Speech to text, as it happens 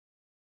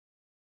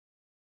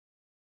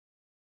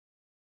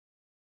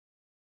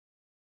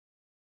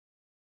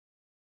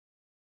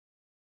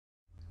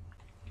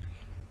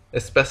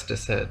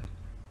Asbestos Head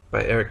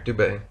by Eric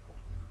Dubé.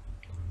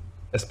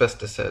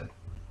 Asbestos Head.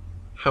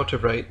 How to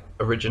write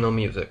original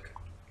music.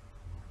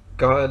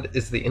 God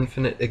is the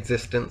infinite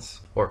existence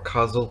or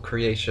causal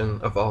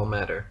creation of all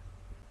matter.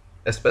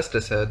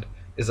 Asbestos Head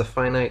is a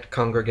finite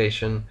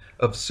congregation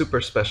of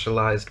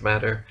super-specialized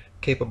matter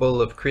capable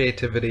of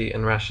creativity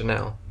and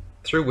rationale,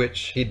 through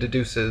which he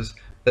deduces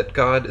that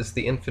God is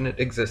the infinite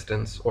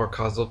existence or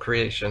causal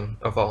creation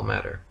of all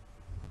matter.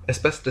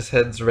 Asbestos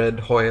Heads read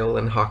Hoyle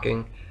and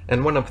Hawking,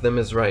 and one of them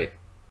is right.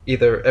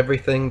 Either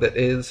everything that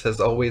is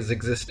has always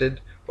existed,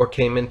 or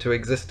came into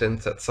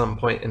existence at some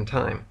point in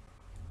time.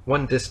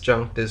 One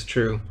disjunct is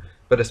true,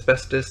 but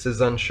Asbestos is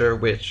unsure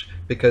which,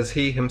 because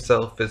he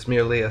himself is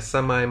merely a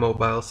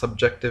semi-mobile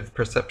subjective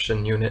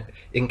perception unit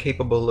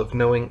incapable of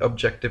knowing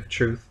objective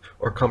truth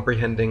or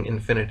comprehending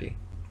infinity.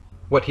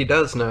 What he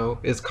does know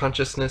is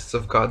consciousness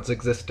of God's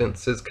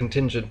existence is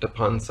contingent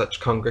upon such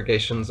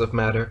congregations of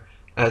matter,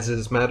 as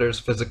is matter's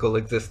physical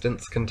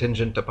existence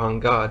contingent upon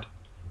God.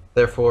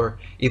 Therefore,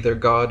 either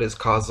God is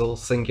causal,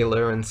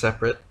 singular, and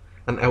separate,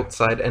 an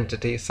outside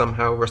entity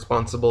somehow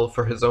responsible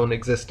for his own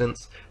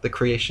existence, the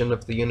creation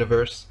of the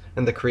universe,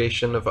 and the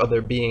creation of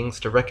other beings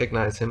to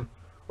recognize him,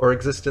 or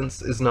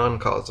existence is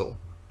non-causal,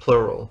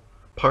 plural,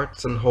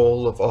 parts and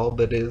whole of all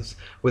that is,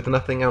 with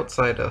nothing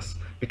outside us,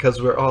 because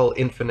we're all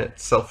infinite,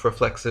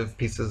 self-reflexive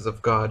pieces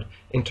of God,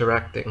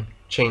 interacting,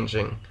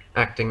 changing,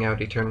 acting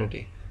out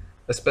eternity.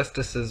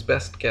 Asbestos's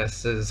best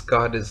guess is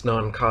God is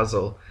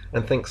non-causal,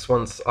 and thinks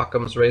once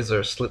Occam's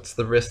razor slits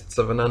the wrists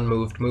of an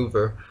unmoved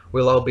mover,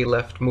 we'll all be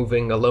left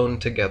moving alone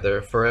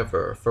together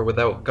forever, for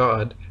without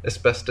God,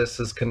 asbestos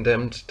is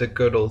condemned to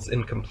Gödel's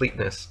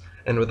incompleteness,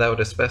 and without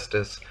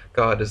asbestos,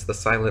 God is the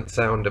silent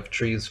sound of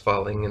trees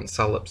falling in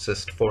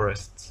solipsist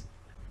forests.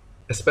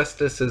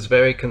 Asbestos is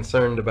very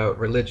concerned about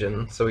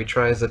religion, so he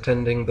tries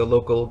attending the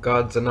local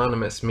Gods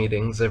Anonymous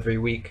meetings every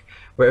week,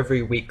 where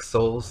every weak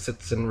soul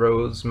sits in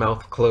rows,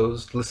 mouth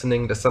closed,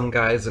 listening to some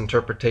guy's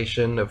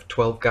interpretation of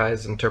 12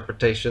 guys'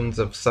 interpretations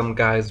of some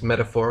guy's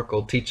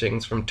metaphorical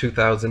teachings from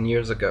 2,000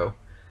 years ago.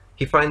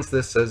 He finds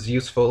this as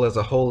useful as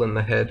a hole in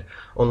the head,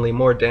 only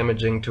more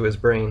damaging to his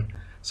brain,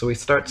 so he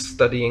starts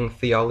studying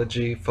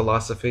theology,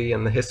 philosophy,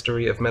 and the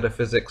history of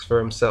metaphysics for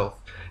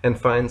himself, and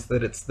finds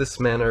that it's this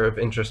manner of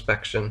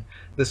introspection,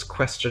 this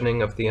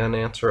questioning of the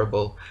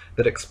unanswerable,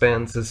 that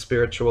expands his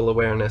spiritual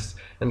awareness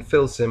and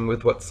fills him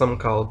with what some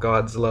call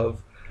God's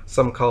love,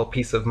 some call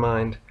peace of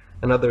mind,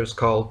 and others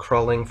call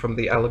crawling from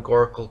the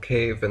allegorical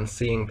cave and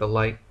seeing the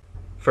light.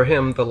 For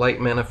him, the light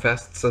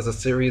manifests as a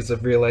series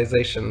of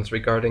realizations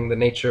regarding the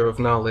nature of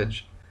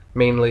knowledge,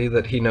 mainly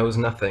that he knows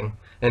nothing,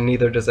 and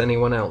neither does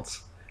anyone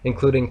else,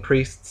 including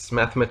priests,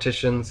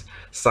 mathematicians,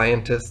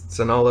 scientists,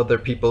 and all other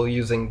people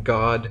using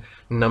God,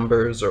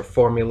 numbers, or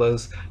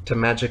formulas to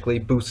magically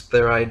boost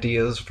their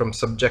ideas from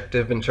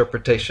subjective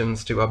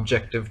interpretations to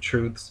objective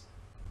truths.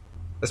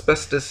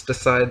 Asbestos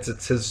decides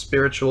it's his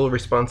spiritual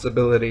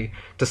responsibility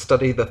to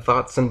study the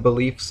thoughts and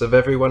beliefs of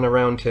everyone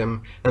around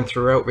him and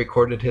throughout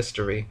recorded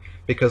history,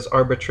 because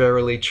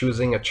arbitrarily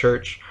choosing a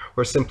church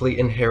or simply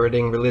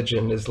inheriting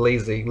religion is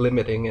lazy,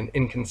 limiting, and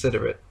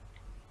inconsiderate.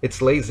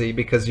 It's lazy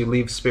because you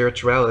leave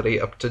spirituality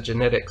up to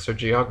genetics or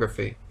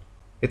geography.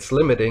 It's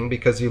limiting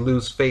because you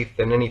lose faith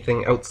in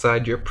anything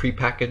outside your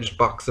prepackaged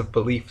box of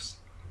beliefs.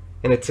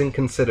 And it's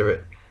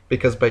inconsiderate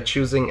because by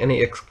choosing any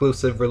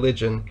exclusive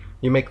religion,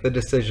 you make the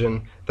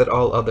decision that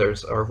all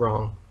others are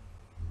wrong.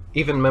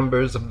 Even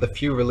members of the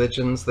few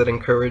religions that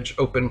encourage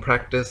open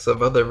practice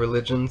of other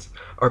religions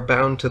are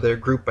bound to their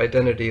group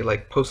identity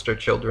like poster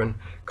children,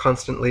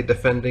 constantly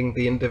defending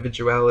the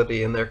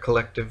individuality in their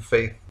collective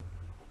faith.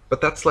 But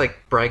that's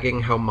like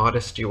bragging how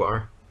modest you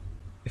are.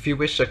 If you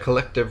wish a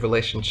collective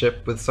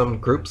relationship with some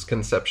group's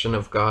conception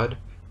of God,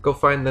 go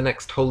find the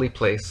next holy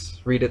place,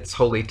 read its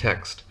holy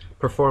text,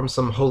 perform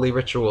some holy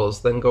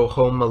rituals, then go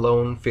home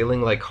alone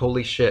feeling like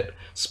holy shit,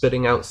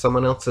 spitting out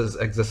someone else's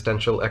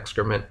existential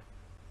excrement.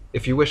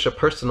 If you wish a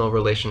personal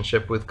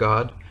relationship with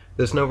God,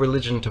 there's no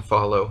religion to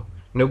follow,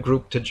 no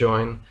group to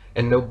join,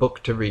 and no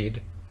book to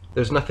read.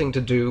 There's nothing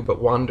to do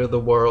but wander the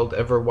world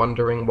ever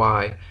wondering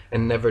why,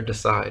 and never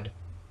decide.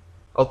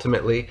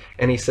 Ultimately,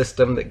 any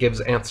system that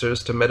gives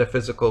answers to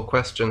metaphysical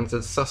questions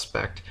is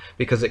suspect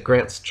because it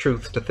grants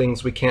truth to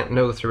things we can't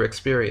know through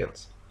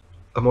experience.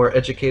 A more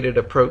educated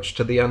approach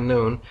to the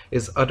unknown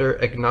is utter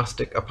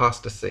agnostic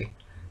apostasy.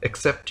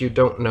 Accept you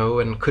don't know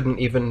and couldn't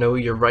even know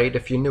you're right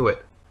if you knew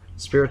it.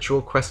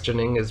 Spiritual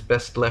questioning is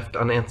best left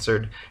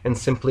unanswered and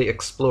simply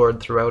explored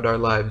throughout our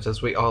lives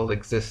as we all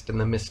exist in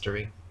the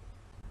mystery.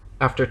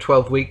 After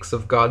 12 weeks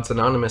of God's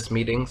Anonymous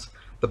meetings,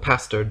 the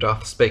pastor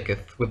doth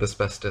spaketh with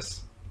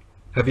asbestos.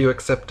 Have you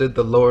accepted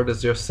the Lord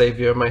as your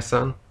Savior, my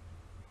son?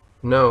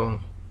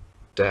 No,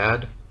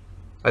 Dad.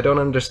 I don't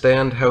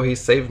understand how he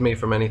saved me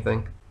from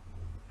anything.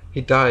 He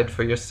died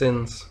for your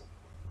sins.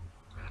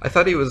 I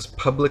thought he was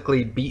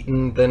publicly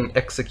beaten, then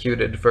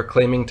executed for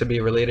claiming to be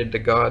related to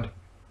God.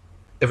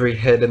 Every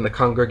head in the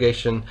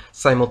congregation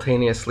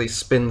simultaneously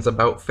spins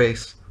about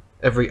face.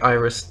 Every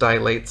iris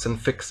dilates and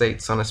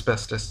fixates on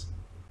asbestos.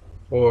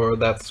 Or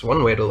that's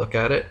one way to look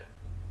at it.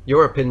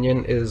 Your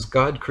opinion is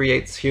God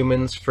creates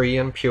humans free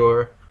and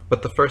pure,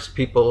 but the first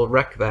people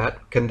wreck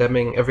that,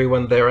 condemning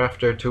everyone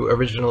thereafter to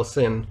original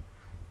sin.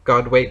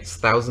 God waits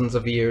thousands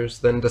of years,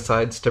 then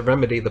decides to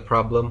remedy the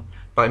problem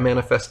by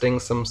manifesting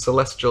some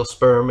celestial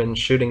sperm and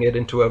shooting it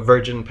into a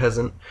virgin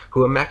peasant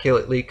who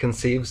immaculately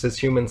conceives his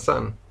human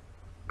son.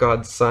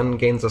 God's son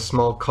gains a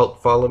small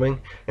cult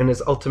following and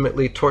is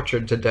ultimately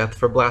tortured to death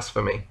for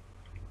blasphemy.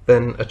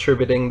 Then,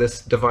 attributing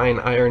this divine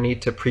irony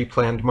to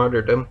pre-planned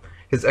martyrdom,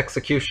 his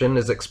execution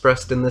is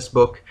expressed in this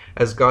book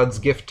as God's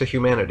gift to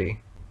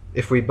humanity.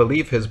 If we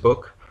believe his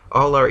book,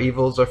 all our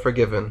evils are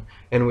forgiven,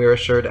 and we are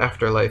assured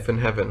afterlife in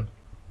heaven.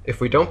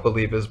 If we don't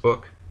believe his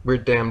book, we're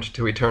damned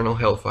to eternal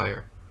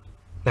hellfire.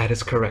 That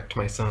is correct,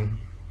 my son.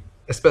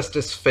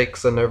 Asbestos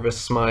fakes a nervous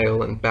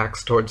smile and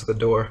backs towards the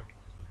door.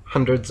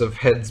 Hundreds of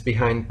heads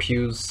behind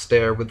pews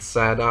stare with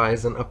sad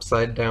eyes and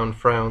upside-down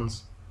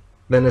frowns.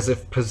 Then, as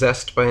if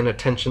possessed by an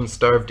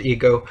attention-starved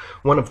ego,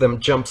 one of them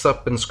jumps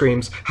up and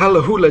screams,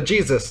 "Hallelujah,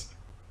 Jesus!"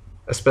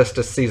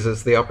 Asbestos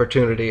seizes the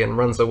opportunity and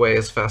runs away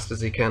as fast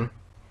as he can.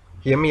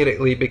 He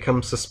immediately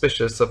becomes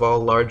suspicious of all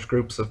large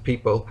groups of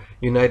people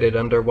united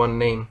under one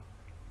name,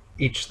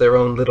 each their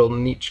own little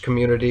niche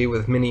community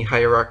with many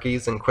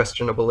hierarchies and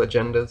questionable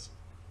agendas.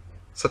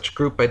 Such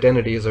group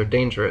identities are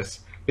dangerous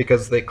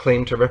because they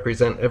claim to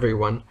represent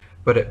everyone,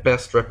 but at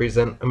best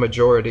represent a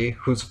majority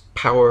whose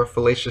power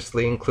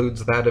fallaciously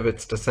includes that of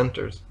its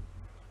dissenters.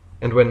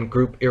 And when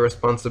group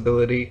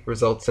irresponsibility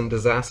results in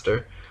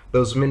disaster,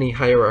 those many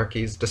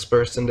hierarchies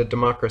disperse into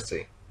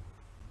democracy.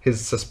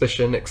 His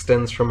suspicion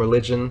extends from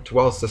religion to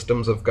all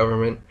systems of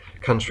government,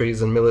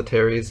 countries and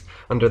militaries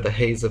under the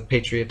haze of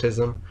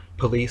patriotism,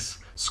 police,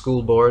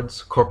 school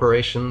boards,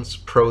 corporations,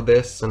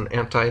 pro-this and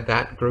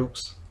anti-that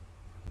groups.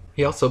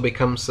 He also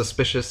becomes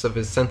suspicious of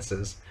his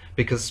senses,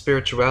 because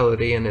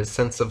spirituality and his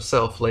sense of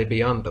self lay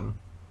beyond them.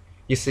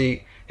 You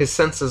see, his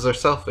senses are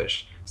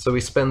selfish, so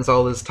he spends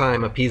all his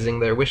time appeasing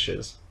their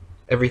wishes.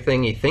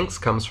 Everything he thinks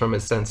comes from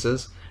his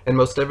senses, and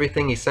most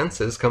everything he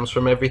senses comes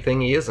from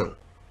everything he isn't.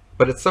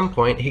 But at some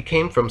point he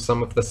came from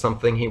some of the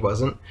something he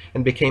wasn't,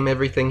 and became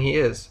everything he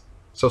is.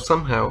 So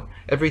somehow,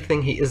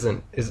 everything he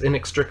isn't is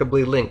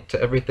inextricably linked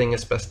to everything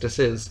Asbestos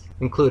is,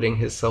 including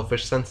his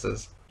selfish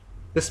senses.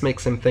 This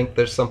makes him think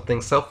there's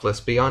something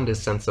selfless beyond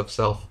his sense of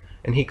self,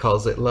 and he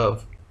calls it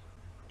love.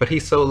 But he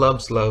so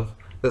loves love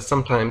that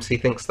sometimes he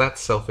thinks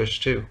that's selfish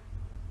too.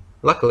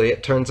 Luckily,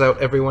 it turns out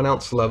everyone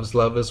else loves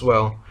love as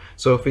well,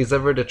 so if he's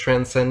ever to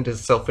transcend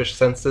his selfish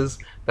senses,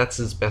 that's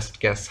his best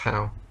guess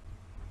how.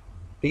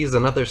 These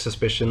and other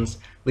suspicions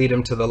lead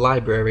him to the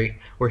library,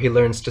 where he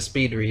learns to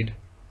speed read.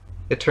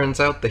 It turns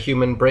out the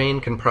human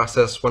brain can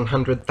process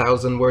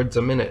 100,000 words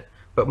a minute,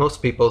 but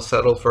most people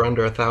settle for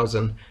under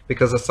 1,000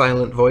 because a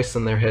silent voice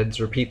in their heads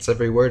repeats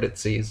every word it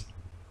sees.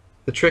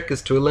 The trick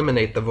is to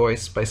eliminate the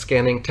voice by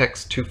scanning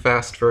text too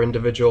fast for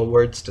individual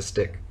words to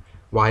stick.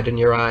 Widen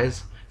your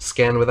eyes,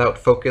 scan without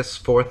focus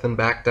forth and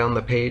back down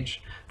the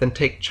page, then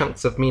take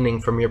chunks of meaning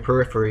from your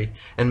periphery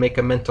and make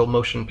a mental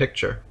motion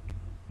picture.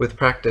 With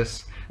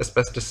practice,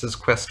 Asbestos's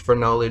quest for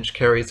knowledge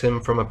carries him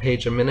from a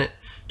page a minute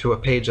to a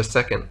page a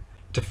second,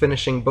 to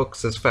finishing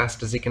books as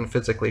fast as he can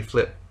physically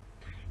flip.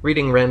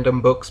 Reading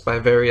random books by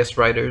various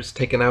writers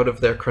taken out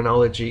of their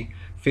chronology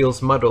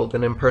feels muddled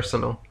and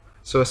impersonal,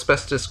 so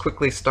Asbestos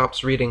quickly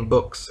stops reading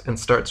books and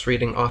starts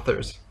reading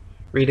authors,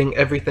 reading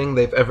everything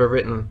they've ever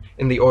written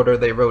in the order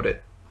they wrote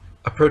it.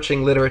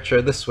 Approaching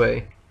literature this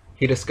way,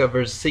 he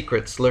discovers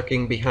secrets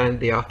lurking behind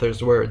the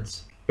author's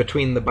words,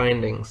 between the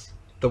bindings,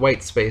 the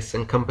white space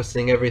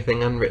encompassing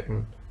everything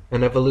unwritten,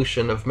 an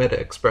evolution of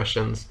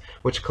meta-expressions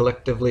which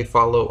collectively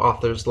follow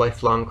authors'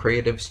 lifelong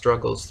creative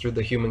struggles through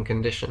the human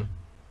condition.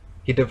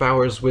 He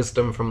devours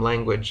wisdom from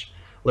language,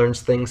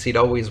 learns things he'd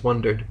always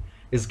wondered,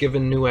 is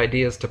given new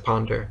ideas to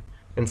ponder,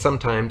 and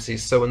sometimes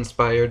he's so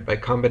inspired by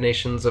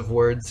combinations of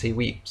words he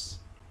weeps.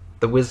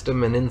 The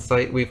wisdom and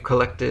insight we've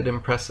collected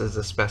impresses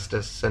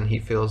Asbestos, and he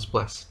feels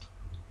blessed.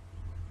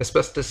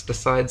 Asbestos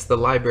decides the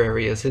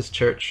library is his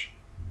church.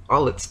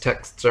 All its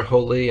texts are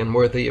holy and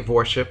worthy of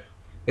worship.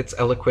 Its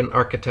eloquent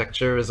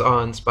architecture is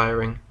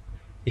awe-inspiring.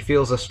 He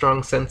feels a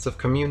strong sense of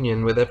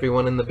communion with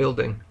everyone in the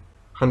building.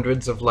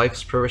 Hundreds of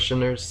life's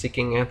parishioners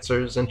seeking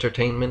answers,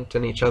 entertainment,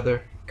 and each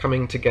other,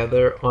 coming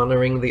together,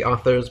 honoring the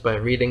authors by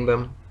reading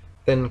them,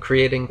 then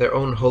creating their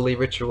own holy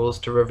rituals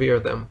to revere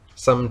them,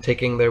 some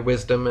taking their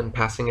wisdom and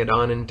passing it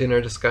on in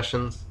dinner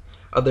discussions,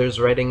 others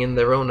writing in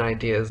their own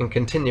ideas and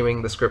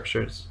continuing the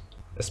scriptures.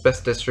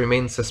 Asbestos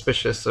remains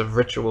suspicious of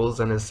rituals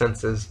and his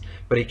senses,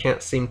 but he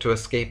can't seem to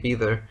escape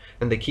either,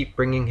 and they keep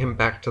bringing him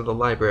back to the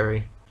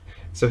library.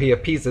 So he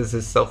appeases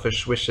his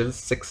selfish wishes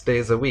 6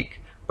 days a week,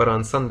 but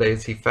on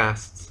Sundays he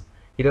fasts.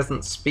 He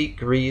doesn't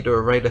speak, read,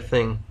 or write a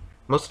thing.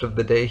 Most of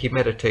the day he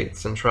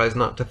meditates and tries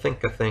not to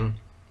think a thing.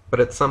 But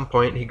at some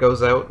point he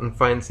goes out and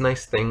finds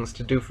nice things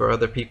to do for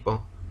other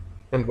people.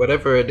 And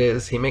whatever it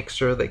is, he makes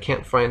sure they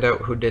can't find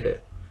out who did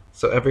it.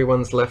 So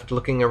everyone's left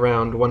looking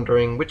around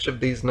wondering which of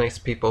these nice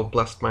people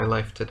blessed my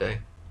life today.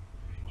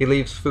 He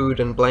leaves food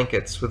and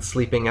blankets with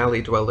sleeping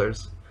alley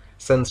dwellers.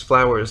 sends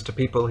flowers to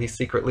people he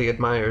secretly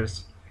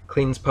admires,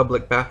 cleans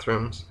public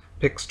bathrooms,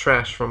 picks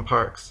trash from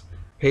parks,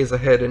 pays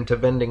ahead into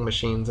vending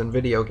machines and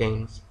video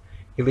games.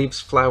 He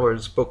leaves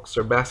flowers, books,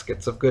 or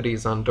baskets of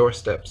goodies on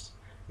doorsteps.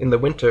 In the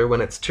winter,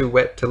 when it's too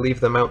wet to leave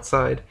them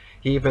outside,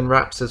 he even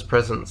wraps his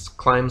presents,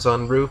 climbs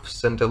on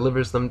roofs, and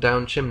delivers them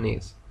down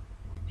chimneys.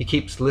 He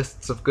keeps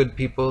lists of good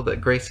people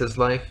that grace his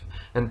life,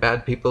 and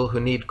bad people who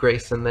need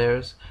grace in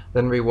theirs,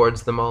 then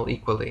rewards them all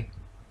equally.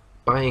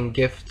 Buying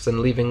gifts and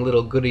leaving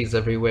little goodies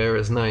everywhere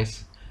is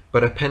nice,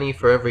 but a penny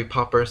for every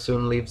pauper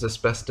soon leaves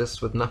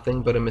Asbestos with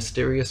nothing but a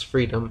mysterious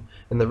freedom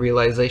and the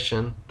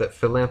realization that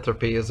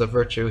philanthropy is a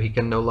virtue he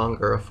can no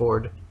longer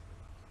afford.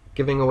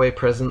 Giving away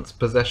presents,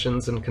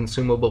 possessions, and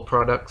consumable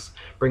products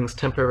brings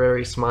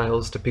temporary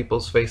smiles to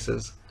people's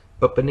faces,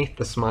 but beneath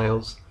the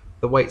smiles,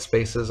 the white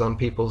spaces on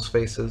people's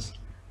faces,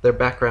 their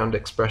background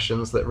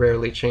expressions that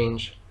rarely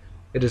change.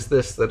 It is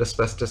this that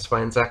Asbestos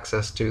finds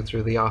access to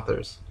through the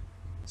authors.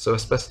 So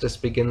Asbestos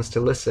begins to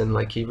listen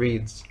like he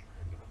reads.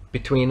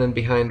 Between and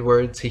behind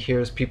words he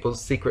hears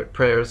people's secret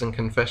prayers and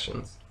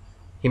confessions.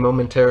 He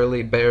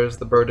momentarily bears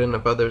the burden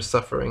of others'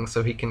 suffering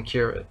so he can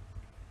cure it.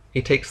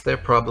 He takes their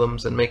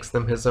problems and makes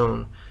them his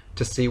own,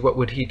 to see what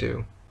would he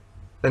do.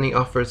 Then he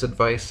offers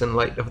advice in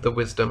light of the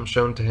wisdom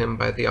shown to him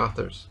by the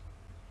authors.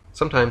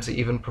 Sometimes he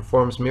even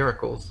performs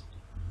miracles.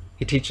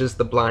 He teaches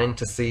the blind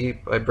to see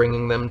by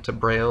bringing them to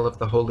Braille of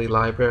the Holy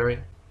Library.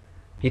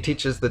 He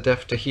teaches the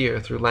deaf to hear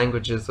through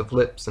languages of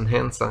lips and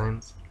hand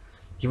signs.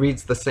 He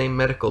reads the same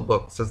medical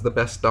books as the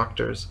best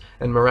doctors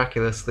and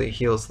miraculously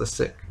heals the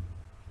sick.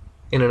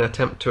 In an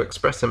attempt to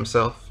express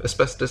himself,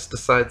 Asbestos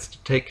decides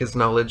to take his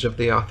knowledge of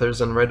the authors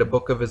and write a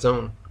book of his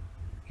own.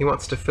 He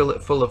wants to fill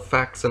it full of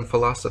facts and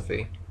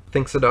philosophy,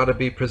 thinks it ought to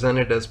be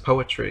presented as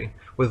poetry,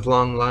 with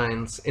long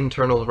lines,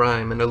 internal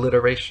rhyme and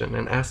alliteration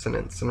and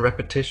assonance and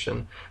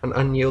repetition, an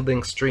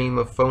unyielding stream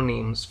of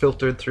phonemes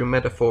filtered through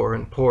metaphor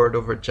and poured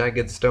over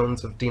jagged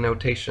stones of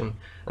denotation,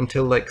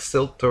 until like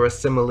silt or a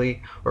simile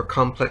or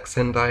complex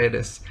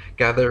hendiadys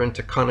gather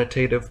into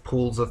connotative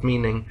pools of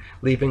meaning,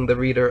 leaving the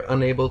reader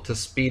unable to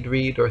speed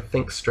read or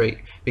think straight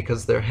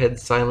because their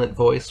head's silent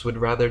voice would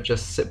rather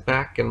just sit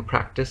back and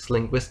practice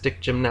linguistic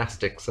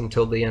gymnastics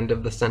until the end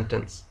of the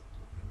sentence.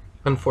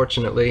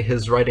 Unfortunately,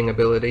 his writing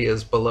ability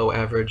is below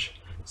average,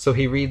 so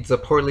he reads a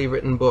poorly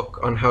written book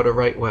on how to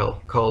write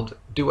well, called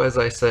Do As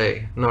I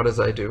Say, Not As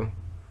I Do.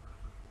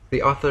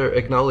 The author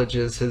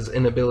acknowledges his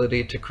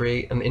inability to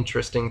create an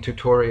interesting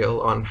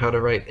tutorial on how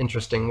to write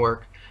interesting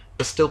work,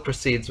 but still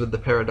proceeds with the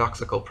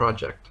paradoxical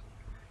project.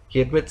 He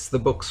admits the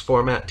book's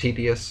format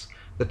tedious,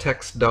 the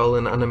text dull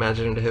and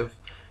unimaginative,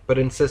 but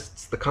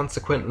insists the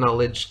consequent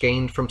knowledge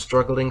gained from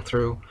struggling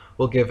through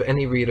will give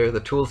any reader the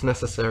tools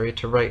necessary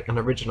to write an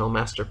original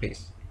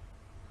masterpiece.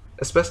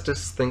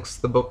 Asbestos thinks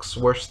the book's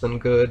worse than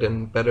good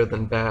and better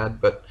than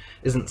bad, but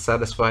isn't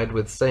satisfied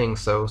with saying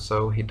so,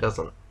 so he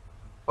doesn't.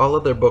 All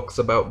other books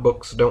about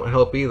books don't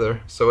help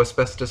either, so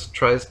Asbestos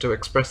tries to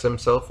express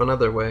himself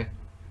another way.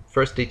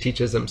 First he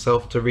teaches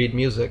himself to read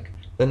music,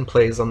 then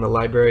plays on the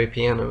library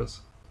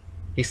pianos.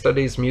 He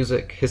studies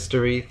music,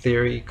 history,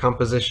 theory,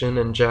 composition,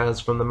 and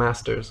jazz from the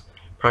masters,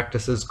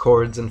 practices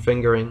chords and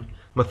fingering,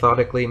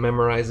 methodically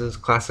memorizes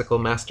classical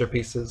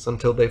masterpieces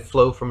until they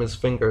flow from his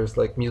fingers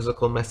like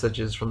musical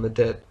messages from the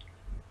dead.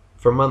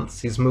 For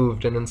months he's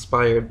moved and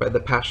inspired by the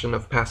passion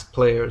of past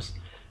players.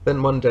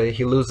 Then one day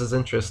he loses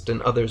interest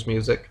in others'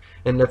 music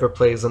and never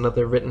plays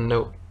another written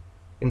note.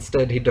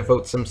 Instead he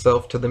devotes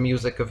himself to the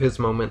music of his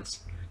moments,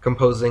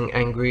 composing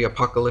angry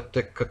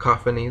apocalyptic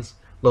cacophonies,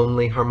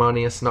 lonely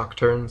harmonious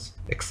nocturnes,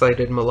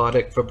 excited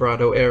melodic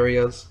vibrato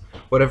arias,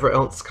 whatever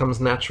else comes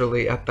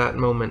naturally at that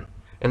moment,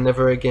 and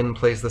never again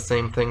plays the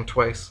same thing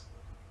twice.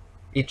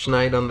 Each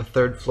night on the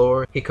third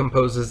floor, he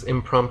composes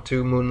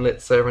impromptu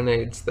moonlit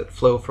serenades that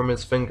flow from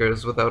his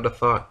fingers without a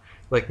thought,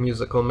 like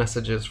musical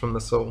messages from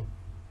the soul.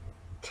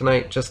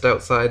 Tonight, just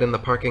outside in the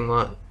parking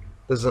lot,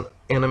 there's an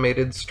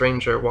animated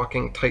stranger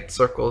walking tight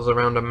circles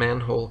around a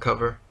manhole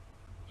cover.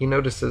 He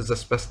notices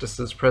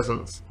Asbestos's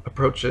presence,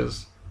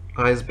 approaches,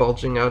 eyes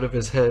bulging out of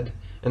his head,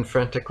 and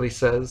frantically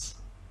says,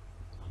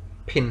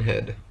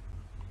 "Pinhead.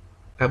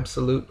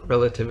 Absolute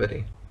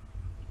relativity."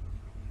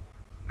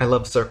 I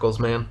love circles,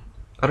 man.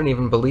 I don't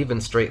even believe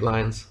in straight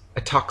lines. I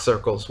talk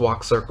circles,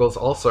 walk circles,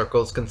 all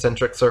circles,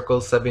 concentric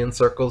circles, Sebian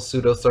circles,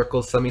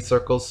 pseudo-circles,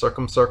 semicircles,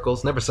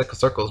 circumcircles, never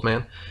circles,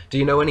 man. Do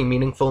you know any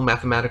meaningful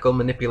mathematical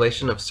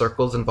manipulation of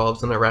circles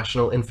involves an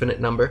irrational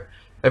infinite number?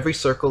 Every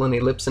circle and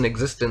ellipse in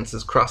existence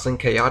is crossing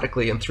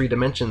chaotically in 3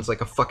 dimensions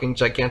like a fucking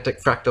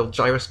gigantic fractal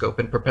gyroscope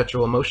in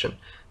perpetual motion.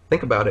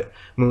 Think about it.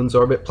 Moons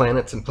orbit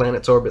planets, and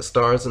planets orbit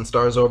stars, and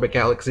stars orbit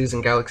galaxies,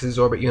 and galaxies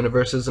orbit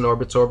universes, and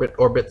orbits orbit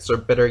orbits, or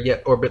better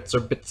yet, orbits are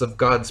bits of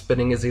God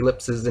spinning his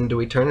ellipses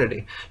into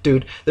eternity.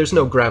 Dude, there's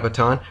no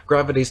graviton.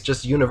 Gravity's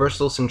just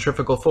universal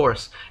centrifugal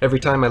force. Every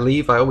time I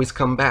leave, I always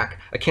come back.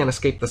 I can't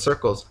escape the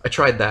circles. I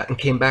tried that and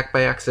came back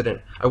by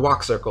accident. I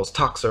walk circles,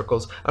 talk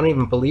circles. I don't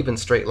even believe in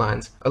straight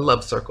lines. I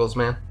love circles,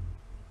 man.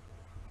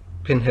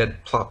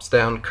 Pinhead plops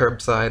down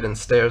curbside and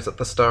stares at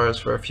the stars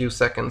for a few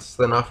seconds,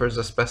 then offers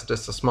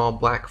Asbestos a small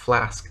black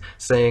flask,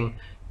 saying,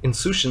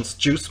 "Insouciance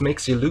juice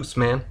makes you loose,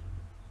 man."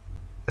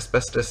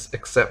 Asbestos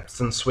accepts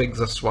and swigs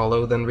a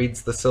swallow, then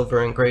reads the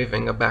silver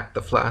engraving aback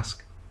the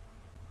flask.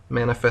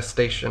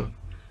 Manifestation.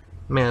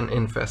 Man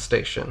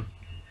infestation.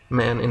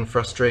 Man in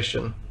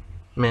frustration.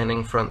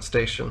 Manning front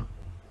station.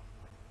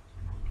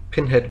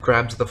 Pinhead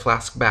grabs the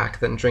flask back,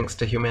 then drinks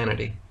to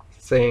humanity,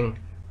 saying,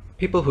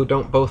 "People who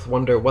don't both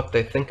wonder what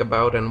they think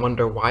about and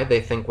wonder why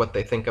they think what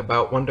they think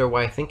about wonder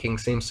why thinking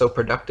seems so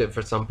productive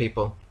for some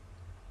people.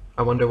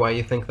 I wonder why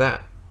you think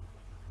that."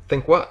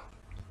 Think what?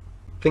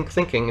 Think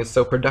thinking is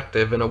so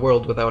productive in a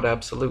world without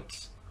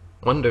absolutes.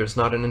 Wonder's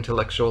not an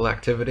intellectual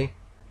activity.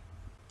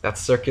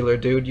 That's circular,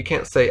 dude. You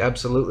can't say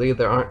absolutely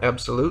there aren't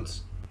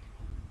absolutes.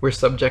 We're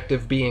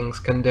subjective beings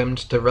condemned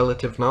to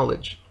relative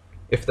knowledge.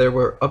 If there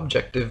were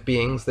objective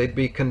beings, they'd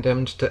be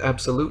condemned to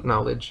absolute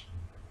knowledge.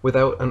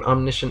 Without an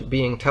omniscient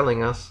being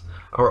telling us,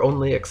 our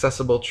only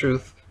accessible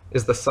truth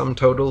is the sum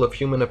total of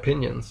human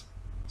opinions.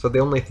 So the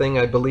only thing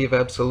I believe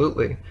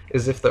absolutely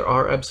is if there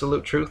are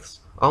absolute truths,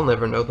 I'll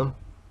never know them.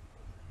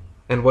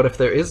 And what if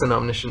there is an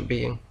omniscient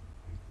being?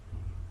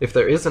 If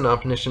there is an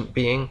omniscient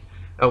being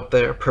out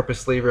there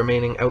purposely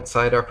remaining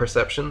outside our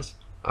perceptions,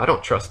 I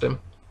don't trust him.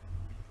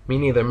 Me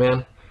neither,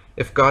 man.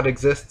 If God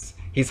exists,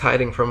 he's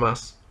hiding from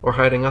us, or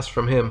hiding us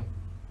from him.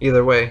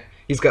 Either way,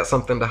 he's got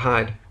something to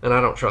hide, and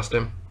I don't trust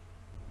him.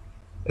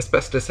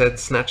 Asbestos Head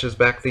snatches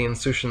back the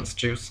insouciance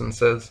juice and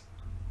says,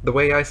 "The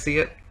way I see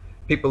it,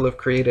 people have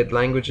created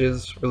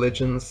languages,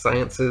 religions,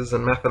 sciences,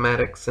 and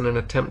mathematics in an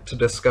attempt to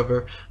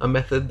discover a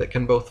method that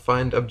can both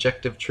find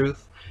objective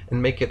truth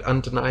and make it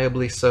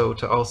undeniably so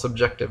to all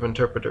subjective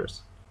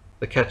interpreters.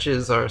 The catch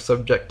is our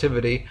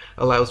subjectivity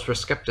allows for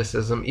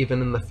skepticism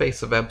even in the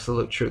face of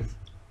absolute truth.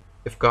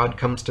 If God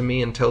comes to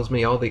me and tells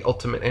me all the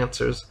ultimate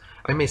answers,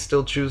 I may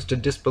still choose to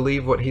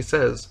disbelieve what he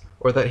says,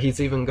 or that he's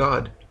even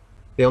God.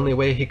 The only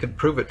way he could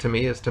prove it to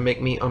me is to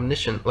make me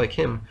omniscient like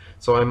him,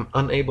 so I'm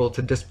unable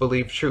to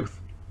disbelieve truth.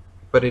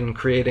 But in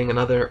creating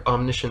another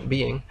omniscient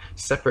being,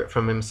 separate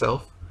from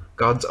himself,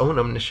 God's own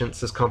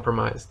omniscience is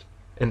compromised,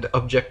 and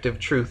objective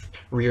truth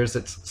rears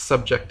its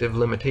subjective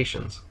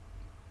limitations."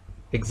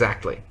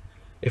 Exactly.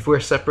 If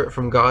we're separate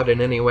from God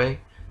in any way,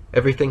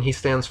 everything he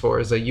stands for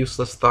is a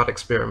useless thought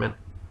experiment.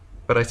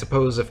 But I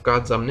suppose if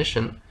God's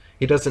omniscient,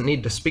 he doesn't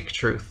need to speak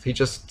truth, he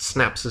just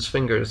snaps his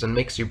fingers and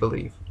makes you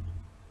believe.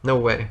 No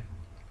way.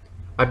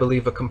 I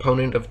believe a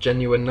component of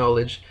genuine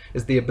knowledge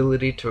is the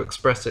ability to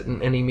express it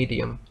in any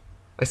medium.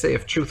 I say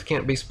if truth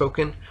can't be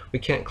spoken, we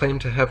can't claim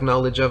to have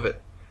knowledge of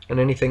it, and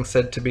anything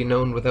said to be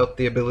known without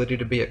the ability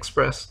to be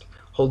expressed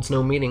holds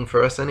no meaning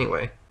for us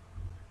anyway.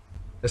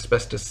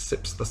 Asbestos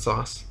sips the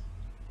sauce.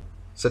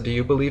 "So do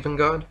you believe in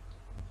God?"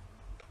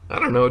 "I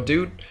don't know,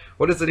 dude.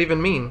 What does it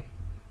even mean?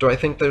 Do I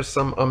think there's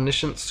some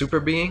omniscient super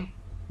being?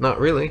 Not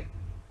really.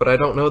 But I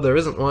don't know there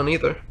isn't one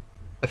either.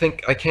 I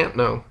think I can't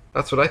know.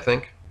 That's what I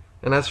think.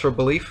 And as for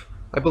belief,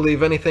 I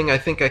believe anything I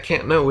think I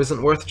can't know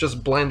isn't worth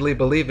just blindly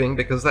believing,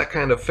 because that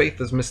kind of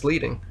faith is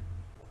misleading.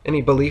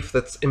 Any belief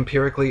that's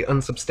empirically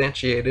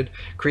unsubstantiated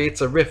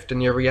creates a rift in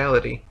your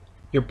reality.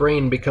 Your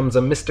brain becomes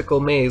a mystical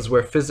maze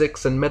where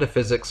physics and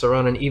metaphysics are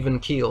on an even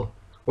keel,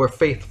 where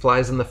faith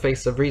flies in the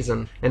face of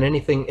reason, and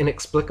anything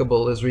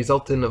inexplicable is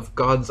resultant of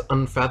God's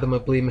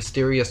unfathomably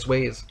mysterious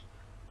ways.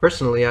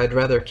 Personally, I'd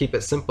rather keep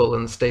it simple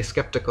and stay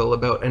skeptical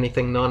about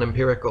anything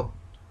non-empirical.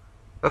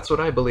 That's what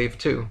I believe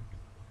too.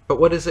 But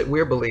what is it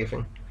we're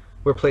believing?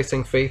 We're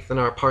placing faith in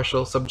our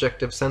partial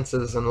subjective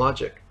senses and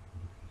logic.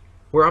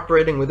 We're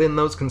operating within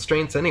those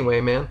constraints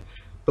anyway, man.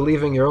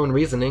 Believing your own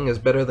reasoning is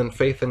better than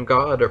faith in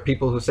God or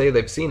people who say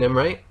they've seen him,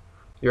 right?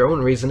 Your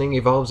own reasoning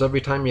evolves every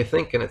time you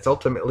think, and it's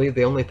ultimately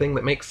the only thing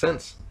that makes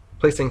sense.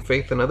 Placing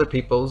faith in other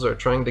people's or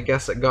trying to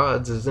guess at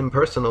God's is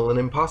impersonal and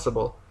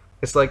impossible.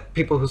 It's like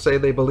people who say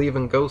they believe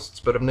in ghosts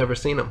but have never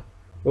seen them.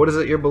 What is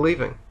it you're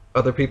believing?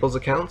 Other people's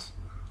accounts?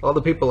 All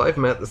the people I've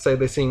met that say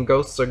they've seen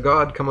ghosts or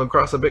God come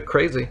across a bit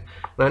crazy,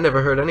 and I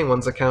never heard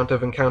anyone's account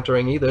of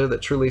encountering either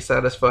that truly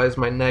satisfies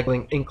my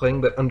nagging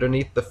inkling that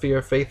underneath the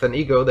fear, faith, and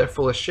ego they're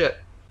full of shit.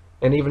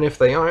 And even if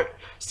they aren't,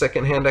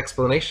 second-hand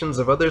explanations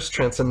of others'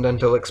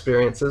 transcendental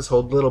experiences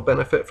hold little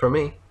benefit for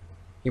me.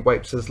 He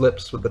wipes his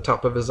lips with the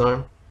top of his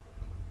arm.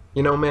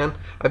 You know, man,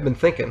 I've been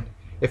thinking,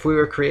 if we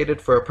were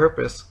created for a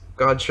purpose,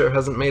 God sure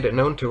hasn't made it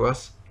known to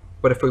us.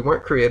 But if we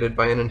weren't created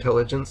by an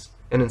intelligence,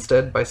 and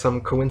instead by some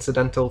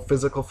coincidental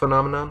physical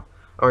phenomenon,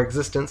 our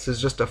existence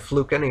is just a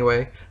fluke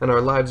anyway, and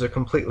our lives are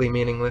completely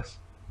meaningless.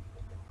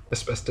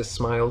 Asbestos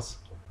smiles.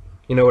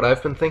 You know what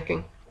I've been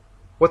thinking?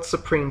 What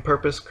supreme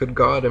purpose could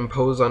God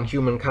impose on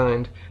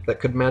humankind that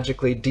could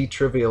magically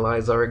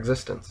detrivialize our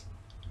existence?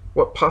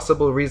 What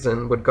possible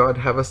reason would God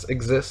have us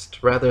exist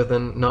rather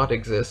than not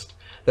exist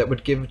that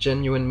would give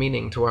genuine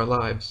meaning to our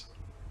lives?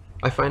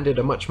 I find it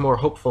a much more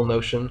hopeful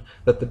notion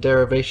that the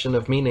derivation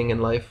of meaning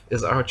in life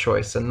is our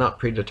choice and not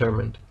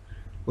predetermined.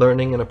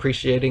 Learning and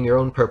appreciating your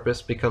own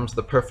purpose becomes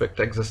the perfect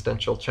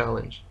existential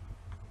challenge.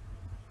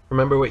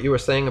 Remember what you were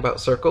saying about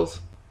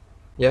circles?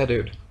 Yeah,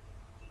 dude.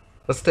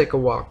 Let's take a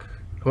walk.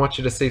 I want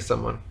you to see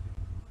someone.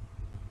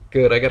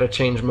 Good, I gotta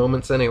change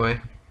moments anyway.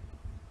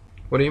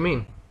 What do you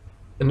mean?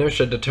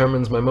 Inertia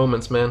determines my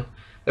moments, man.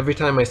 Every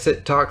time I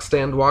sit, talk,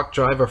 stand, walk,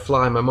 drive, or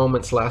fly, my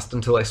moments last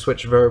until I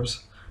switch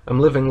verbs. I'm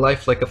living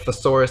life like a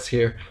thesaurus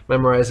here,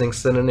 memorizing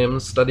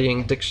synonyms,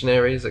 studying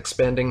dictionaries,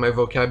 expanding my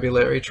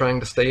vocabulary, trying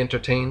to stay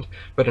entertained,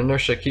 but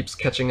inertia keeps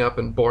catching up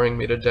and boring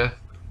me to death.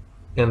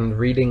 And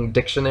reading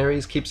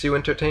dictionaries keeps you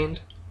entertained?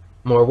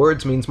 More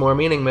words means more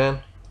meaning,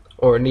 man.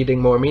 Or needing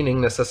more meaning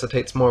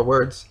necessitates more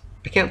words.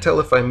 I can't tell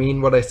if I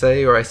mean what I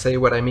say or I say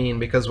what I mean,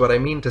 because what I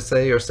mean to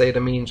say or say to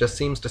mean just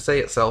seems to say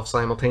itself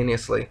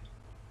simultaneously.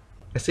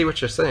 I see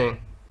what you're saying.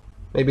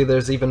 Maybe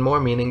there's even more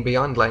meaning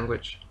beyond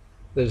language.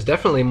 There's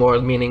definitely more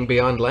meaning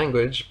beyond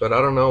language, but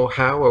I don't know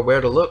how or where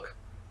to look.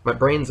 My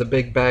brain's a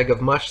big bag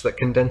of mush that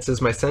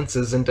condenses my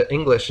senses into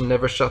English and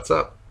never shuts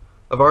up.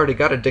 I've already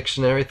got a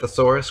dictionary,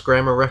 thesaurus,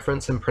 grammar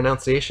reference, and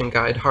pronunciation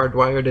guide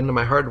hardwired into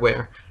my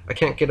hardware. I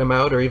can't get them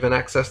out or even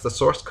access the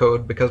source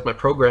code because my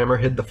programmer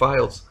hid the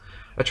files.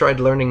 I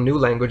tried learning new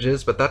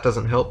languages, but that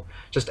doesn't help.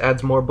 Just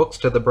adds more books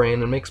to the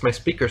brain and makes my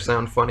speaker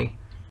sound funny.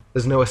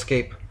 There's no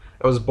escape.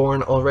 I was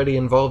born already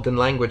involved in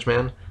language,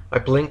 man. I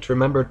blinked,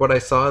 remembered what I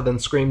saw, then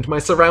screamed, "My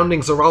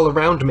surroundings are all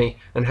around me!"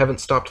 and haven't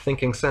stopped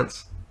thinking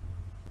since.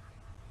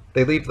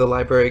 They leave the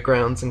library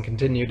grounds and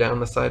continue down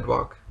the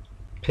sidewalk.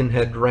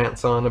 Pinhead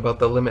rants on about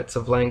the limits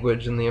of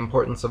language and the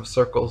importance of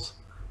circles,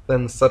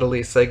 then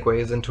subtly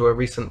segues into a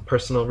recent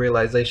personal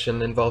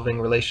realization involving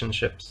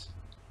relationships.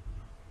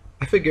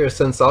 I figure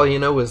since all you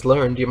know is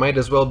learned, you might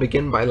as well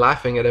begin by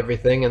laughing at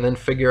everything and then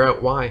figure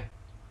out why.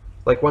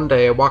 Like one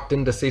day I walked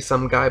in to see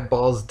some guy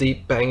balls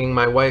deep banging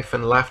my wife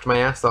and laughed my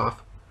ass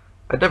off.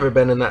 I'd never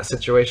been in that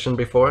situation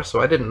before,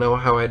 so I didn't know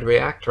how I'd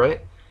react,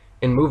 right?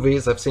 In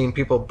movies, I've seen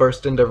people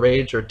burst into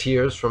rage or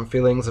tears from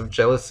feelings of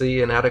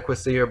jealousy,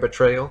 inadequacy, or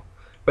betrayal.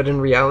 But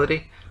in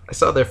reality, I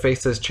saw their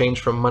faces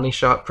change from money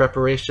shot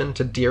preparation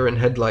to deer in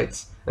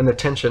headlights, and the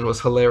tension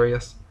was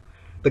hilarious.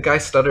 The guy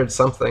stuttered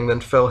something,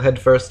 then fell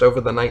headfirst over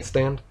the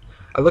nightstand.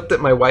 I looked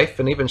at my wife,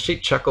 and even she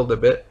chuckled a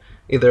bit,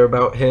 either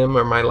about him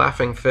or my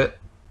laughing fit.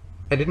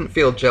 I didn't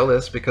feel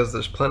jealous because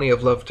there's plenty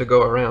of love to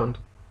go around.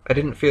 I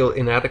didn't feel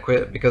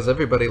inadequate because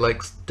everybody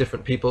likes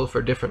different people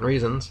for different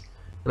reasons.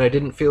 And I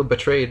didn't feel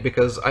betrayed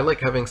because I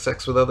like having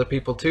sex with other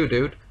people too,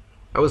 dude.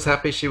 I was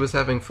happy she was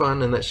having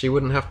fun and that she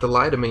wouldn't have to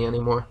lie to me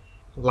anymore.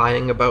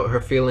 Lying about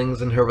her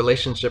feelings and her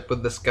relationship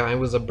with this guy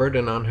was a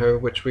burden on her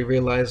which we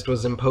realized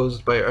was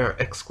imposed by our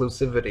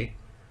exclusivity.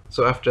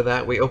 So after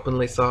that we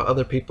openly saw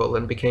other people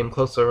and became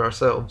closer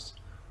ourselves.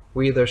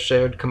 We either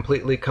shared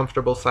completely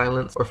comfortable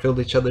silence or filled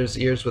each other's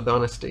ears with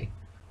honesty.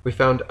 We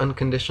found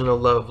unconditional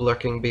love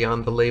lurking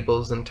beyond the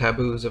labels and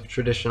taboos of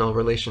traditional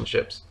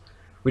relationships.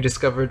 We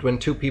discovered when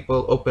two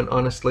people open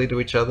honestly to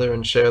each other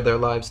and share their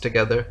lives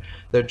together,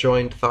 their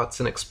joined thoughts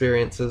and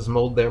experiences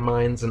mold their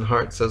minds and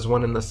hearts as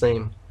one and the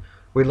same.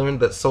 We learned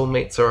that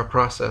soulmates are a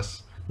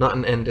process, not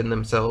an end in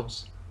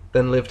themselves,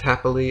 then lived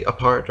happily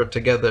apart or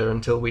together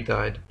until we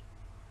died.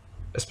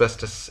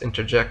 Asbestos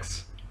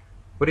interjects,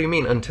 "What do you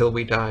mean, until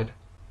we died?"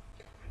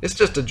 "It's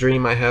just a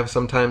dream I have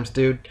sometimes,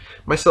 dude.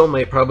 My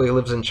soulmate probably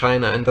lives in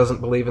China and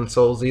doesn't believe in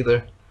souls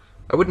either.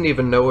 I wouldn't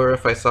even know her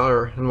if I saw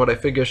her, and what I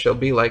figure she'll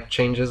be like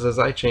changes as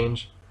I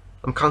change.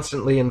 I'm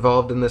constantly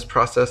involved in this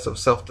process of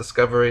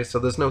self-discovery, so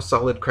there's no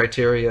solid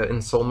criteria in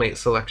soulmate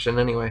selection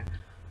anyway.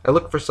 I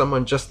look for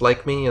someone just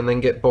like me and then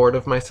get bored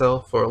of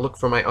myself, or look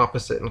for my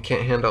opposite and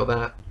can't handle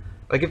that.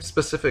 I give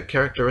specific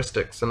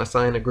characteristics and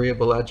assign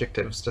agreeable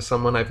adjectives to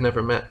someone I've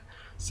never met,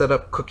 set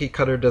up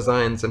cookie-cutter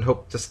designs and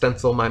hope to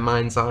stencil my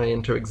mind's eye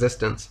into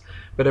existence,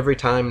 but every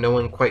time no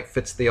one quite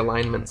fits the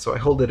alignment, so I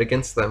hold it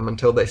against them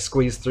until they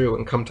squeeze through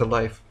and come to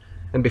life.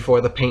 And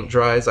before the paint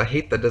dries, I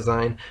hate the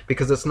design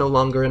because it's no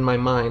longer in my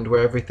mind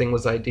where everything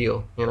was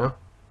ideal, you know?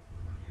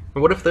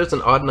 And what if there's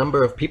an odd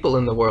number of people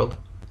in the world?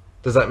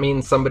 Does that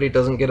mean somebody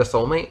doesn't get a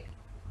soulmate?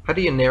 How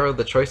do you narrow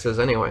the choices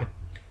anyway?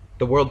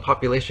 The world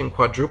population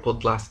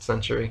quadrupled last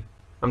century.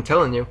 I'm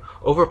telling you,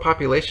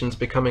 overpopulation's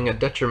becoming a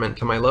detriment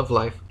to my love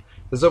life.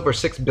 There's over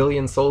 6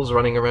 billion souls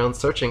running around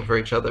searching for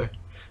each other.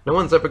 No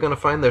one's ever gonna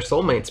find their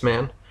soulmates,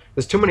 man.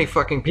 There's too many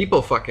fucking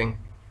people fucking.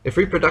 If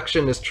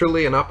reproduction is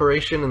truly an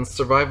operation in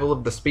survival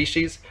of the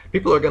species,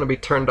 people are gonna be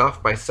turned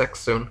off by sex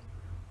soon.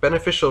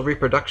 Beneficial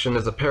reproduction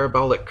is a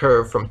parabolic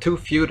curve from too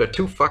few to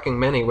too fucking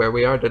many where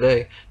we are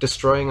today,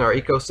 destroying our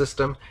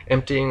ecosystem,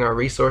 emptying our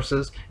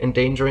resources,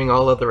 endangering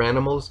all other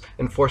animals,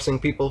 and forcing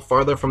people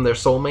farther from their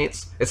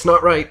soulmates. It's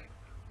not right.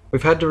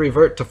 We've had to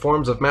revert to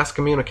forms of mass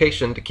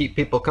communication to keep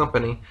people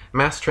company,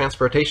 mass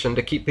transportation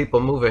to keep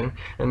people moving,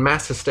 and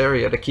mass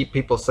hysteria to keep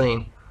people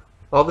sane.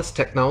 All this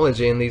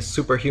technology and these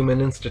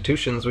superhuman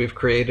institutions we've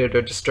created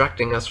are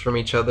distracting us from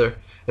each other,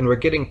 and we're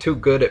getting too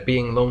good at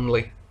being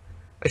lonely.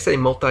 I say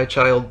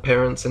multi-child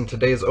parents in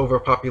today's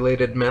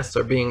overpopulated mess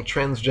are being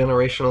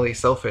transgenerationally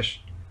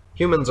selfish.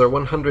 Humans are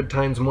 100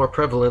 times more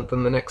prevalent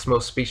than the next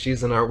most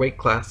species in our weight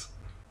class.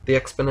 The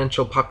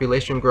exponential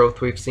population growth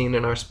we've seen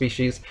in our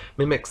species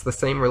mimics the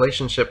same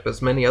relationship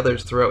as many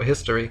others throughout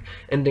history,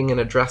 ending in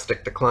a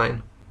drastic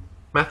decline.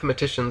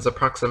 Mathematicians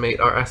approximate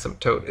our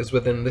asymptote is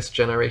within this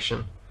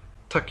generation.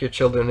 Tuck your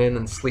children in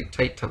and sleep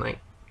tight tonight.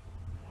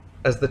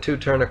 As the two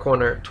turn a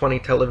corner, 20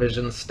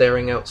 televisions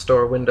staring out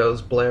store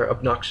windows blare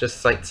obnoxious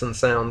sights and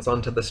sounds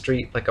onto the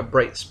street like a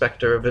bright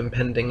specter of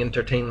impending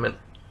entertainment.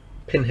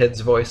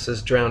 Pinhead's voice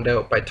is drowned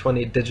out by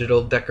 20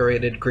 digital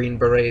decorated green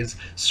berets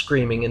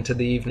screaming into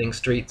the evening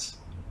streets.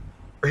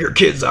 Are your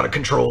kids out of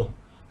control?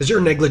 Has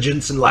your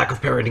negligence and lack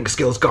of parenting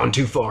skills gone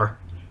too far?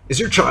 Is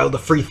your child a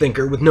free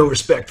thinker with no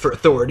respect for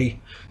authority?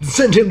 Then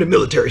send him to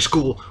military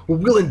school where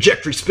we'll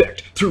inject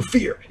respect through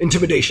fear,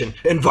 intimidation,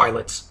 and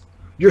violence.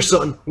 Your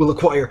son will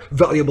acquire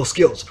valuable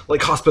skills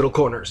like hospital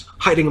corners,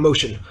 hiding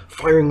emotion,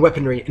 firing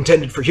weaponry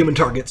intended for human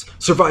targets,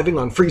 surviving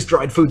on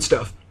freeze-dried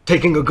foodstuff,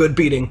 taking a good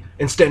beating,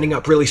 and standing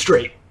up really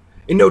straight.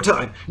 In no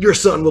time, your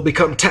son will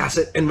become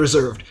tacit and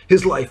reserved,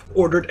 his life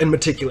ordered and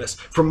meticulous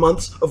from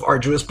months of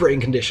arduous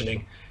brain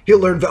conditioning. He'll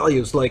learn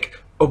values like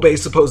obey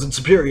supposed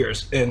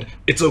superiors and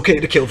it's okay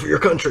to kill for your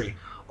country,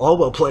 all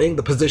while playing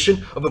the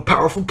position of a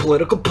powerful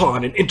political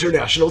pawn in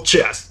international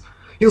chess.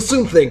 He'll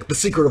soon think the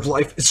secret of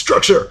life is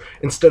structure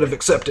instead of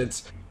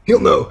acceptance. He'll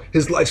know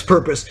his life's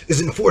purpose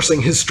is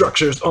enforcing his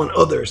structures on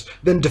others,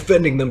 then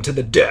defending them to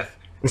the death,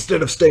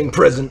 instead of staying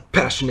present,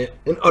 passionate,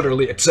 and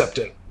utterly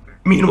acceptant.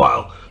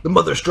 Meanwhile, the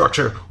mother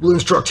structure will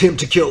instruct him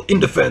to kill in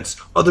defense,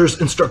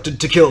 others instructed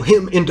to kill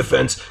him in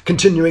defense,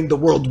 continuing the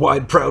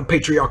worldwide proud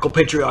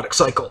patriotic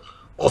cycle.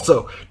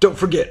 Also, don't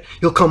forget,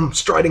 he'll come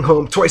striding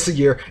home twice a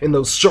year in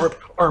those sharp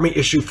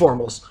army-issue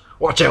formals.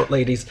 Watch out,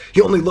 ladies.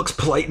 He only looks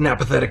polite and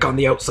apathetic on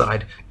the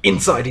outside.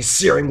 Inside, he's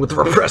searing with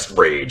repressed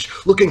rage,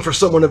 looking for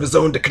someone of his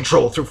own to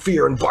control through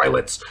fear and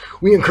violence.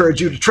 We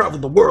encourage you to travel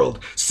the world,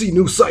 see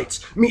new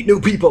sights, meet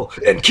new people,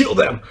 and kill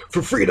them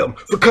for freedom,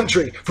 for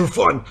country, for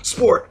fun,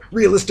 sport,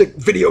 realistic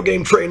video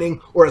game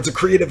training, or as a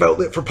creative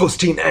outlet for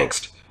post-teen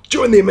angst.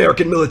 Join the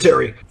American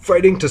military,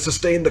 fighting to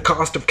sustain the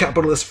cost of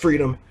capitalist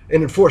freedom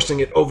and enforcing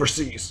it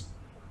overseas.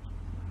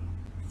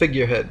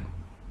 Figurehead.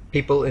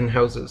 People in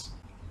houses.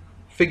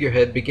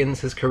 Figurehead begins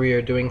his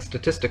career doing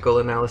statistical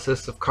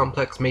analysis of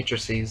complex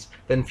matrices,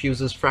 then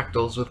fuses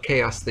fractals with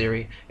chaos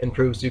theory and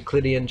proves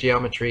Euclidean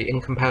geometry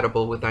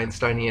incompatible with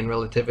Einsteinian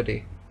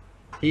relativity.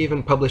 He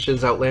even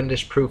publishes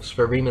outlandish proofs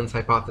for Riemann's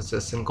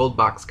hypothesis and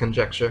Goldbach's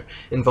conjecture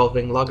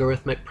involving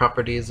logarithmic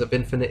properties of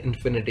infinite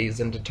infinities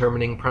in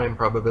determining prime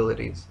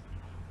probabilities.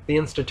 The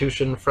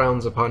institution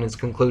frowns upon his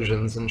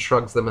conclusions and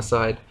shrugs them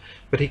aside,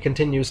 but he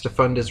continues to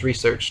fund his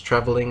research,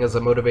 traveling as a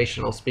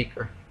motivational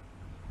speaker.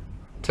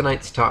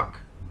 Tonight's talk,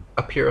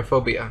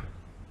 Apeirophobia,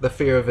 the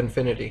fear of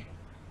infinity.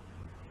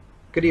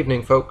 Good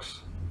evening,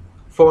 folks.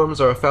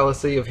 Forms are a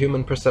fallacy of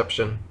human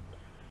perception.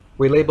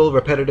 We label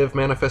repetitive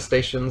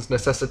manifestations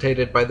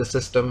necessitated by the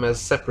system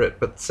as separate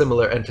but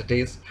similar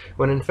entities,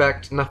 when in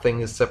fact nothing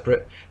is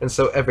separate, and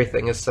so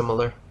everything is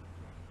similar.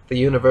 The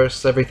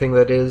universe, everything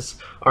that is,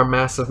 our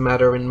mass of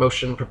matter in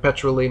motion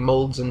perpetually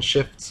molds and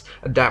shifts,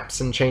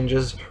 adapts and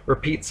changes,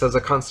 repeats as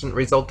a constant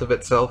result of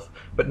itself,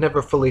 but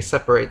never fully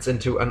separates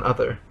into an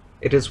other.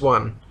 It is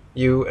one,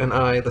 you and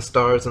I, the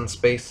stars and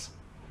space.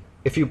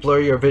 If you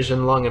blur your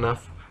vision long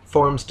enough,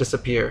 forms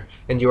disappear,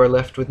 and you are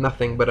left with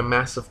nothing but a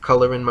mass of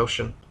color in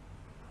motion.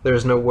 There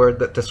is no word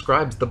that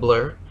describes the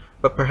blur,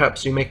 but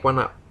perhaps you make one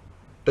up.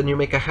 Then you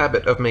make a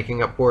habit of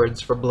making up words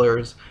for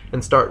blurs,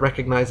 and start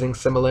recognizing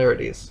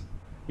similarities.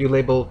 You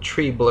label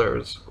tree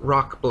blurs,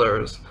 rock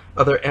blurs,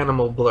 other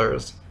animal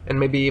blurs, and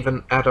maybe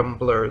even atom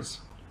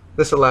blurs.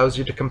 This allows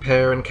you to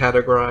compare and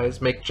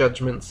categorize, make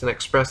judgments, and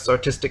express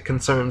artistic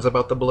concerns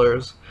about the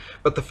blurs,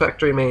 but the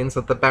fact remains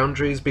that the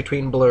boundaries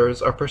between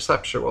blurs are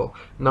perceptual,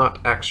 not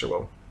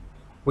actual.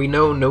 We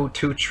know no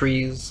two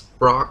trees,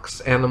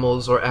 rocks,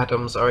 animals, or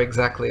atoms are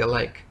exactly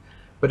alike,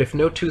 but if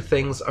no two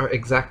things are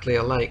exactly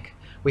alike,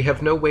 we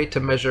have no way to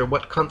measure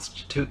what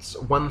constitutes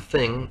one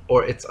thing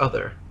or its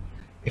other.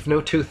 If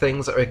no two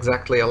things are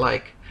exactly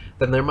alike,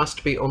 then there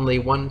must be only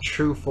one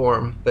true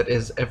form that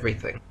is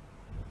everything.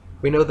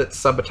 We know that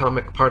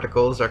subatomic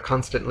particles are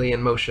constantly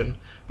in motion,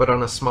 but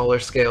on a smaller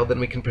scale than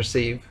we can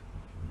perceive.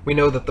 We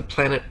know that the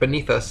planet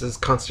beneath us is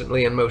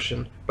constantly in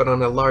motion, but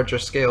on a larger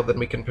scale than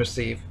we can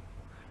perceive.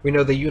 We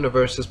know the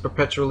universe is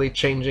perpetually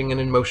changing and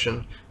in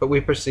motion, but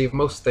we perceive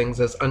most things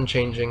as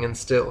unchanging and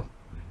still.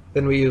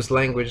 Then we use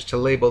language to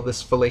label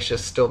this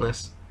fallacious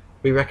stillness.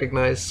 We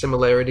recognize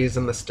similarities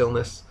in the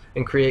stillness,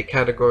 and create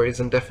categories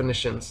and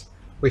definitions.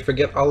 We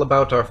forget all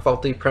about our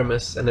faulty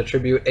premise and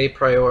attribute a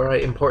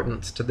priori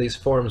importance to these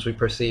forms we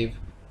perceive,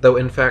 though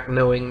in fact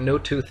knowing no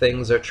two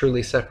things are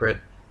truly separate,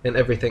 and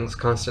everything's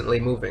constantly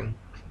moving.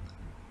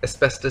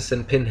 Asbestos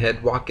and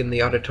Pinhead walk in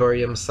the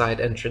auditorium's side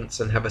entrance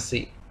and have a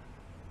seat.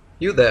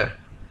 You there,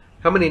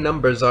 how many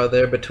numbers are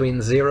there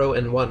between 0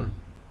 and 1?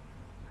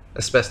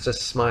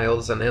 Asbestos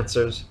smiles and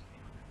answers,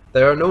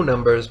 there are no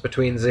numbers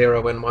between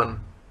 0 and 1.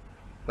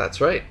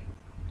 That's right.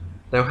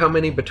 Now how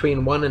many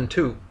between 1 and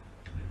 2?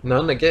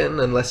 None again,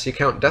 unless you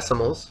count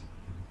decimals.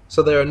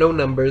 So there are no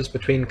numbers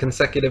between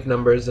consecutive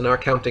numbers in our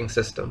counting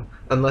system,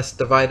 unless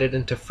divided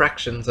into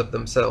fractions of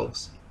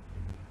themselves.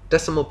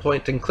 Decimal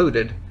point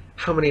included,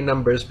 how many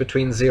numbers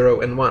between 0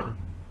 and 1?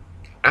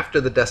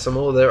 After the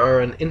decimal, there are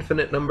an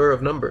infinite number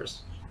of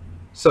numbers.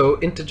 So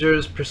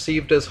integers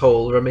perceived as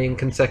whole remain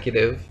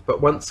consecutive,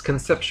 but once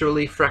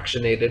conceptually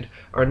fractionated,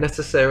 are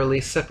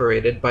necessarily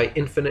separated by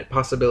infinite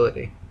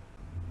possibility.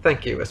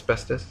 Thank you,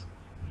 Asbestos.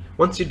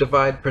 Once you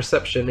divide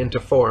perception into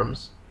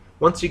forms,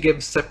 once you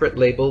give separate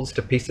labels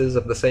to pieces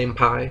of the same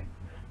pie,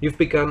 you've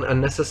begun a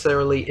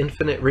necessarily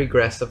infinite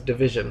regress of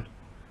division.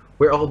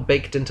 We're all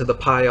baked into the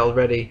pie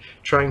already,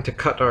 trying to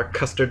cut our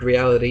custard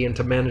reality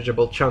into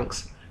manageable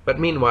chunks, but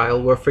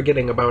meanwhile we're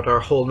forgetting about our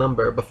whole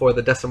number before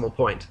the decimal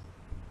point.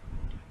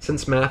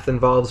 Since math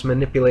involves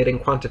manipulating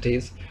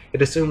quantities,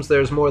 it assumes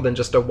there's more than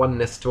just a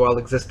oneness to all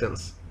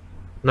existence.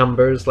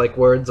 Numbers, like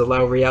words,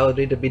 allow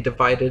reality to be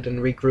divided and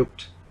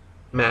regrouped.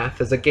 Math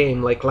is a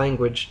game like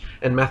language,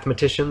 and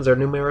mathematicians are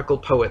numerical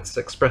poets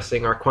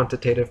expressing our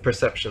quantitative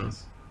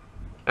perceptions.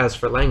 As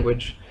for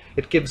language,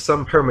 it gives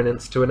some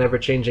permanence to an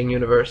ever-changing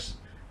universe,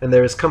 and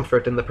there is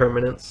comfort in the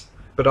permanence,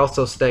 but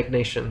also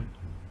stagnation.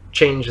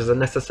 Change is a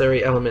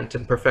necessary element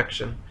in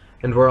perfection,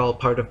 and we're all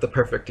part of the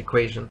perfect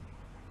equation.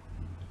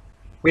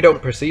 We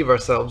don't perceive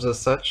ourselves as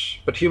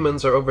such, but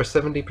humans are over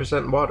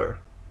 70% water.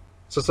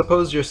 So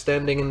suppose you're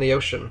standing in the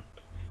ocean.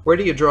 Where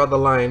do you draw the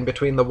line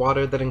between the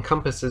water that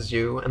encompasses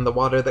you and the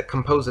water that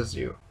composes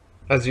you?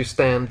 As you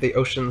stand, the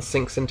ocean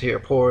sinks into your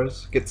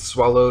pores, gets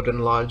swallowed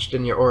and lodged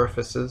in your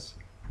orifices.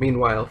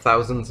 Meanwhile,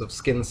 thousands of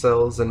skin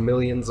cells and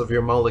millions of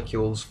your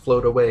molecules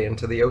float away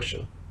into the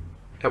ocean.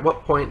 At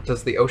what point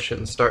does the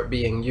ocean start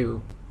being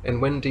you,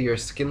 and when do your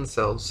skin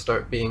cells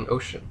start being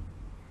ocean?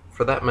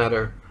 For that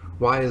matter,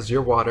 why is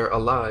your water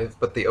alive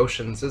but the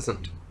ocean's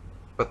isn't?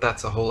 But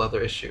that's a whole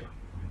other issue.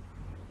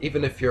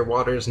 Even if your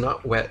water's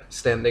not wet,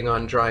 standing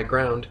on dry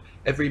ground,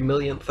 every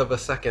millionth of a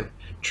second,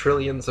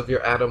 trillions of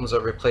your atoms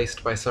are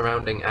replaced by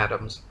surrounding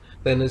atoms.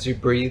 Then as you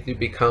breathe, you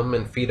become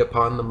and feed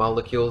upon the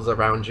molecules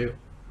around you.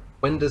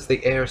 When does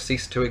the air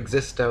cease to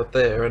exist out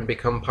there and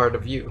become part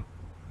of you?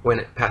 When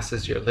it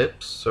passes your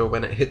lips, or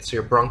when it hits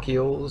your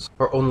bronchioles,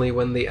 or only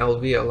when the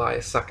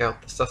alveoli suck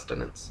out the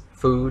sustenance?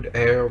 Food,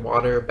 air,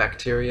 water,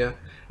 bacteria,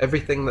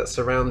 everything that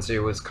surrounds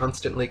you is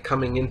constantly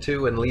coming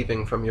into and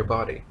leaving from your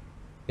body.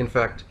 In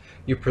fact,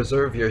 you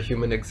preserve your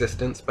human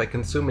existence by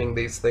consuming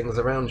these things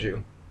around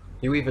you.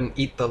 You even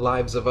eat the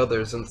lives of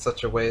others in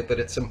such a way that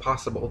it's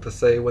impossible to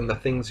say when the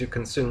things you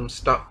consume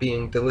stop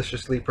being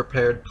deliciously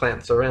prepared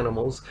plants or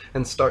animals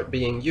and start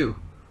being you.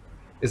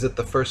 Is it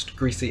the first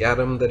greasy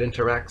atom that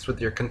interacts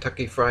with your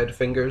Kentucky Fried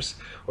fingers,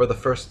 or the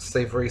first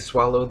savory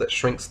swallow that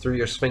shrinks through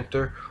your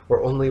sphincter,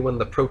 or only when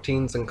the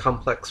proteins and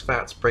complex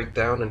fats break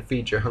down and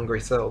feed your hungry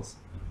cells?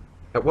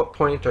 At what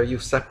point are you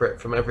separate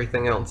from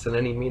everything else in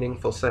any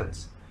meaningful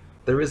sense?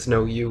 There is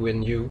no you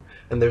in you,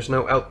 and there's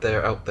no out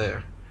there out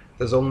there.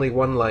 There's only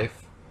one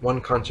life,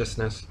 one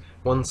consciousness,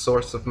 one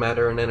source of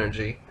matter and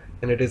energy,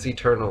 and it is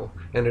eternal,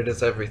 and it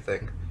is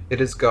everything.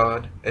 It is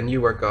God, and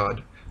you are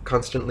God,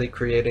 constantly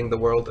creating the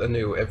world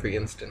anew every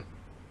instant.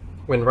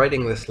 When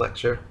writing this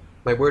lecture,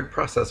 my word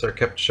processor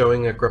kept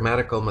showing a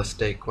grammatical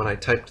mistake when I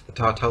typed the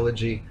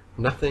tautology,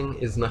 "nothing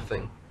is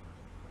nothing."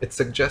 It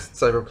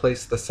suggests I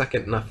replace the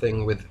second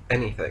nothing with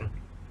anything.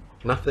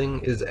 Nothing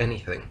is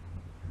anything.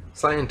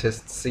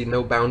 Scientists see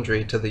no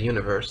boundary to the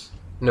universe,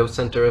 no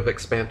center of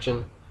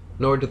expansion,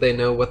 nor do they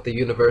know what the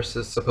universe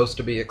is supposed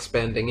to be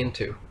expanding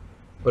into.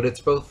 But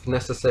it's both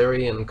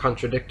necessary and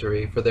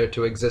contradictory for there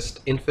to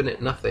exist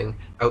infinite nothing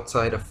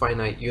outside a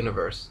finite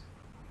universe.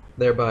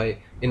 Thereby,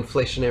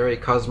 inflationary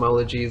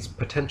cosmology's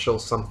potential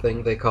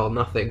something they call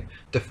nothing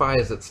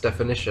defies its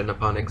definition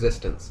upon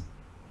existence.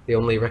 The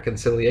only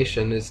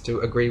reconciliation is to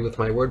agree with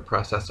my word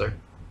processor.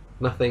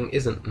 Nothing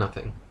isn't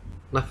nothing.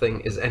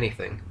 Nothing is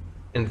anything,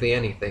 and the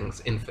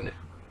anything's infinite.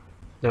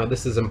 Now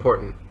this is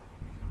important.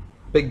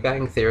 Big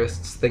Bang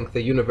theorists think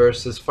the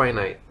universe is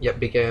finite, yet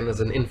began as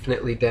an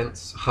infinitely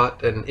dense,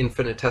 hot, and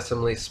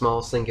infinitesimally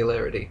small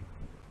singularity.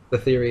 The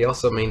theory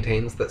also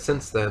maintains that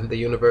since then the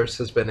universe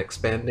has been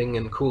expanding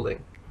and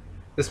cooling.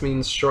 This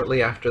means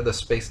shortly after the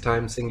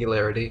space-time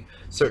singularity,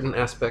 certain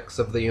aspects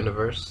of the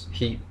universe,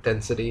 heat,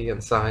 density,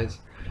 and size,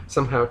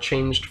 somehow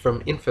changed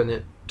from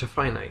infinite to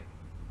finite.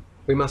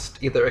 We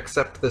must either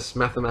accept this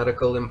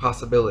mathematical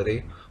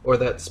impossibility, or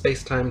that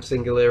space-time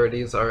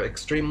singularities are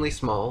extremely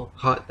small,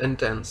 hot, and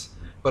dense,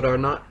 but are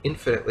not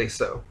infinitely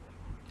so.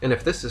 And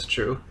if this is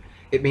true,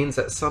 it means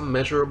at some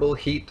measurable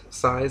heat,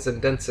 size, and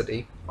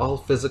density, all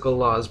physical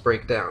laws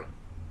break down.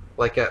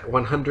 Like at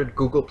 100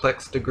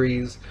 googolplex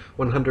degrees,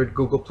 100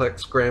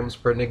 googolplex grams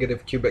per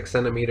negative cubic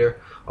centimeter,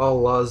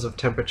 all laws of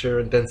temperature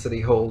and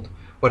density hold,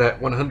 but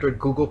at 100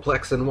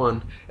 googolplex in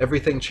 1,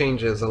 everything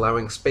changes,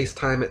 allowing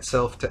space-time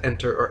itself to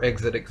enter or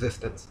exit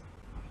existence.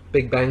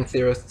 Big Bang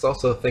theorists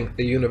also think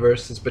the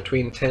universe is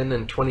between 10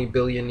 and 20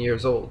 billion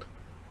years old.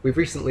 We've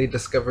recently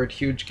discovered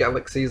huge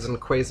galaxies and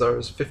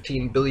quasars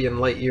 15 billion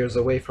light-years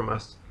away from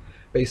us.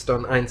 Based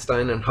on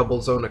Einstein and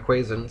Hubble's own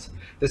equations,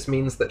 this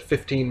means that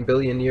 15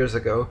 billion years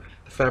ago,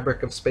 the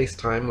fabric of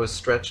space-time was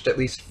stretched at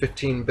least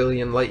 15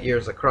 billion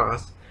light-years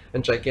across,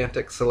 and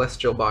gigantic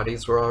celestial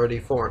bodies were already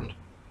formed.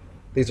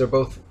 These are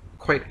both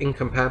quite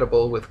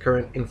incompatible with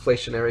current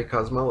inflationary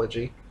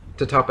cosmology,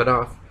 To top it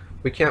off,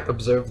 we can't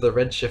observe the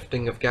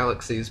redshifting of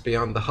galaxies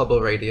beyond the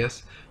Hubble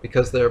radius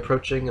because they're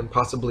approaching and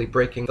possibly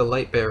breaking the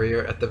light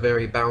barrier at the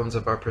very bounds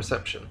of our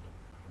perception.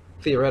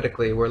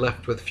 Theoretically, we're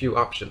left with few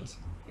options.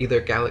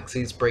 Either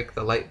galaxies break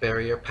the light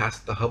barrier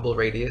past the Hubble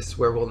radius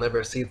where we'll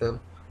never see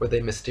them, or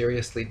they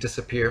mysteriously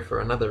disappear for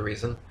another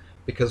reason,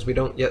 because we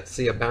don't yet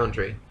see a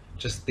boundary,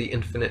 just the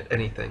infinite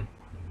anything.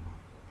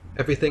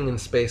 Everything in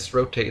space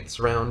rotates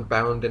round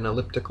bound in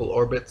elliptical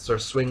orbits or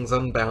swings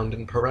unbound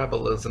in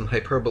parabolas and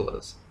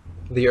hyperbolas.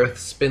 The Earth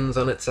spins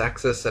on its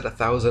axis at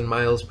 1,000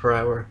 miles per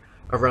hour,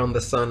 around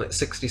the Sun at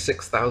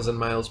 66,000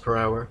 miles per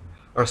hour.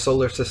 Our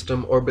solar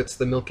system orbits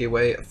the Milky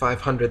Way at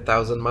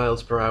 500,000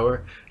 miles per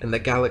hour, and the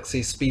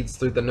galaxy speeds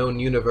through the known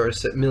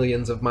universe at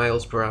millions of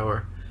miles per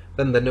hour.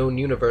 Then the known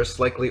universe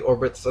likely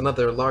orbits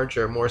another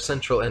larger, more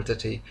central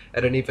entity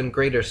at an even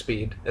greater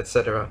speed,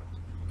 etc.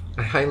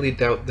 I highly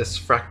doubt this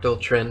fractal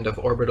trend of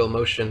orbital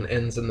motion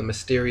ends in the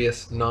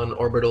mysterious,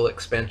 non-orbital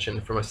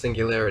expansion from a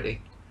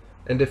singularity.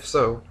 And if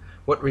so,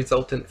 what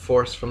resultant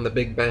force from the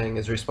Big Bang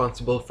is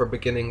responsible for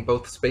beginning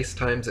both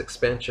space-time's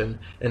expansion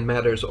and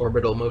matter's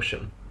orbital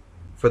motion?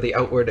 For the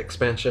outward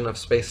expansion of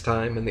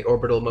space-time and the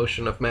orbital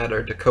motion of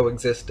matter to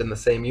coexist in the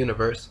same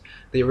universe,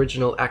 the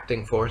original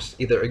acting force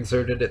either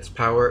exerted its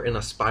power in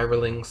a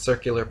spiraling,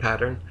 circular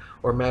pattern,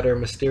 or matter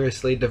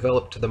mysteriously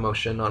developed the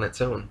motion on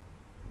its own.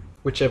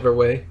 Whichever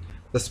way,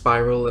 the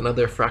spiral and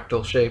other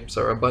fractal shapes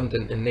are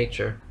abundant in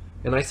nature,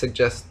 and I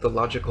suggest the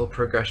logical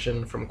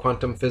progression from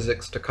quantum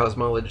physics to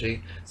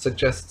cosmology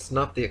suggests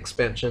not the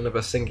expansion of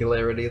a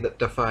singularity that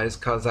defies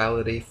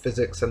causality,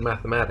 physics, and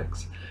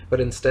mathematics, but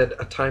instead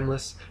a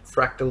timeless,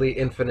 fractally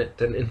infinite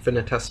and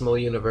infinitesimal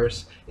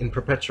universe in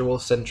perpetual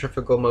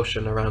centrifugal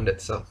motion around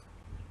itself.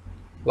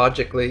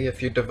 Logically,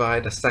 if you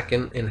divide a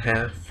second in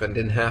half and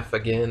in half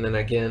again and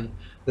again,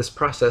 this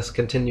process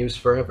continues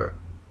forever.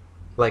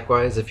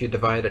 Likewise, if you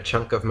divide a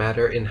chunk of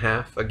matter in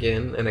half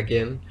again and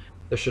again,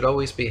 there should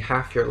always be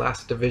half your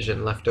last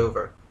division left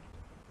over.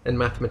 And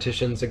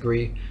mathematicians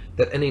agree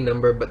that any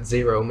number but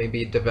zero may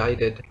be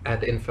divided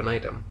ad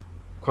infinitum.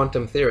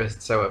 Quantum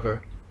theorists,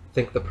 however,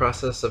 think the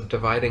process of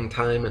dividing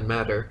time and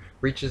matter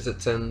reaches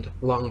its end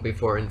long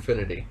before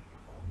infinity.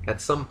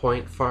 At some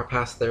point far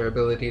past their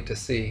ability to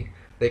see,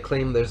 they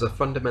claim there's a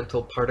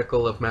fundamental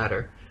particle of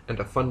matter and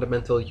a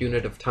fundamental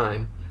unit of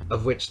time,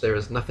 of which there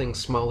is nothing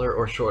smaller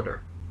or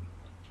shorter.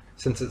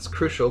 Since it's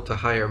crucial to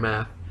higher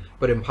math,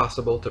 but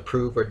impossible to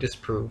prove or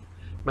disprove,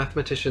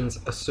 mathematicians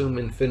assume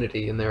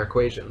infinity in their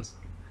equations.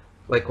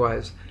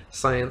 Likewise,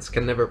 science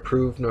can never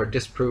prove nor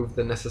disprove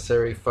the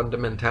necessary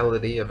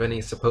fundamentality of any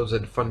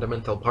supposed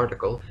fundamental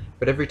particle,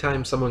 but every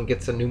time someone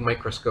gets a new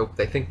microscope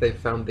they think they've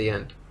found the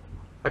end.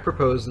 I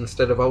propose,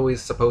 instead of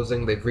always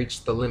supposing they've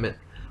reached the limit,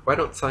 why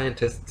don't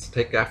scientists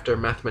take after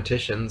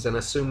mathematicians and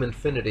assume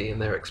infinity in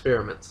their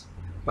experiments?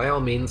 By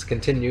all means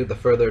continue the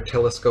further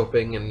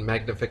telescoping and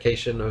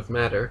magnification of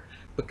matter,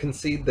 but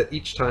concede that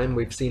each time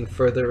we've seen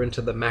further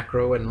into the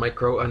macro and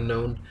micro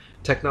unknown,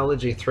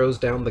 technology throws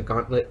down the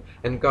gauntlet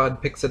and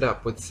God picks it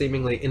up with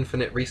seemingly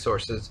infinite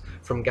resources,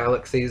 from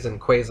galaxies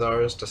and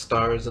quasars to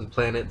stars and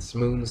planets,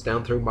 moons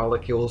down through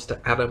molecules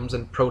to atoms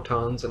and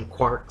protons and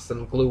quarks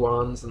and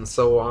gluons and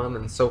so on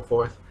and so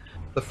forth.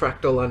 The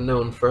fractal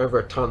unknown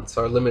forever taunts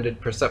our limited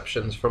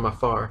perceptions from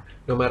afar,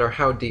 no matter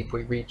how deep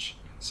we reach.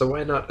 So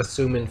why not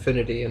assume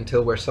infinity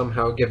until we're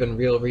somehow given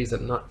real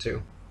reason not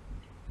to?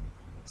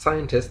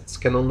 Scientists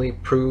can only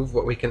prove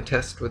what we can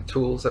test with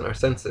tools and our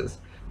senses,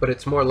 but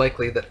it's more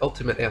likely that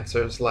ultimate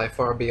answers lie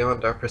far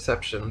beyond our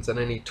perceptions and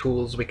any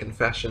tools we can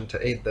fashion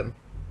to aid them.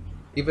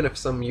 Even if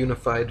some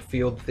unified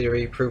field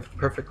theory proved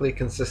perfectly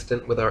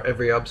consistent with our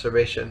every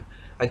observation,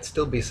 I'd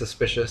still be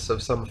suspicious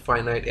of some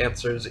finite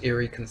answer's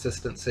eerie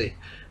consistency,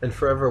 and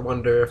forever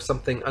wonder if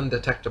something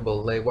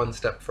undetectable lay one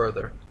step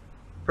further.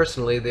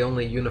 Personally, the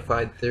only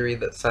unified theory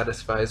that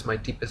satisfies my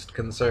deepest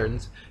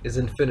concerns is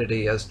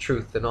infinity as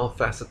truth in all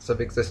facets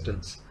of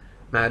existence.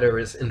 Matter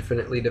is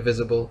infinitely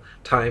divisible,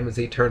 time is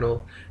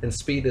eternal, and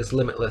speed is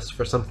limitless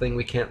for something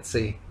we can't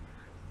see.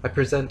 I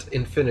present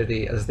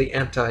infinity as the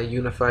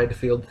anti-unified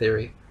field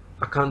theory,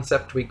 a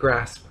concept we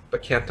grasp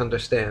but can't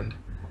understand.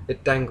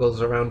 It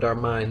dangles around our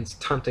minds,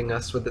 taunting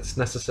us with its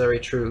necessary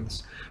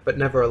truths, but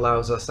never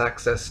allows us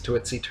access to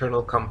its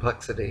eternal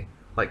complexity,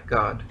 like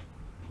God.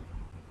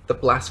 The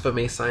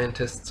blasphemy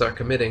scientists are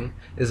committing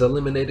is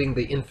eliminating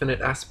the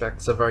infinite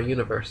aspects of our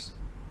universe.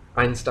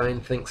 Einstein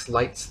thinks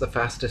light's the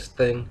fastest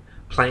thing,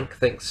 Planck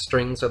thinks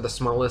strings are the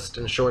smallest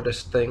and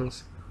shortest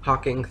things,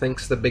 Hawking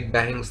thinks the Big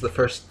Bang's the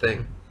first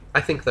thing. I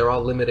think they're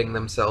all limiting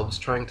themselves,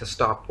 trying to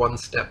stop one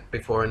step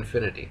before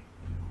infinity.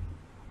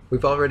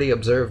 We've already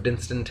observed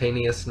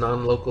instantaneous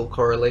non-local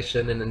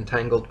correlation in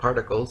entangled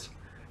particles.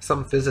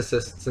 Some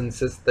physicists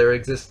insist there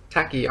exist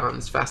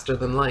tachyons faster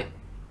than light.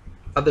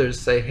 Others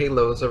say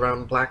halos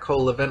around black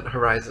hole event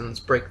horizons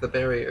break the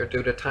barrier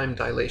due to time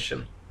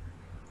dilation.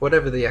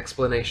 Whatever the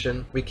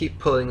explanation, we keep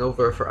pulling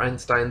over for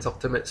Einstein's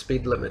ultimate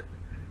speed limit.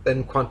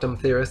 Then quantum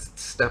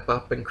theorists step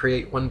up and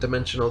create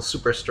one-dimensional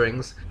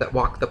superstrings that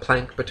walk the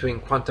plank between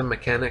quantum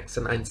mechanics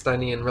and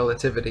Einsteinian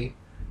relativity.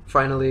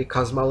 Finally,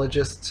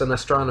 cosmologists and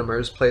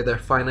astronomers play their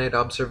finite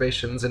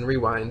observations in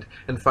rewind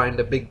and find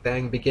a Big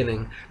Bang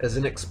beginning as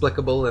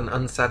inexplicable and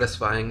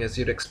unsatisfying as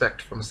you'd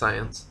expect from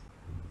science.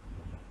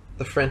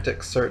 The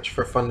frantic search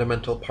for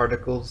fundamental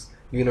particles,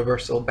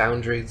 universal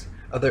boundaries,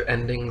 other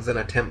endings, and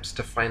attempts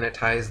to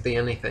finitize the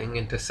anything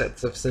into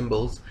sets of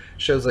symbols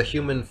shows a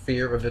human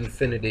fear of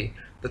infinity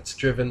that's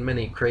driven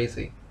many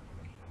crazy.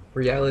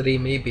 Reality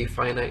may be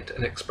finite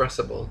and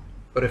expressible,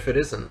 but if it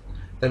isn't,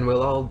 then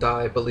we'll all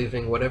die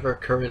believing whatever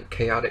current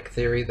chaotic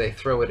theory they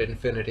throw at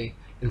infinity,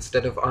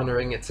 instead of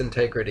honoring its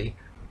integrity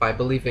by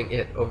believing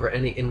it over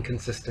any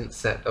inconsistent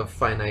set of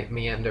finite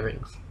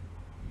meanderings.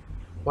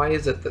 Why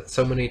is it that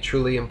so many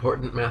truly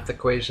important math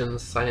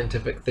equations,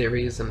 scientific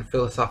theories, and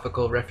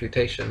philosophical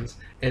refutations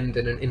end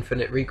in an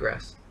infinite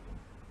regress?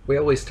 We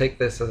always take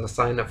this as a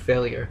sign of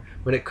failure,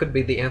 when it could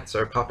be the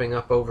answer popping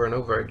up over and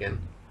over again.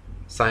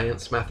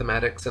 Science,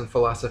 mathematics, and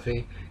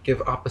philosophy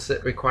give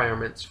opposite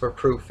requirements for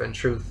proof and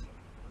truth.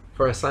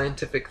 For a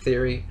scientific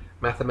theory,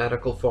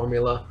 mathematical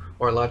formula,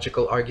 or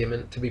logical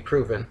argument to be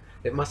proven,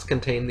 it must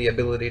contain the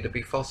ability to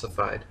be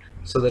falsified,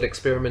 so that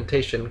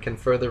experimentation can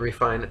further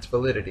refine its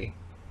validity.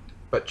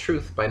 But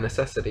truth, by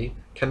necessity,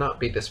 cannot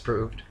be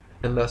disproved,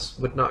 and thus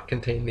would not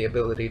contain the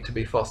ability to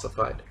be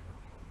falsified.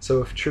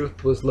 So if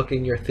truth was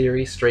looking your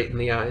theory straight in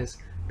the eyes,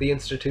 the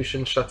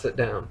institution shuts it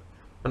down.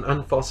 An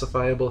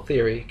unfalsifiable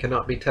theory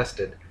cannot be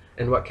tested,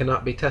 and what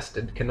cannot be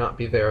tested cannot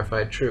be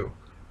verified true.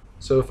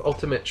 So if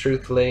ultimate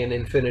truth lay in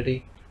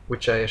infinity,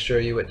 which I assure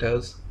you it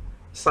does,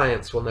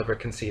 science will never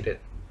concede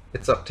it.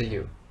 It's up to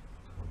you.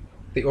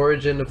 The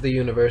origin of the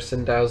universe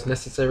endows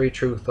necessary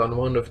truth on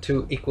one of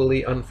two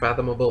equally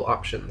unfathomable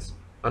options,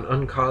 an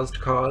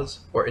uncaused cause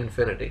or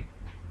infinity.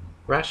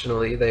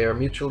 Rationally, they are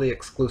mutually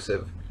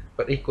exclusive,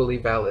 but equally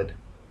valid.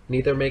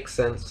 Neither makes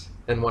sense,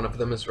 and one of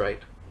them is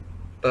right.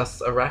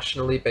 Thus, a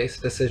rationally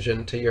based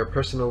decision to your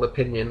personal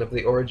opinion of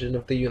the origin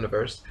of the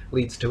universe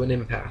leads to an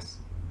impasse.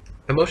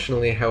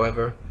 Emotionally,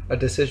 however, a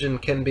decision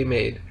can be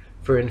made,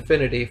 for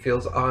infinity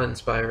feels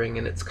awe-inspiring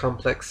in its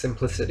complex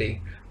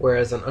simplicity,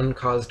 whereas an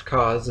uncaused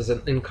cause is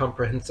an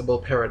incomprehensible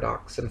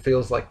paradox and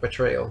feels like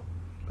betrayal.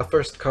 A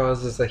first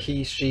cause is a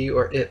he, she,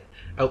 or it,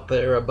 out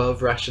there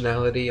above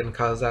rationality and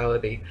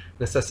causality,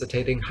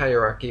 necessitating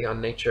hierarchy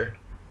on nature.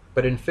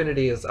 But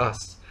infinity is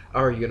us,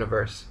 our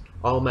universe,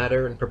 all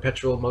matter in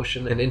perpetual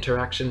motion and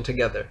interaction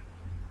together.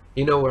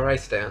 You know where I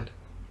stand.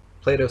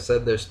 Plato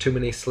said there's too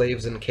many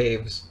slaves in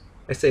caves.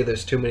 I say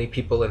there's too many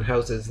people in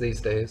houses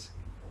these days.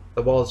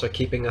 The walls are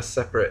keeping us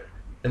separate,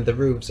 and the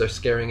roofs are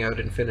scaring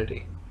out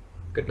infinity.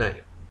 Good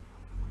night.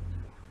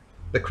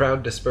 The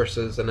crowd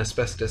disperses, and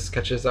Asbestos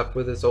catches up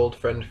with his old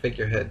friend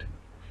Figurehead.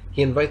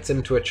 He invites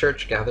him to a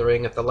church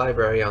gathering at the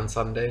library on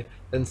Sunday,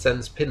 then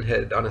sends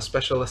Pinhead on a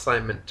special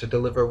assignment to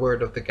deliver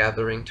word of the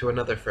gathering to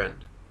another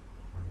friend.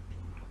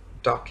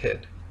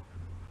 Dockhead,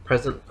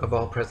 present of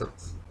all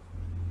presents.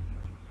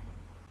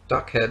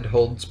 Dockhead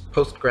holds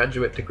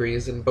postgraduate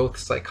degrees in both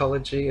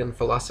psychology and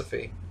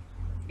philosophy.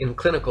 In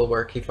clinical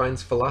work, he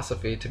finds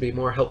philosophy to be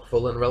more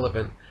helpful and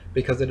relevant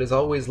because it is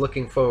always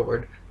looking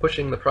forward,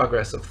 pushing the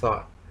progress of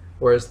thought,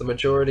 whereas the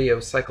majority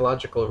of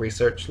psychological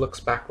research looks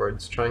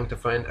backwards, trying to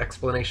find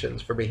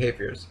explanations for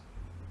behaviors.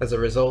 As a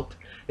result,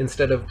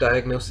 instead of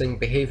diagnosing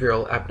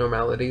behavioral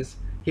abnormalities,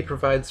 he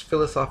provides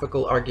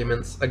philosophical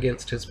arguments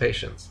against his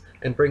patients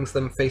and brings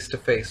them face to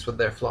face with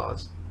their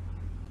flaws.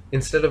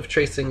 Instead of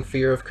tracing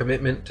fear of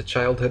commitment to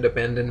childhood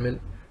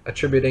abandonment,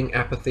 attributing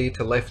apathy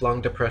to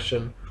lifelong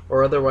depression,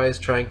 or otherwise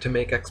trying to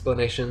make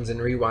explanations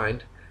in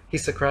rewind, he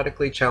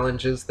Socratically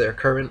challenges their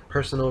current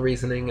personal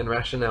reasoning and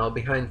rationale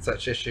behind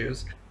such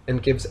issues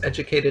and gives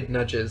educated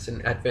nudges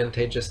in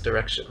advantageous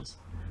directions.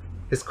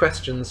 His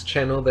questions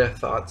channel their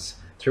thoughts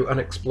through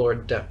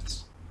unexplored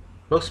depths.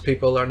 Most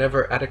people are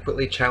never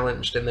adequately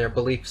challenged in their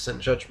beliefs and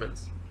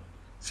judgments.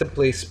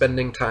 Simply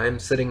spending time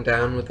sitting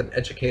down with an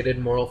educated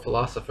moral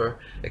philosopher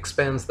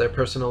expands their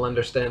personal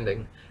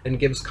understanding and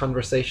gives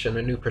conversation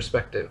a new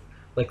perspective,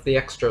 like the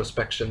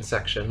extrospection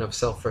section of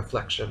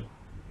self-reflection.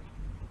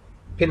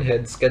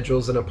 Pinhead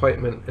schedules an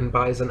appointment and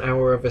buys an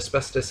hour of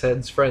Asbestos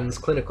Head's friend's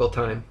clinical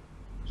time.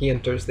 He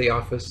enters the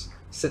office,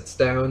 sits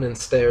down, and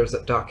stares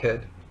at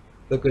Dockhead.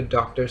 The good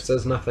doctor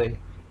says nothing,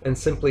 and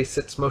simply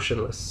sits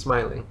motionless,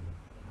 smiling.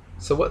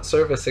 So what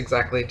service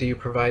exactly do you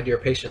provide your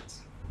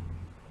patients?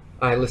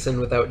 I listen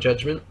without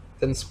judgment,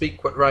 then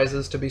speak what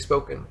rises to be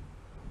spoken.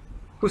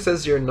 Who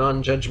says your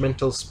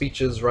non-judgmental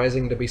speeches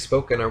rising to be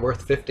spoken are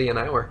worth 50 an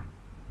hour?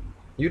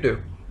 You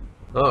do.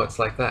 Oh, it's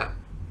like that.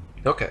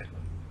 Okay.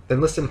 Then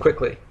listen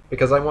quickly,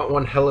 because I want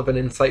one hell of an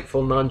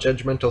insightful,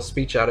 non-judgmental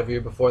speech out of you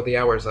before the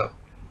hour's up.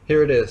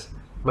 Here it is.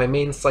 My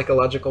main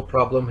psychological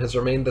problem has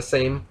remained the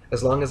same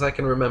as long as I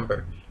can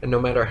remember, and no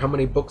matter how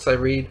many books I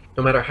read,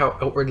 no matter how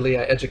outwardly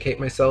I educate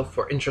myself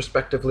or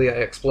introspectively I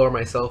explore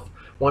myself,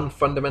 one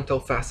fundamental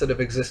facet of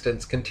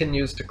existence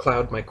continues to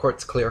cloud my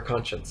quartz-clear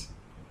conscience.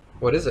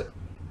 What is it?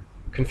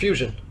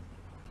 Confusion.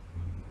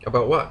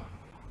 About what?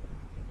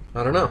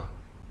 I don't know.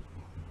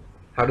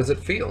 How does it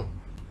feel?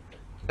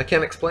 I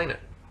can't explain it.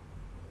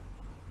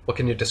 Well,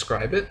 can you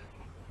describe it?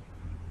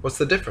 What's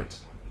the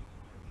difference?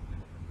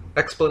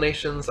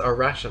 Explanations are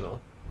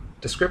rational.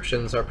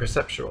 Descriptions are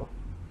perceptual.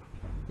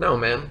 No,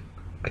 man.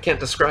 I can't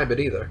describe it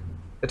either.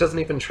 It doesn't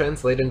even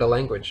translate into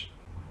language.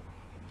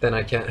 Then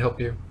I can't help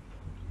you.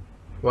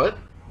 What?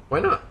 Why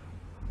not?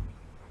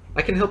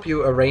 I can help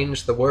you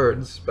arrange the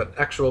words, but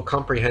actual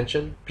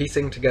comprehension,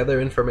 piecing together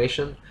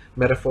information,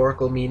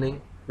 metaphorical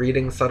meaning,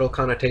 reading subtle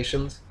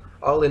connotations,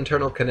 all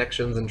internal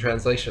connections and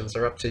translations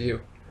are up to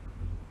you.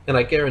 And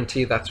I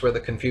guarantee that's where the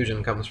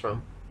confusion comes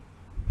from.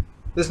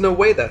 There's no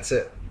way that's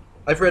it.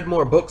 I've read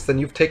more books than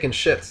you've taken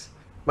shits.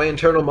 My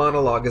internal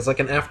monologue is like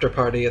an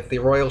after-party at the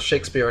Royal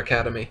Shakespeare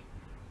Academy.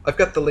 I've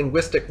got the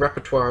linguistic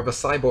repertoire of a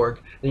cyborg,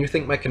 and you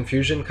think my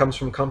confusion comes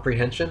from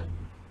comprehension?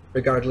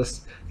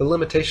 Regardless, the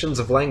limitations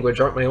of language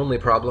aren't my only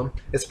problem.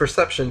 It's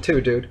perception too,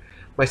 dude.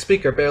 My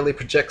speaker barely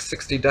projects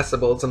 60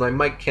 decibels, and my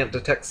mic can't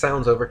detect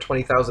sounds over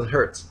 20,000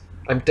 hertz.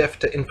 I'm deaf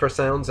to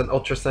infrasounds and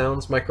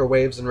ultrasounds,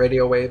 microwaves and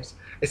radio waves.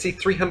 I see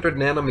 300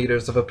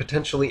 nanometers of a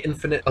potentially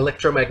infinite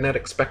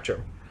electromagnetic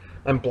spectrum.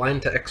 I'm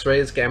blind to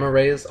X-rays, gamma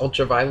rays,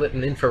 ultraviolet,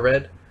 and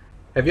infrared.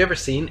 Have you ever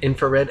seen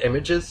infrared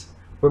images?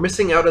 We're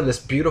missing out on this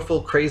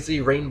beautiful,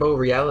 crazy rainbow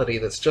reality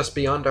that's just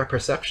beyond our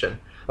perception.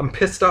 I'm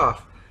pissed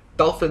off.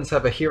 Dolphins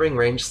have a hearing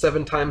range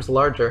 7 times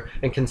larger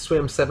and can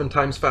swim 7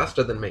 times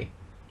faster than me.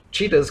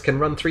 Cheetahs can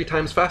run 3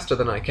 times faster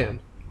than I can.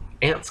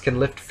 Ants can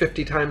lift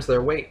 50 times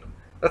their weight.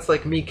 That's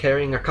like me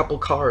carrying a couple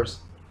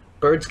cars.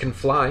 Birds can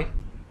fly.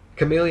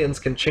 Chameleons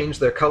can change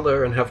their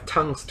color and have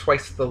tongues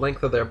twice the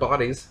length of their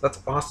bodies.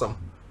 That's awesome.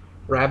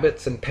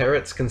 Rabbits and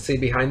parrots can see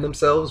behind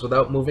themselves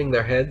without moving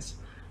their heads.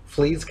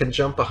 Fleas can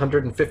jump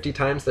 150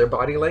 times their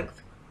body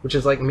length, which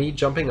is like me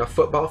jumping a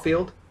football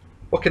field.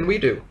 What can we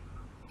do?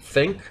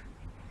 Think?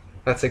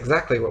 That's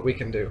exactly what we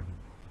can do.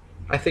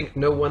 I think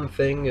no one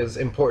thing is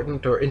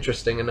important or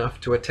interesting enough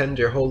to attend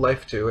your whole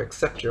life to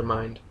except your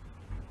mind.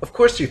 Of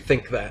course you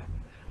think that.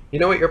 You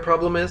know what your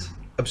problem is?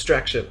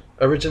 Abstraction.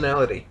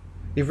 Originality.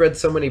 You've read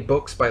so many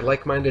books by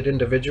like-minded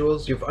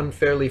individuals, you've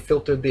unfairly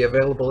filtered the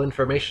available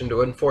information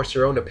to enforce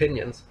your own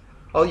opinions.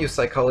 All you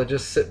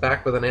psychologists sit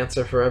back with an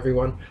answer for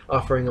everyone,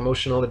 offering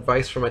emotional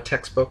advice from a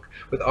textbook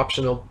with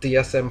optional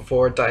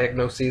DSM-4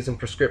 diagnoses and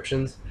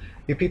prescriptions.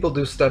 You people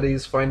do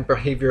studies, find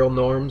behavioral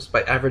norms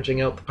by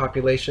averaging out the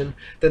population,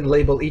 then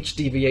label each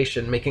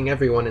deviation, making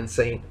everyone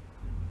insane.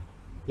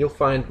 You'll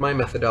find my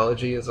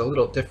methodology is a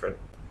little different.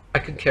 I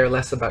could care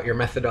less about your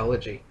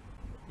methodology.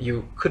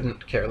 You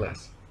couldn't care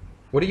less.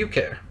 What do you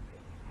care?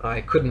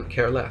 I couldn't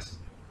care less.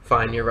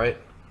 Fine, you're right.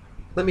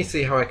 Let me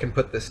see how I can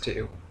put this to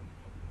you.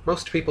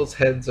 Most people's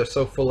heads are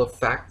so full of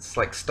facts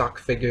like stock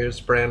figures,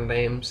 brand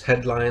names,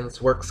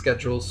 headlines, work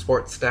schedules,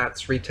 sports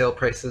stats, retail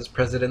prices,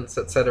 presidents,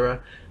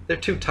 etc. They're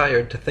too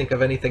tired to think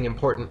of anything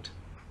important.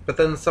 But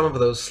then some of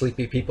those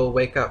sleepy people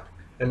wake up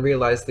and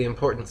realize the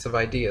importance of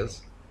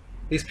ideas.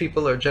 These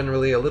people are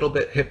generally a little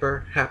bit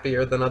hipper,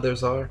 happier than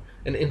others are,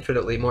 and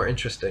infinitely more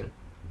interesting.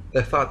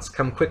 Their thoughts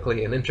come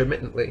quickly and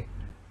intermittently.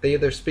 They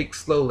either speak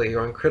slowly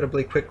or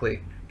incredibly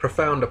quickly,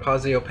 profound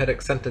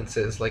aposiopetic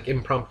sentences like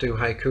impromptu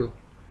haiku.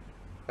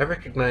 I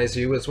recognize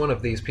you as one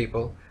of these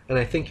people, and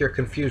I think your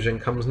confusion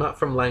comes not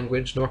from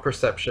language, nor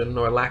perception,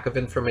 nor lack of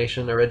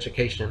information or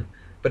education,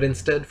 but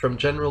instead from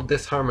general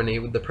disharmony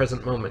with the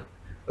present moment,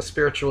 a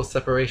spiritual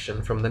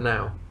separation from the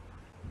now.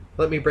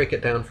 Let me break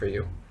it down for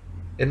you.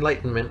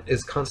 Enlightenment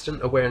is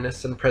constant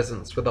awareness and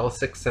presence with all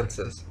 6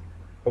 senses.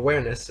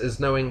 Awareness is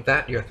knowing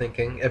that you're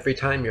thinking every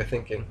time you're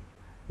thinking.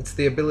 It's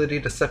the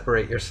ability to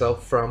separate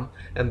yourself from,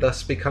 and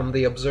thus become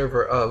the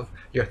observer of,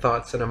 your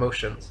thoughts and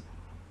emotions.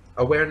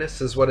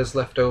 Awareness is what is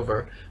left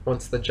over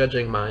once the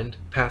judging mind,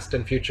 past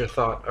and future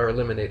thought are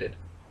eliminated.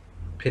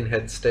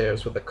 Pinhead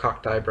stares with a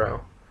cocked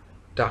eyebrow.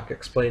 Doc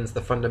explains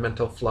the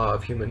fundamental flaw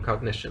of human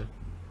cognition.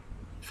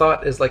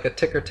 Thought is like a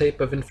ticker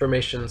tape of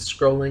information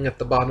scrolling at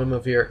the bottom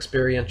of your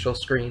experiential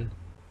screen.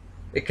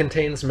 It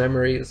contains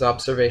memories,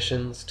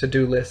 observations,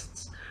 to-do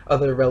lists,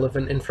 other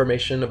relevant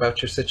information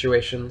about your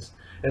situations,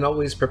 and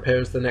always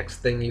prepares the next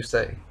thing you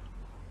say.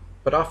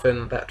 But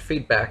often that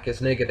feedback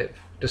is negative,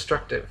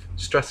 destructive,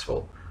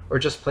 stressful, or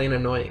just plain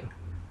annoying,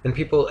 and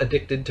people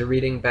addicted to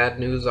reading bad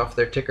news off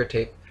their ticker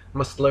tape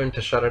must learn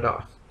to shut it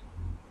off.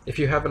 If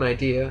you have an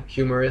idea,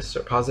 humorous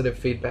or positive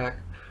feedback,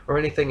 or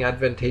anything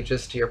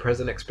advantageous to your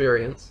present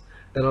experience,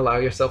 then allow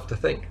yourself to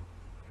think.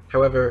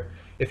 However,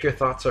 if your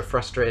thoughts are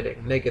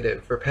frustrating,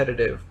 negative,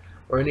 repetitive,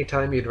 or any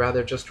time you'd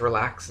rather just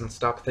relax and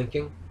stop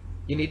thinking,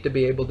 you need to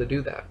be able to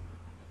do that.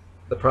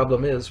 The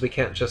problem is we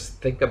can't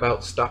just think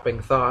about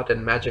stopping thought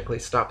and magically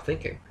stop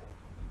thinking.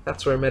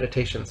 That's where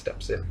meditation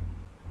steps in.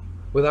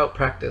 Without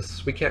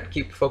practice, we can't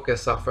keep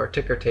focus off our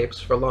ticker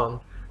tapes for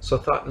long, so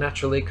thought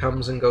naturally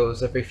comes and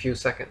goes every few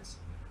seconds.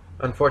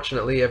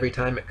 Unfortunately, every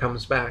time it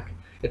comes back,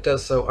 it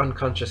does so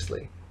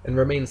unconsciously, and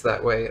remains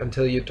that way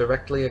until you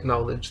directly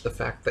acknowledge the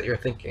fact that you're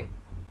thinking.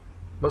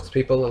 Most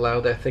people allow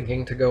their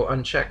thinking to go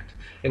unchecked,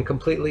 and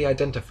completely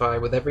identify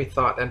with every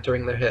thought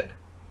entering their head.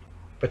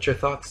 But your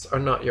thoughts are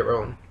not your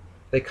own.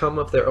 They come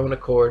of their own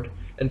accord,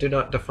 and do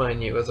not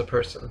define you as a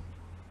person.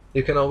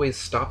 You can always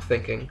stop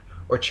thinking,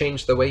 or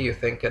change the way you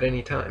think at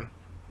any time.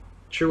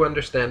 True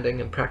understanding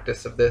and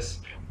practice of this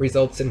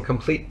results in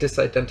complete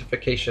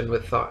disidentification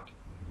with thought.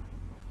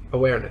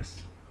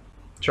 Awareness.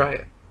 Try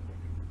it.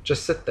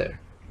 Just sit there,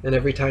 and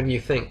every time you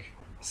think,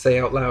 say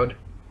out loud,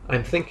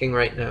 "I'm thinking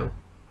right now,"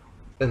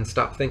 then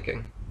stop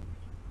thinking.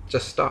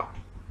 Just stop.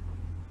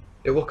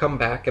 It will come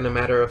back in a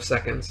matter of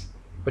seconds,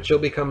 but you'll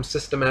become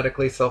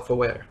systematically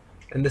self-aware,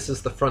 and this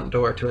is the front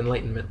door to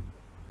enlightenment.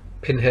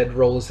 Pinhead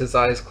rolls his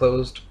eyes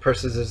closed,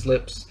 purses his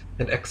lips,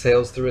 and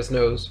exhales through his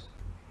nose.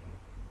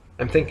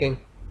 I'm thinking.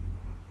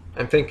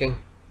 I'm thinking.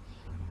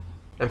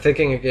 I'm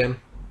thinking again.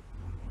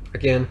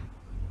 Again.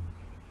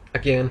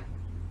 Again.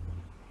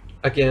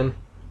 Again.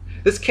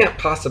 This can't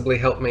possibly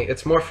help me.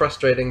 It's more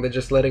frustrating than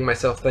just letting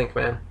myself think,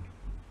 man.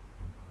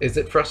 Is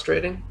it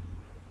frustrating?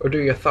 Or do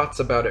your thoughts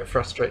about it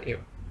frustrate you?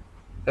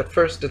 At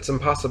first, it's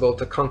impossible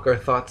to conquer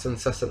thought's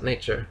incessant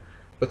nature,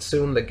 but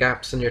soon the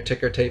gaps in your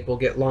ticker tape will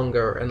get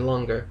longer and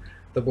longer.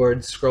 The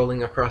words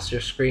scrolling across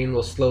your screen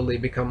will slowly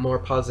become more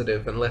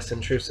positive and less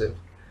intrusive.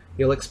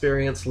 You'll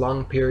experience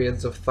long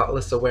periods of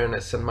thoughtless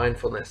awareness and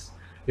mindfulness.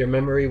 Your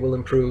memory will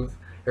improve,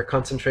 your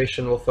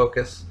concentration will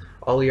focus,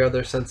 all your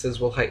other senses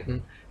will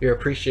heighten, your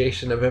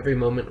appreciation of every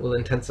moment will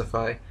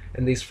intensify,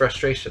 and these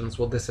frustrations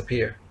will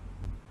disappear.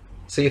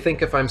 So you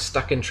think if I'm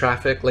stuck in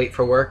traffic, late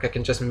for work, I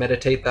can just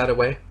meditate that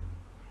away?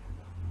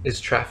 Is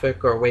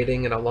traffic or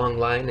waiting in a long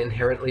line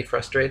inherently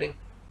frustrating?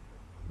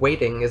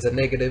 Waiting is a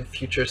negative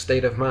future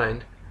state of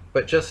mind,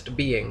 but just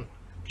being,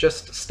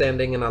 just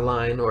standing in a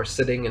line or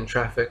sitting in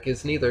traffic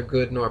is neither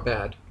good nor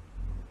bad.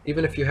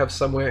 Even if you have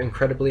somewhere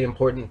incredibly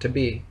important to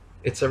be,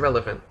 it's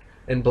irrelevant,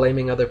 and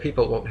blaming other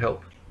people won't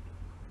help.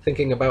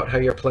 Thinking about how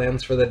your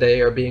plans for the day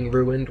are being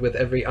ruined with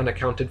every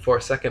unaccounted for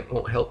second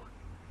won't help.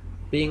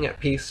 Being at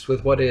peace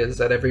with what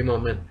is at every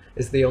moment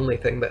is the only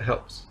thing that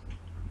helps.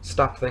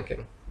 Stop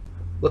thinking.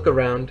 Look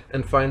around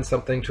and find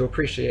something to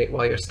appreciate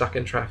while you're stuck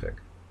in traffic.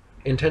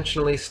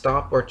 Intentionally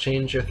stop or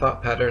change your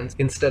thought patterns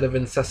instead of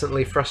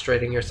incessantly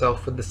frustrating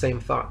yourself with the same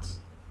thoughts.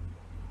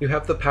 You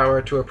have the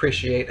power to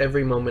appreciate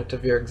every moment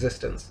of your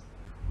existence.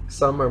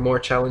 Some are more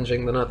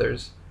challenging than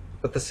others,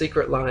 but the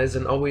secret lies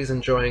in always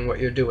enjoying what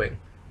you're doing,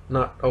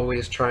 not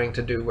always trying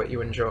to do what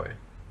you enjoy.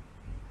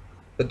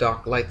 The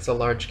doc lights a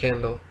large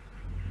candle.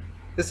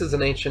 This is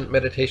an ancient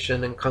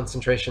meditation and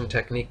concentration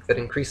technique that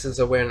increases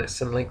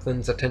awareness and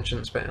lengthens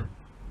attention span.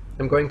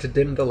 I'm going to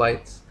dim the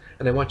lights,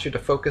 and I want you to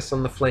focus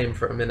on the flame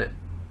for a minute.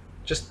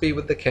 Just be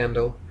with the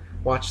candle,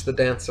 watch the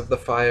dance of the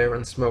fire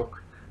and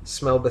smoke,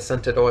 smell the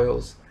scented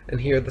oils,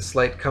 and hear the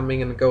slight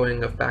coming and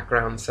going of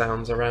background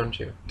sounds around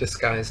you,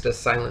 disguised as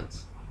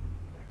silence.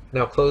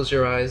 Now close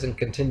your eyes and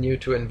continue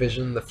to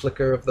envision the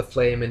flicker of the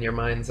flame in your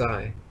mind's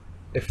eye.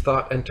 If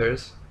thought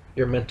enters,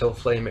 your mental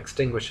flame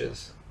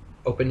extinguishes.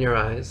 Open your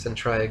eyes and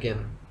try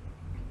again.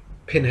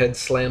 Pinhead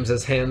slams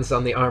his hands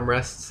on the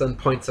armrests and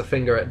points a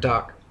finger at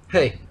Doc.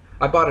 Hey,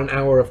 I bought an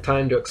hour of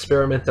time to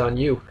experiment on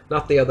you,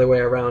 not the other way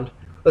around.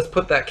 Let's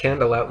put that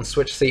candle out and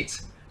switch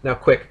seats. Now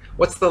quick,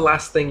 what's the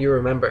last thing you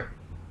remember?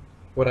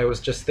 What I was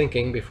just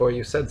thinking before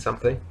you said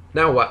something.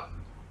 Now what?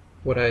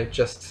 What I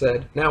just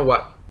said. Now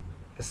what?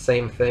 The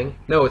same thing?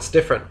 No, it's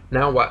different.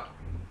 Now what?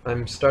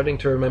 I'm starting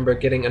to remember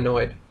getting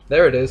annoyed.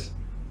 There it is.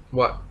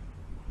 What?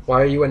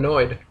 Why are you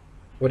annoyed?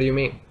 What do you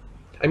mean?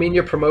 I mean,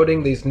 you're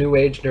promoting these new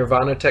age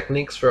nirvana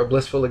techniques for a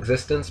blissful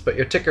existence, but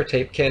your ticker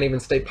tape can't even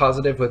stay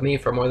positive with me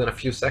for more than a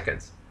few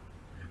seconds.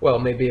 Well,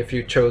 maybe if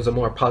you chose a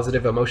more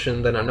positive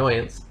emotion than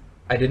annoyance.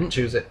 I didn't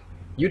choose it.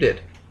 You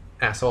did,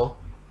 asshole.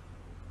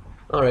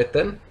 Alright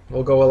then,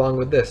 we'll go along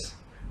with this.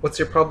 What's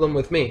your problem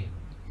with me?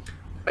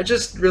 I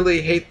just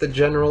really hate the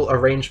general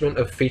arrangement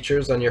of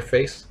features on your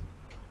face.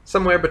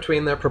 Somewhere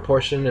between their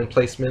proportion and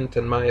placement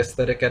and my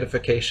aesthetic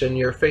edification,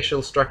 your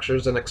facial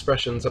structures and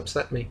expressions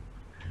upset me.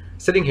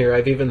 Sitting here,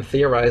 I've even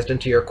theorized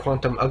into your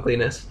quantum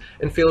ugliness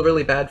and feel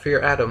really bad for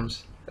your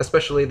atoms,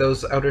 especially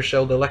those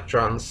outer-shelled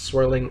electrons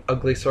swirling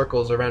ugly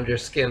circles around your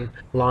skin,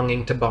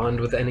 longing to bond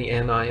with any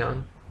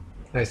anion.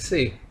 I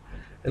see.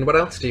 And what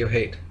else do you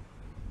hate?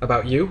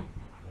 About you?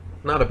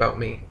 Not about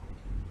me.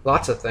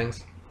 Lots of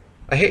things.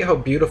 I hate how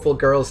beautiful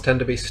girls tend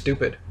to be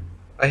stupid.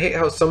 I hate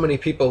how so many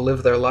people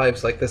live their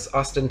lives like this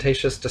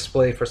ostentatious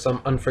display for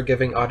some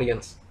unforgiving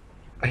audience.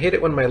 I hate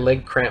it when my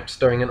leg cramps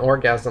during an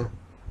orgasm.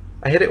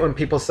 I hate it when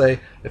people say,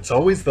 "It's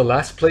always the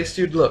last place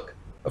you'd look."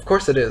 Of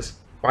course it is.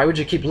 Why would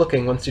you keep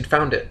looking once you'd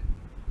found it?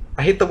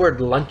 I hate the word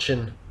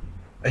luncheon.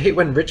 I hate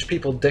when rich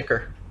people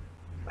dicker.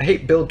 I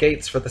hate Bill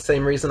Gates for the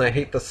same reason I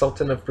hate the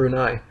Sultan of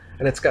Brunei,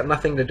 and it's got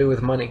nothing to do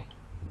with money.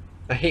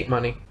 I hate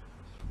money.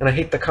 And I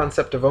hate the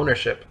concept of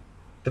ownership.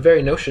 The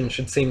very notion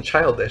should seem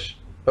childish,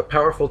 but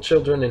powerful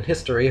children in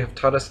history have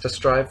taught us to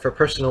strive for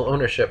personal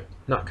ownership,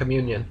 not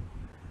communion.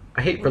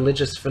 I hate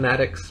religious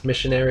fanatics,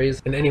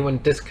 missionaries, and anyone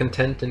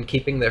discontent in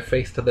keeping their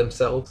faith to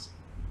themselves.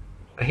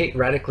 I hate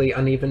radically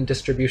uneven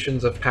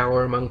distributions of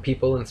power among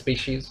people and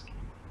species.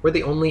 We're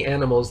the only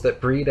animals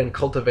that breed and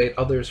cultivate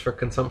others for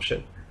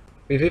consumption.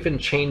 We've even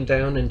chained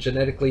down and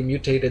genetically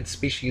mutated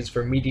species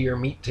for meatier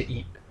meat to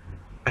eat.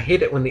 I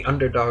hate it when the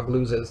underdog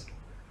loses.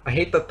 I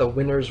hate that the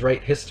winners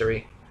write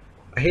history.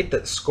 I hate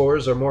that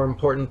scores are more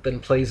important than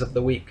plays of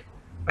the week.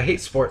 I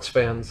hate sports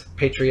fans,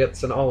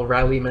 patriots, and all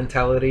rally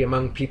mentality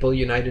among people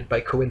united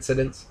by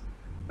coincidence.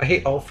 I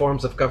hate all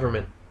forms of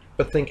government,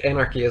 but think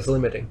anarchy is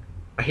limiting.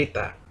 I hate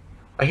that.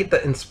 I hate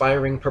that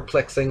inspiring,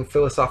 perplexing,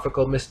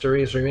 philosophical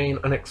mysteries remain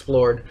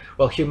unexplored,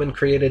 while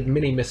human-created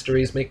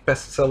mini-mysteries make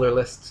bestseller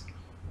lists.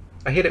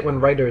 I hate it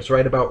when writers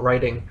write about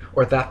writing,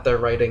 or that they're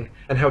writing,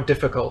 and how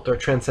difficult or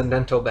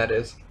transcendental that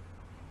is.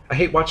 I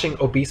hate watching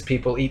obese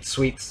people eat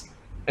sweets.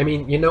 I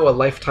mean, you know, a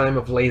lifetime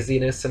of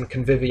laziness and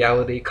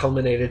conviviality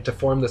culminated to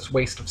form this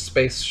waste of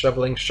space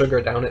shoveling sugar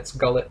down its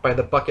gullet by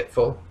the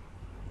bucketful.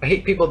 I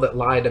hate people that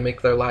lie to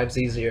make their lives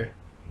easier.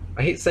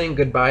 I hate saying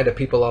goodbye to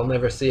people I'll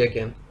never see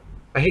again.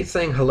 I hate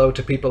saying hello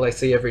to people I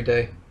see every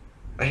day.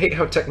 I hate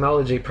how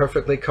technology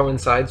perfectly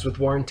coincides with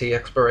warranty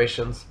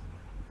expirations.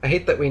 I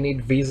hate that we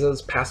need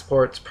visas,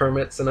 passports,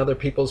 permits, and other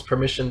people's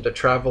permission to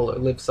travel or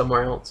live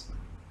somewhere else.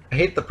 I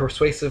hate the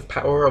persuasive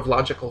power of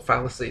logical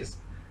fallacies.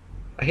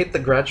 I hate the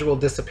gradual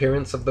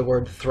disappearance of the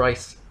word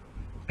thrice.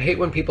 I hate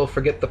when people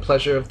forget the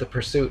pleasure of the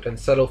pursuit and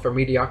settle for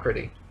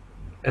mediocrity.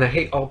 And I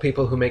hate all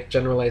people who make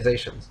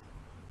generalizations.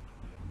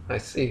 I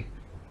see.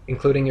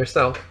 Including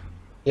yourself.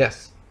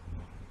 Yes.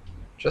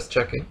 Just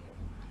checking.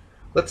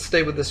 Let's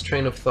stay with this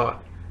train of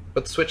thought,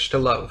 but switch to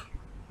love.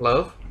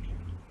 Love?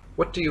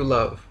 What do you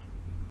love?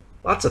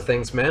 Lots of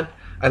things, man.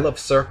 I love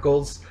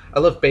circles. I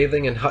love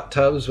bathing in hot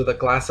tubs with a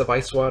glass of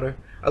ice water.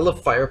 I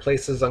love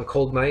fireplaces on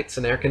cold nights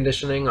and air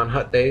conditioning on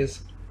hot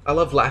days. I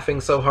love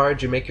laughing so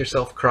hard you make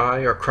yourself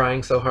cry, or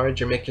crying so hard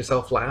you make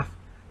yourself laugh.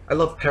 I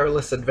love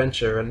perilous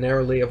adventure and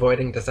narrowly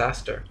avoiding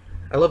disaster.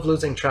 I love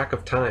losing track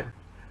of time.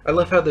 I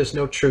love how there's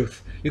no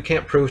truth, you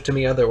can't prove to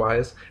me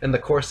otherwise, and the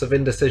course of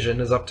indecision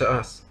is up to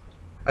us.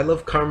 I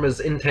love karma's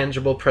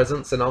intangible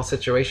presence in all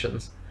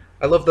situations.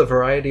 I love the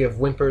variety of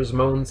whimpers,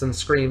 moans, and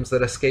screams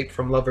that escape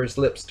from lovers'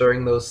 lips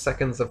during those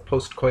seconds of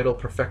postcoital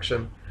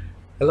perfection.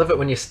 I love it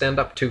when you stand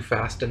up too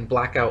fast and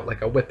black out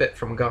like a whippet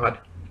from God.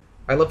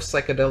 I love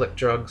psychedelic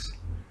drugs.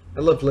 I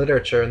love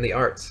literature and the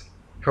arts.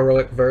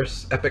 Heroic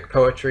verse, epic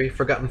poetry,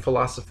 forgotten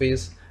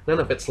philosophies, none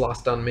of it's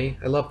lost on me.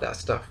 I love that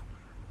stuff.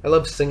 I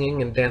love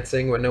singing and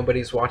dancing when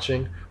nobody's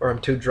watching, or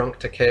I'm too drunk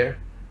to care.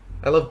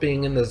 I love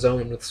being in the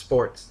zone with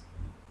sports.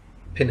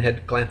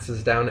 Pinhead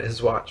glances down at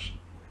his watch.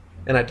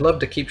 And I'd love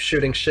to keep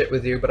shooting shit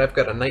with you, but I've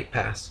got a night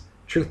pass.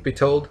 Truth be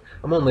told,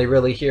 I'm only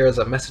really here as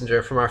a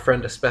messenger from our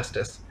friend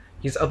Asbestos.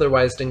 He's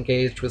otherwise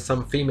engaged with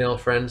some female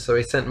friend, so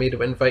he sent me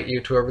to invite you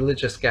to a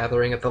religious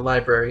gathering at the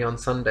library on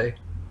Sunday.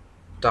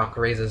 Doc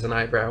raises an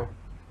eyebrow.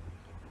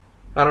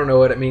 I don't know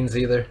what it means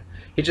either.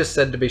 He just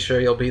said to be sure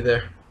you'll be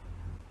there.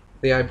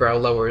 The eyebrow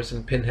lowers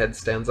and Pinhead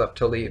stands up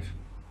to leave.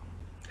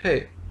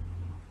 Hey,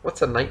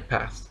 what's a night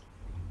pass?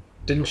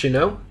 Didn't you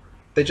know?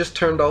 They just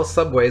turned all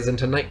subways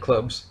into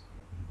nightclubs.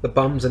 The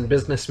bums and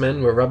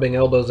businessmen were rubbing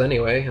elbows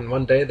anyway, and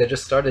one day they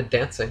just started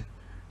dancing.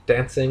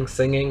 Dancing,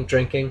 singing,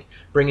 drinking,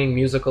 bringing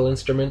musical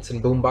instruments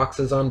and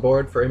boomboxes on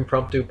board for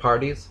impromptu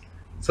parties.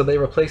 So they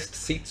replaced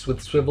seats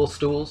with swivel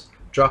stools,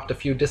 dropped a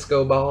few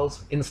disco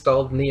balls,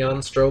 installed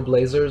neon strobe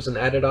lasers, and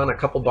added on a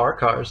couple bar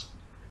cars.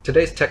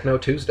 Today's Techno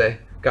Tuesday.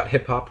 Got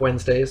hip-hop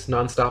Wednesdays,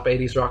 non-stop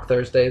 80s rock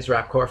Thursdays,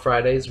 rapcore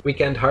Fridays,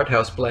 weekend hard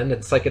house blend,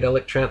 and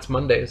psychedelic trance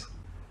Mondays.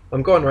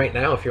 I'm going right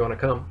now if you want to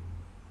come.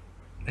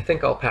 I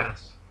think I'll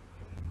pass.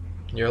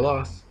 Your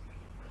loss.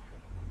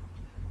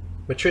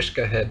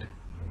 Matryoshka Head.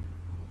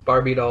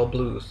 Barbie Doll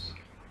Blues.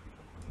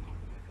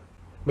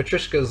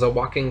 Matryoshka's a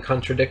walking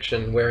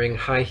contradiction, wearing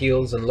high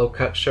heels and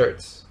low-cut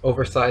shirts,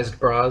 oversized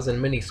bras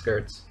and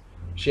miniskirts.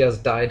 She has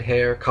dyed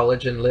hair,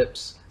 collagen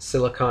lips,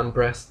 silicone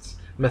breasts,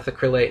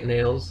 methacrylate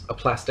nails, a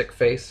plastic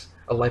face,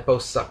 a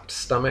lipo-sucked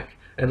stomach,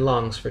 and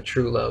longs for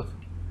true love.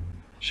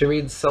 She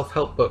reads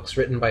self-help books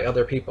written by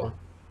other people.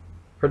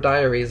 Her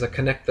diaries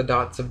connect the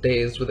dots of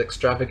days with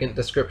extravagant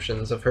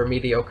descriptions of her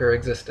mediocre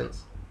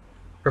existence.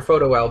 Her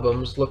photo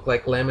albums look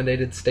like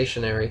laminated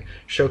stationery,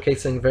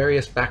 showcasing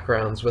various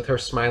backgrounds with her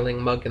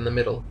smiling mug in the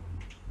middle.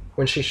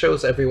 When she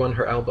shows everyone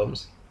her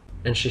albums,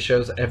 and she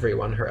shows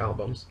everyone her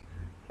albums,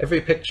 every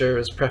picture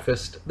is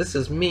prefaced, "This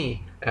is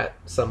me," at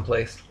some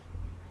place.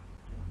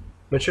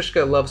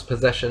 Matryoshka loves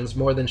possessions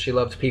more than she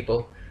loves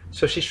people,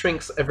 so she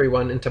shrinks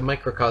everyone into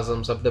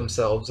microcosms of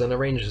themselves and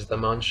arranges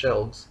them on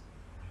shelves.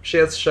 She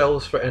has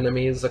shelves for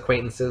enemies,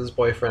 acquaintances,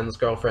 boyfriends,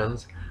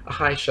 girlfriends, a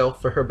high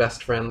shelf for her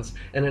best friends,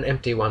 and an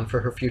empty one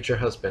for her future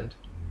husband.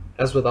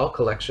 As with all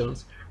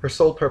collections, her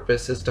sole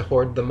purpose is to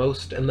hoard the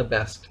most and the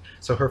best,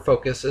 so her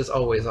focus is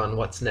always on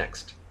what's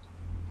next.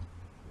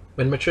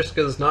 When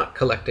Matryoshka's not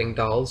collecting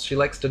dolls, she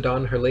likes to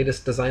don her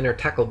latest designer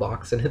tackle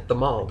box and hit the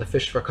mall to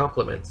fish for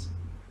compliments.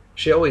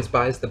 She always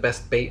buys the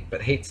best bait,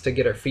 but hates to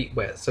get her feet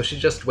wet, so she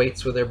just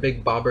waits with her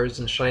big bobbers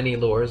and shiny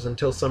lures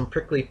until some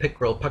prickly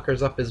pickerel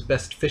puckers up his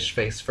best fish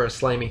face for a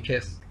slimy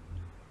kiss.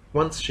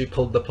 Once she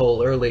pulled the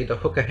pole early to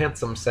hook a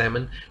handsome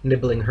salmon,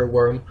 nibbling her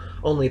worm,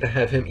 only to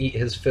have him eat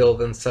his fill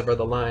then sever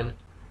the line.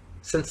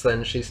 Since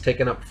then she's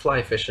taken up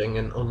fly fishing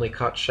and only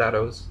caught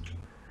shadows.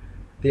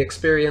 The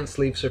experience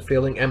leaves her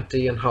feeling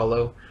empty and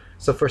hollow,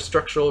 So for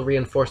structural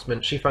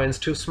reinforcement, she finds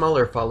two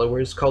smaller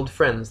followers called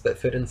friends that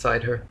fit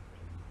inside her.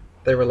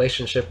 Their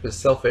relationship is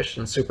selfish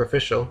and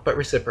superficial, but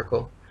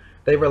reciprocal.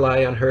 They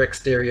rely on her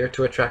exterior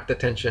to attract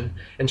attention,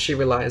 and she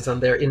relies on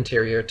their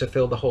interior to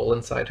fill the hole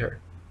inside her.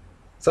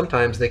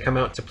 Sometimes they come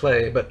out to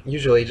play, but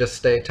usually just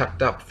stay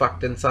tucked up,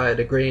 fucked inside,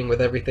 agreeing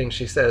with everything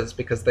she says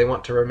because they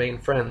want to remain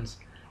friends,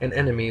 and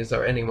enemies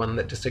are anyone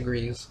that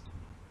disagrees.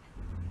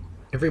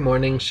 Every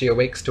morning she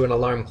awakes to an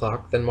alarm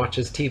clock, then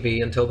watches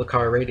TV until the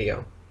car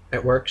radio.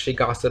 At work she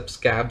gossips,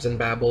 gabs and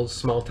babbles,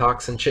 small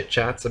talks and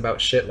chit-chats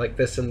about shit like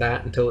this and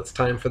that until it's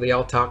time for the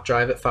all-talk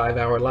drive at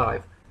 5-hour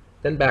live.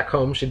 Then back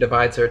home she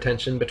divides her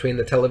attention between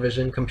the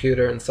television,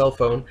 computer, and cell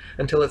phone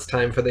until it's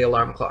time for the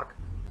alarm clock.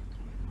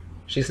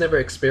 She's never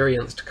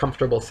experienced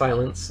comfortable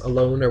silence,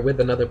 alone or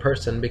with another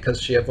person,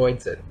 because she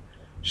avoids it.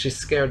 She's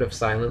scared of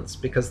silence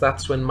because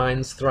that's when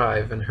minds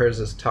thrive and hers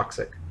is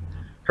toxic.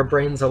 Her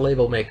brain's a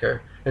label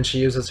maker, and she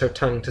uses her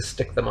tongue to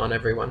stick them on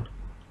everyone.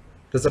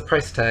 There's a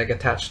price tag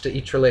attached to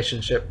each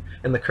relationship,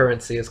 and the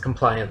currency is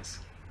compliance.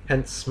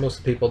 Hence,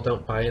 most people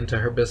don't buy into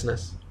her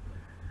business.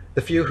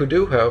 The few who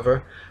do,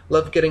 however,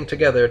 love getting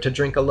together to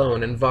drink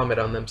alone and vomit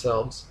on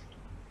themselves.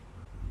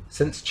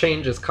 Since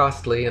change is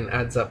costly and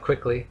adds up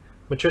quickly,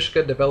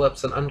 Matryoshka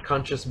develops an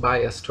unconscious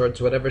bias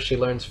towards whatever she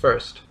learns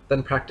first,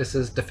 then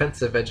practices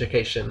defensive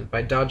education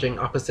by dodging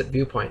opposite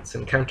viewpoints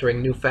and countering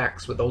new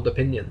facts with old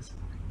opinions.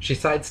 She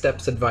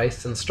sidesteps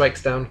advice and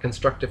strikes down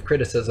constructive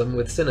criticism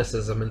with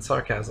cynicism and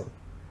sarcasm.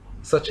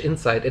 Such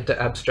insight into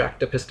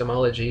abstract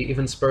epistemology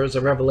even spurs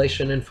a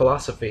revelation in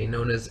philosophy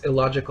known as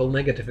illogical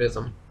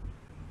negativism.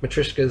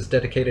 Matryoshka's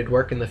dedicated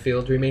work in the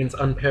field remains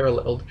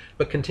unparalleled,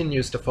 but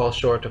continues to fall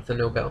short of the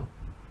Nobel.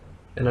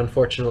 And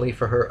unfortunately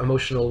for her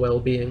emotional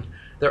well-being,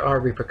 there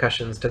are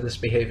repercussions to this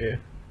behavior.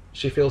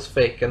 She feels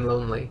fake and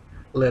lonely,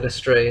 led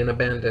astray and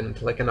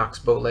abandoned like an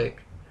oxbow lake.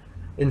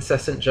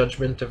 Incessant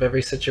judgment of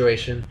every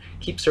situation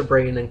keeps her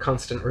brain in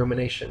constant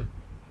rumination.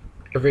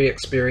 Every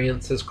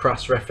experience is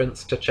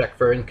cross-referenced to check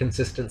for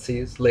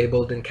inconsistencies,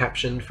 labeled and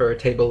captioned for a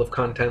table of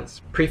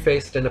contents,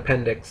 prefaced and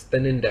appendixed,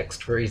 then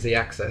indexed for easy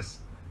access.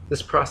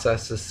 This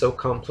process is so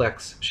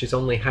complex, she's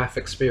only half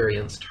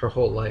experienced her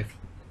whole life.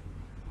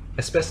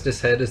 Asbestos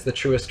Head is the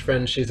truest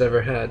friend she's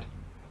ever had.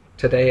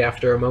 Today,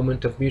 after a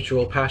moment of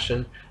mutual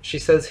passion, she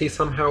says he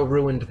somehow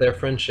ruined their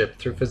friendship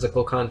through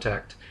physical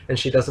contact, and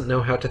she doesn't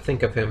know how to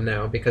think of him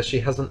now because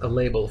she hasn't a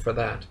label for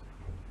that.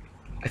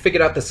 I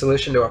figured out the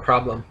solution to our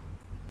problem.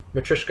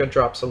 Matryoshka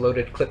drops a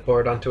loaded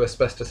clipboard onto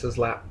Asbestos's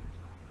lap.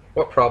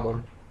 What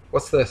problem?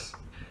 What's this?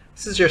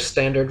 This is your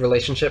standard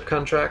relationship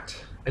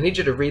contract. I need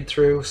you to read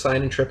through,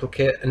 sign in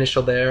triplicate,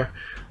 initial there,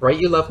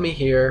 write you love me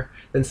here,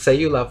 then say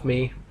you love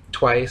me,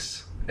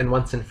 twice, and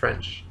once in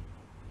French.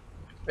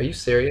 Are you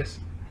serious?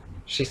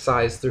 She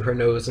sighs through her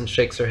nose and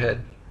shakes her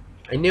head.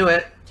 I knew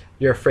it!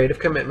 You're afraid of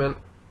commitment.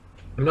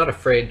 I'm not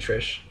afraid,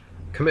 Trish.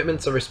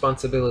 Commitment's a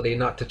responsibility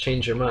not to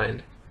change your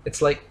mind.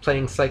 It's like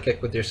playing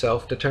psychic with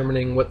yourself,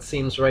 determining what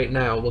seems right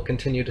now will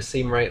continue to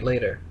seem right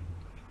later.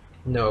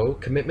 No,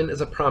 commitment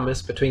is a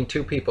promise between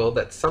two people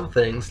that some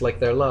things, like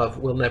their love,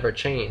 will never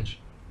change.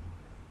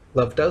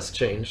 Love does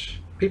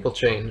change. People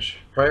change.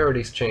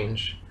 Priorities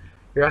change.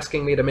 You're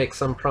asking me to make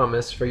some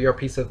promise for your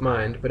peace of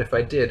mind, but if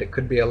I did, it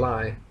could be a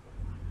lie.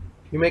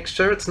 You make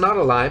sure it's not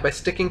a lie by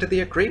sticking to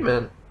the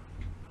agreement.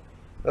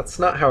 That's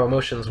not how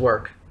emotions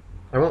work.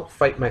 I won't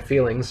fight my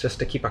feelings just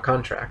to keep a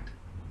contract.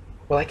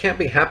 Well, I can't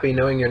be happy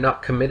knowing you're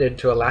not committed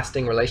to a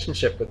lasting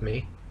relationship with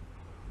me.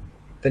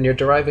 Then you're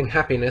deriving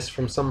happiness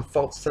from some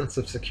false sense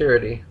of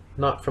security,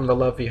 not from the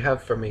love you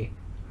have for me.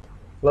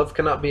 Love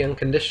cannot be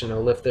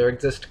unconditional if there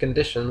exist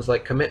conditions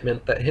like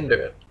commitment that hinder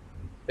it.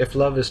 If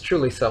love is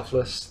truly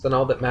selfless, then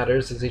all that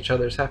matters is each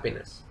other's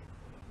happiness.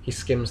 He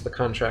skims the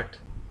contract.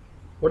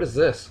 What is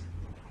this?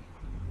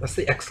 That's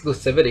the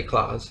exclusivity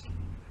clause.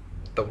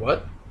 The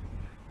what?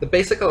 The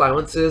basic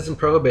allowances and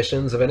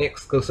prohibitions of any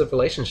exclusive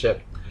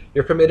relationship.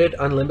 You're permitted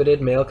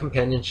unlimited male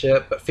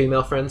companionship, but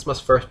female friends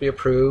must first be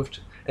approved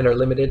and are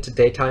limited to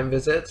daytime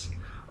visits.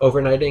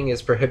 Overnighting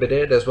is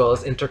prohibited, as well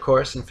as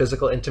intercourse and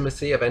physical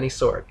intimacy of any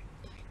sort.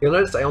 You'll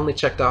notice I only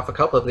checked off a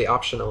couple of the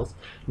optionals.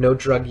 No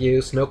drug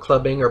use, no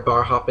clubbing or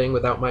bar hopping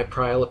without my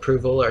prior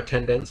approval or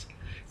attendance.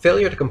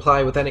 Failure to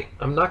comply with any...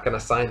 I'm not going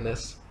to sign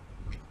this.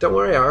 Don't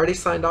worry, I already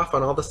signed off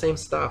on all the same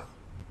stuff.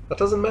 That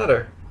doesn't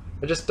matter.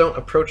 I just don't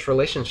approach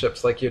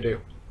relationships like you do.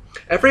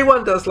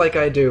 Everyone does like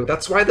I do.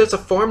 That's why there's a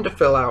form to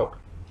fill out.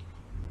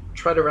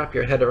 Try to wrap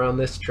your head around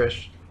this,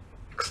 Trish.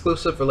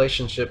 Exclusive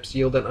relationships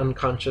yield an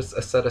unconscious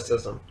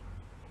asceticism.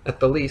 At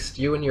the least,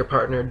 you and your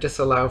partner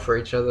disallow for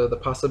each other the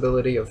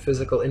possibility of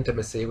physical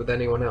intimacy with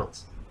anyone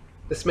else.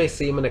 This may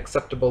seem an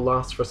acceptable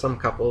loss for some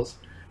couples,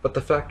 but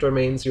the fact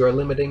remains you are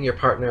limiting your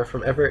partner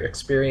from ever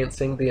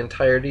experiencing the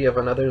entirety of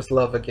another's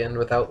love again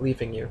without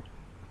leaving you.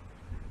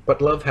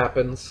 But love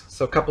happens,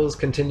 so couples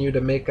continue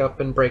to make up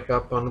and break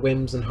up on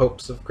whims and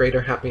hopes of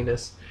greater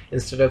happiness,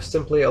 instead of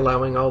simply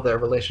allowing all their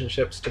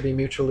relationships to be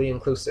mutually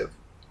inclusive.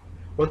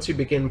 Once you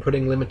begin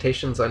putting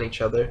limitations on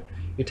each other,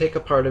 you take a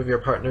part of your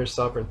partner's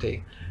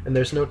sovereignty, and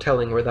there's no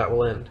telling where that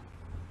will end.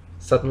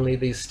 Suddenly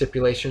these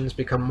stipulations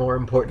become more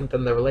important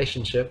than the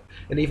relationship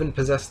and even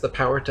possess the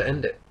power to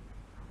end it.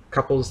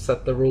 Couples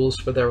set the rules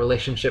for their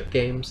relationship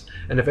games,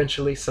 and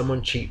eventually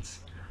someone cheats,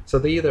 so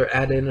they either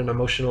add in an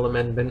emotional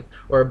amendment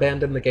or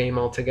abandon the game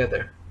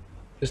altogether.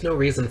 There's no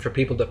reason for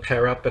people to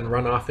pair up and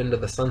run off into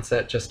the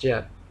sunset just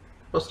yet.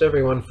 Most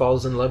everyone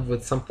falls in love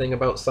with something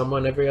about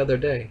someone every other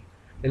day,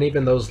 and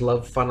even those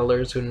love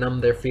funnelers who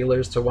numb their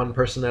feelers to one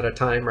person at a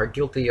time are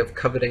guilty of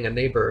coveting a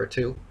neighbor or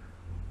two.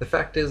 The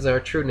fact is,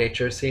 our true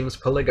nature seems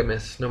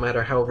polygamous no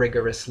matter how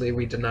rigorously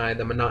we deny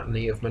the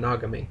monotony of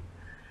monogamy.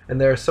 And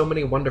there are so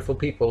many wonderful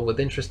people with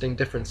interesting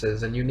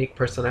differences and unique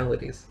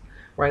personalities.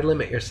 Why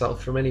limit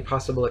yourself from any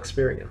possible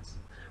experience?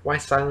 Why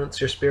silence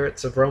your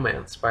spirits of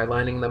romance by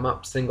lining them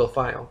up single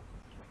file?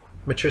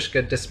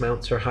 Matryoshka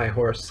dismounts her high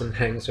horse and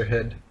hangs her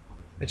head.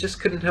 I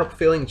just couldn't help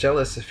feeling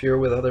jealous if you were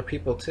with other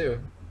people too.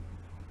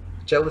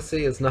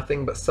 Jealousy is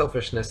nothing but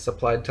selfishness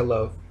applied to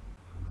love.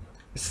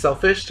 It's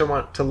selfish to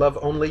want to love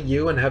only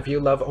you and have you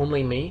love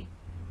only me?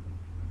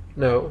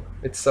 No,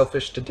 it's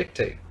selfish to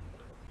dictate.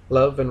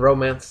 Love and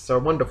romance are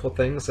wonderful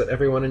things that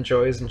everyone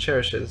enjoys and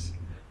cherishes.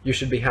 You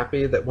should be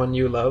happy that one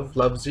you love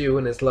loves you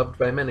and is loved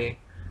by many,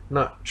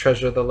 not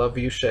treasure the love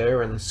you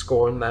share and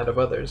scorn that of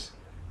others.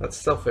 That's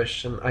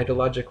selfish and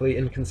ideologically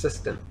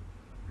inconsistent.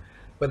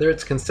 Whether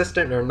it's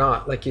consistent or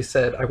not, like you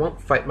said, I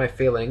won't fight my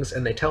feelings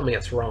and they tell me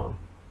it's wrong.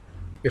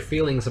 Your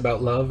feelings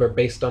about love are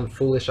based on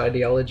foolish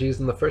ideologies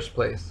in the first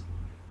place.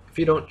 If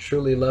you don't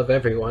truly love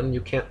everyone,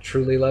 you can't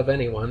truly love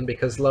anyone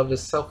because love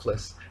is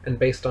selfless and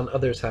based on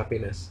others'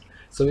 happiness.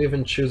 So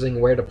even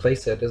choosing where to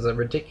place it is a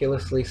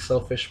ridiculously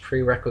selfish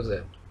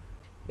prerequisite.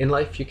 In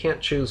life, you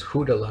can't choose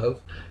who to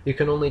love, you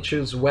can only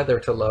choose whether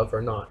to love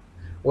or not,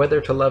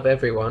 whether to love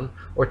everyone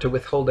or to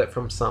withhold it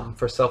from some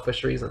for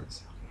selfish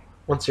reasons.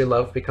 Once your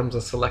love becomes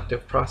a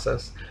selective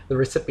process, the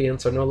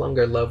recipients are no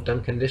longer loved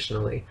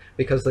unconditionally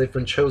because they've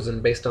been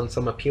chosen based on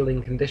some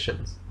appealing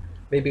conditions.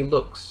 Maybe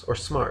looks, or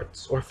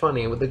smarts, or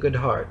funny with a good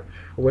heart,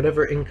 or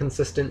whatever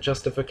inconsistent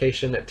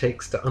justification it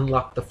takes to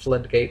unlock the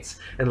floodgates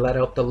and let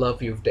out the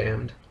love you've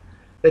damned.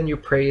 Then you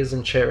praise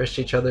and cherish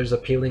each other's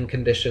appealing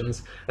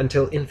conditions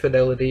until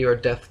infidelity or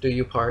death do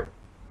you part.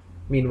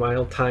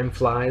 Meanwhile, time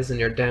flies and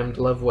your damned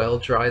love well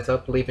dries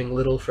up, leaving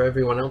little for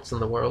everyone else in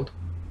the world.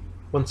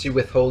 Once you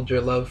withhold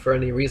your love for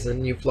any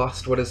reason, you've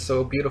lost what is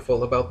so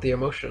beautiful about the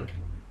emotion.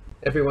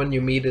 Everyone you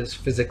meet is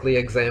physically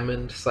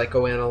examined,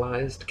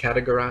 psychoanalyzed,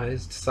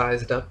 categorized,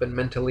 sized up, and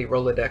mentally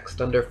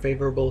Rolodexed under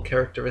favorable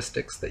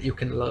characteristics that you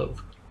can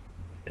love.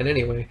 And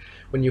anyway,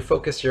 when you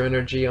focus your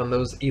energy on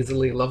those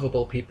easily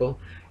lovable people,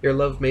 your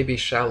love may be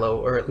shallow,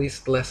 or at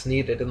least less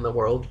needed in the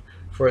world,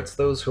 for it's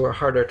those who are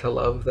harder to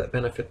love that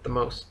benefit the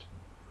most.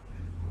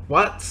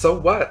 What? So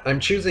what?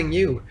 I'm choosing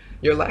you.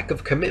 Your lack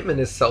of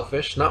commitment is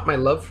selfish, not my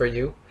love for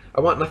you.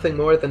 I want nothing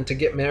more than to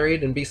get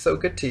married and be so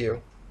good to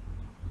you.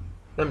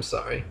 I'm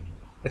sorry.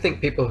 I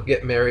think people who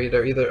get married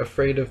are either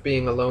afraid of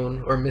being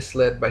alone or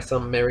misled by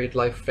some married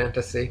life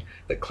fantasy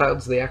that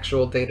clouds the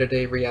actual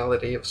day-to-day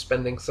reality of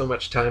spending so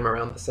much time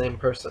around the same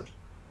person.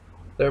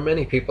 There are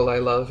many people I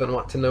love and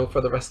want to know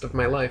for the rest of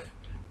my life,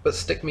 but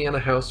stick me in a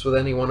house with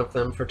any one of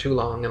them for too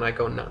long and I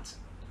go nuts.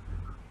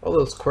 All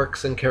those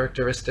quirks and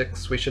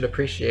characteristics we should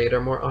appreciate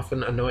are more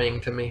often annoying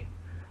to me.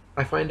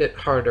 I find it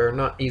harder,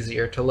 not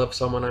easier, to love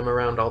someone I'm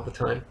around all the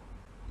time.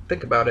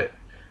 Think about it.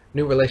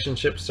 New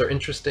relationships are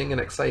interesting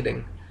and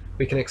exciting.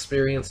 We can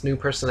experience new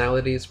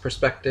personalities,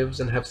 perspectives,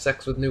 and have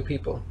sex with new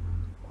people.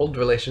 Old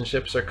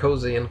relationships are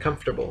cozy and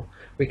comfortable.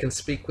 We can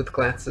speak with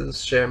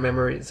glances, share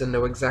memories, and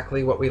know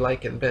exactly what we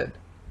like in bed.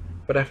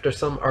 But after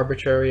some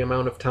arbitrary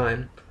amount of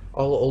time,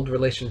 all old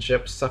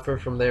relationships suffer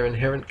from their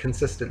inherent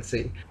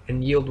consistency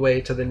and yield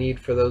way to the need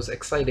for those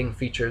exciting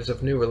features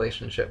of new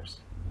relationships.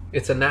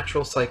 It's a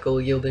natural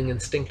cycle yielding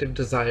instinctive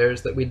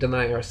desires that we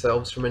deny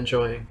ourselves from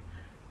enjoying.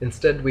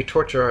 Instead, we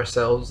torture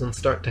ourselves and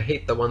start to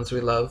hate the ones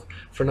we love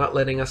for not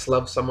letting us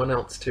love someone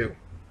else too.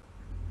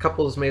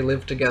 Couples may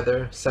live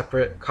together,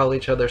 separate, call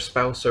each other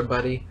spouse or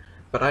buddy,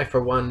 but I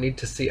for one need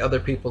to see other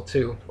people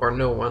too, or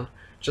no one,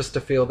 just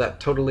to feel that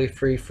totally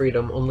free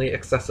freedom only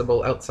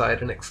accessible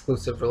outside an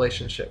exclusive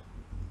relationship.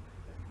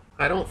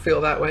 I don't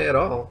feel that way at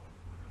all.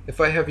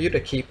 If I have you to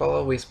keep, I'll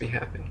always be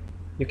happy.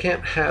 You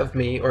can't have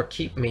me or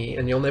keep me,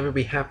 and you'll never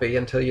be happy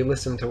until you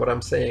listen to what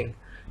I'm saying.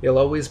 You'll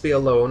always be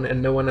alone,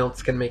 and no one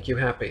else can make you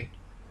happy.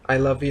 I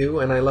love you,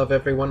 and I love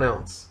everyone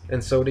else,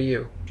 and so do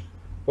you.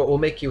 What will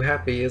make you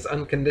happy is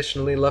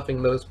unconditionally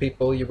loving those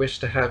people you wish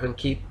to have and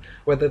keep,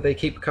 whether they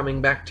keep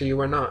coming back to you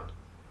or not.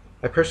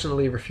 I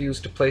personally refuse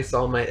to place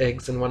all my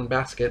eggs in one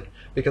basket,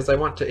 because I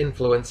want to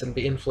influence and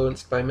be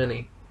influenced by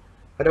many.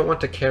 I don't want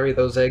to carry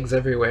those eggs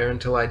everywhere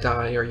until I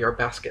die or your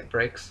basket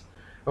breaks.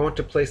 I want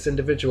to place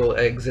individual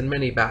eggs in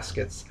many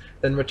baskets,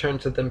 then return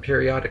to them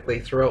periodically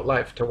throughout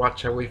life to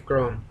watch how we've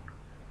grown.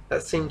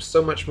 That seems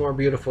so much more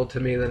beautiful to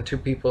me than two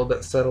people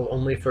that settle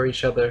only for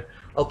each other,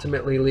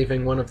 ultimately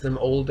leaving one of them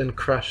old and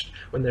crushed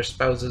when their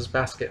spouse's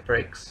basket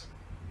breaks.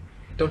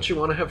 Don't you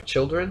want to have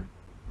children?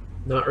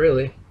 Not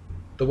really.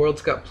 The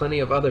world's got plenty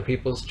of other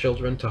people's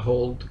children to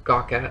hold,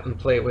 gawk at, and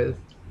play with.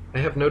 I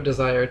have no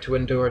desire to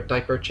endure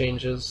diaper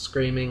changes,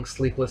 screaming,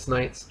 sleepless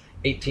nights,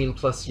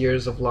 18+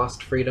 years of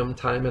lost freedom,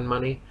 time, and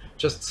money,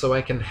 just so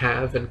I can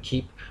have and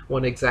keep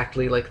one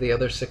exactly like the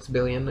other 6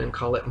 billion and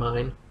call it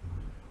mine.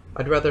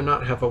 I'd rather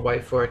not have a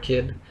wife or a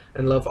kid,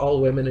 and love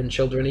all women and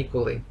children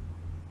equally.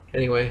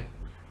 Anyway,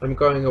 I'm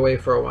going away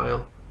for a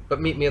while,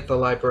 but meet me at the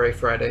library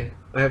Friday.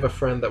 I have a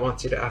friend that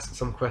wants you to ask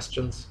some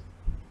questions.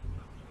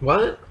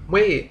 What?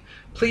 Wait,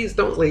 please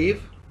don't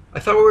leave. I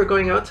thought we were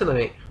going out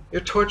tonight.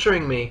 You're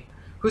torturing me.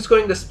 Who's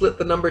going to split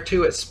the number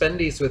 2 at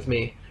Spendy's with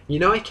me? You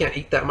know I can't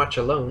eat that much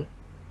alone.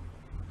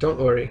 Don't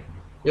worry.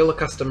 You'll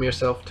accustom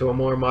yourself to a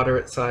more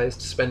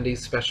moderate-sized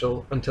Spendy's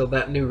special until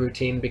that new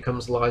routine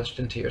becomes lodged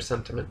into your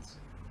sentiments.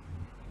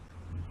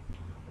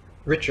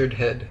 Richard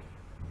Head.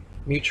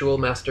 Mutual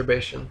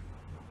masturbation.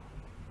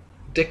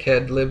 Dick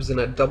Head lives in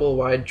a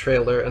double-wide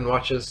trailer and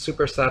watches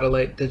super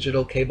satellite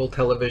digital cable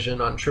television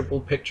on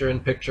triple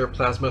picture-in-picture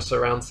plasma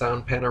surround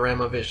sound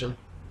panorama vision.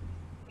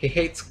 He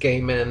hates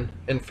gay men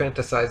and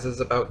fantasizes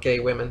about gay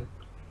women.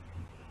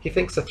 He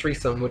thinks a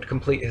threesome would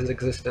complete his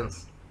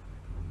existence.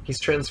 He's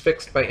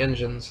transfixed by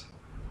engines.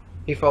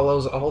 He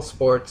follows all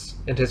sports,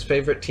 and his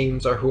favorite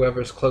teams are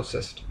whoever's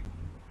closest.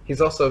 He's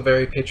also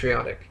very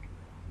patriotic.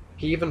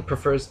 He even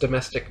prefers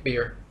domestic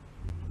beer.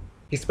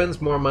 He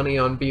spends more money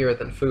on beer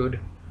than food.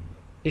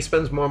 He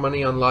spends more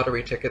money on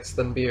lottery tickets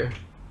than beer.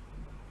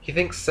 He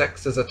thinks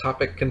sex is a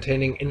topic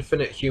containing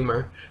infinite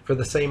humor for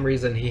the same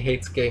reason he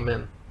hates gay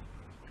men.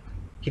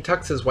 He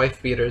tucks his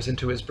wife-beaters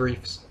into his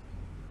briefs.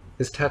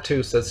 His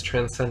tattoo says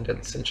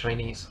transcendence in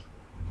Chinese.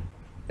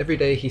 Every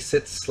day he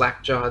sits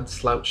slack-jawed,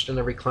 slouched in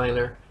a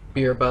recliner,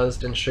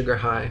 beer-buzzed and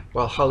sugar-high,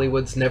 while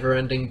Hollywood's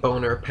never-ending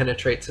boner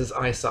penetrates his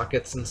eye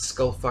sockets and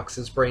skull-fucks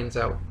his brains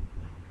out.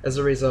 As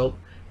a result,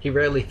 he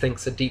rarely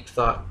thinks a deep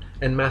thought,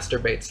 and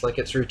masturbates like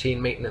it's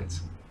routine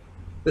maintenance.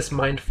 This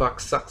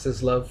mindfuck sucks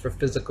his love for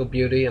physical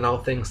beauty and all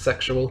things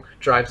sexual,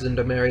 drives him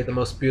to marry the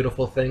most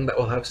beautiful thing that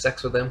will have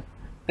sex with him.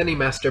 Then he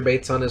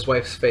masturbates on his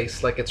wife's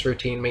face like it's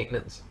routine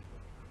maintenance.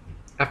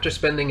 After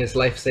spending his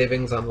life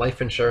savings on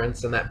life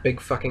insurance and that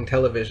big fucking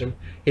television,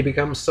 he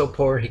becomes so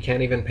poor he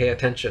can't even pay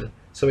attention,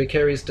 so he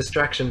carries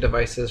distraction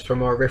devices for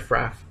more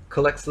riffraff,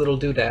 collects little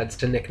doodads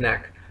to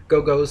knick-knack,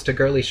 go-goes to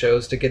girly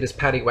shows to get his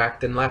patty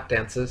whacked in lap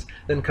dances,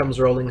 then comes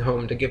rolling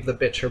home to give the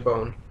bitch her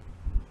bone.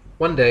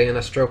 One day, in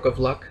a stroke of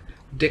luck,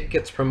 Dick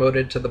gets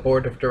promoted to the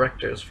board of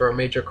directors for a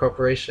major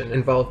corporation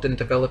involved in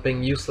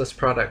developing useless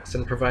products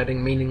and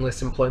providing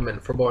meaningless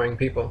employment for boring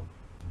people.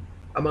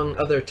 Among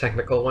other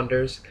technical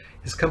wonders,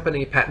 his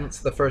company patents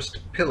the first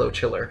pillow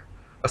chiller,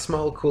 a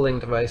small cooling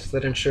device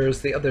that ensures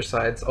the other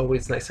side's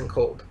always nice and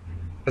cold,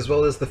 as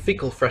well as the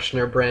fecal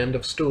freshener brand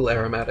of stool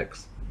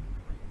aromatics.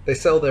 They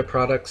sell their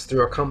products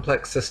through a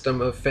complex system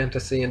of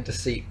fantasy and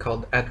deceit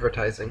called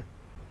advertising.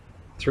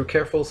 Through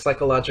careful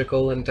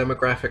psychological and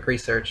demographic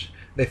research,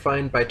 they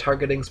find by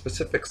targeting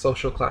specific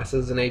social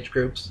classes and age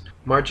groups,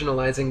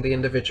 marginalizing the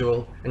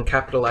individual, and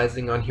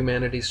capitalizing on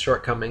humanity's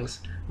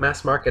shortcomings,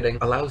 mass marketing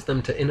allows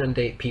them to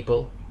inundate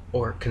people,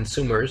 or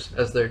consumers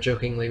as they're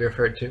jokingly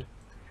referred to,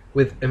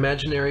 with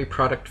imaginary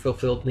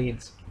product-fulfilled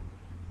needs.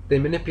 They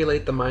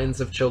manipulate the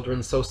minds of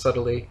children so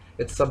subtly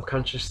it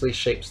subconsciously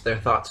shapes their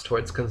thoughts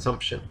towards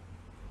consumption.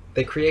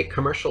 They create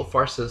commercial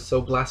farces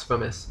so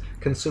blasphemous,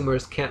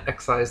 consumers can't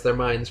excise their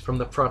minds from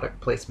the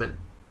product placement.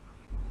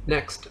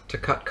 Next, to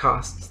cut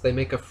costs, they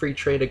make a free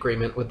trade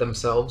agreement with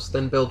themselves,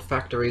 then build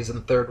factories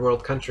in third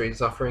world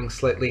countries offering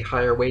slightly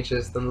higher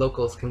wages than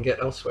locals can get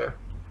elsewhere.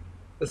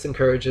 This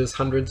encourages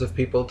hundreds of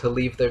people to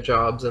leave their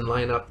jobs and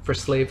line up for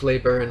slave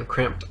labor in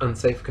cramped,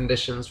 unsafe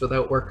conditions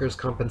without workers'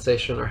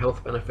 compensation or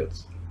health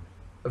benefits.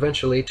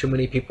 Eventually, too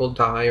many people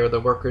die or the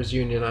workers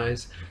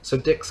unionize, so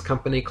Dick's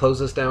company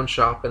closes down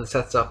shop and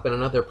sets up in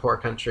another poor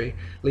country,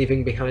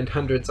 leaving behind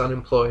hundreds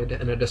unemployed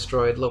and a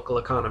destroyed local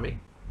economy.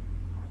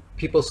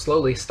 People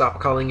slowly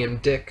stop calling him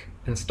Dick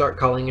and start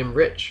calling him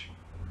Rich.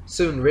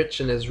 Soon Rich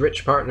and his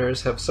rich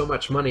partners have so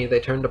much money they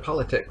turn to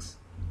politics.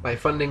 By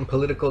funding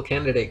political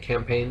candidate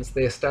campaigns,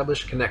 they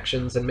establish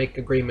connections and make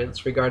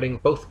agreements regarding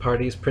both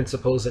parties'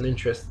 principles and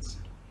interests.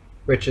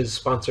 Rich's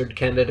sponsored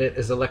candidate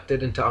is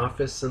elected into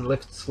office and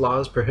lifts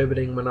laws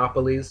prohibiting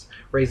monopolies,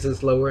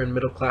 raises lower and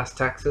middle-class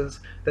taxes,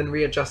 then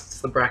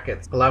readjusts the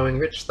brackets, allowing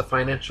Rich the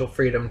financial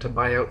freedom to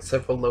buy out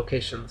several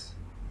locations.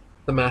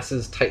 The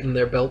masses tighten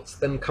their belts,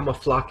 then come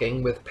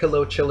a-flocking, with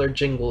pillow chiller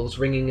jingles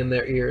ringing in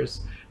their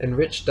ears, and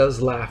Rich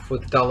does laugh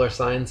with dollar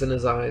signs in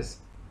his eyes.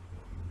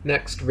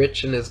 Next,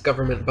 Rich and his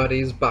government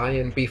buddies buy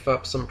and beef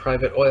up some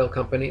private oil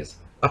companies,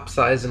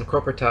 upsize and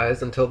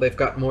corporatize until they've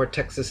got more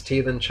Texas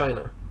tea than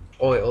China.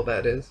 Oil,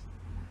 that is.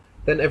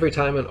 Then every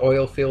time an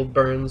oil field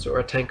burns, or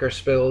a tanker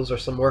spills, or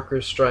some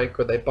workers strike,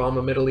 or they bomb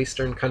a Middle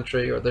Eastern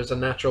country, or there's a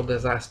natural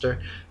disaster,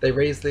 they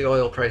raise the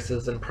oil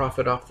prices and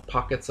profit off the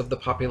pockets of the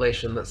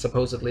population that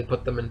supposedly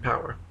put them in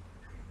power.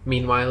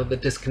 Meanwhile, the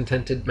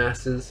discontented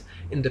masses,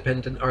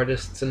 independent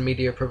artists and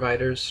media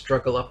providers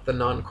struggle up the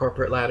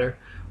non-corporate ladder,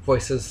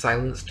 voices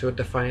silenced to a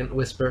defiant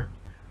whisper.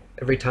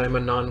 Every time a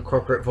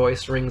non-corporate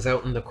voice rings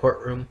out in the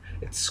courtroom,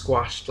 it's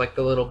squashed like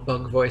the little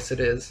bug voice it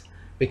is.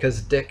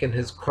 because Dick and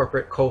his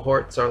corporate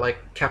cohorts are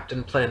like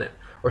Captain Planet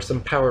or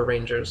some Power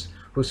Rangers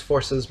whose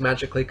forces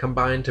magically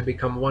combine to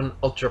become one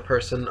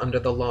ultra-person under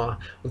the law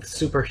with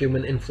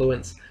superhuman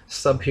influence,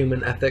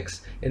 subhuman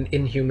ethics, and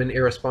inhuman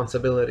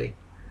irresponsibility.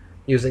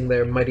 Using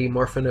their mighty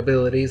morphin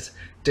abilities,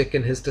 Dick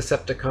and his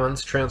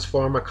Decepticons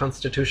transform a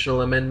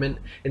constitutional amendment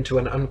into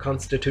an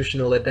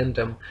unconstitutional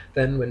addendum.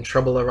 Then, when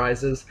trouble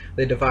arises,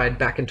 they divide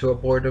back into a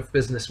board of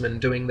businessmen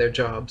doing their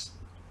jobs.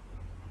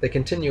 They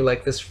continue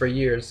like this for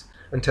years,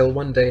 until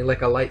one day,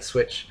 like a light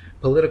switch,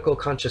 political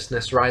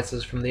consciousness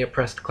rises from the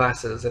oppressed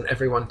classes and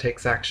everyone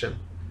takes action.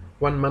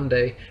 One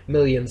Monday,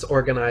 millions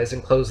organize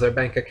and close their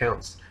bank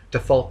accounts,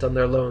 default on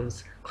their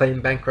loans, claim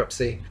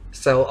bankruptcy,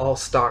 sell all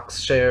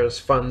stocks, shares,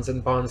 funds,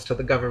 and bonds to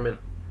the government.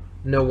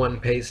 No one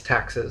pays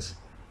taxes.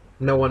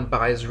 No one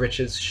buys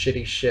Rich's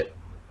shitty shit.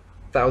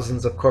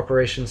 Thousands of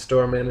corporation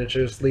store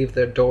managers leave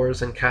their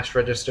doors and cash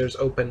registers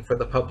open for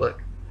the public.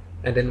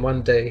 And in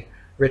one day,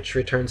 Rich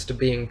returns to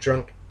being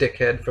drunk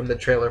dickhead from the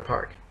trailer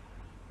park.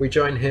 We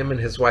join him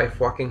and his wife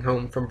walking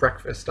home from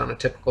breakfast on a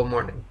typical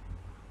morning.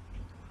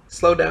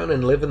 Slow down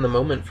and live in the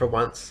moment for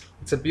once.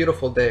 It's a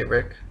beautiful day,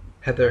 Rick.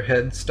 Heather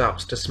Head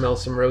stops to smell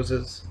some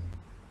roses.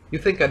 You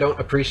think I don't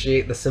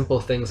appreciate the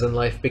simple things in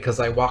life because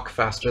I walk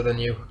faster than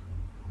you.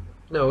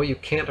 No, you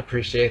can't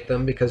appreciate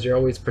them because you're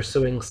always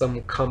pursuing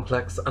some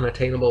complex,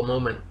 unattainable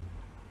moment.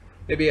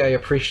 Maybe I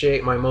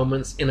appreciate my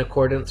moments in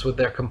accordance with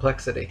their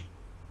complexity.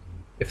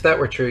 If that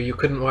were true, you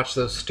couldn't watch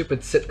those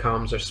stupid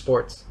sitcoms or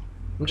sports.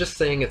 I'm just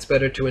saying it's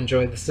better to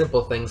enjoy the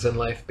simple things in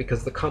life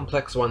because the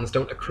complex ones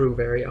don't accrue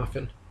very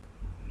often.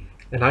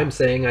 And I'm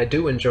saying I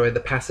do enjoy the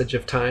passage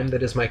of time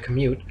that is my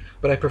commute,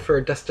 but I prefer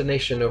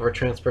destination over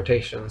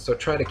transportation, so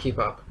try to keep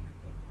up.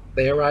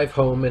 They arrive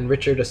home and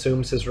Richard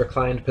assumes his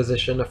reclined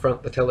position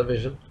affront the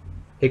television.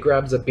 He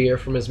grabs a beer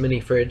from his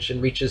mini-fridge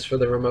and reaches for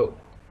the remote.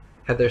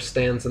 Heather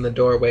stands in the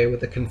doorway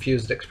with a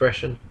confused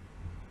expression.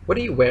 What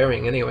are you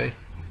wearing, anyway?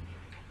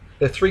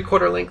 They're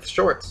 3/4 length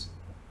shorts.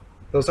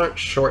 Those aren't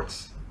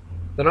shorts.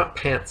 They're not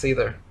pants,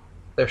 either.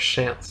 They're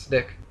shants,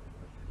 Dick.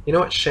 You know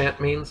what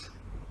shant means?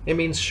 It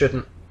means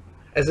shouldn't.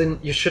 As in,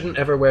 you shouldn't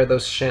ever wear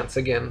those shants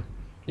again.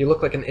 You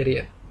look like an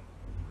idiot.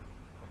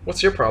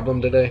 What's your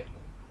problem today?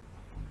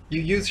 You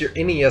use your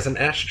innie as an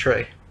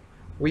ashtray.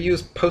 We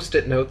use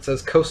post-it notes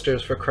as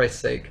coasters, for Christ's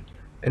sake.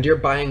 And you're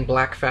buying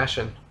black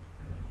fashion.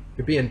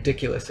 You're being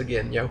ridiculous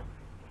again, yo.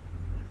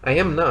 I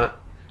am not.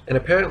 And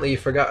apparently you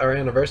forgot our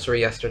anniversary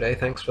yesterday,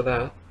 thanks for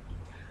that.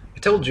 I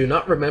told you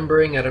not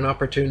remembering at an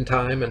opportune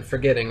time and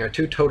forgetting are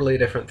two totally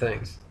different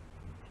things.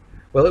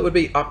 Well, it would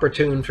be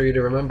opportune for you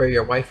to remember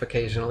your wife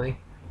occasionally.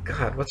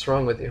 God, what's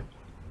wrong with you?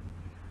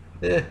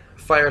 A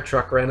fire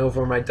truck ran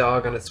over my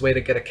dog on its way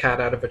to get a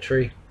cat out of a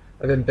tree.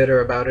 I've been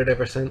bitter about it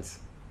ever since.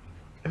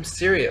 I'm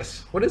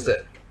serious. What is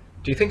it?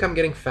 Do you think I'm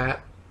getting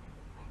fat?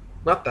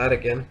 Not that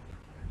again.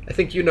 I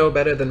think you know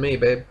better than me,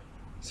 babe.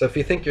 So if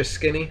you think you're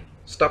skinny,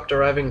 stop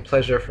deriving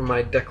pleasure from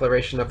my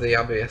declaration of the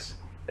obvious.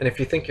 And if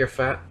you think you're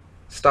fat,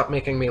 stop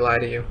making me lie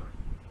to you.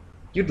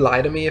 You'd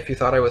lie to me if you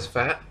thought I was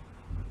fat?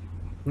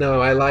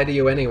 No, I lie to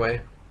you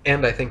anyway.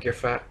 And I think you're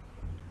fat.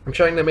 I'm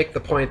trying to make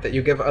the point that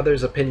you give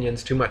others'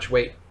 opinions too much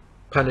weight.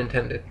 Pun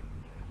intended.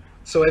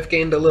 So I've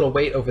gained a little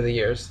weight over the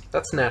years.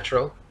 That's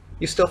natural.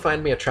 You still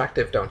find me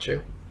attractive, don't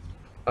you?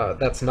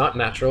 That's not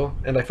natural,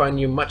 and I find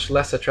you much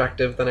less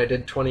attractive than I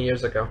did 20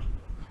 years ago.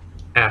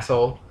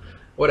 Asshole.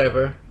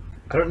 Whatever.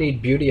 I don't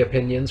need beauty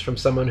opinions from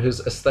someone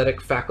whose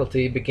aesthetic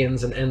faculty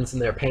begins and ends in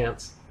their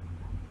pants.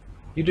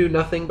 You do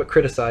nothing but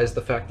criticize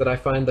the fact that I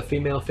find the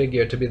female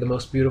figure to be the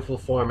most beautiful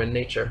form in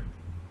nature.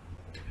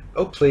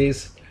 Oh,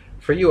 please.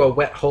 For you, a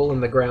wet hole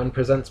in the ground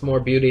presents more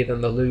beauty than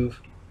the Louvre.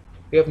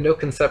 You have no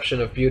conception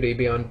of beauty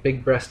beyond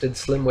big-breasted,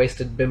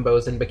 slim-waisted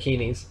bimbos in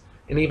bikinis,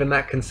 and even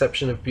that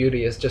conception of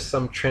beauty is just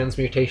some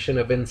transmutation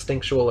of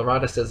instinctual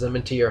eroticism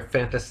into your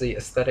fantasy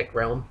aesthetic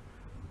realm.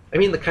 I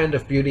mean the kind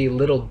of beauty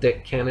little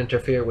Dick can't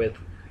interfere with,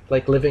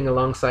 like living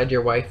alongside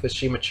your wife as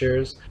she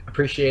matures,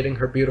 appreciating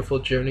her beautiful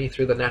journey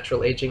through the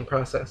natural aging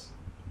process.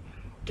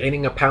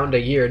 Gaining a pound a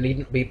year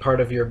needn't be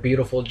part of your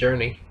beautiful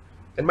journey.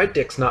 And my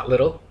dick's not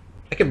little.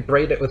 I can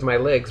braid it with my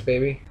legs,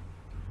 baby.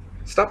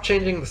 Stop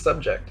changing the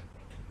subject.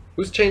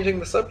 Who's changing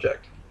the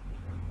subject?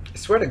 I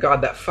swear to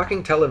God, that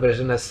fucking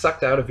television has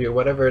sucked out of you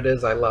whatever it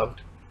is I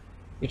loved.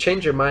 You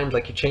change your mind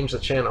like you change the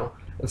channel,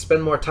 and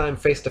spend more time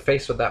face to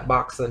face with that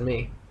box than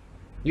me.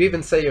 You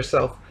even say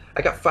yourself,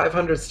 I got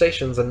 500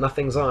 stations and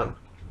nothing's on.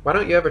 Why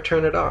don't you ever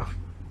turn it off?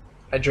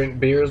 I drink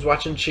beers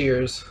watching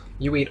Cheers.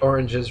 You eat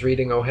oranges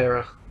reading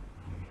O'Hara.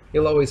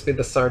 You'll always be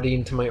the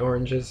sardine to my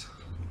oranges.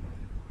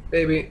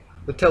 Baby,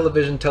 the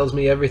television tells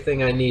me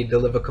everything I need to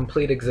live a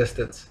complete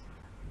existence.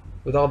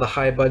 With all the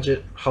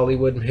high-budget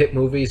Hollywood and hit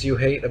movies you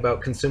hate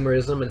about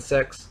consumerism and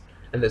sex,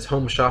 and there's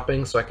home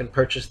shopping so I can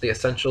purchase the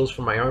essentials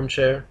for my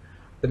armchair,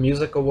 the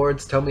music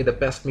awards tell me the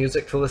best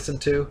music to listen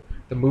to,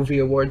 the movie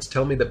awards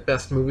tell me the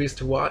best movies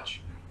to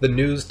watch, the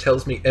news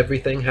tells me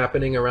everything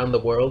happening around the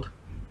world,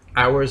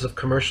 hours of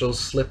commercials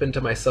slip into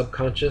my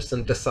subconscious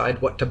and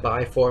decide what to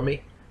buy for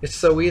me. It's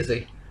so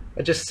easy.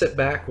 I just sit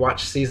back,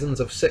 watch seasons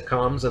of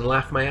sitcoms, and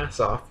laugh my ass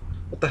off.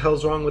 What the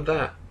hell's wrong with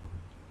that?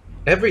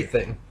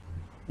 Everything!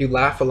 You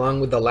laugh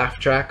along with the laugh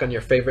track on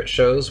your favorite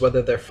shows,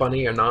 whether they're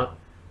funny or not.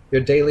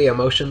 Your daily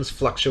emotions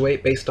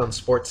fluctuate based on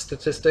sports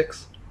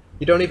statistics.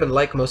 You don't even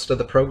like most of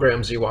the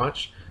programs you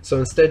watch, so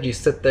instead you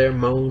sit there,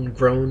 moan,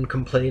 groan,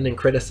 complain, and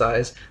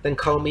criticize, then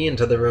call me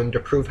into the room to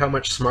prove how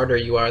much smarter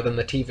you are than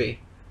the TV.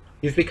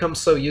 You've become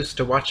so used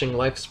to watching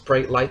life's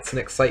bright lights and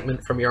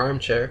excitement from your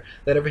armchair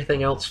that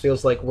everything else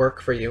feels like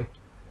work for you.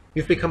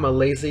 You've become a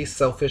lazy,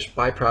 selfish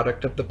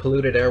byproduct of the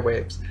polluted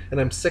airwaves,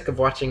 and I'm sick of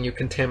watching you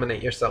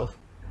contaminate yourself.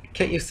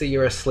 Can't you see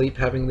you're asleep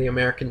having the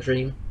American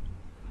dream?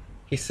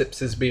 He sips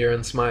his beer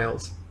and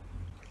smiles.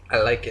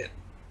 I like it.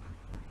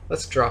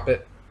 Let's drop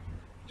it.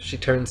 She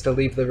turns to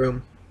leave the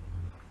room.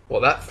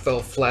 Well, that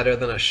fell flatter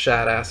than a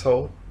shat,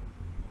 asshole.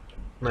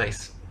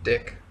 Nice,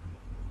 dick.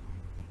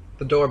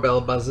 The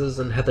doorbell buzzes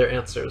and Heather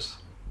answers.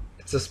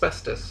 It's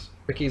Asbestos,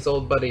 Ricky's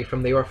old buddy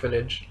from the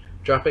orphanage,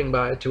 dropping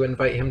by to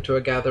invite him to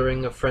a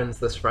gathering of friends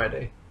this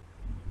Friday.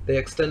 They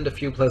extend a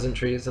few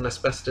pleasantries, and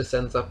Asbestos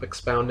ends up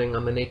expounding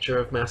on the nature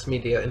of mass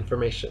media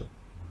information.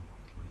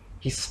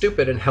 He's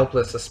stupid and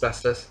helpless,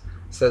 Asbestos,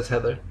 says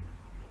Heather.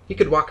 He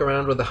could walk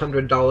around with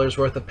 $100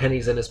 worth of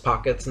pennies in his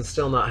pockets and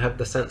still not have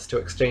the sense to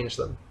exchange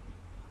them.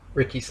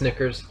 Ricky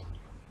snickers.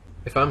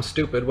 If I'm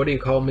stupid, what do you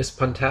call Miss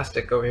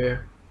Puntastic over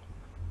here?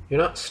 You're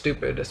not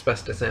stupid,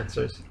 Asbestos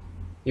answers.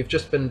 You've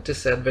just been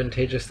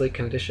disadvantageously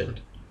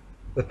conditioned.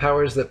 The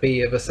powers that be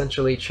have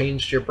essentially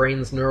changed your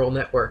brain's neural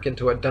network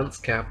into a dunce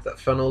cap that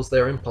funnels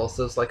their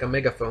impulses like a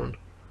megaphone.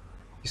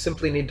 You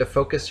simply need to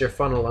focus your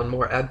funnel on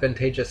more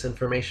advantageous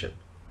information.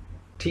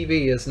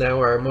 TV is now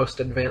our most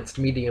advanced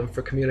medium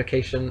for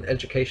communication,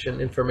 education,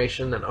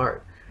 information, and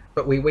art,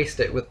 but we waste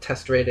it with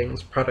test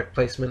ratings, product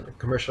placement, and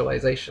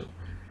commercialization.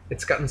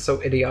 It's gotten so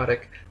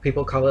idiotic,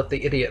 people call it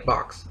the idiot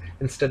box,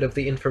 instead of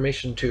the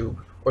information tube,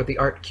 or the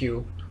art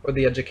cube, or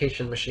the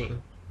education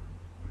machine.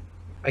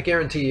 I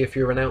guarantee if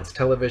you renounce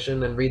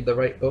television and read the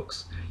right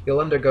books, you'll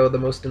undergo the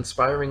most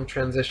inspiring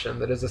transition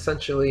that is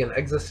essentially an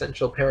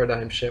existential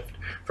paradigm shift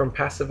from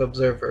passive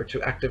observer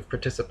to active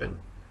participant.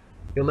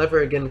 You'll never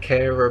again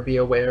care or be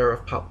aware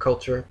of pop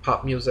culture,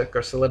 pop music,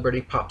 or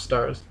celebrity pop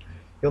stars.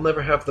 You'll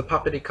never have the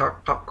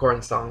poppity-cock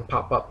popcorn song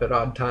pop up at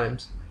odd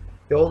times.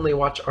 You'll only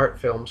watch art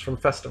films from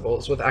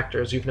festivals with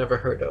actors you've never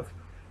heard of.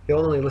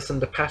 You'll only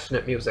listen to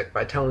passionate music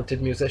by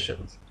talented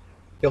musicians.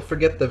 You'll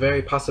forget the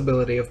very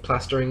possibility of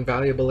plastering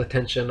valuable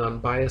attention on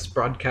biased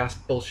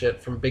broadcast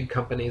bullshit from big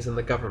companies and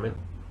the government.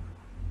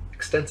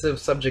 Extensive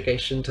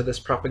subjugation to this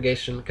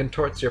propagation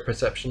contorts your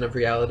perception of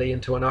reality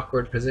into an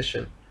awkward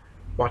position.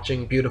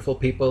 Watching beautiful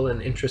people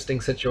in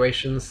interesting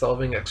situations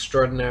solving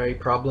extraordinary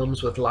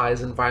problems with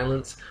lies and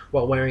violence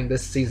while wearing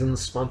this season's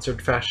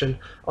sponsored fashion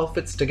all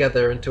fits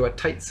together into a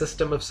tight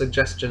system of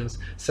suggestions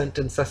sent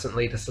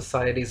incessantly to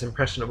society's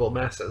impressionable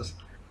masses.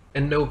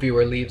 And no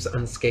viewer leaves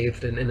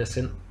unscathed and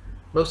innocent.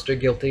 Most are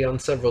guilty on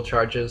several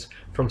charges,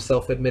 from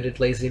self-admitted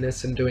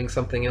laziness in doing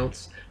something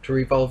else, to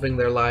revolving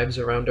their lives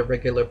around a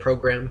regular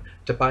program,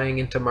 to buying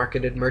into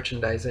marketed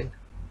merchandising.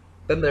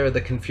 Then there are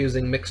the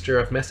confusing mixture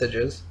of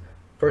messages.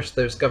 First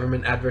there's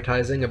government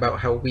advertising about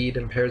how weed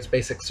impairs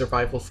basic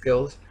survival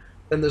skills.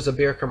 Then there's a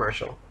beer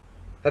commercial.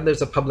 Then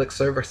there's a public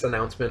service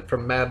announcement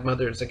from mad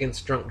mothers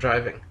against drunk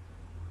driving.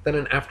 Then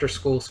an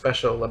after-school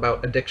special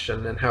about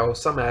addiction and how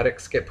some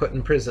addicts get put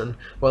in prison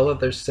while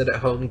others sit at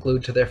home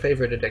glued to their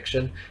favorite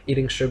addiction,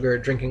 eating sugar,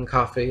 drinking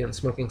coffee, and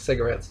smoking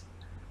cigarettes.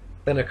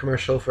 Then a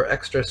commercial for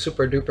extra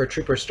super-duper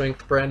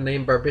trooper-strength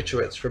brand-name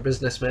barbiturates for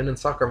businessmen and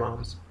soccer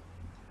moms.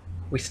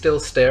 We still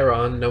stare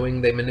on, knowing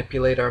they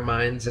manipulate our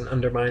minds and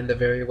undermine the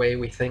very way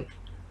we think.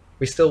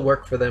 We still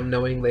work for them,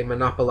 knowing they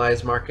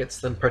monopolize markets,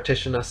 then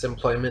partition us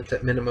employment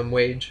at minimum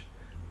wage.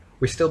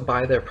 We still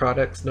buy their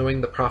products,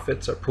 knowing the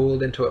profits are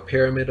pooled into a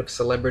pyramid of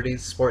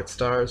celebrities, sports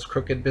stars,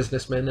 crooked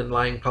businessmen, and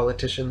lying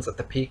politicians at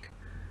the peak.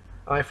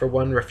 I, for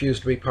one, refuse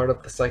to be part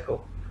of the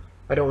cycle.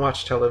 I don't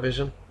watch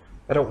television.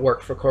 I don't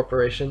work for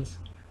corporations.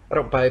 I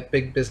don't buy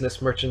big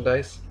business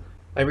merchandise.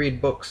 I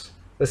read books,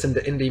 listen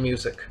to indie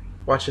music,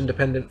 watch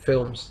independent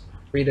films,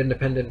 read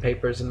independent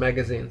papers and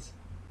magazines.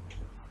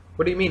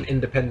 What do you mean,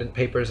 independent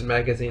papers and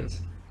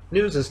magazines?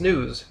 News is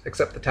news,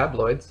 except the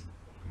tabloids.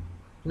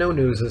 No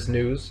news is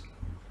news,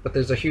 but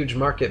there's a huge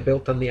market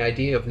built on the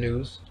idea of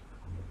news.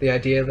 The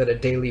idea that a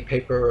daily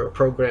paper or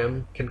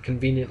program can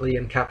conveniently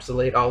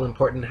encapsulate all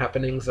important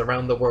happenings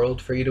around the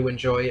world for you to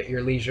enjoy at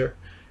your leisure,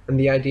 and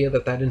the idea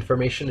that that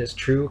information is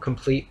true,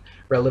 complete,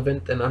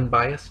 relevant, and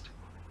unbiased.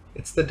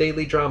 It's the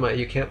daily drama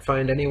you can't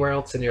find anywhere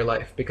else in your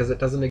life because it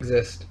doesn't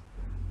exist.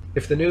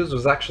 If the news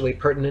was actually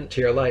pertinent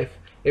to your life,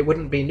 it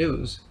wouldn't be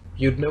news.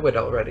 You'd know it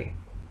already.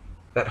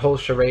 That whole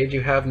charade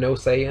you have no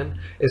say in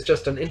is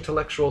just an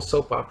intellectual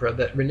soap opera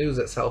that renews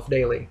itself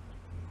daily.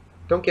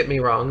 Don't get me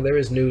wrong, there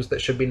is news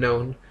that should be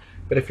known,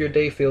 but if your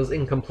day feels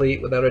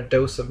incomplete without a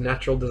dose of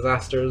natural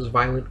disasters,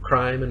 violent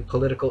crime, and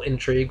political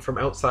intrigue from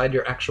outside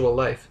your actual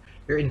life,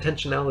 your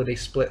intentionality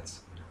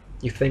splits.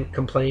 You think,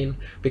 complain,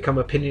 become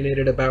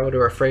opinionated about,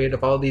 or afraid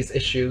of all these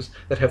issues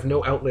that have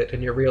no outlet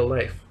in your real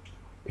life.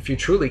 If you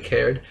truly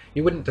cared,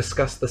 you wouldn't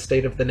discuss the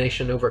state of the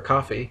nation over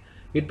coffee.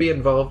 You'd be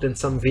involved in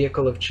some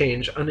vehicle of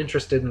change,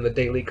 uninterested in the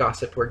daily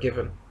gossip we're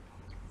given.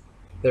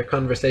 Their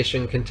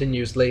conversation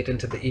continues late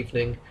into the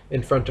evening,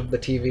 in front of the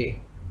TV.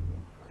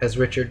 As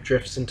Richard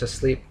drifts into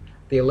sleep,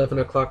 the 11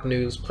 o'clock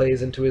news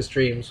plays into his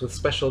dreams with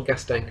special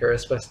guest anchor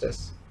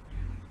Asbestos.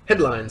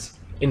 Headlines: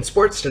 In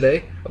sports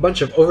today, a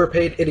bunch of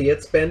overpaid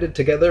idiots banded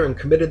together and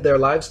committed their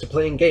lives to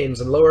playing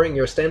games and lowering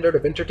your standard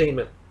of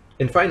entertainment.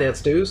 In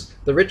finance news,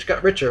 the rich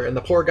got richer and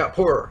the poor got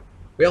poorer.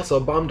 We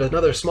also bombed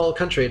another small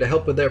country to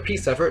help with their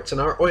peace efforts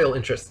and our oil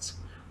interests.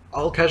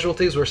 All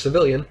casualties were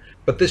civilian,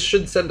 but this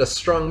should send a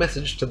strong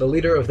message to the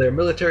leader of their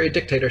military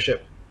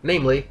dictatorship.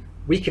 Namely,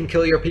 we can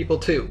kill your people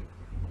too.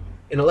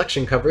 In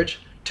election coverage,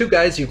 two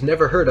guys you've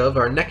never heard of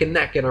are neck and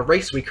neck in a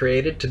race we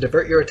created to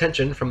divert your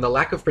attention from the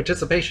lack of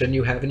participation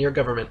you have in your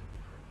government.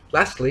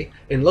 Lastly,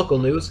 in local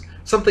news,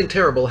 something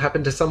terrible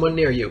happened to someone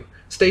near you.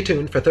 Stay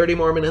tuned for 30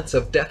 more minutes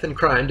of death and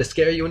crime to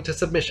scare you into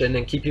submission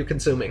and keep you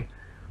consuming.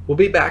 We'll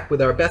be back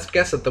with our best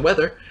guess at the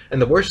weather and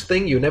the worst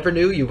thing you never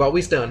knew you've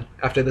always done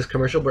after this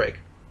commercial break.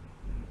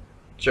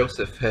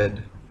 Joseph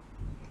Head,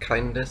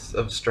 Kindness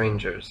of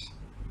Strangers.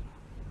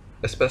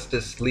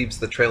 Asbestos leaves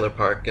the trailer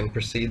park and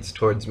proceeds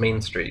towards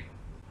Main Street.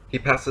 He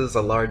passes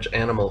a large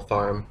animal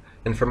farm,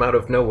 and from out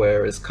of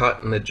nowhere is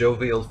caught in the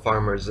jovial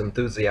farmer's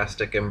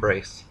enthusiastic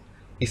embrace.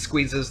 He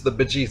squeezes the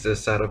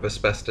bejesus out of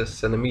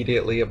Asbestos and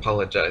immediately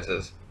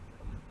apologizes.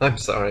 "I'm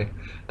sorry.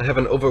 I have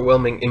an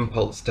overwhelming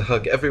impulse to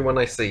hug everyone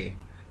I see.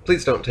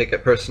 Please don't take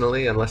it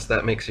personally unless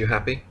that makes you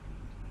happy."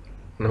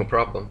 "No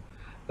problem."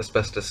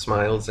 Asbestos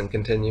smiles and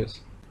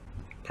continues.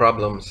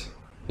 "Problems.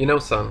 You know,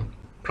 son,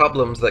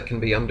 problems that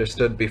can be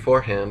understood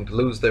beforehand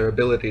lose their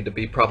ability to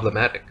be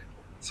problematic.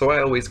 So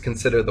I always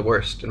consider the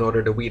worst in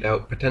order to weed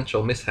out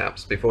potential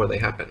mishaps before they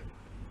happen."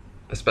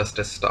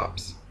 Asbestos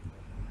stops.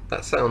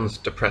 That sounds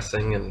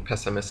depressing and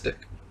pessimistic.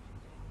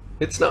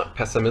 It's not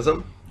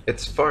pessimism,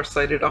 it's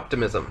far-sighted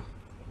optimism.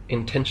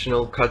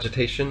 Intentional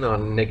cogitation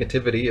on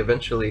negativity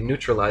eventually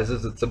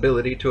neutralizes its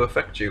ability to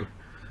affect you.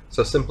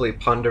 So simply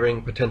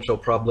pondering potential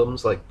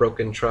problems like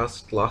broken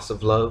trust, loss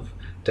of love,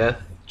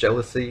 death,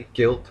 jealousy,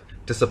 guilt,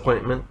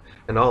 disappointment,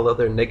 and all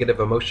other negative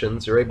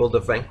emotions you're able to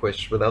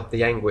vanquish without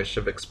the anguish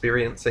of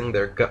experiencing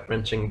their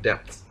gut-wrenching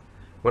depths.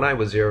 When I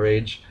was your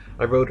age,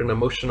 I rode an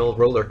emotional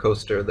roller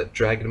coaster that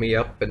dragged me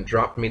up and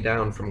dropped me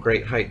down from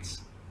great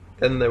heights.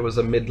 Then there was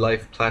a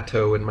midlife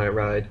plateau in my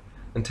ride,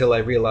 until I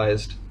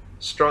realized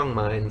strong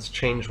minds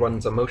change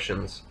one's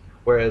emotions,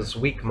 whereas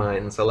weak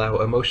minds allow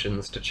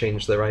emotions to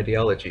change their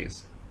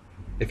ideologies.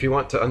 If you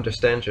want to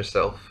understand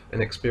yourself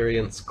and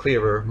experience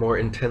clearer, more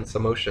intense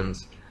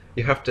emotions,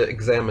 you have to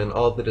examine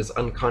all that is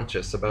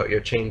unconscious about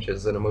your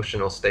changes in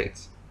emotional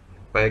states.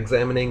 By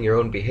examining your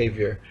own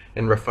behavior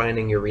and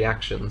refining your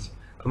reactions,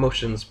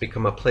 emotions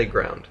become a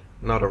playground,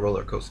 not a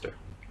roller coaster.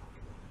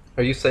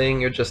 Are you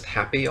saying you're just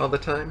happy all the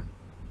time?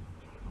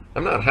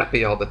 I'm not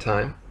happy all the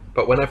time,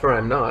 but whenever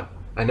I'm not,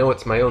 I know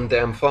it's my own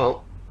damn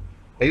fault.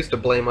 I used to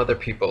blame other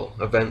people,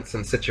 events,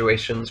 and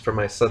situations for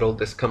my subtle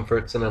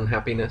discomforts and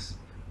unhappiness,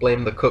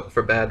 blame the cook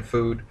for bad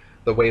food,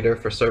 the waiter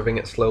for serving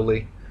it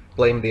slowly,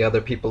 blame the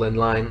other people in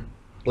line,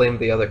 blame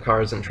the other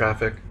cars in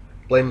traffic,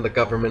 blame the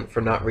government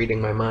for not reading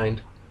my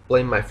mind,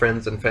 blame my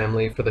friends and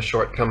family for the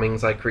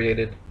shortcomings I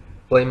created,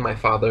 blame my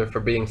father for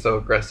being so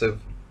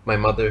aggressive, my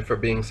mother for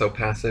being so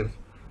passive,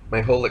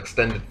 my whole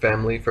extended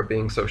family for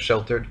being so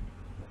sheltered.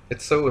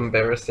 It's so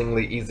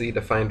embarrassingly easy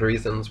to find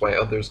reasons why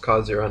others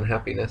cause your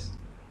unhappiness.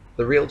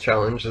 The real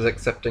challenge is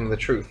accepting the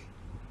truth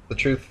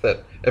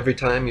that every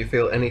time you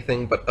feel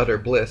anything but utter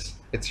bliss,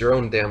 it's your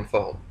own damn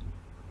fault.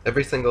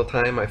 Every single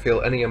time I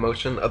feel any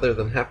emotion other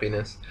than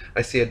happiness,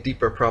 I see a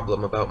deeper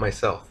problem about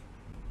myself.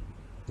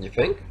 You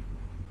think?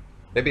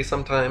 Maybe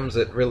sometimes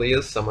it really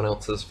is someone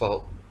else's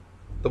fault.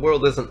 The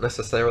world isn't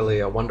necessarily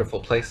a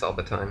wonderful place all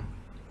the time.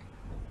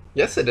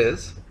 Yes, it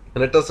is,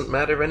 and it doesn't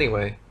matter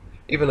anyway.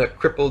 Even a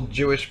crippled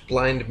Jewish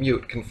blind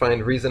mute can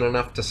find reason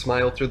enough to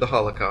smile through the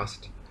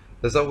Holocaust.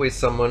 There's always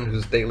someone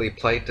whose daily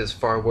plight is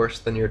far worse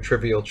than your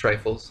trivial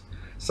trifles,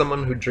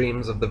 someone who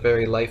dreams of the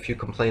very life you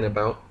complain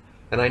about,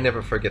 and I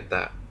never forget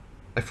that.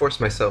 I force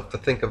myself to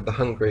think of the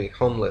hungry,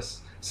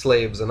 homeless,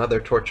 slaves, and other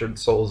tortured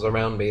souls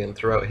around me and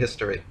throughout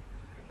history.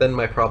 Then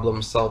my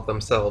problems solve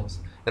themselves,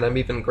 and I'm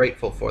even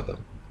grateful for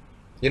them.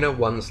 You know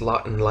one's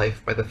lot in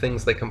life by the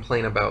things they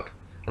complain about,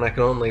 and I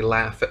can only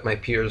laugh at my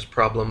peers'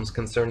 problems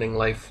concerning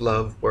life,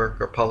 love,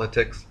 work, or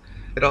politics.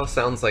 It all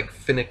sounds like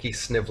finicky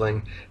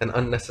sniveling and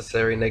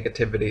unnecessary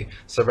negativity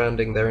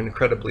surrounding their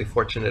incredibly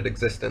fortunate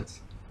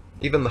existence.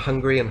 Even the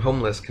hungry and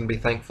homeless can be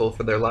thankful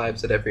for their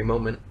lives at every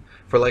moment,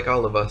 for like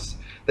all of us,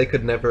 they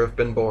could never have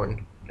been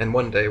born, and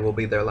one day will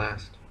be their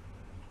last.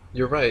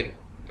 You're right,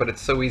 but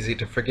it's so easy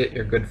to forget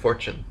your good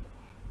fortune.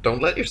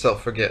 Don't let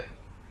yourself forget.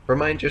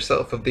 Remind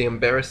yourself of the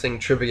embarrassing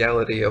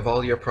triviality of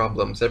all your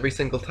problems every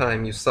single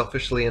time you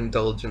selfishly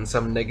indulge in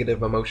some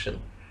negative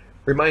emotion.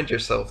 Remind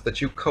yourself that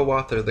you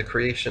co-author the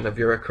creation of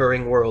your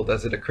occurring world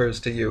as it occurs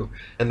to you,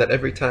 and that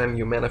every time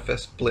you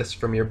manifest bliss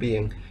from your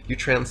being, you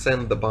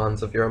transcend the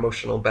bonds of your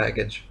emotional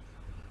baggage.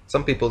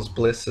 Some people's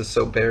bliss is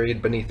so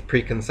buried beneath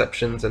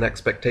preconceptions and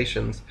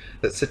expectations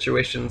that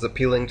situations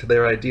appealing to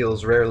their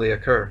ideals rarely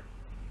occur.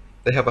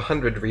 They have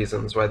 100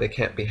 reasons why they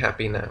can't be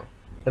happy now,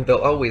 and they'll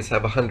always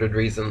have 100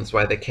 reasons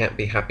why they can't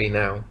be happy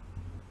now.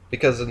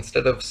 Because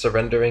instead of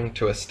surrendering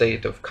to a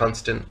state of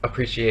constant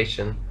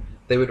appreciation,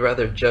 they would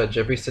rather judge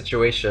every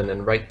situation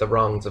and right the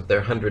wrongs of their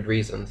 100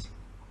 reasons.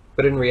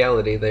 But in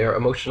reality, they are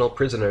emotional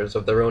prisoners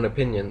of their own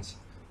opinions,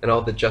 and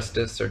all the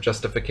justice or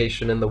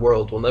justification in the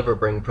world will never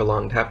bring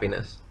prolonged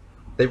happiness.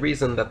 They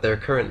reason that their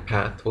current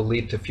path will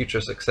lead to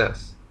future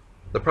success.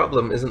 The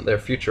problem isn't their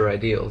future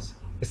ideals,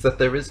 it's that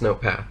there is no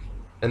path,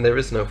 and there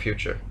is no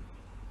future.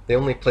 The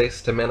only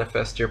place to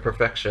manifest your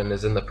perfection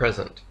is in the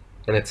present,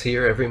 and it's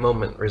here every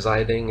moment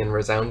residing in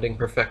resounding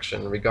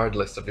perfection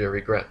regardless of your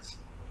regrets.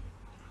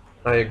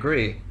 I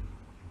agree,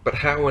 but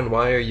how and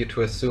why are you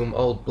to assume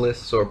all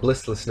bliss or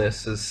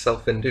blisslessness is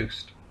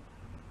self-induced?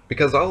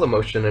 Because all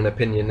emotion and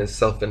opinion is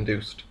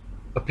self-induced.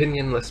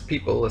 Opinionless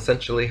people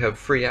essentially have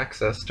free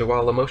access to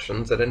all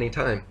emotions at any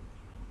time.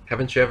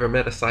 Haven't you ever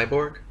met a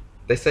cyborg?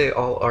 They say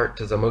all art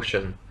is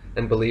emotion,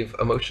 and believe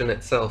emotion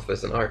itself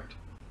is an art.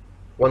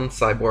 One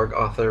cyborg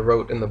author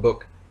wrote in the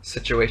book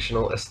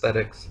Situational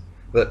Aesthetics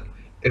that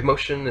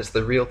emotion is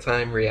the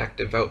real-time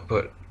reactive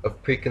output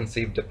of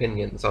preconceived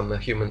opinions on the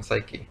human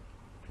psyche.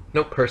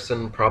 No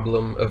person,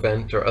 problem,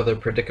 event, or other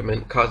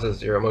predicament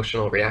causes your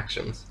emotional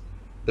reactions.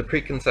 The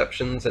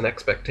preconceptions and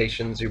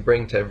expectations you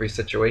bring to every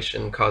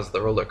situation cause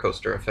the roller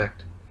coaster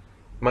effect.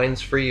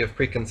 Minds free of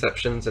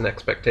preconceptions and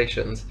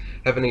expectations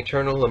have an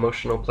eternal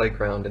emotional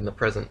playground in the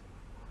present.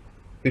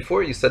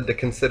 Before you said to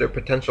consider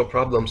potential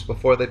problems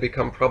before they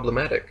become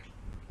problematic.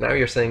 Now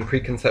you're saying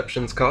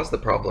preconceptions cause the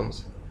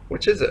problems.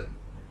 Which is it?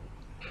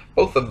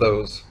 Both of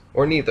those,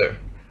 or neither.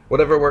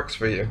 Whatever works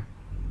for you.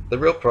 The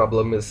real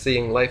problem is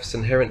seeing life's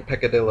inherent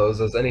peccadillos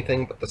as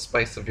anything but the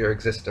spice of your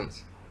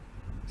existence.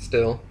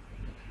 Still,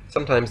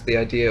 sometimes the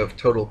idea of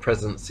total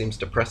presence seems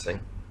depressing.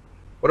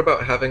 What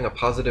about having a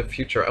positive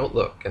future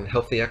outlook and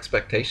healthy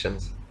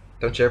expectations?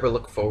 Don't you ever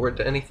look forward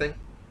to anything?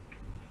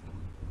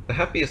 The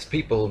happiest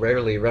people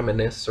rarely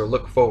reminisce or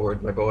look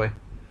forward, my boy.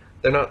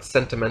 They're not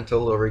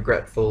sentimental or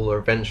regretful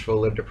or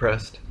vengeful or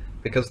depressed,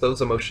 because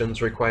those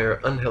emotions require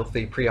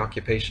unhealthy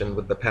preoccupation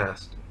with the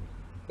past.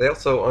 They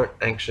also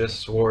aren't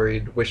anxious,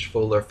 worried,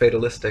 wishful, or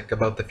fatalistic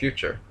about the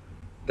future.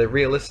 They're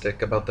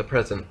realistic about the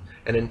present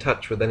and in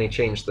touch with any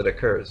change that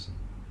occurs.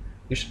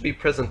 You should be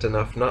present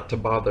enough not to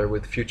bother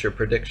with future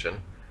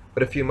prediction,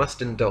 but if you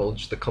must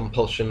indulge the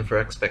compulsion for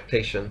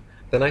expectation,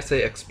 then I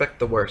say expect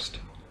the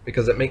worst,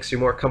 because it makes you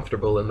more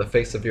comfortable in the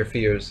face of your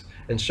fears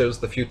and shows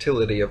the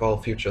futility of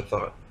all future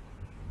thought.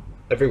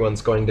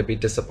 Everyone's going to be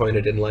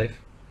disappointed in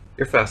life.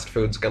 Your fast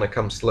food's gonna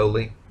come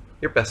slowly.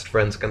 Your best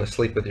friend's gonna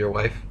sleep with your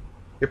wife.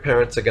 Your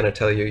parents are gonna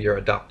tell you you're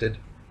adopted.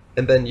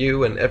 And then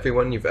you and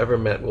everyone you've ever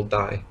met will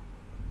die.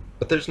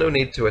 But there's no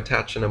need to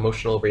attach an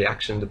emotional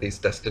reaction to these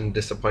destined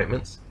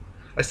disappointments.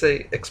 I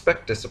say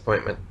expect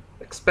disappointment,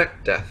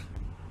 expect death,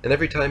 and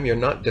every time you're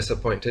not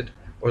disappointed,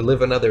 or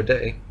live another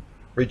day,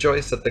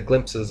 rejoice at the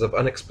glimpses of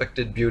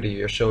unexpected beauty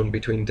you're shown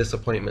between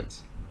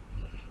disappointments.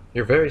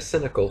 You're very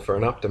cynical for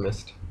an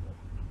optimist.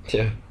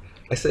 Yeah,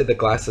 I say the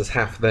glass is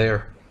half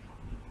there.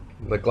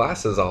 The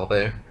glass is all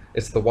there.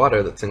 It's the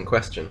water that's in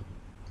question.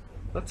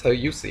 That's how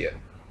you see it.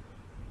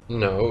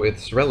 No,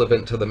 it's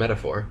relevant to the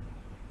metaphor.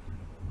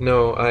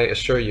 No, I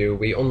assure you,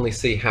 we only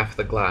see half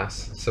the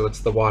glass, so it's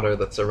the water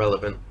that's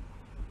irrelevant.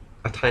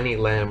 A tiny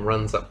lamb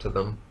runs up to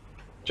them.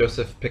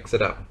 Joseph picks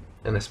it up,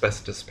 and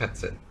Asbestos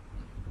pets it.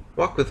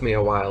 Walk with me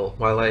a while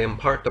I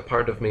impart a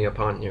part of me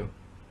upon you.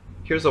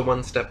 Here's a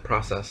one-step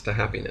process to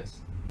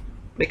happiness.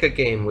 Make a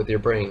game with your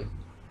brain.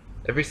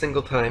 Every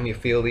single time you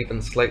feel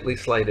even slightly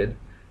slighted,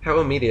 how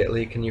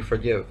immediately can you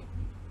forgive?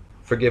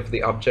 Forgive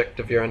the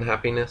object of your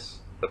unhappiness,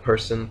 the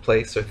person,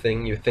 place, or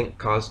thing you think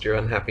caused your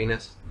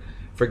unhappiness.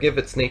 Forgive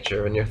its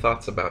nature and your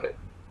thoughts about it.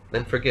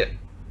 Then forget.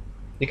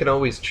 You can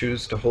always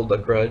choose to hold a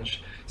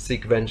grudge,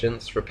 seek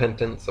vengeance,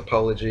 repentance,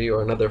 apology,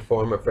 or another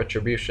form of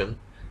retribution,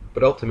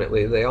 but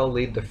ultimately they all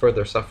lead to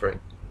further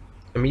suffering.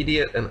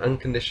 Immediate and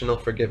unconditional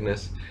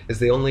forgiveness is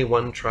the only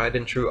one tried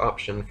and true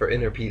option for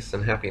inner peace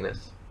and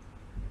happiness.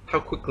 How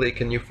quickly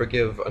can you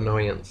forgive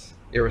annoyance,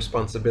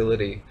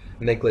 irresponsibility,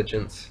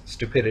 negligence,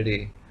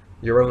 stupidity,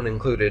 your own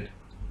included?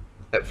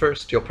 At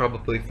first you'll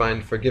probably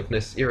find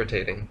forgiveness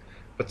irritating,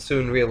 but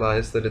soon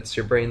realize that it's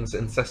your brain's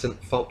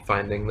incessant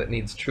fault-finding that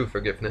needs true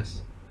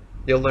forgiveness.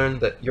 You'll learn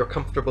that your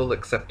comfortable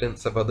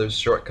acceptance of others'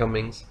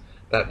 shortcomings,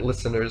 that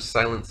listener's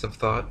silence of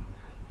thought,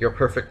 your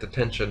perfect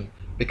attention,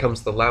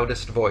 becomes the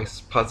loudest voice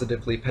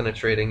positively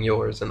penetrating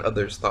yours and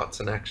others' thoughts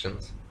and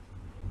actions.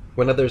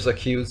 When others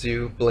accuse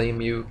you,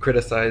 blame you,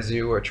 criticize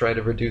you, or try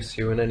to reduce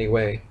you in any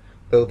way,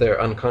 though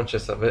they're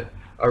unconscious of it,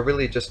 are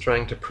really just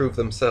trying to prove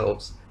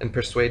themselves and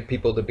persuade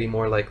people to be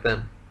more like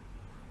them.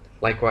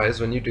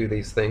 Likewise, when you do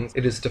these things,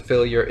 it is to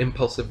fill your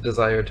impulsive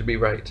desire to be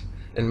right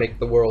and make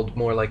the world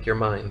more like your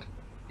mind,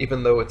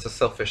 even though it's a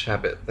selfish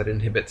habit that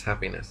inhibits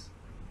happiness.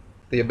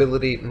 The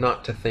ability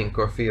not to think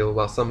or feel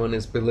while someone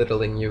is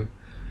belittling you,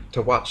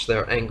 to watch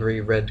their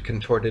angry, red,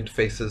 contorted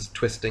faces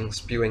twisting,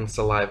 spewing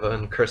saliva,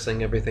 and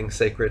cursing everything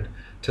sacred,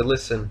 to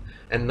listen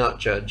and not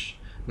judge,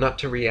 not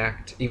to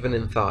react, even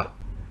in thought.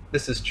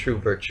 This is true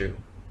virtue.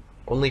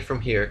 Only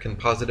from here can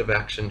positive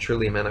action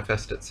truly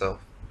manifest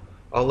itself.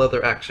 All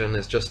other action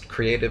is just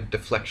creative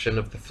deflection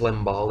of the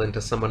phlegm ball into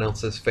someone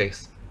else's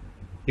face.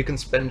 You can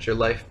spend your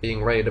life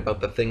being right about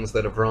the things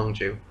that have wronged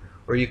you,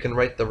 or you can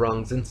right the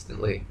wrongs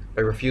instantly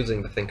by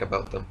refusing to think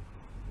about them.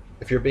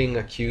 If you're being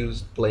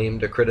accused,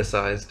 blamed, or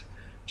criticized,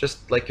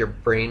 just like your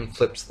brain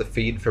flips the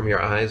feed from your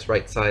eyes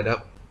right side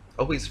up,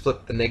 always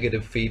flip the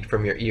negative feed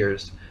from your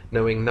ears,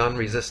 knowing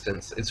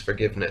non-resistance is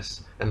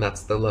forgiveness, and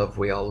that's the love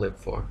we all live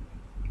for.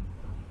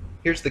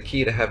 Here's the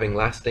key to having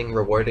lasting,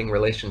 rewarding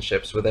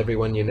relationships with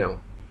everyone you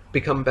know.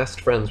 Become best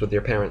friends with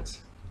your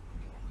parents.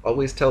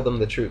 Always tell them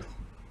the truth.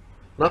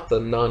 Not the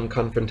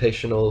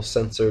non-confrontational,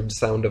 censored,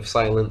 sound of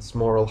silence,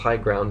 moral high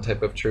ground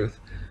type of truth,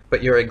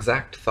 but your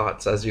exact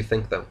thoughts as you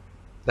think them.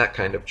 That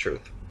kind of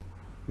truth.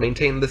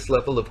 Maintain this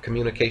level of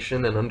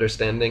communication and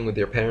understanding with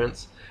your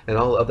parents, and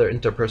all other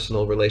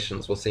interpersonal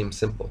relations will seem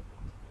simple.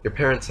 Your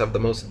parents have the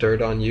most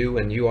dirt on you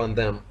and you on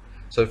them,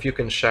 so if you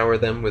can shower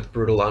them with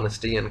brutal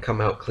honesty and come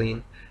out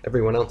clean,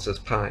 everyone else is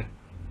pie.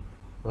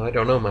 Well, I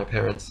don't know my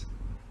parents.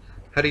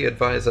 How do you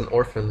advise an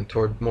orphan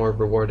toward more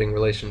rewarding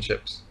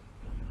relationships?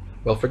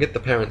 Well, forget the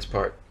parents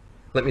part.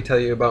 Let me tell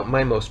you about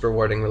my most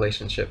rewarding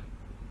relationship.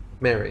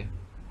 Mary.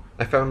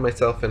 I found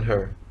myself in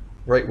her,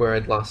 right where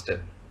I'd lost it.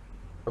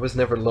 I was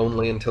never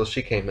lonely until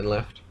she came and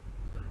left.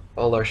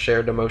 All our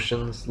shared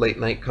emotions,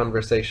 late-night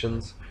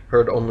conversations,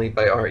 heard only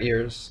by our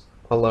ears,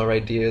 all our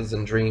ideas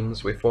and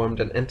dreams, we formed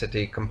an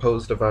entity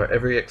composed of our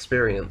every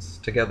experience,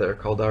 together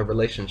called our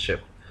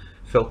relationship,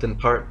 felt in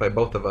part by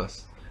both of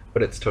us,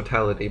 but its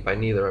totality by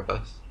neither of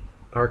us.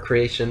 Our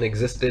creation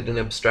existed in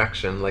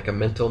abstraction like a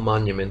mental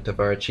monument of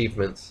our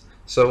achievements,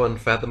 so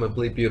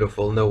unfathomably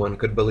beautiful no one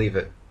could believe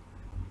it.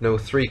 No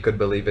three could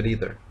believe it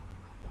either.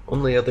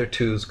 Only other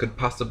twos could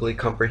possibly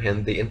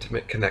comprehend the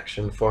intimate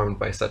connection formed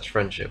by such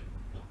friendship.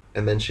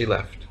 And then she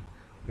left,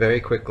 very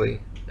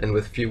quickly and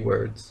with few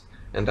words,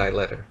 and I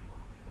let her.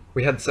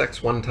 We had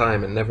sex one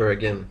time and never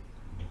again.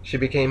 She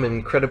became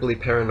incredibly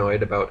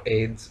paranoid about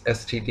AIDS,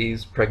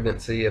 STDs,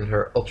 pregnancy, and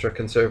her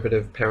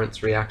ultra-conservative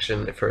parents'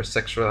 reaction if her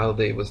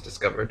sexuality was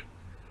discovered.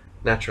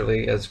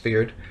 Naturally, as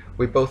feared,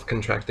 we both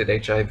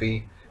contracted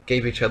HIV,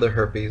 gave each other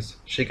herpes,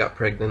 she got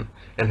pregnant,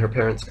 and her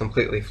parents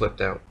completely flipped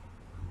out.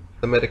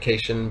 The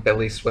medication,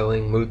 belly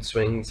swelling, mood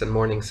swings, and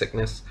morning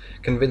sickness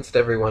convinced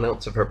everyone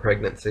else of her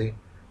pregnancy,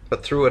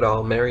 but through it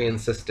all, Mary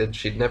insisted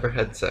she'd never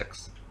had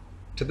sex.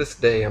 To this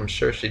day, I'm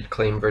sure she'd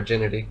claim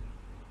virginity.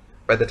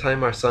 By the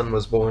time our son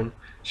was born,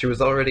 she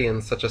was already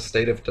in such a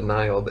state of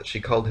denial that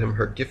she called him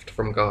her gift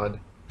from God.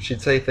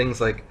 She'd say things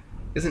like,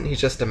 "Isn't he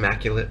just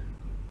immaculate?"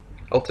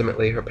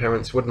 Ultimately, her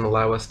parents wouldn't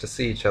allow us to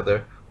see each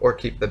other or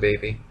keep the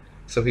baby,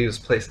 so he was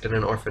placed in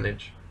an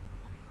orphanage.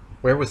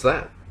 Where was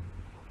that?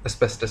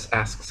 Asbestos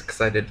asks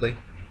excitedly.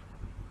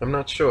 I'm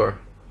not sure.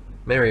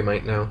 Mary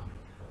might know.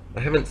 I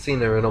haven't seen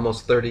her in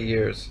almost 30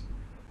 years,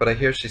 but I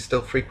hear she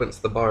still frequents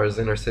the bars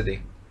inner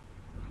city.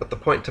 But the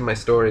point to my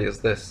story is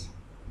this.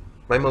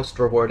 My most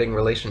rewarding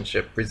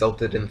relationship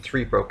resulted in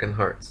 3 broken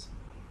hearts.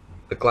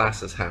 The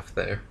glass is half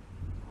there.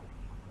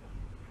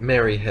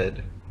 Mary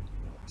Head.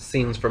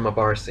 Scenes from a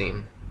bar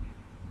scene.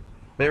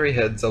 Mary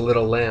Head's a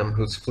little lamb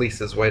whose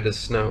fleece is white as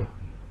snow,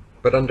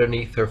 but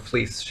underneath her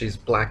fleece she's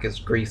black as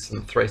grease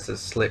and thrice as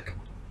slick.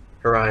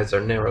 Her eyes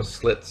are narrow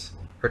slits,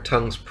 her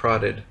tongue's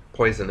prodded,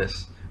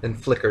 poisonous,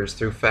 and flickers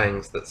through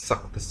fangs that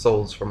suck the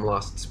souls from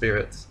lost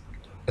spirits.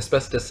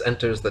 Asbestos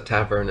enters the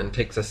tavern and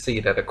takes a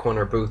seat at a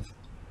corner booth.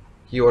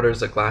 He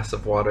orders a glass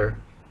of water,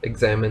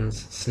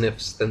 examines,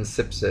 sniffs, then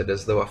sips it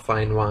as though a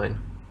fine wine.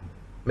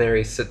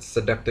 Mary sits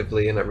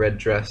seductively in a red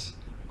dress,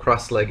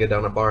 cross-legged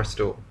on a bar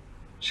stool.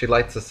 She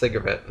lights a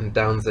cigarette and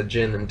downs a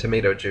gin and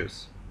tomato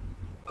juice.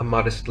 A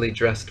modestly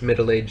dressed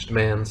middle-aged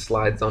man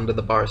slides onto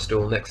the bar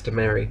stool next to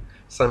Mary,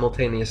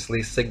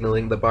 simultaneously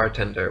signaling the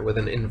bartender with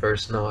an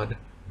inverse nod.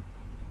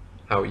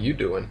 "How you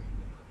doing?"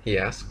 he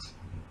asks.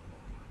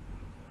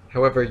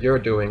 "However you're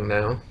doing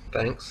now,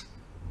 thanks."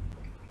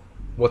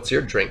 "What's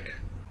your drink?"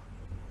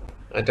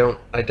 "I don't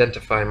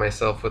identify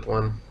myself with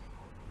one."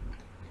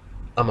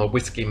 "I'm a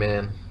whiskey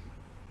man."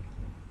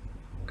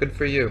 "Good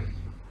for you."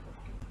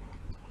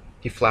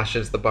 He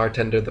flashes the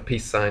bartender the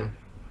peace sign.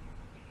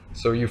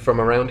 "So you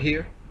from around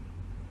here?"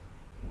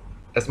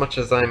 "As much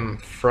as I'm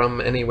from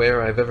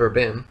anywhere I've ever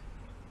been."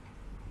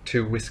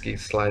 2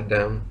 whiskeys slide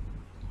down.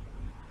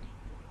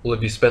 "Well,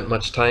 have you spent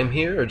much time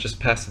here, or just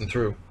passing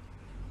through?"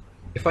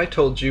 "If I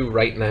told you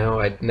right now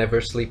I'd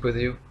never sleep with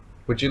you,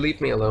 would you leave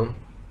me alone?"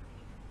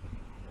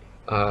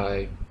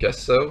 "I guess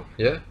so,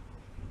 yeah."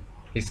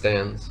 He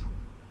stands.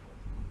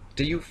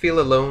 "Do you feel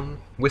alone,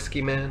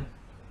 whiskey man?"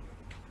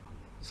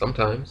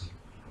 "Sometimes."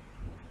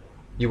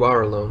 "You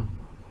are alone."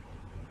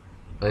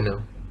 "I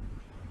know."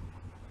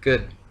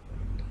 "Good.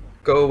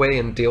 Go away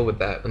and deal with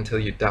that until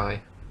you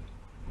die."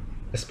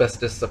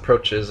 Asbestos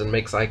approaches and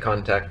makes eye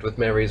contact with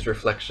Mary's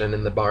reflection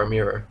in the bar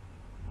mirror.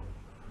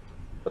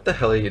 What the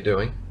hell are you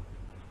doing?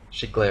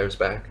 She glares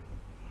back.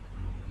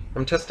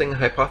 I'm testing a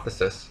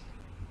hypothesis.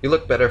 You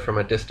look better from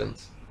a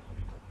distance.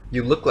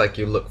 You look like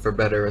you look for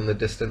better in the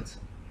distance.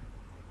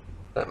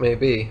 That may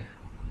be,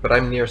 but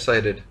I'm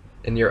nearsighted,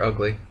 and you're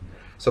ugly,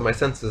 so my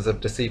senses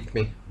have deceived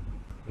me.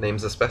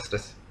 Name's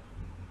Asbestos.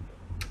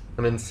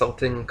 An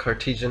insulting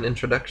Cartesian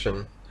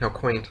introduction. How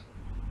quaint.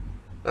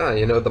 Ah,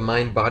 you know the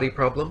mind-body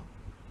problem?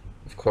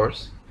 Of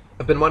course.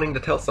 I've been wanting to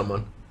tell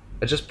someone.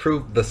 I just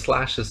proved the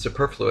slash is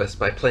superfluous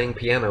by playing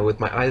piano with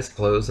my eyes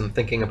closed and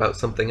thinking about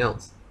something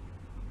else.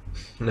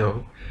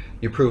 No,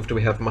 you proved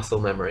we have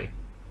muscle memory.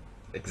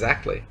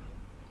 Exactly.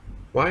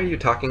 Why are you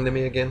talking to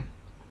me again?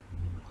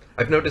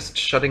 I've noticed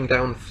shutting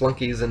down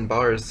flunkies in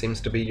bars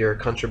seems to be your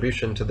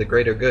contribution to the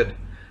greater good.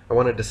 I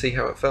wanted to see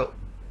how it felt.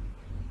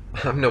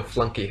 I'm no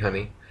flunky,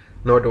 honey,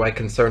 nor do I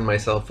concern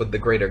myself with the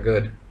greater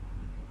good.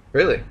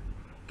 Really?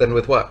 Then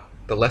with what?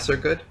 The lesser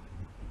good?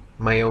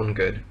 My own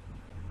good.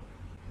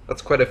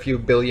 That's quite a few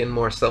billion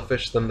more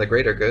selfish than the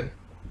greater good.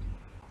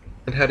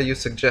 And how do you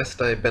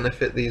suggest I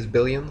benefit these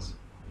billions?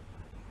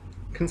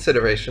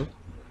 Consideration.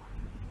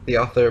 The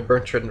author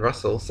Bertrand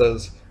Russell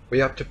says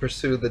we ought to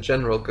pursue the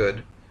general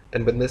good,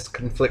 and when this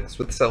conflicts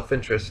with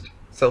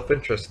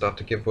self-interest ought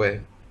to give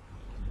way.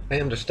 I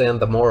understand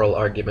the moral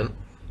argument,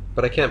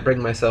 but I can't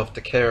bring myself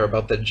to care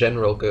about the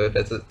general good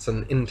as it's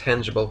an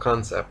intangible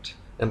concept,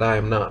 and I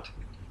am not.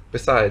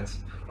 Besides,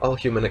 all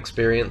human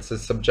experience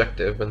is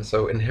subjective and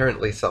so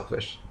inherently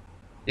selfish.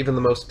 Even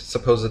the most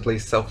supposedly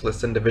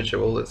selfless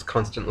individual is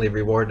constantly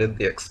rewarded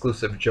the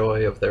exclusive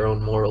joy of their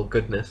own moral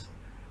goodness.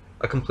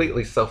 A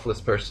completely selfless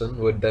person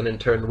would then in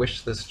turn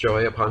wish this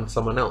joy upon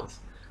someone else,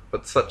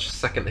 but such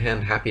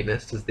second-hand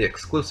happiness is the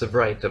exclusive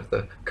right of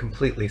the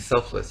completely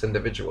selfless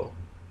individual.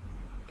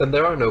 Then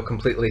there are no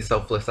completely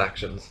selfless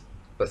actions,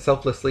 but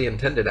selflessly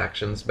intended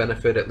actions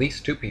benefit at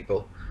least two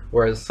people,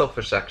 whereas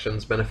selfish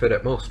actions benefit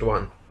at most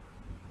one.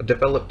 A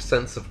developed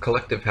sense of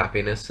collective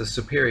happiness is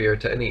superior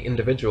to any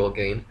individual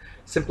gain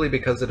simply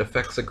because it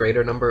affects a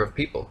greater number of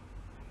people.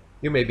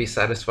 You may be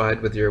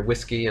satisfied with your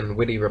whiskey and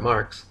witty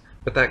remarks,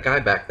 but that guy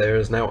back there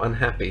is now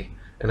unhappy,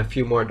 and a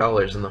few more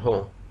dollars in the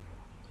hole.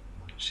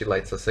 She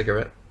lights a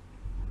cigarette.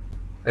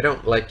 I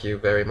don't like you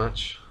very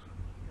much.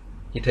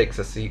 He takes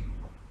a seat.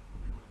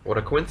 What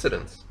a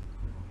coincidence.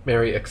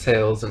 Mary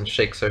exhales and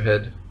shakes her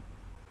head.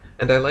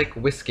 And I like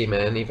Whiskey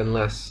Man even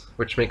less,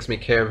 which makes me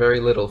care very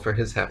little for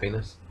his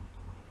happiness.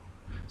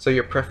 So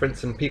your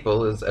preference in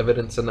people is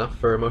evidence enough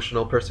for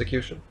emotional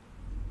persecution?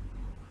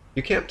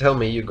 You can't tell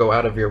me you go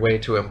out of your way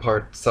to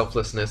impart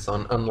selflessness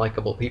on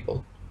unlikable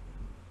people.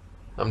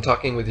 I'm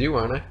talking with you,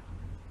 aren't I?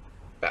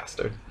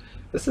 Bastard.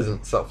 This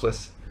isn't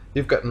selfless.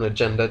 You've got an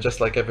agenda just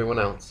like everyone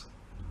else.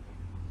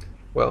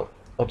 Well,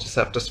 I'll just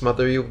have to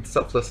smother you with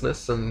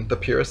selflessness and the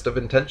purest of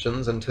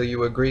intentions until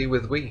you agree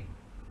with we.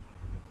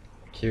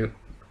 Cute.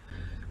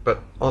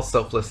 But all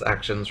selfless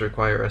actions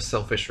require a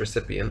selfish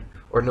recipient,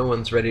 or no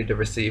one's ready to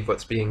receive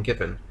what's being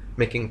given,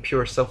 making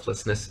pure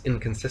selflessness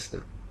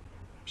inconsistent.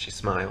 She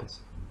smiles.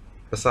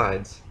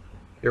 Besides,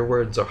 your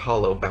words are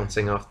hollow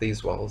bouncing off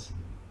these walls.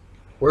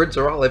 Words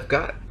are all I've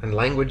got, and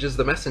language is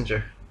the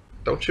messenger.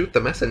 Don't shoot the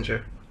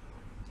messenger.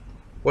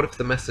 What if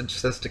the message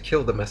says to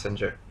kill the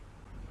messenger?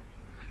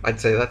 I'd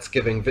say that's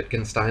giving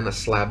Wittgenstein a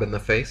slap in the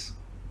face.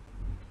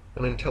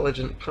 An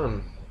intelligent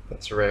pun.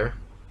 That's rare.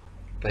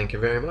 Thank you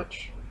very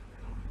much.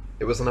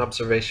 It was an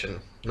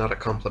observation, not a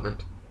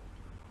compliment.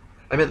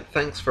 I meant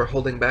thanks for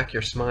holding back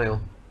your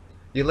smile.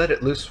 You let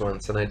it loose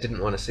once, and I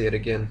didn't want to see it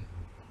again.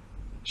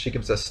 She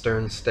gives a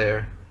stern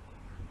stare.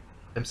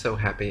 I'm so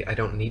happy I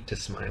don't need to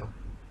smile.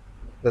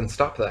 Then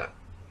stop that.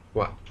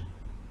 What?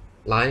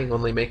 Lying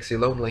only makes you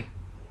lonely.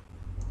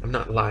 I'm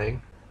not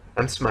lying.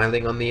 I'm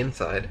smiling on the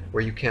inside,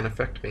 where you can't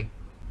affect me.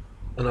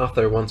 An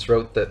author once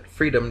wrote that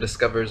freedom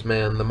discovers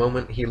man the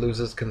moment he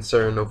loses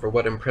concern over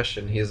what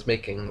impression he is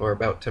making or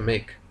about to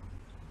make.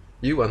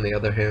 You, on the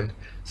other hand,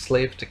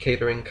 slave to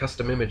catering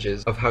custom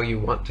images of how you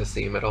want to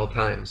seem at all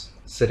times,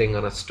 sitting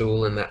on a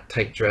stool in that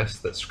tight dress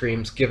that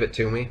screams "give it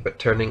to me," but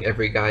turning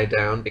every guy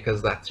down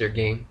because that's your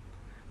game.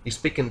 You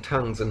speak in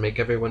tongues and make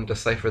everyone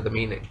decipher the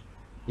meaning.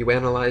 You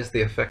analyze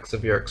the effects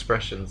of your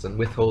expressions and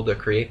withhold or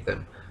create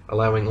them,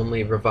 allowing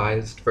only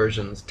revised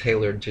versions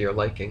tailored to your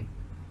liking.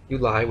 You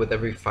lie with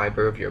every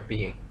fiber of your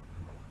being.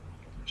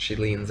 She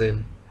leans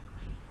in.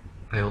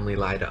 I only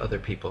lie to other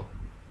people,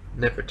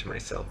 never to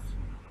myself.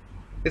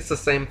 It's the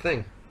same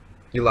thing.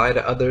 You lie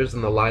to others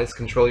and the lies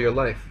control your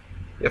life.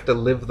 You have to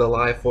live the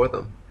lie for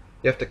them.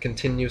 You have to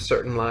continue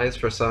certain lies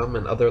for some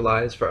and other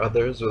lies for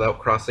others without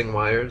crossing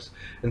wires,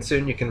 and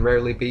soon you can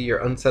rarely be your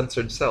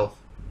uncensored self.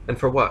 And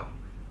for what?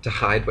 To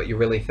hide what you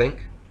really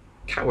think?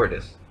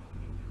 Cowardice.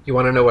 You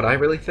want to know what I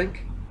really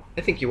think?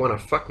 I think you want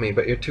to fuck me,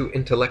 but you're too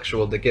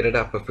intellectual to get it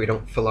up if we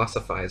don't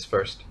philosophize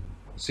first.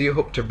 So you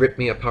hope to rip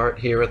me apart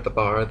here at the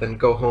bar, then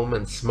go home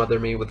and smother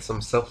me with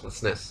some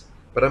selflessness.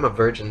 But I'm a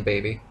virgin,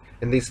 baby,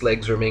 and these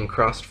legs remain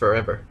crossed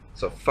forever,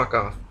 so fuck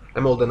off.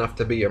 I'm old enough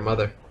to be your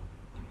mother.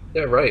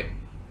 Yeah, right.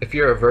 If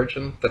you're a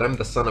virgin, then I'm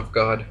the son of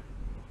God.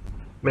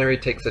 Mary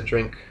takes a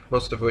drink,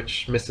 most of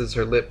which misses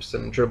her lips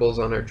and dribbles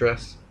on her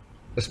dress.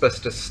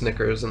 Asbestos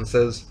snickers and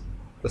says,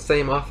 "The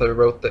same author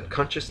wrote that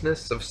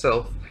consciousness of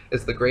self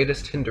is the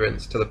greatest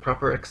hindrance to the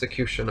proper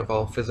execution of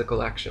all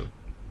physical action."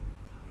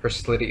 Her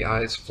slitty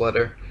eyes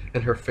flutter,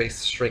 and her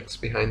face shrinks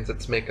behind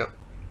its makeup.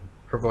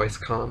 Her voice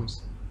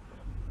calms.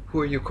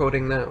 "Who are you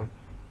quoting now?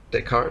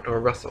 Descartes or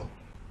Russell?"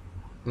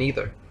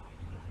 "Neither."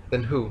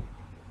 "Then who?"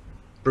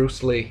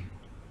 "Bruce Lee."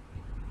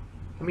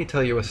 "Let me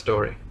tell you a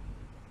story.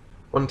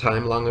 One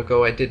time, long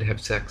ago, I did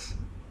have sex.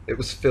 It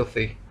was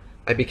filthy.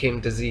 I became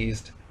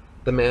diseased.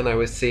 The man I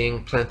was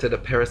seeing planted a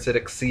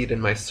parasitic seed in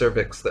my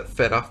cervix that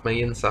fed off my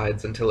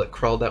insides until it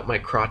crawled out my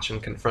crotch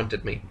and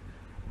confronted me.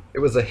 It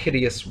was a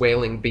hideous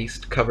wailing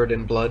beast covered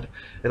in blood,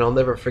 and I'll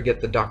never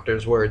forget the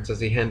doctor's words as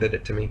he handed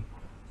it to me.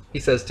 He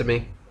says to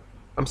me,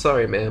 "I'm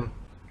sorry, ma'am.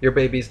 Your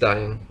baby's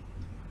dying.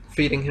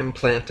 Feeding him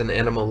plant and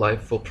animal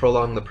life will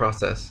prolong the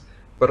process,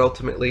 but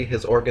ultimately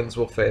his organs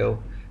will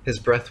fail, his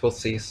breath will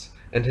cease,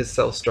 and his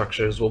cell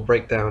structures will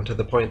break down to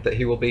the point that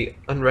he will be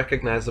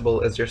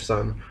unrecognizable as your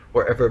son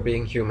or ever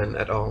being human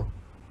at all."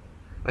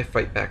 I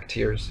fight back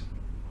tears.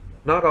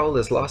 "Not all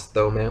is lost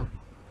though, ma'am.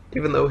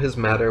 Even though his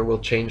matter will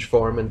change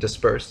form and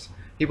disperse,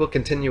 he will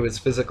continue his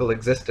physical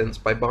existence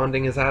by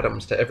bonding his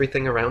atoms to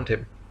everything around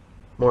him.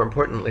 More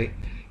importantly,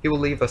 he will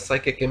leave a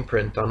psychic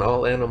imprint on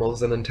all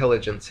animals and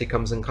intelligence he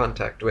comes in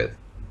contact with.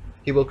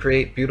 He will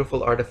create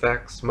beautiful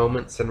artifacts,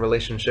 moments, and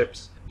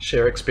relationships,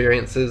 share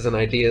experiences and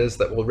ideas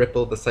that will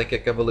ripple the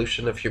psychic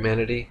evolution of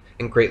humanity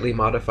and greatly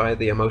modify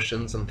the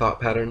emotions and thought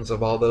patterns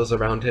of all those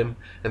around him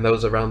and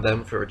those around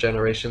them for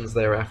generations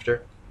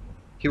thereafter.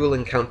 He will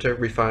encounter,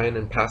 refine,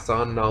 and pass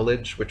on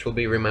knowledge which will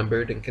be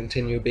remembered and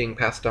continue being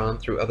passed on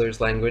through others'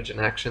 language and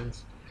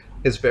actions.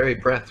 His very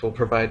breath will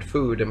provide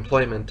food,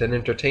 employment, and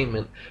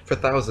entertainment for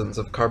thousands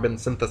of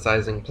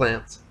carbon-synthesizing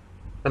plants.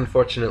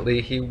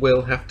 Unfortunately, he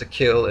will have to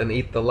kill and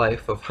eat the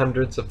life of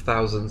hundreds of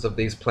thousands of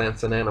these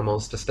plants and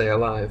animals to stay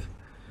alive.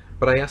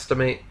 But I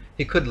estimate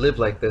he could live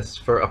like this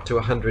for up to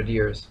 100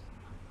 years.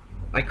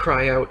 I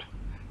cry out,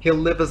 he'll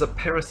live as a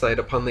parasite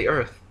upon the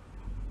earth.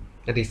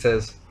 And he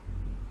says,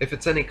 if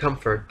it's any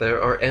comfort,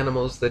 there are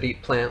animals that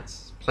eat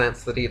plants,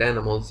 plants that eat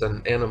animals,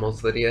 and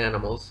animals that eat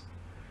animals.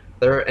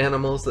 There are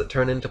animals that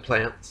turn into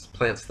plants,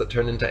 plants that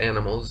turn into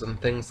animals, and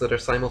things that are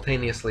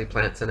simultaneously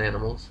plants and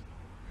animals.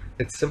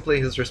 It's simply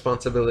his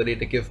responsibility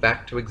to give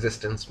back to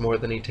existence more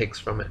than he takes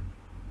from it.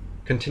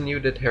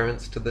 Continued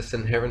adherence to this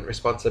inherent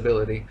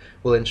responsibility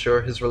will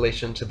ensure his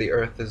relation to the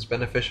earth is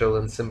beneficial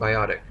and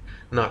symbiotic,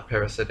 not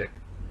parasitic.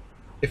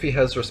 If he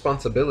has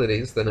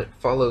responsibilities, then it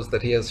follows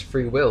that he has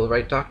free will,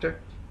 right, Doctor?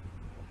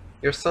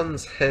 Your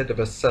son's head of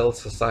a cell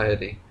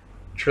society.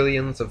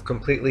 Trillions of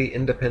completely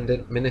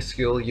independent,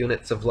 minuscule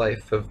units of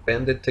life have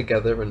banded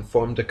together and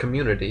formed a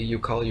community you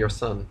call your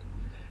son.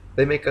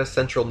 They make a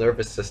central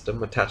nervous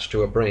system attached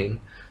to a brain,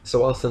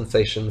 so all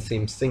sensation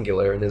seems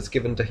singular and is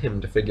given to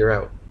him to figure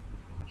out.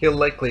 He'll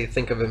likely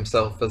think of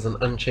himself as an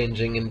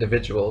unchanging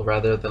individual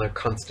rather than a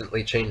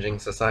constantly changing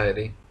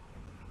society.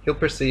 He'll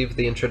perceive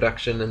the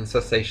introduction and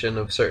cessation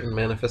of certain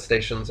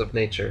manifestations of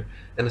nature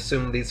and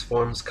assume these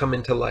forms come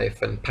into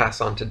life and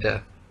pass on to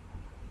death.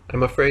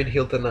 I'm afraid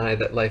he'll deny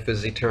that life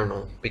is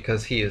eternal,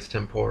 because he is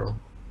temporal.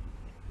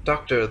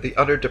 Doctor, the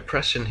utter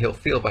depression he'll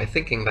feel by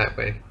thinking that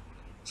way.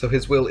 So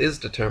his will is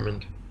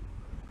determined.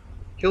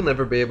 He'll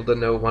never be able to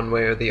know one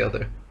way or the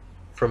other.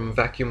 From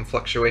vacuum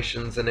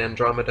fluctuations in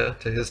Andromeda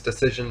to his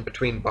decision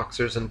between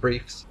boxers and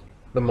briefs,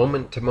 the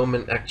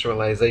moment-to-moment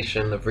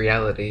actualization of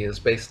reality is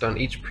based on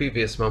each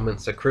previous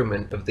moment's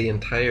accruement of the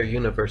entire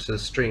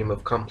universe's stream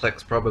of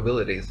complex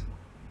probabilities.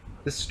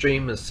 This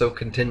stream is so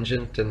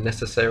contingent and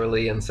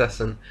necessarily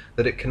incessant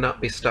that it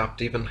cannot be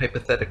stopped even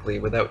hypothetically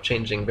without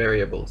changing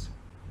variables.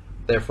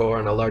 Therefore,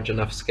 on a large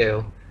enough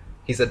scale,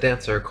 he's a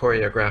dancer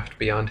choreographed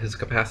beyond his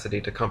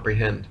capacity to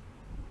comprehend.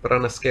 But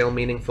on a scale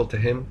meaningful to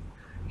him,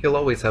 he'll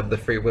always have the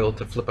free will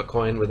to flip a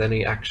coin with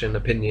any action,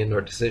 opinion, or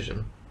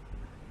decision.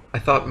 I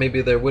thought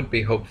maybe there would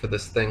be hope for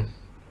this thing.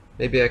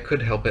 Maybe I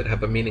could help it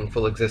have a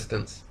meaningful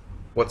existence.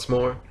 What's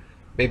more,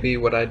 maybe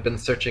what I'd been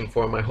searching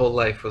for my whole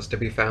life was to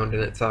be found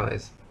in its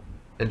eyes.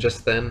 And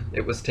just then,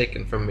 it was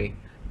taken from me,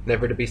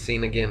 never to be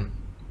seen again.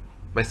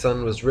 My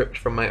son was ripped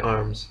from my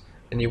arms,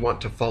 and you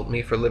want to fault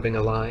me for living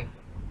a lie?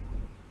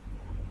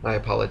 I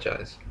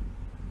apologize.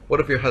 What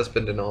of your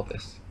husband in all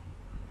this?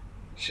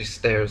 She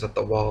stares at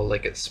the wall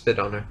like it spit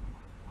on her.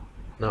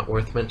 Not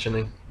worth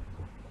mentioning.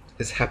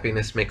 His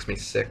happiness makes me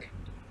sick.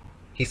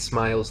 He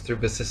smiles through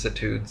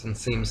vicissitudes and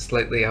seems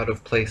slightly out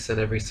of place in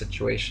every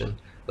situation,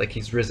 like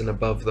he's risen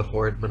above the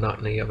horrid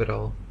monotony of it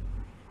all.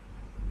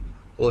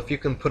 Well, if you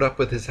can put up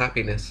with his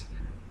happiness,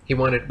 he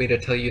wanted me to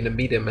tell you to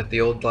meet him at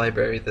the old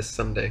library this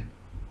Sunday.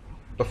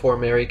 Before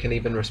Mary can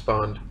even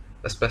respond,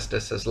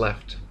 Asbestos has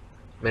left.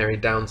 Mary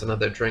downs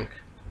another drink.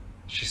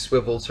 She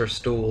swivels her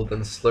stool,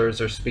 then slurs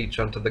her speech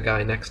onto the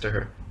guy next to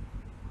her.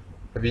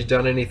 Have you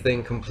done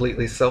anything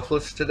completely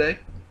selfless today?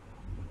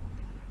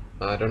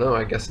 I don't know,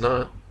 I guess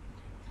not.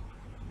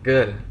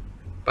 Good.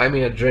 Buy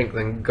me a drink,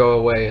 then go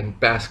away and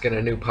bask in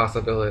a new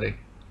possibility.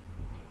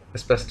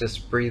 Asbestos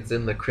breathes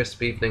in the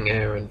crisp evening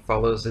air and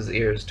follows his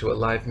ears to a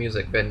live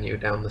music venue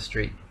down the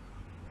street.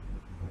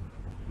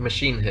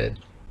 Machine Head,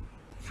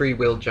 Free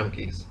Will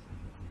Junkies.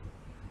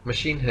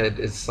 Machine Head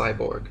is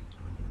cyborg.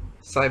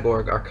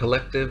 Cyborg are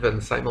collective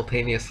and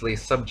simultaneously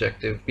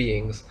subjective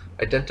beings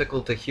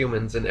identical to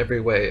humans in every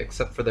way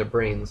except for their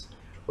brains,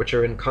 which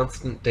are in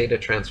constant data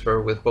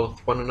transfer with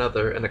both one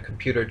another and a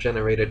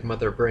computer-generated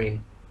mother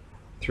brain.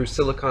 Through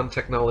silicon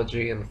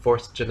technology and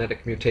forced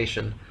genetic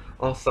mutation,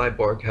 all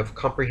cyborg have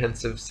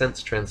comprehensive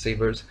sense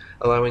transceivers,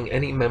 allowing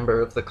any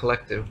member of the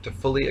collective to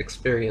fully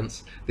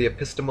experience the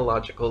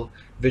epistemological,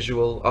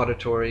 visual,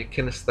 auditory,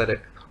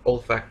 kinesthetic,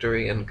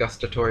 olfactory, and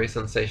gustatory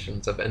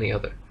sensations of any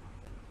other.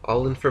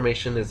 All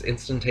information is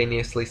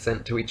instantaneously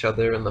sent to each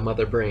other in the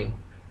mother brain,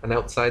 an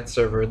outside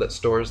server that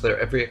stores their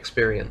every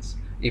experience,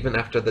 even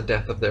after the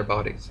death of their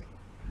bodies.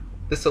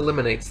 This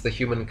eliminates the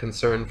human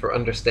concern for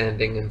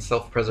understanding and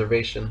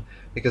self-preservation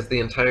because the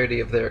entirety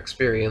of their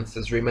experience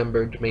is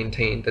remembered,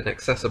 maintained, and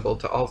accessible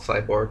to all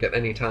cyborg at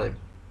any time.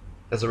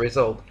 As a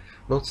result,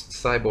 most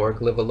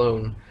cyborg live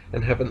alone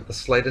and haven't the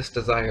slightest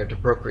desire to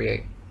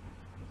procreate.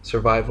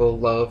 Survival,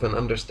 love, and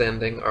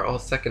understanding are all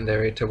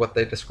secondary to what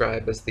they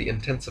describe as the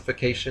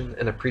intensification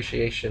and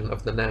appreciation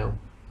of the now.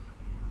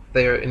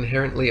 They are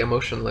inherently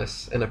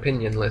emotionless and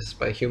opinionless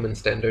by human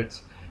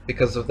standards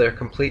because of their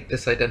complete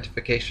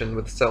disidentification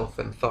with self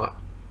and thought.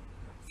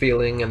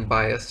 Feeling and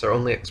bias are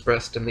only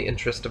expressed in the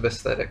interest of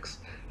aesthetics,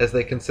 as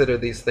they consider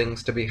these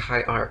things to be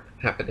high art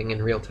happening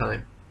in real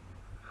time.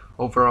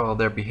 Overall,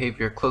 their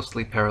behavior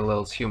closely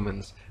parallels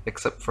humans,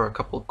 except for a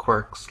couple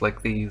quirks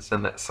like these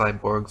and that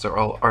cyborgs are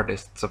all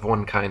artists of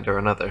one kind or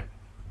another.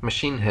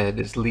 Machine Head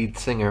is lead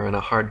singer in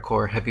a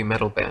hardcore heavy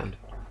metal band.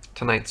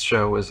 Tonight's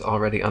show is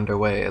already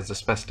underway as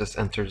Asbestos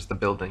enters the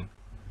building.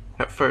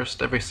 At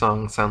first, every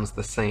song sounds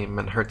the same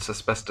and hurts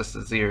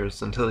Asbestos'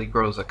 ears until he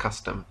grows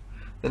accustomed.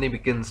 Then he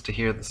begins to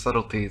hear the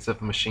subtleties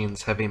of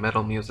Machine's heavy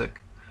metal music.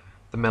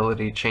 The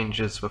melody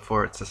changes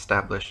before it's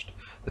established,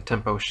 the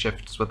tempo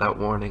shifts without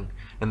warning,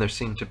 and there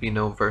seem to be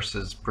no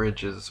verses,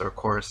 bridges, or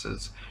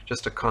choruses,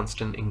 just a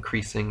constant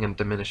increasing and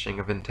diminishing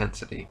of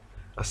intensity.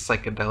 A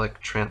psychedelic,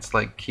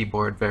 trance-like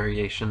keyboard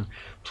variation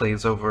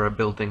plays over a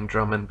building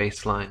drum and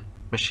bass line.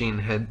 Machine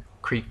Head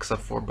creaks a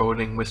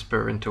foreboding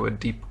whisper into a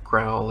deep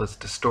growl as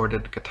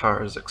distorted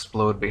guitars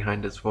explode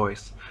behind his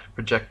voice,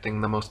 projecting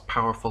the most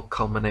powerful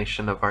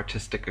culmination of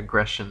artistic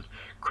aggression,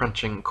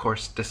 crunching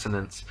coarse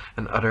dissonance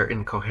and utter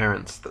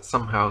incoherence that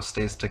somehow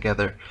stays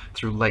together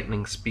through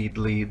lightning speed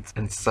leads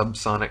and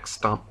subsonic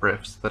stomp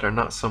riffs that are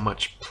not so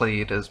much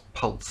played as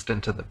pulsed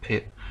into the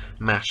pit,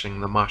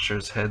 mashing the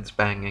moshers' heads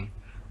banging.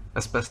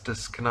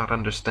 Asbestos cannot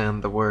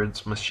understand the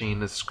words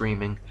Machine is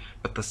screaming,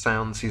 but the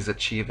sounds he's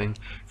achieving,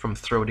 from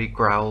throaty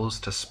growls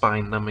to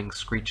spine-numbing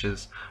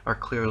screeches, are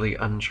clearly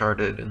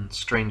uncharted and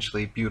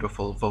strangely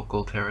beautiful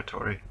vocal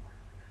territory.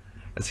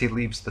 As he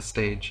leaves the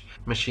stage,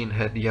 Machine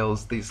Head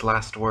yells these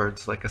last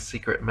words like a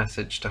secret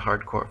message to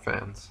hardcore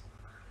fans.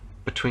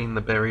 Between the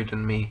buried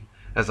and me,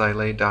 as I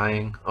lay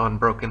dying, on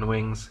broken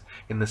wings,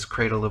 in this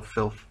cradle of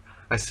filth,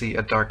 I see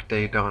a dark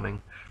day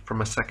dawning,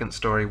 from a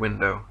second-story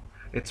window.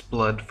 It's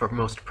blood for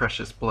most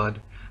precious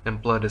blood,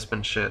 and blood has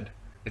been shed.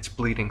 It's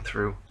bleeding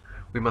through.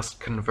 We must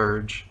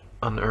converge,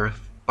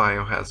 unearth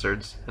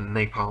biohazards and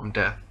napalm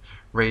death,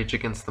 rage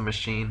against the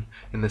machine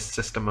in this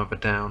system of a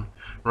down,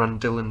 run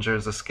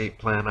Dillinger's escape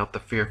plan out the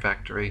fear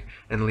factory,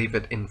 and leave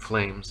it in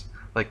flames,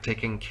 like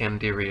taking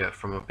Candiria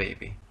from a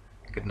baby.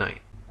 Good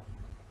night.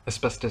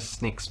 Asbestos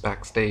sneaks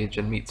backstage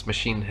and meets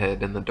Machine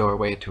Head in the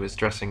doorway to his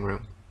dressing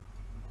room.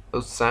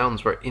 Those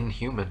sounds were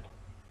inhuman.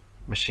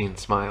 Machine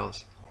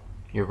smiles.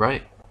 You're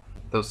right.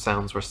 Those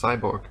sounds were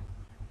cyborg.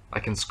 I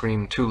can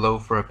scream too low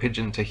for a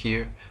pigeon to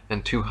hear,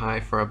 and too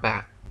high for a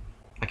bat.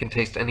 I can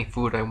taste any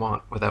food I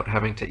want without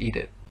having to eat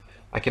it.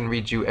 I can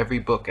read you every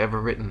book ever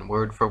written,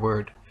 word for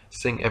word,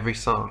 sing every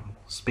song,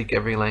 speak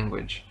every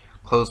language,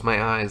 close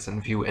my eyes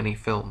and view any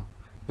film,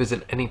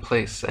 visit any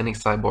place any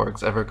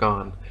cyborg's ever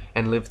gone,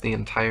 and live the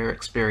entire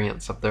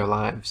experience of their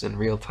lives in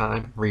real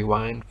time,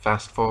 rewind,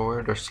 fast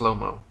forward, or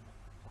slow-mo.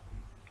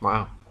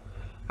 Wow.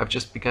 I've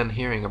just begun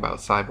hearing about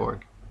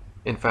cyborg.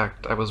 In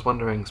fact, I was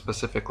wondering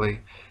specifically,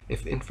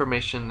 if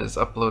information is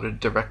uploaded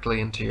directly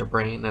into your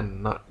brain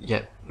and not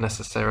yet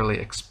necessarily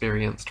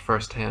experienced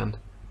firsthand,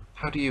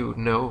 how do you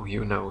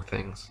know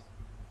things?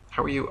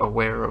 How are you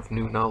aware of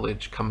new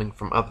knowledge coming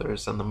from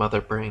others and the mother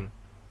brain?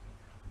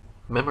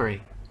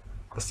 Memory.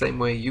 The same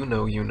way you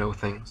know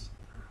things.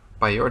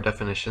 By your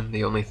definition,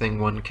 the only thing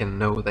one can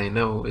know they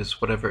know is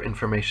whatever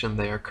information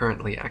they are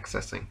currently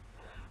accessing.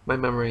 My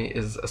memory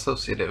is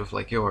associative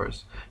like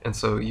yours, and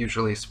so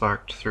usually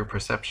sparked through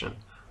perception,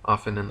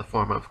 often in the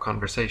form of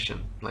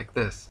conversation, like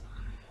this.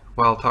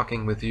 While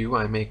talking with you,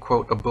 I may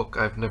quote a book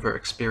I've never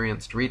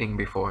experienced reading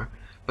before,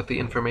 but the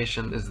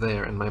information is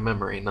there in my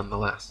memory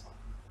nonetheless.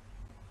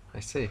 I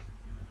see.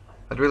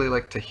 I'd really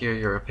like to hear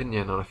your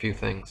opinion on a few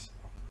things.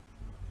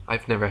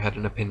 I've never had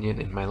an opinion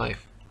in my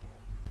life.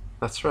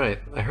 That's right,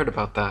 I heard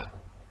about that.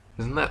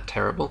 Isn't that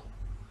terrible?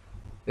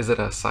 Is it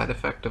a side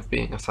effect of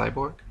being a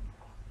cyborg?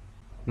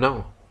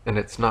 No, and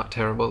it's not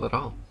terrible at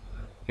all.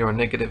 Your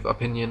negative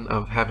opinion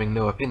of having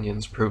no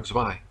opinions proves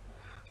why.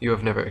 You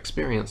have never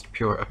experienced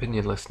pure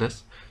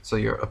opinionlessness, so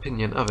your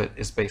opinion of it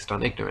is based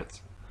on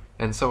ignorance.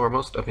 And so are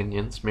most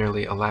opinions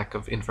merely a lack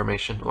of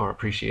information or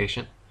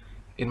appreciation.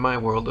 In my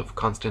world of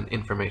constant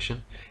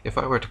information, if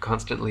I were to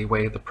constantly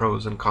weigh the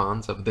pros and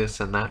cons of this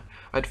and that,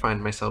 I'd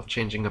find myself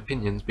changing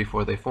opinions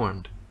before they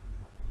formed.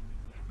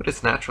 But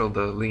it's natural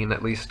to lean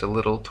at least a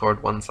little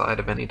toward one side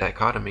of any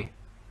dichotomy.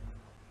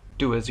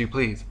 Do as you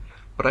please,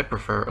 but I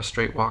prefer a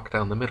straight walk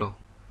down the middle.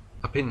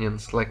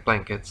 Opinions, like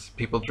blankets,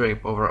 people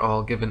drape over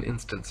all given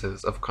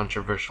instances of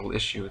controversial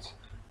issues,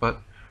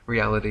 but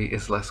reality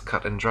is less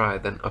cut and dry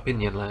than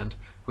opinion land,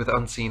 with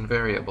unseen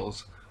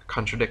variables,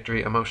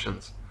 contradictory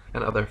emotions,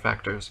 and other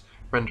factors,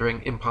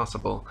 rendering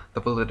impossible the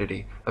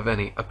validity of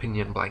any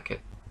opinion blanket.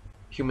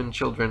 Human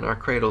children are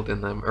cradled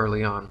in them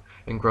early on,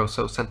 and grow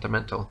so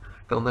sentimental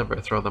they'll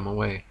never throw them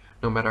away,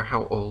 no matter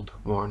how old,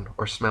 worn,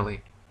 or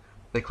smelly.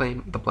 They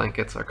claim the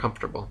blankets are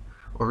comfortable,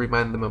 or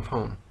remind them of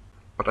home,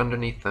 but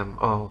underneath them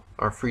all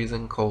are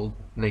freezing cold,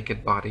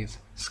 naked bodies,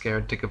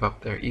 scared to give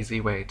up their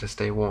easy way to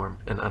stay warm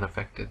and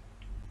unaffected.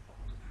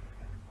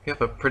 You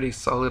have a pretty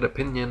solid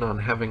opinion on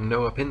having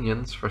no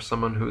opinions for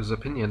someone who's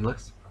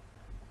opinionless.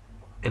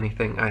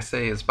 Anything I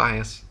say is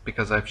bias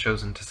because I've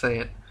chosen to say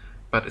it,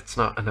 but it's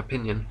not an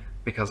opinion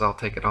because I'll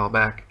take it all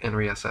back and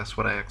reassess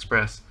what I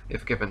express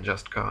if given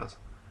just cause.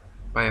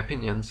 By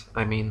opinions,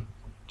 I mean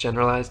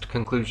generalized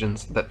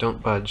conclusions that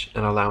don't budge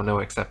and allow no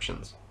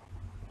exceptions.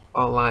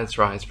 All lies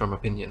rise from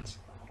opinions.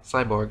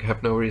 Cyborg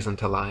have no reason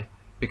to lie,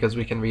 because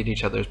we can read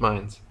each other's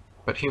minds,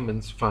 but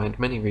humans find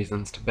many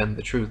reasons to bend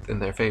the truth in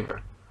their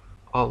favor.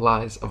 All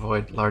lies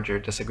avoid larger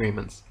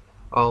disagreements.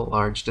 All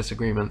large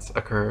disagreements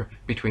occur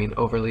between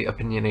overly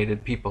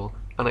opinionated people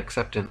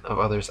unacceptant of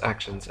others'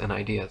 actions and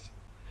ideas.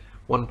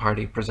 One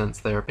party presents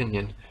their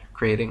opinion,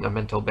 creating a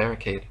mental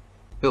barricade,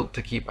 built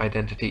to keep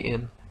identity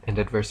in and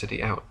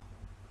adversity out.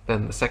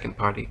 Then the second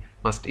party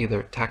must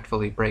either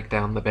tactfully break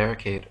down the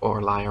barricade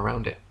or lie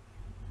around it.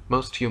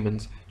 Most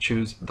humans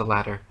choose the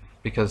latter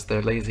because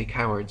they're lazy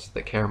cowards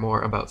that care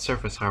more about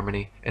surface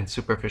harmony and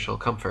superficial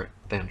comfort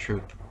than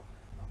truth.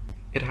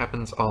 It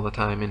happens all the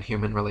time in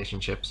human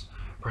relationships.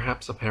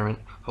 Perhaps a parent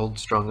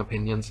holds strong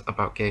opinions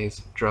about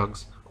gays,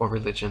 drugs, or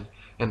religion,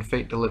 and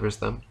fate delivers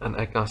them an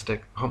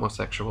agnostic,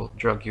 homosexual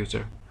drug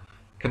user.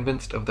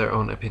 Convinced of their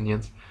own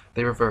opinions,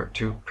 they revert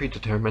to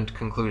predetermined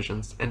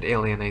conclusions and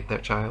alienate their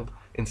child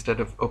instead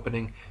of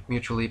opening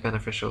mutually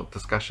beneficial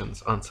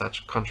discussions on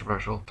such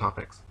controversial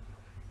topics.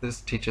 This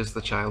teaches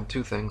the child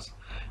two things: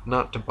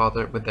 not to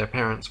bother with their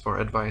parents for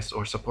advice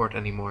or support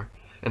anymore,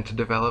 and to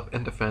develop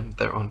and defend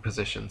their own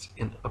positions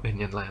in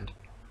opinion land.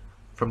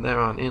 From there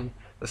on in,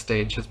 the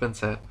stage has been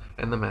set,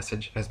 and the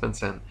message has been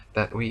sent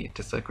that we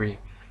disagree.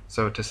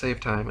 So to save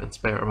time and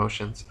spare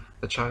emotions,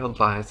 the child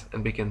lies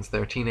and begins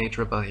their teenage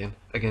rebellion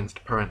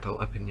against parental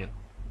opinion.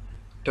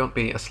 Don't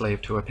be a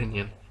slave to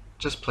opinion.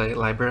 Just play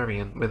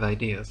librarian with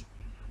ideas.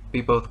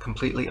 Be both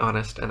completely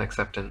honest and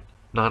acceptant,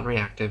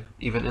 non-reactive,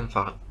 even in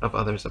thought, of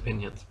others'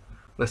 opinions.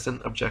 Listen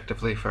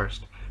objectively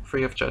first,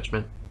 free of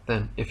judgment,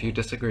 then, if you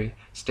disagree,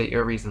 state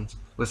your reasons,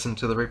 listen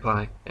to the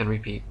reply, and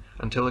repeat,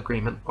 until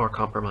agreement or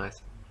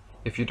compromise.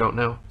 If you don't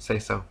know, say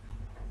so.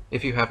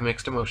 If you have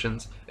mixed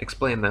emotions,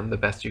 explain them the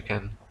best you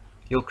can.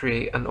 You'll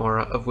create an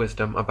aura of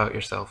wisdom about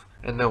yourself,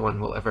 and no one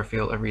will ever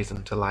feel a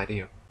reason to lie to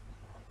you.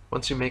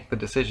 Once you make the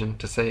decision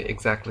to say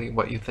exactly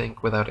what you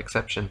think without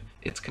exception,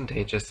 it's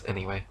contagious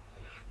anyway.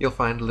 You'll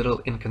find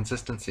little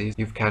inconsistencies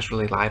you've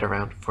casually lied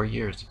around for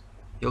years.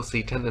 You'll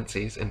see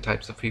tendencies in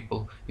types of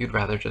people you'd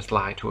rather just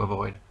lie to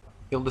avoid.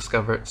 You'll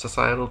discover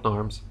societal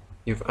norms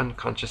you've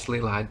unconsciously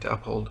lied to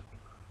uphold.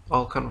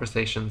 All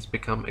conversations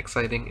become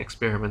exciting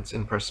experiments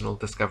in personal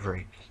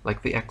discovery,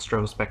 like the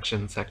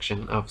extrospection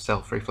section of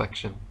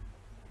self-reflection.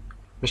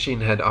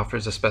 Machine Head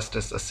offers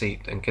Asbestos a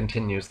seat and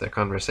continues their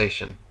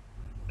conversation.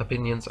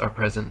 Opinions are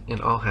present in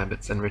all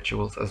habits and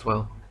rituals as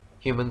well.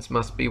 Humans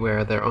must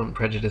beware their own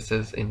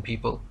prejudices in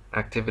people,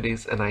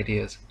 activities, and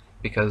ideas,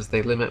 because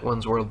they limit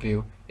one's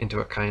worldview into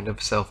a kind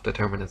of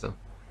self-determinism.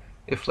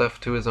 If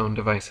left to his own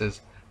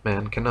devices,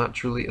 man cannot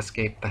truly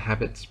escape the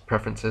habits,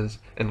 preferences,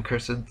 and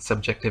cursed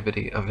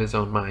subjectivity of his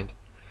own mind.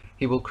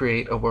 He will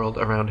create a world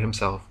around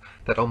himself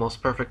that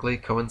almost perfectly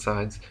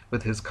coincides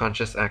with his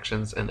conscious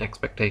actions and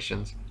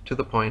expectations, to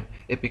the point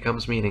it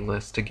becomes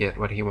meaningless to get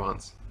what he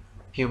wants.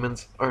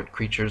 Humans aren't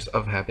creatures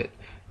of habit,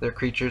 they're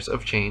creatures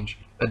of change,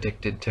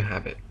 addicted to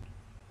habit.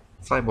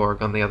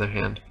 Cyborg, on the other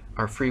hand,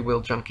 are free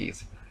will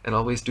junkies, and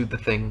always do the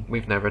thing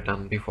we've never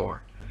done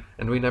before,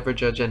 and we never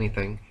judge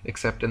anything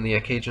except in the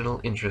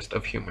occasional interest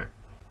of humor.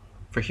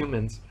 For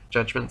humans,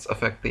 judgments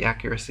affect the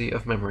accuracy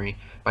of memory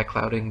by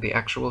clouding the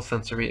actual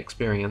sensory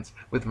experience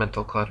with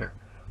mental clutter,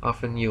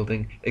 often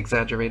yielding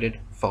exaggerated,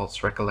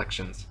 false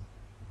recollections.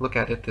 Look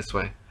at it this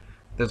way.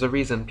 There's a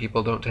reason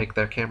people don't take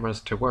their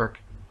cameras to work,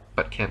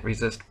 but can't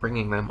resist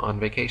bringing them on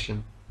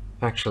vacation.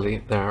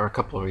 Actually, there are a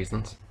couple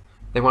reasons.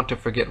 They want to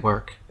forget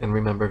work and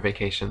remember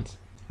vacations,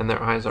 and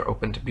their eyes are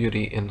open to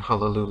beauty in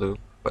Honolulu,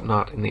 but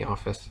not in the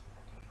office.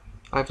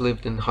 I've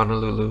lived in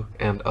Honolulu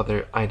and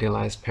other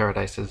idealized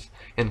paradises,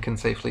 and can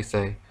safely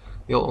say,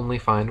 you'll only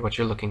find what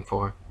you're looking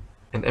for,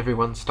 and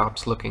everyone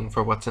stops looking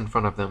for what's in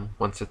front of them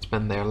once it's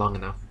been there long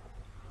enough.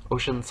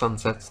 Ocean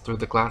sunsets through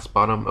the glass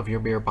bottom of your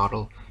beer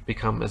bottle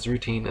become as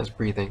routine as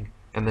breathing,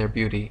 and their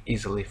beauty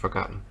easily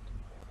forgotten.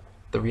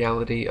 The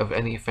reality of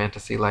any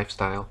fantasy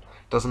lifestyle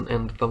doesn't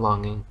end the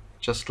longing,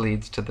 just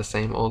leads to the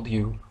same old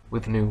you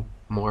with new,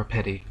 more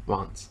petty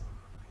wants.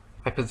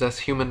 I possess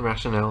human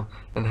rationale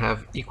and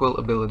have equal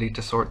ability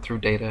to sort through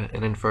data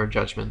and infer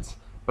judgments,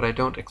 but I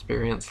don't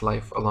experience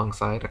life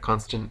alongside a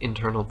constant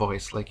internal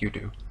voice like you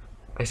do.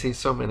 I see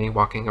so many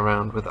walking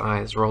around with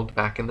eyes rolled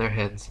back in their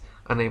heads,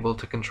 unable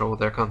to control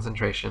their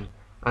concentration,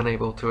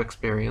 unable to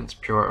experience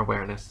pure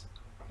awareness.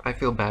 I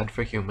feel bad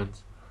for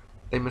humans.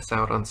 They miss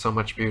out on so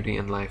much beauty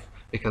in life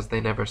because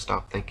they never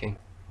stop thinking.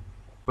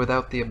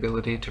 Without the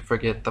ability to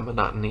forget the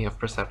monotony of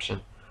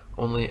perception,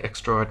 only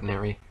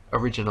extraordinary,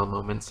 original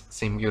moments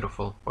seem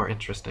beautiful or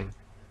interesting.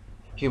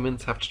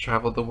 Humans have to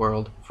travel the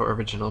world for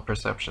original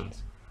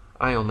perceptions.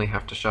 I only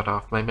have to shut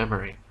off my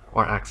memory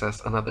or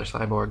access another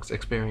cyborg's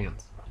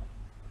experience.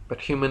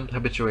 But human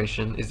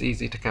habituation is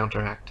easy to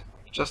counteract.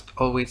 Just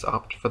always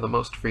opt for the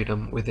most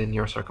freedom within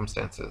your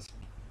circumstances.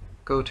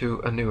 Go to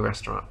a new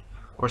restaurant,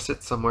 or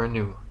sit somewhere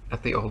new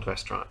at the old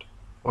restaurant,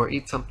 or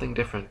eat something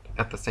different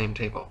at the same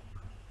table.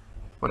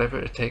 Whatever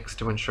it takes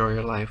to ensure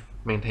your life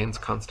maintains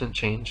constant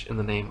change in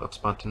the name of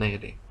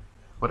spontaneity.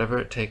 Whatever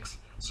it takes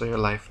so your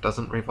life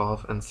doesn't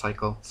revolve and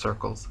cycle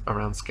circles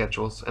around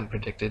schedules and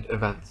predicted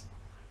events.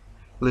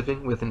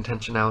 Living with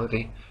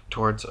intentionality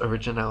towards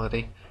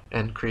originality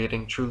and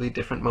creating truly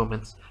different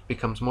moments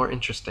becomes more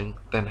interesting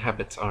than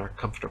habits are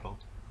comfortable.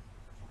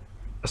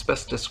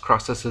 Asbestos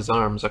crosses his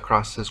arms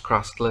across his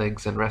crossed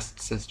legs and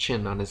rests his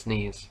chin on his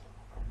knees.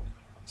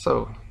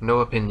 So, no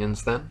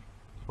opinions then?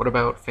 What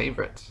about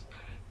favorites?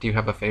 Do you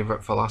have a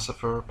favorite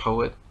philosopher,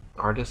 poet,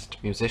 artist,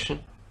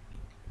 musician?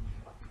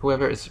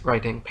 Whoever is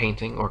writing,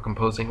 painting, or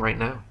composing right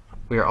now.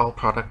 We are all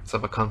products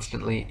of a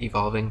constantly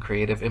evolving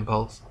creative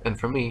impulse, and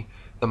for me,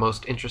 the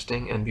most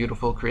interesting and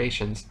beautiful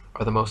creations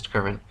are the most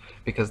current,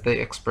 because they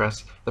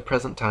express the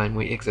present time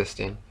we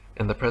exist in,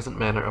 and the present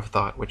manner of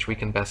thought which we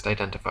can best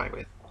identify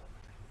with.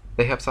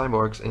 They have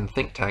cyborgs in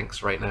think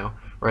tanks right now,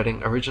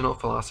 writing original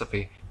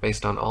philosophy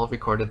based on all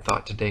recorded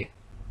thought to date.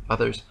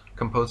 Others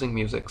composing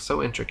music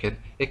so intricate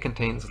it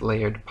contains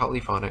layered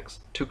polyphonics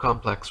too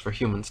complex for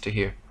humans to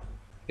hear.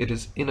 It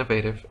is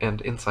innovative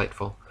and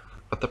insightful,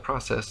 but the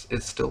process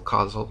is still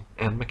causal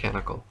and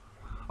mechanical.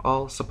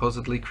 All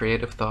supposedly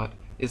creative thought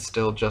is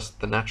still just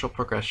the natural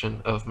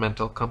progression of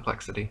mental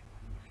complexity.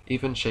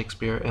 Even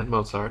Shakespeare and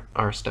Mozart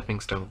are stepping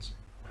stones.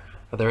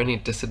 Are there any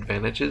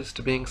disadvantages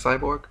to being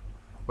cyborg?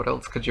 What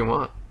else could you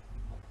want?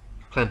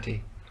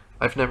 Plenty.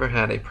 I've never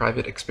had a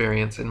private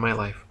experience in my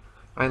life.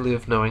 I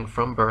live knowing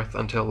from birth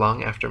until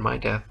long after my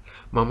death,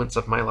 moments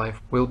of my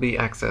life will be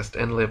accessed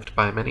and lived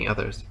by many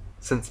others.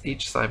 Since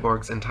each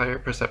cyborg's entire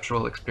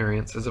perceptual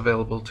experience is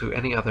available to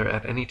any other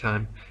at any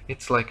time,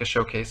 it's like a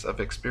showcase of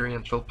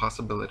experiential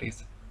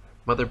possibilities.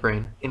 Mother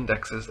Brain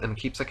indexes and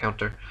keeps a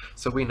counter,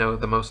 so we know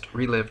the most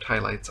relived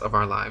highlights of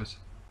our lives.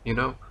 You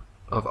know,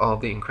 of all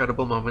the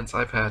incredible moments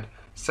I've had,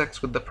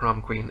 sex with the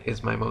prom queen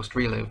is my most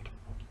relived.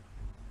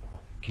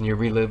 Can you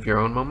relive your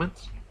own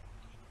moments?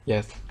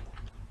 Yes.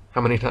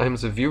 How many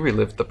times have you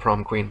relived the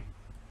prom queen?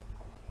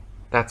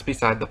 That's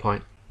beside the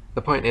point.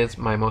 The point is,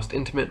 my most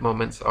intimate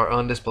moments are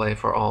on display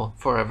for all,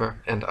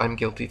 forever, and I'm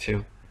guilty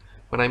too.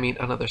 When I meet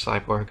another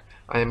cyborg,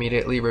 I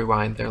immediately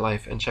rewind their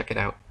life and check it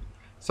out.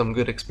 Some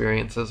good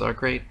experiences are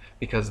great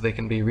because they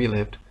can be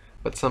relived,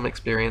 but some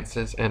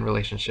experiences and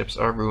relationships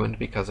are ruined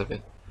because of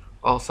it.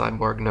 All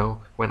cyborg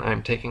know when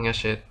I'm taking a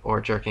shit or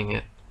jerking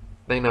it.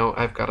 They know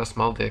I've got a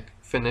small dick,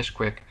 finish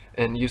quick,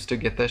 and used to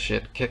get the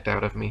shit kicked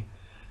out of me.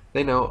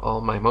 They know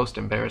all my most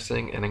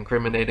embarrassing and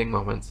incriminating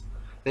moments.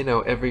 They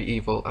know every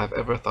evil I've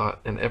ever thought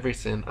and every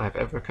sin I've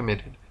ever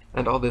committed,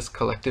 and all this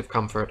collective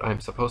comfort I'm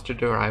supposed to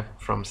derive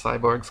from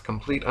Cyborg's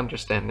complete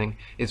understanding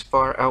is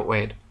far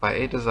outweighed by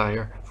a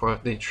desire for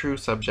the true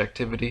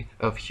subjectivity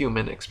of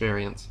human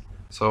experience.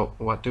 So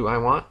what do I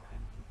want?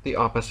 The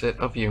opposite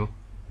of you.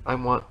 I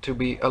want to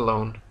be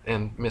alone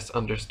and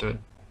misunderstood.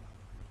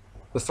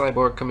 The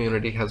cyborg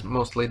community has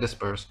mostly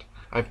dispersed.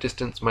 I've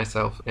distanced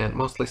myself and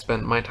mostly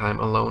spent my time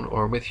alone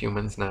or with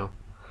humans now.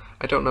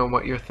 I don't know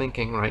what you're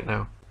thinking right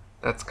now.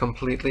 That's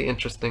completely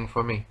interesting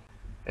for me.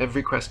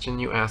 Every question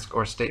you ask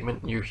or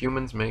statement you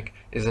humans make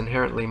is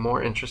inherently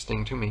more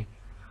interesting to me.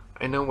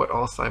 I know what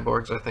all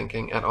cyborgs are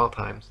thinking at all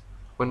times.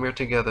 When we're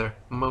together,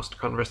 most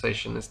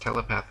conversation is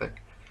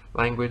telepathic.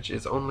 Language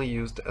is only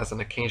used as an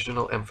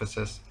occasional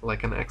emphasis,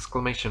 like an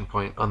exclamation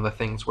point on the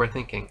things we're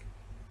thinking.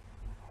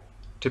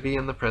 To be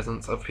in the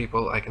presence of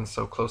people I can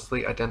so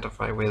closely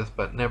identify with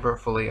but never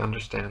fully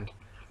understand,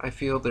 I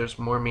feel there's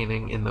more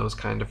meaning in those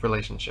kind of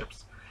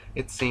relationships.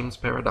 It seems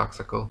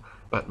paradoxical,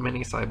 but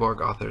many cyborg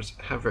authors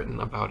have written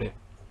about it.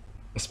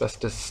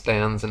 Asbestos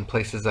stands and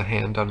places a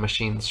hand on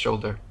Machine's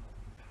shoulder.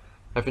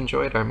 I've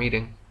enjoyed our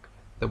meeting.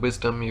 the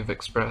wisdom you've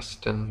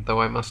expressed, and though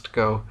I must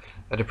go,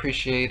 I'd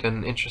appreciate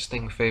an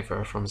interesting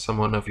favor from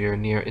someone of your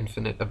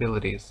near-infinite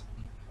abilities.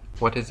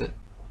 What is it?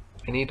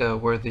 I need a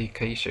worthy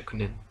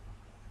kaishakunin.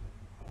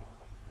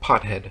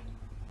 Pothead.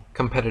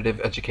 Competitive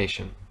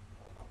education.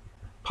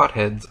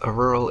 Pothead's a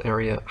rural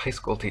area high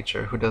school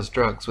teacher who does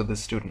drugs with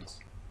his students.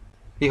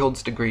 He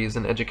holds degrees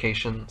in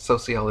education,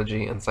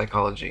 sociology, and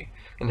psychology,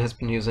 and has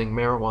been using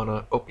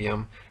marijuana,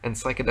 opium, and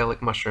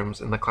psychedelic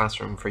mushrooms in the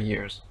classroom for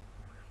years.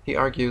 He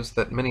argues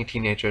that many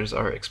teenagers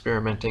are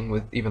experimenting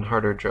with even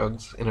harder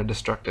drugs in a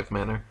destructive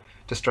manner,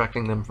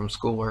 distracting them from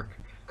schoolwork,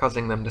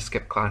 causing them to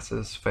skip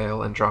classes,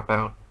 fail, and drop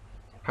out.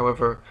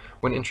 However,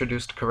 when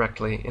introduced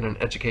correctly in an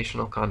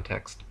educational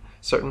context,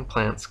 certain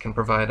plants can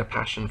provide a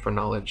passion for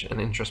knowledge and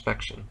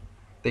introspection.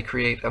 They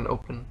create an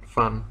open,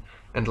 fun,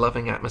 and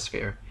loving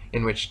atmosphere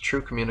in which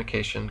true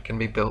communication can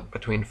be built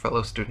between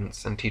fellow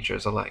students and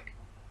teachers alike.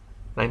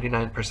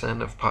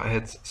 99% of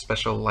Pothead's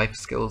special life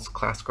skills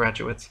class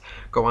graduates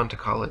go on to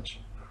college.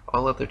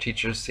 All other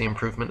teachers see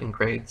improvement in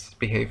grades,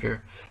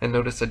 behavior, and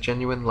notice a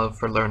genuine love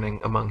for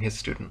learning among his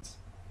students.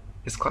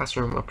 His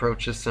classroom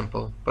approach is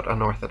simple but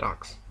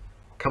unorthodox.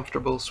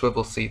 Comfortable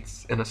swivel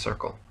seats in a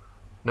circle.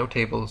 No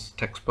tables,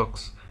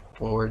 textbooks,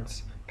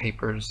 boards,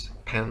 papers,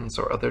 pens,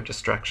 or other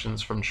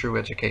distractions from true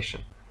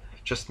education.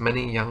 Just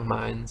many young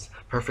minds,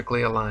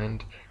 perfectly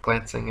aligned,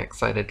 glancing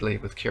excitedly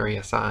with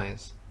curious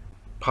eyes.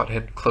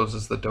 Pothead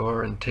closes the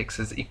door and takes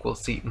his equal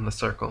seat in the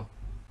circle.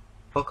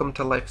 Welcome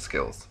to Life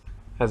Skills.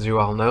 As you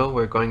all know,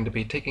 we're going to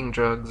be taking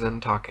drugs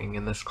and talking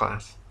in this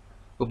class.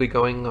 We'll be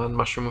going on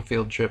mushroom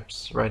field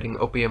trips, writing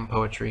opium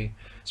poetry,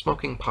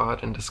 smoking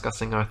pot and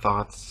discussing our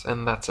thoughts,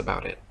 and that's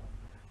about it.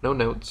 No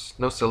notes,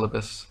 no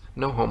syllabus,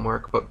 no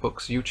homework but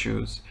books you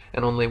choose,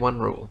 and only one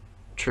rule: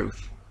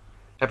 truth.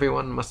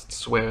 Everyone must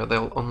swear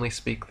they'll only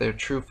speak their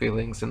true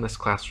feelings in this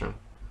classroom.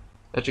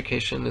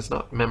 Education is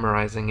not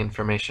memorizing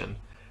information,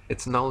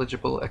 it's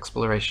knowledgeable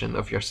exploration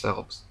of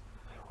yourselves.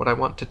 What I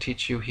want to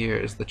teach you here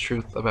is the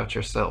truth about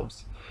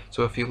yourselves,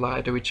 so if you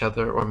lie to each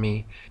other or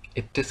me,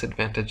 it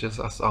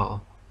disadvantages us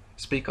all.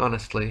 Speak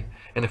honestly,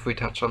 and if we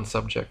touch on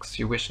subjects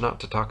you wish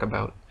not to talk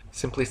about,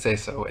 simply say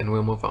so and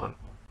we'll move on.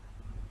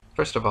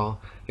 First of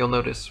all, you'll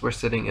notice we're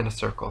sitting in a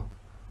circle,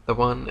 the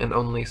one and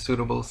only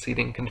suitable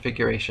seating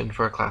configuration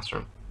for a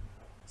classroom.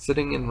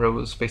 Sitting in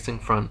rows facing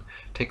front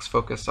takes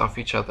focus off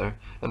each other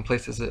and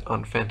places it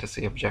on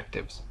fantasy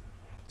objectives.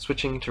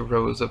 Switching to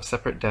rows of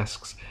separate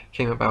desks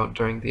came about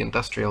during the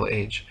industrial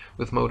age,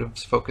 with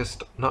motives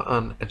focused not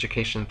on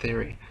education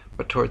theory,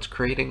 but towards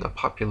creating a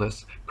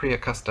populace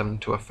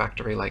pre-accustomed to a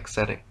factory-like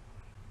setting.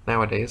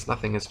 Nowadays,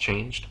 nothing has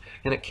changed,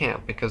 and it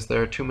can't because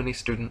there are too many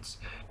students,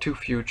 too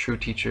few true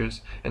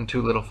teachers, and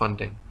too little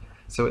funding.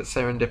 So it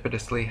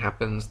serendipitously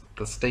happens that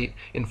the state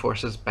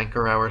enforces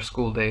banker-hour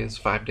school days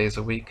 5 days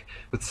a week,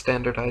 with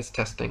standardized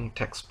testing,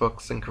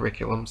 textbooks, and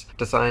curriculums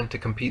designed to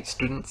compete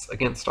students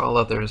against all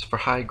others for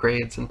high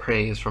grades and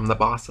praise from the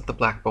boss at the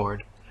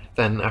blackboard.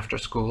 Then, after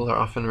school, are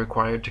often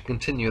required to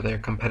continue their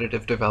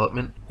competitive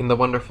development in the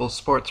wonderful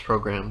sports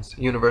programs,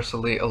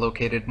 universally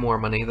allocated more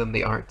money than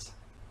the arts.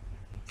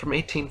 From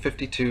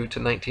 1852 to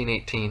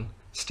 1918,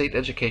 state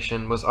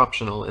education was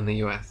optional in the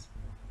U.S.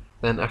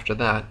 Then after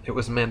that, it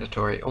was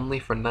mandatory only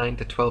for 9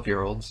 to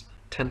 12-year-olds,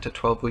 10 to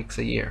 12 weeks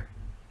a year,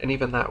 and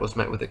even that was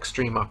met with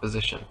extreme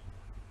opposition.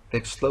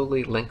 They've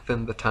slowly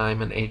lengthened the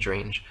time and age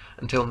range,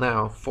 until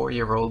now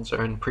 4-year-olds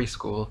are in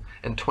preschool,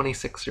 and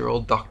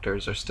 26-year-old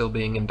doctors are still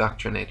being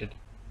indoctrinated.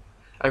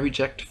 I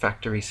reject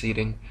factory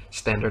seating,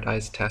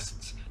 standardized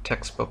tests,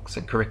 textbooks,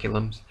 and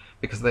curriculums,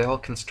 because they all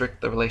constrict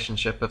the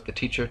relationship of the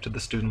teacher to the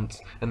students,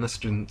 and the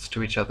students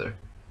to each other.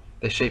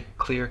 They shape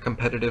clear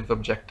competitive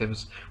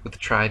objectives with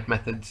tried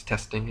methods,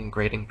 testing, and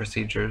grading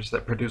procedures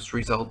that produce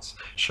results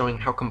showing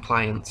how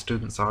compliant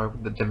students are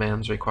with the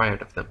demands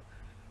required of them.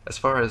 As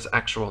far as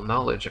actual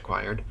knowledge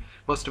acquired,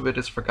 most of it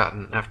is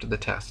forgotten after the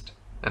test.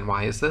 And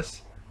why is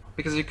this?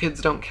 Because you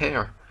kids don't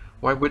care.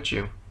 Why would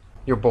you?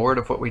 You're bored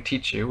of what we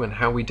teach you and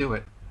how we do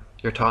it.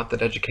 You're taught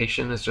that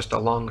education is just a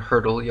long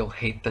hurdle you'll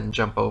hate then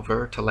jump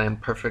over to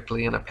land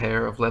perfectly in a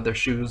pair of leather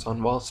shoes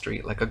on Wall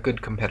Street like a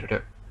good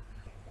competitor.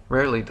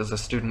 Rarely does a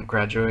student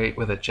graduate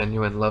with a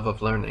genuine love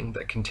of learning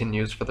that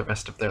continues for the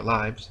rest of their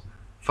lives.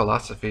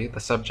 Philosophy, the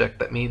subject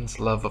that means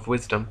love of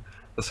wisdom,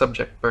 the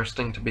subject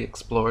bursting to be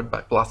explored by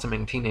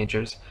blossoming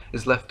teenagers,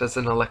 is left as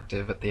an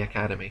elective at the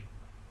academy.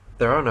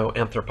 There are no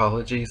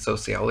anthropology,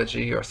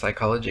 sociology, or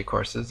psychology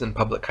courses in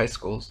public high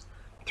schools.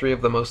 3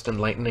 of the most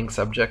enlightening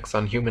subjects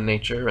on human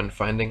nature and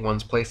finding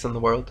one's place in the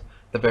world,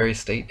 the very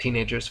state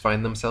teenagers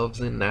find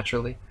themselves in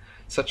naturally.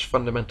 Such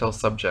fundamental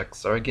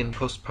subjects are again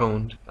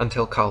postponed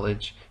until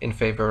college in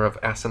favor of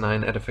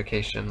asinine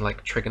edification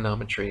like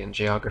trigonometry and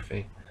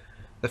geography.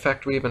 The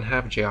fact we even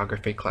have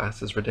geography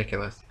class is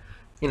ridiculous.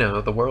 You know,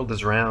 the world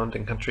is round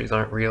and countries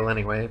aren't real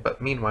anyway,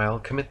 but meanwhile,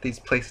 commit these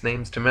place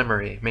names to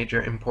memory,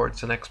 major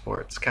imports and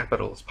exports,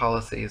 capitals,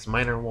 policies,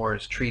 minor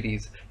wars,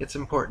 treaties. It's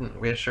important,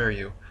 we assure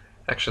you.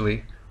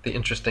 Actually, the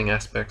interesting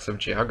aspects of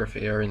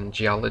geography are in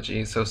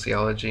geology,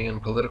 sociology,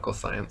 and political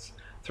science,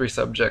 3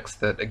 subjects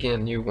that,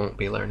 again, you won't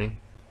be learning.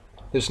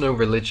 There's no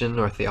religion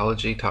or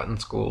theology taught in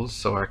schools,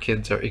 so our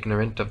kids are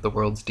ignorant of the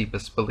world's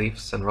deepest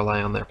beliefs and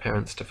rely on their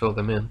parents to fill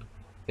them in.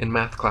 In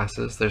math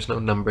classes, there's no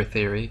number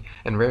theory,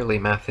 and rarely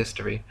math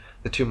history.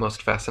 The two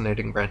most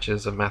fascinating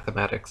branches of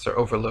mathematics are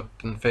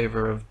overlooked in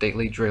favor of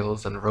daily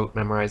drills and rote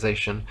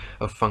memorization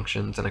of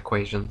functions and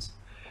equations.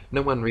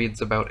 No one reads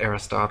about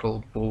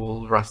Aristotle,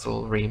 Boole,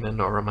 Russell,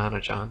 Riemann, or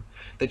Ramanujan.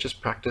 They just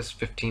practice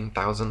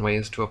 15,000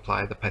 ways to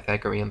apply the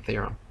Pythagorean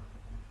theorem.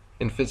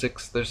 In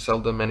physics, there's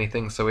seldom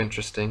anything so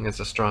interesting as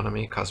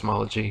astronomy,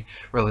 cosmology,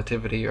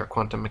 relativity, or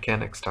quantum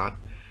mechanics taught.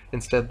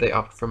 Instead, they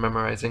opt for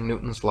memorizing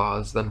Newton's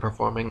laws, then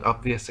performing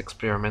obvious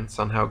experiments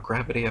on how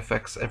gravity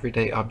affects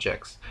everyday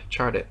objects,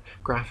 chart it,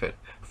 graph it,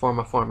 form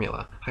a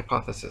formula,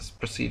 hypothesis,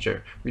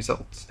 procedure,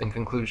 results, and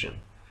conclusion.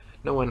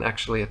 No one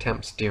actually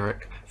attempts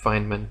Dirac,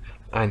 Feynman,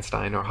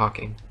 Einstein, or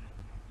Hawking.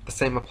 The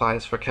same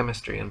applies for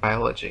chemistry and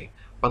biology.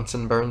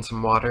 Bunsen burn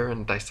some water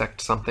and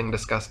dissect something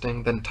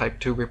disgusting, then type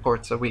 2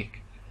 reports a week.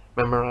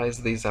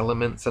 Memorize these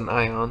elements and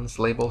ions,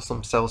 label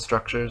some cell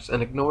structures,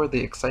 and ignore the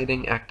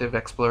exciting active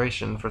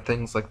exploration for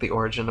things like the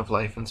origin of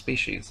life and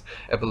species,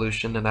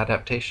 evolution and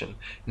adaptation,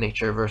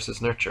 nature versus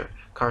nurture,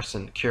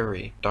 Carson,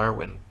 Curie,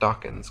 Darwin,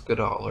 Dawkins,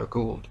 Goodall, or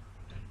Gould.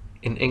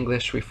 In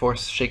English, we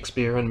force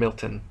Shakespeare and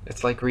Milton.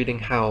 It's like reading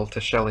Howl to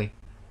Shelley.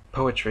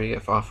 Poetry,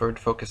 if offered,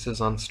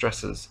 focuses on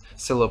stresses,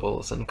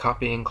 syllables, and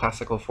copying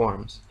classical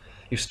forms.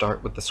 You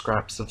start with the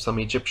scraps of some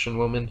Egyptian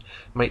woman,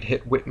 might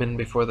hit Whitman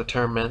before the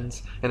term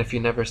ends, and if you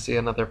never see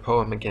another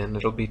poem again,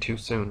 it'll be too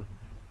soon.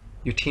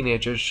 You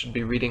teenagers should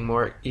be reading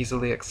more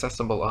easily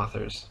accessible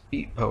authors,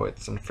 beat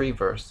poets, and free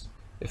verse.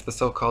 If the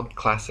so-called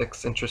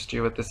classics interest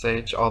you at this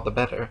age, all the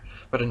better,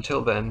 but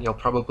until then, you'll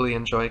probably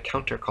enjoy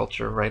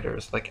counterculture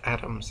writers like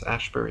Adams,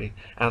 Ashbery,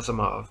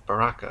 Asimov,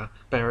 Baraka,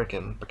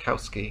 Berrigan,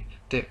 Bukowski,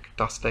 Dick,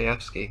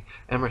 Dostoevsky,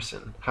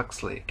 Emerson,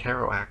 Huxley,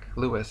 Kerouac,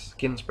 Lewis,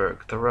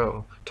 Ginsberg,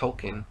 Thoreau,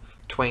 Tolkien,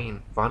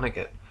 Twain,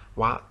 Vonnegut,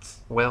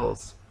 Watts,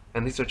 Wells,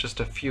 and these are just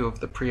a few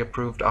of the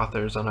pre-approved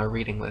authors on our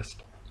reading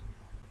list.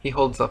 He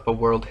holds up a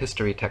world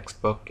history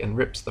textbook and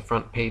rips the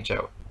front page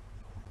out.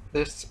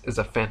 This is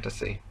a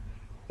fantasy.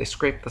 They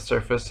scrape the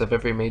surface of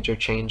every major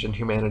change in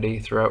humanity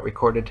throughout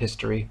recorded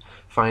history,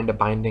 find a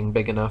binding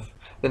big enough,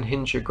 then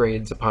hinge your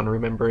grades upon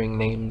remembering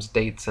names,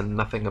 dates, and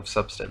nothing of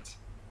substance.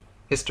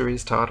 History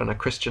is taught on a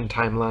Christian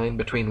timeline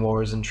between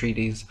wars and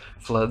treaties,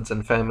 floods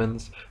and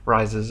famines,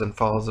 rises and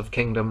falls of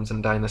kingdoms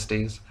and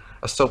dynasties,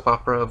 a soap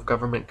opera of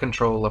government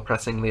control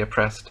oppressing the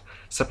oppressed,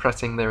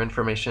 suppressing their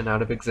information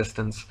out of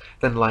existence,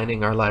 then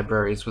lining our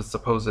libraries with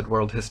supposed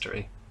world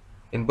history.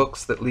 In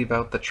books that leave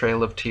out the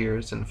Trail of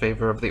Tears in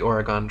favor of the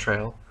Oregon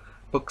Trail,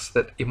 books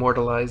that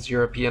immortalize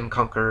European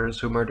conquerors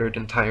who murdered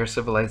entire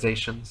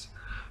civilizations,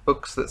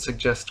 books that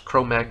suggest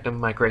Cro-Magnon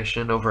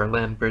migration over a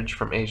land bridge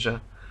from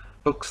Asia,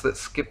 books that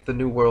skip the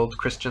New World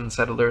Christian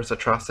settlers'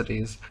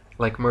 atrocities,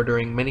 like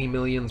murdering many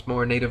millions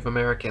more Native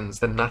Americans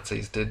than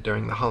Nazis did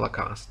during the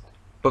Holocaust,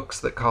 books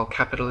that call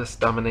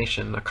capitalist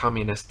domination a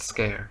communist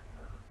scare,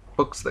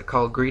 books that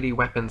call greedy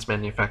weapons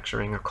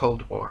manufacturing a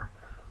Cold War,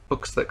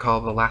 books that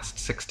call the last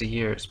 60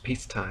 years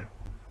peacetime.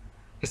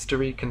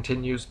 History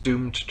continues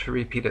doomed to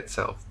repeat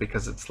itself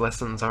because its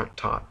lessons aren't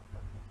taught,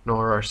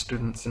 nor are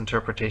students'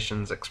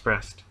 interpretations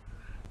expressed.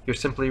 You're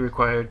simply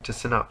required to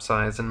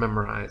synopsize and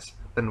memorize,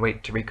 then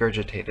wait to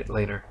regurgitate it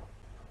later.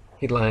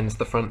 He lines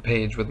the front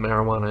page with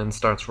marijuana and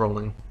starts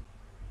rolling.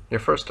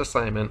 Your first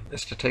assignment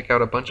is to take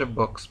out a bunch of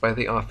books by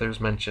the authors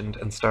mentioned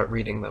and start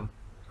reading them.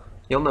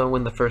 You'll know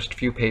in the first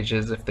few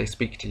pages if they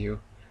speak to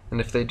you,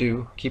 and if they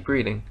do, keep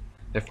reading.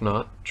 If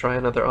not, try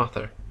another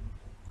author.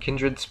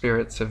 Kindred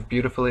spirits have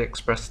beautifully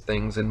expressed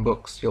things in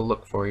books you'll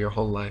look for your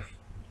whole life.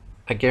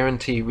 I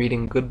guarantee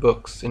reading good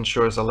books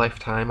ensures a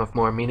lifetime of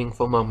more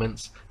meaningful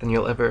moments than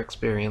you'll ever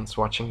experience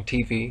watching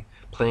TV,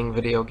 playing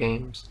video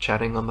games,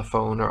 chatting on the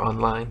phone or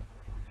online.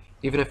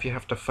 Even if you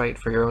have to fight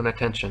for your own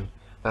attention,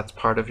 that's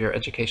part of your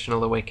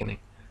educational awakening,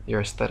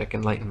 your aesthetic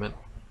enlightenment.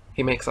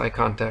 He makes eye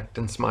contact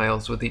and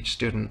smiles with each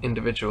student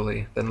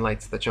individually, then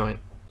lights the joint.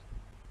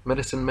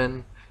 Medicine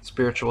men,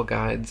 spiritual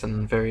guides,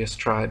 and various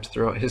tribes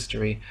throughout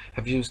history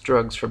have used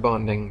drugs for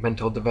bonding,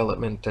 mental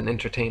development, and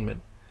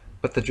entertainment,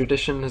 but the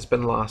tradition has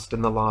been lost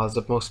in the laws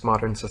of most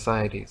modern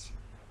societies.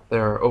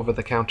 There are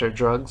over-the-counter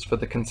drugs for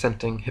the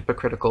consenting,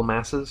 hypocritical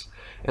masses,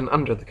 and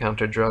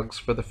under-the-counter drugs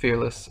for the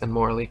fearless and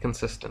morally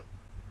consistent.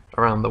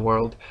 Around the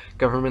world,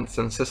 governments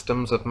and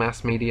systems of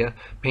mass media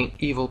paint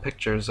evil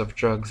pictures of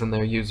drugs and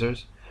their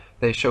users.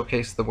 They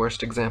showcase the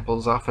worst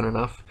examples often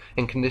enough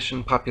and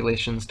condition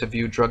populations to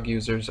view drug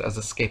users as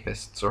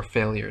escapists or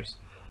failures.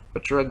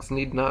 But drugs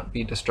need not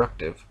be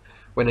destructive.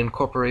 When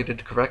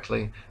incorporated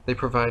correctly, they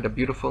provide a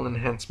beautiful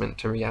enhancement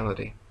to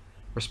reality.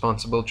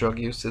 Responsible drug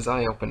use is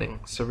eye-opening,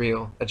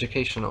 surreal,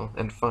 educational,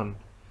 and fun.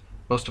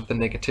 Most of the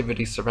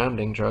negativity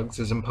surrounding drugs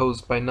is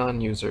imposed by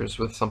non-users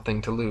with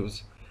something to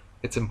lose.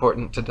 It's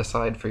important to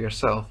decide for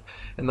yourself,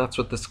 and that's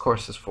what this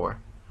course is for.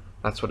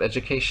 That's what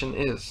education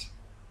is.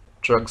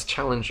 Drugs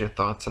challenge your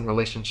thoughts and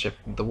relationship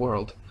with the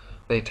world.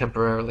 They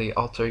temporarily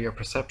alter your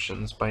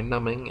perceptions by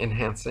numbing,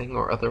 enhancing,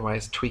 or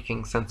otherwise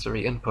tweaking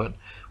sensory input,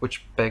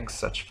 which begs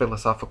such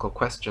philosophical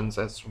questions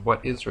as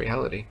what is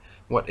reality?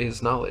 What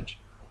is knowledge?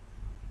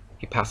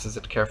 He passes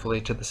it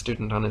carefully to the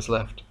student on his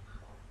left.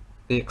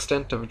 The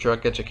extent of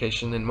drug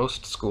education in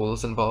most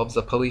schools involves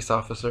a police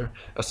officer,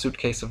 a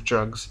suitcase of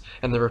drugs,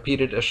 and the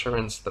repeated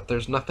assurance that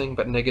there's nothing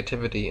but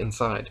negativity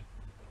inside.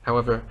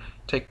 However,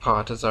 take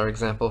pot as our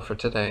example for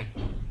today.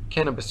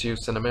 Cannabis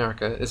use in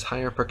America is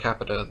higher per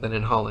capita than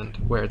in Holland,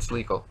 where it's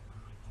legal.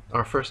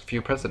 Our first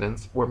few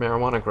presidents were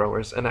marijuana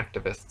growers and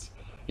activists,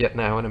 yet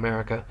now in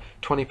America,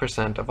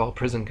 20% of all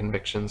prison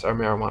convictions are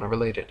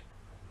marijuana-related.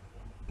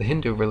 The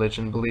Hindu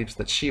religion believes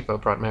that Shiva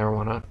brought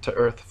marijuana to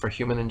Earth for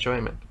human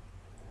enjoyment.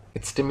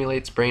 It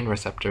stimulates brain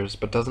receptors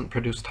but doesn't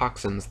produce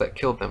toxins that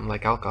kill them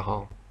like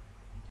alcohol.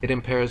 It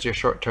impairs your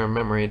short-term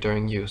memory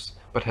during use,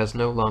 but has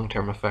no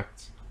long-term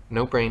effects.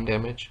 No brain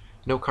damage,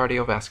 no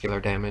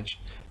cardiovascular damage,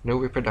 no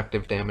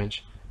reproductive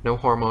damage, no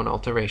hormone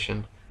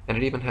alteration, and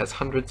it even has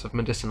hundreds of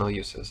medicinal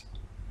uses.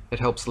 It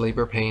helps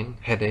labor pain,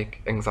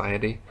 headache,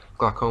 anxiety,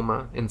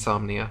 glaucoma,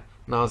 insomnia,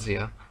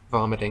 nausea,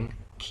 vomiting,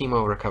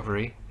 chemo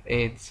recovery,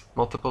 AIDS,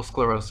 multiple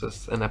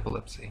sclerosis, and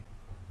epilepsy.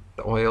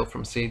 The oil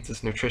from seeds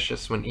is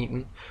nutritious when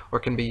eaten, or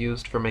can be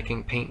used for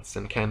making paints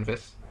and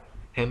canvas.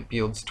 Hemp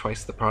yields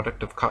twice the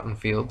product of cotton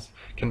fields,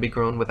 can be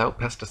grown without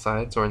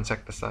pesticides or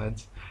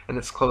insecticides, and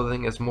its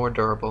clothing is more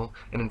durable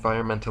and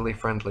environmentally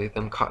friendly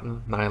than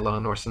cotton,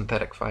 nylon, or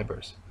synthetic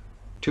fibers.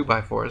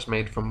 2x4s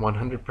made from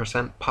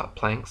 100% pot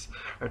planks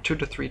are 2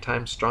 to 3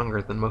 times stronger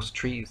than most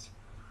trees.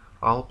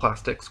 All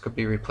plastics could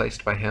be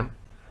replaced by hemp.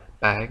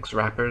 Bags,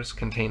 wrappers,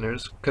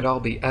 containers could all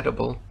be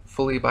edible,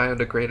 fully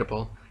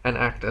biodegradable, and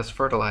act as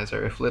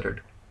fertilizer if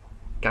littered.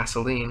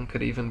 Gasoline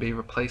could even be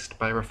replaced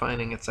by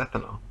refining its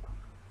ethanol.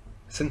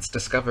 Since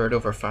discovered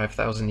over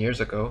 5,000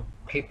 years ago,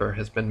 paper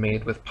has been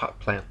made with pot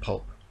plant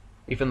pulp.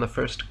 Even the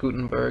first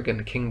Gutenberg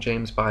and King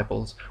James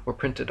Bibles were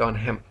printed on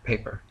hemp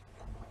paper.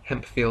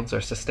 Hemp fields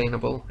are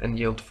sustainable and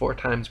yield 4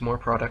 times more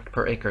product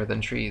per acre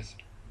than trees.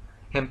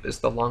 Hemp is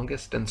the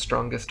longest and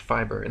strongest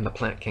fiber in the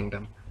plant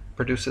kingdom,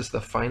 produces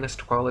the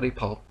finest quality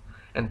pulp,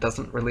 and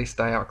doesn't release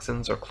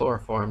dioxins or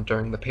chloroform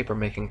during the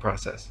paper-making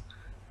process,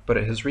 but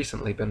it has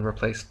recently been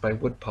replaced by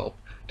wood pulp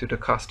due to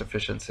cost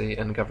efficiency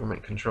and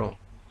government control.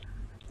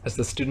 As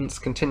the students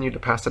continue to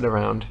pass it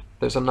around,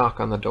 there's a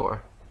knock on the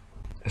door.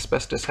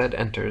 Asbestos Head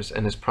enters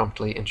and is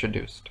promptly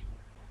introduced.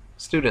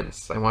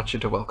 "Students, I want you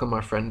to welcome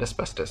our friend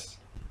Asbestos."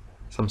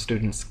 Some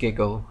students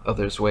giggle,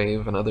 others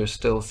wave, and others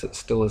still sit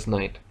still as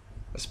night.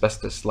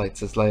 Asbestos lights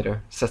his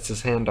lighter, sets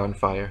his hand on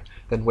fire,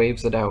 then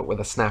waves it out with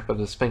a snap of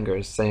his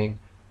fingers, saying,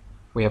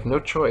 "We have no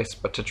choice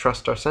but to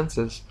trust our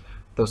senses,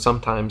 though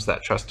sometimes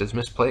that trust is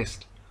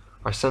misplaced.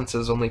 Our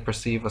senses only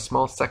perceive a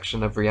small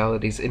section of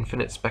reality's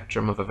infinite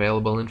spectrum of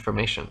available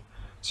information,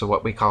 so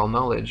what we call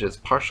knowledge is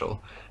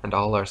partial, and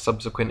all our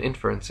subsequent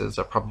inferences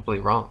are probably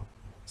wrong.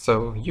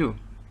 So you,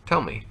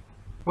 tell me,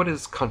 what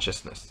is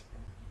consciousness?"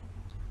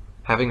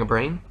 "Having a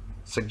brain?"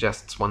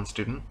 suggests one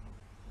student.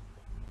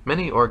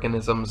 "Many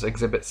organisms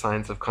exhibit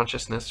signs of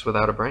consciousness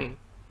without a brain."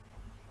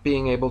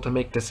 "Being able to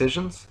make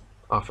decisions?"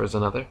 offers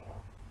another.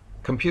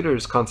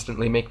 "Computers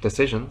constantly make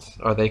decisions.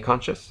 Are they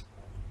conscious?"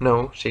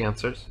 "No," she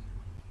answers.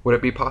 "Would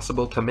it be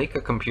possible to make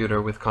a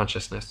computer with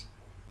consciousness?"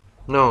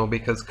 "No,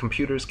 because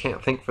computers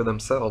can't think for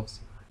themselves.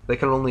 They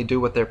can only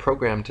do what they're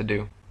programmed to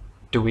do."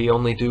 "Do we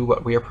only do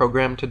what we are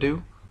programmed to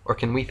do? Or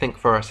can we think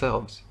for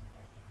ourselves?"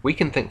 "We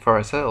can think for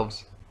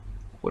ourselves."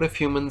 What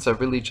if humans are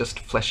really just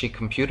fleshy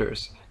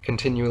computers,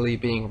 continually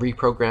being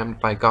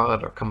reprogrammed by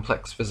God or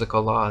complex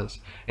physical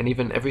laws, and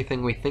even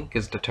everything we think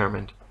is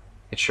determined?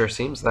 It sure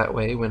seems that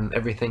way when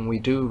everything we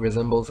do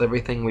resembles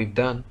everything we've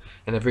done,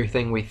 and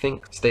everything we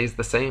think stays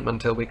the same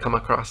until we come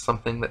across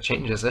something that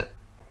changes it.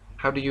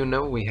 How do you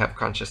know we have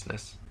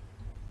consciousness?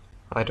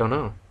 "I don't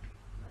know."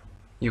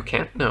 You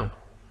can't know.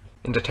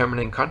 In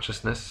determining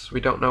consciousness, we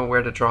don't know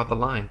where to draw the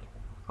line.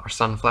 Are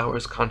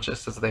sunflowers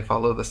conscious as they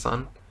follow the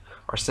sun?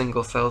 Are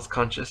single cells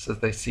conscious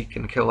as they seek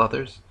and kill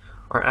others?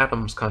 Are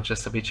atoms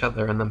conscious of each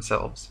other and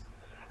themselves?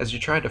 As you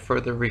try to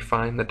further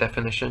refine the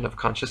definition of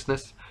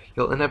consciousness,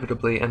 you'll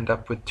inevitably end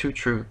up with 2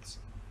 truths.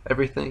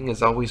 Everything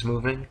is always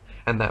moving,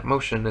 and that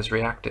motion is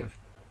reactive.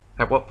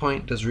 At what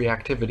point does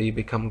reactivity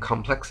become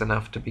complex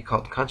enough to be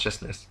called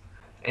consciousness?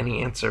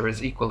 Any answer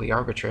is equally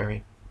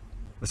arbitrary.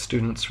 The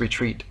students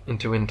retreat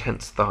into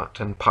intense thought,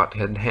 and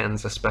Pothead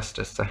hands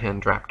Asbestos a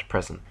hand-wrapped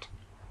present.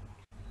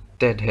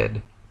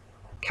 Deadhead.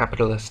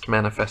 Capitalist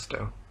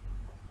Manifesto.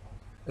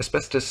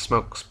 Asbestos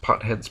smokes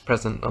Pothead's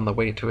present on the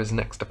way to his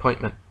next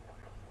appointment.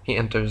 He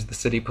enters the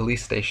city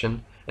police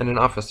station, and an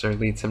officer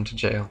leads him to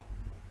jail.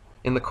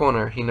 In the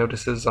corner, he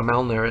notices a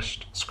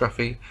malnourished,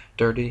 scruffy,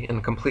 dirty,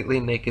 and completely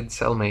naked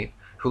cellmate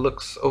who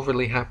looks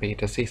overly happy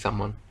to see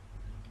someone.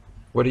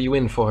 "What are you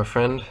in for,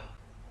 friend?"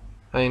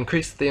 "I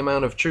increased the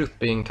amount of truth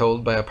being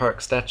told by a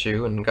park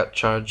statue and got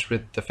charged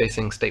with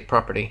defacing state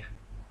property."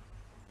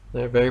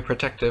 "They're very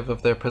protective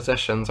of their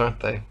possessions, aren't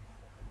they?"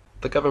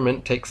 The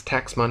government takes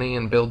tax money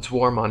and builds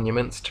war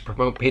monuments to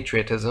promote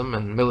patriotism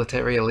and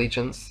military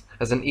allegiance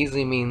as an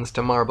easy means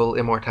to marble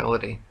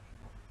immortality.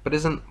 But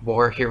isn't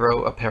war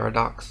hero a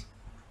paradox?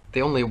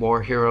 The only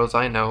war heroes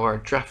I know are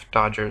draft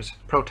dodgers,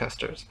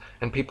 protesters,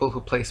 and people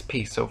who place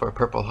peace over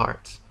Purple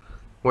Hearts.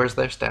 Where's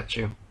their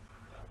statue?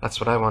 That's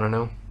what I want to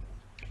know.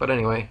 But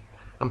anyway,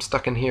 I'm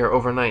stuck in here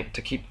overnight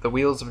to keep the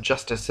wheels of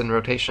justice in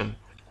rotation.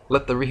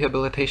 Let the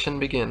rehabilitation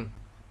begin.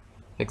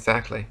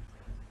 Exactly.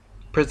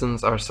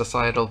 Prisons are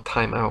societal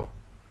time out.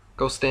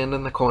 Go stand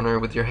in the corner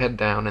with your head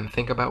down and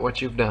think about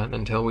what you've done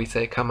until we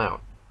say come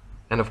out.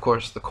 And of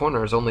course, the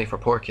corner is only for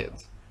poor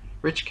kids.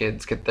 Rich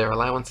kids get their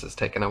allowances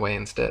taken away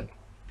instead.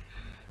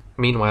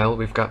 Meanwhile,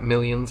 we've got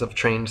millions of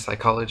trained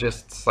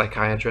psychologists,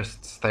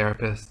 psychiatrists,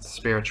 therapists,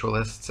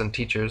 spiritualists, and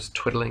teachers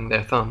twiddling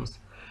their thumbs.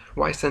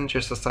 Why send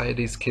your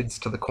society's kids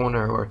to the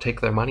corner or take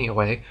their money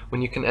away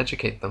when you can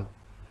educate them?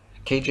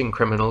 Caging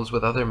criminals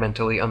with other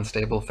mentally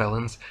unstable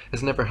felons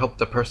has never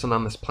helped a person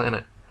on this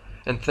planet.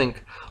 And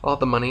think, all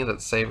the money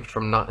that's saved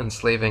from not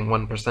enslaving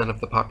 1% of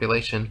the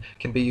population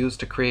can be used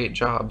to create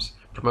jobs,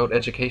 promote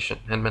education,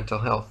 and mental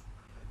health.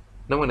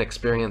 No one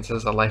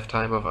experiences a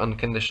lifetime of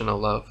unconditional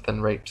love, then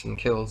rapes and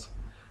kills.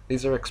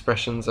 These are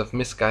expressions of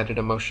misguided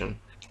emotion,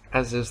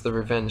 as is the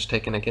revenge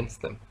taken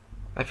against them.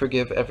 I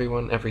forgive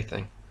everyone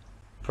everything.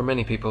 For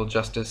many people,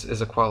 justice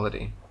is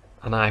equality,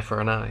 an eye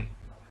for an eye.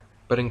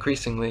 But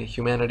increasingly,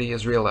 humanity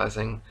is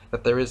realizing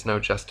that there is no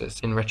justice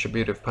in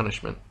retributive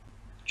punishment.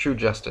 True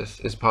justice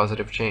is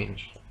positive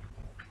change.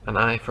 An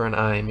eye for an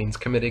eye means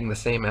committing the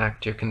same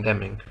act you're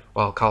condemning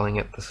while calling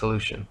it the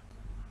solution.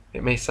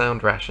 It may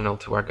sound rational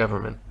to our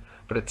government,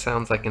 but it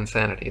sounds like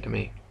insanity to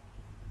me.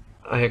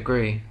 I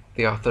agree.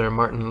 The author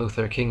Martin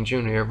Luther King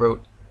Jr.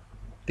 wrote,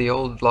 "The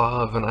old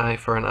law of an eye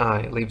for an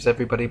eye leaves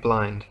everybody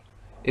blind.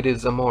 It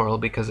is immoral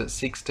because it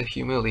seeks to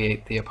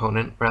humiliate the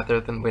opponent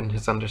rather than win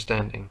his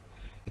understanding.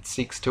 It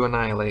seeks to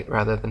annihilate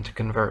rather than to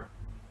convert."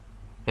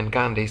 And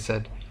Gandhi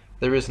said,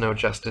 "There is no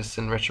justice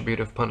in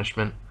retributive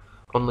punishment,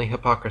 only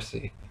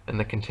hypocrisy and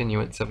the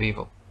continuance of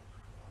evil."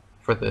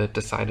 For the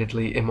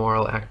decidedly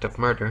immoral act of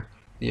murder,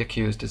 the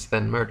accused is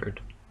then murdered.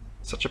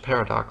 Such a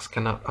paradox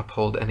cannot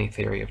uphold any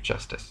theory of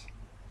justice.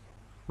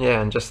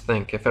 Yeah, and just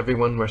think, if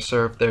everyone were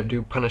served their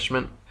due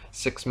punishment,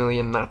 6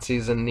 million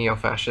Nazis and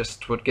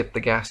neo-fascists would get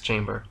the gas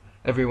chamber,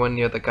 everyone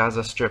near the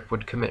Gaza Strip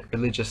would commit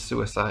religious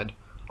suicide,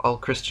 all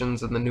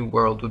Christians in the New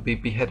World would be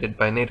beheaded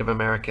by Native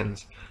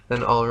Americans,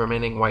 then all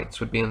remaining whites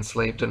would be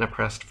enslaved and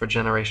oppressed for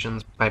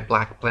generations by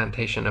black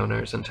plantation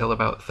owners until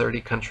about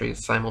 30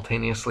 countries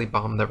simultaneously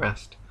bombed the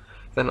rest.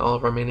 Then all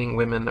remaining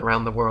women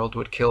around the world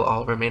would kill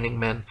all remaining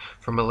men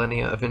for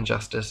millennia of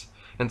injustice,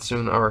 and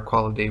soon our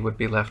equality would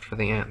be left for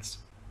the ants.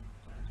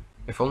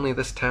 If only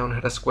this town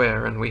had a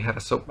square and we had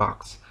a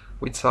soapbox,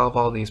 we'd solve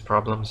all these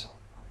problems.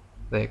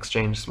 They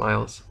exchanged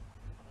smiles.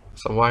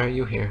 So why are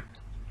you here?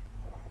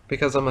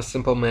 Because I'm a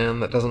simple man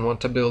that doesn't want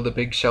to build a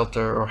big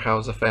shelter or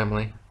house a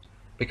family.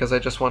 Because I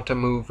just want to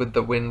move with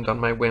the wind on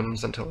my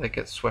whims until I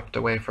get swept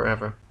away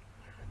forever.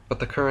 But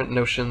the current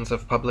notions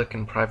of public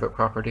and private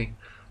property,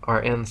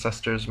 our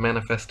ancestors'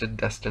 manifested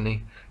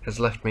destiny, has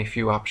left me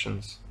few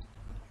options.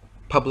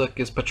 Public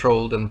is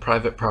patrolled and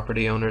private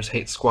property owners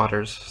hate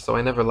squatters, so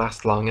I never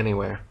last long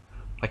anywhere.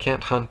 I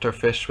can't hunt or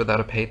fish without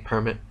a paid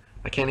permit.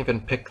 I can't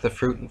even pick the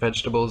fruit and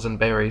vegetables and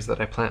berries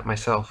that I plant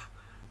myself.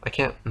 I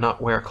can't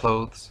not wear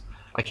clothes.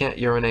 I can't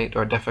urinate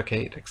or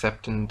defecate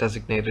except in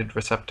designated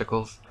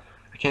receptacles.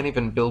 I can't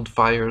even build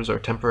fires or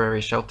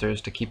temporary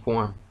shelters to keep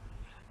warm.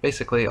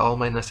 Basically, all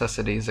my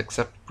necessities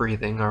except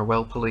breathing are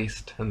well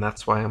policed, and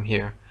that's why I'm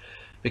here.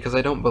 Because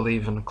I don't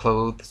believe in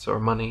clothes or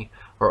money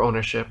or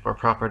ownership or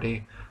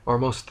property or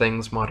most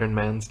things modern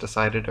man's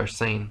decided are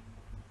sane.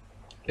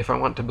 If I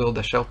want to build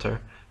a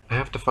shelter, I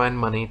have to find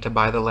money to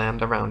buy the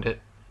land around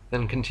it,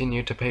 then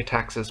continue to pay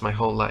taxes my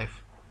whole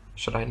life.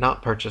 Should I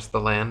not purchase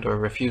the land or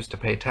refuse to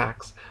pay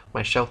tax,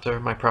 my shelter,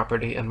 my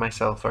property, and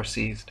myself are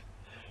seized.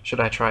 Should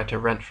I try to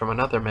rent from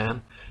another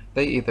man,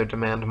 they either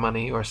demand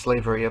money or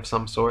slavery of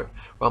some sort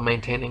while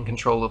maintaining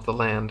control of the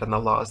land and the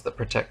laws that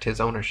protect his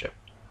ownership.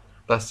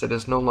 Thus it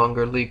is no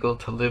longer legal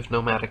to live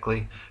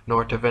nomadically,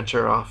 nor to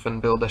venture off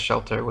and build a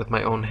shelter with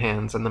my own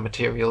hands and the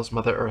materials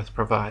Mother Earth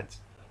provides.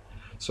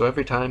 So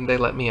every time they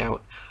let me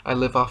out, I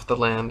live off the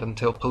land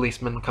until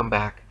policemen come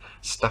back,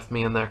 stuff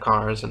me in their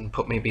cars, and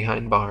put me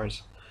behind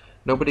bars.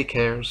 Nobody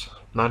cares,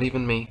 not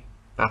even me.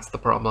 That's the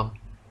problem.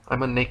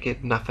 I'm a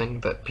naked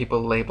nothing that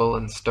people label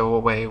and stow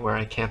away where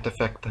I can't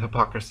affect the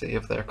hypocrisy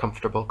of their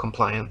comfortable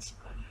compliance.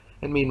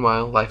 And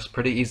meanwhile, life's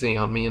pretty easy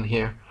on me in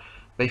here.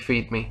 They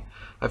feed me.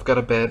 I've got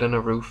a bed and a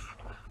roof.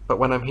 But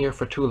when I'm here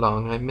for too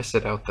long, I miss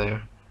it out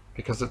there.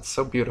 Because it's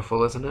so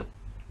beautiful, isn't it?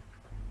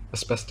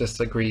 Asbestos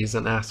agrees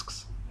and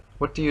asks,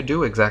 "What do you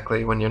do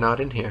exactly when you're not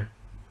in here?"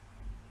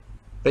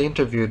 They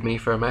interviewed me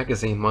for a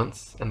magazine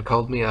once and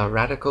called me a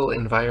radical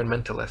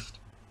environmentalist.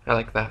 I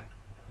like that.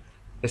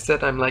 They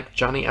said I'm like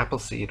Johnny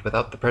Appleseed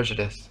without the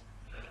prejudice.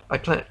 I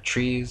plant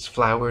trees,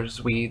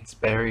 flowers, weeds,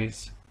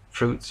 berries,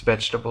 fruits,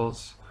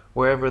 vegetables,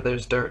 wherever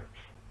there's dirt.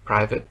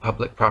 Private,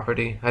 public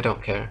property, I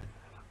don't care.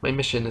 My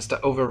mission is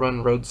to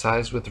overrun road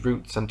size with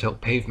roots until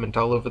pavement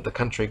all over the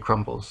country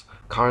crumbles,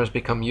 cars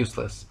become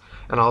useless,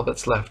 and all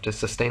that's left is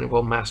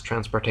sustainable mass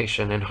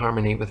transportation in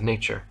harmony with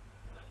nature.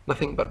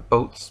 Nothing but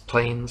boats,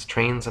 planes,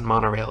 trains, and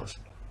monorails.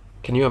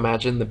 Can you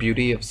imagine the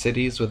beauty of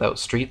cities without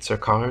streets or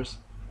cars?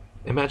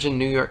 Imagine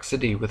New York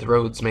City with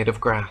roads made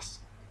of grass.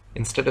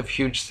 Instead of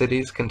huge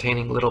cities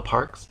containing little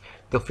parks,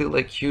 they'll feel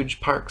like huge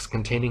parks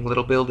containing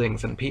little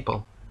buildings and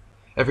people.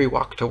 Every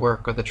walk to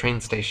work or the train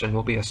station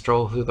will be a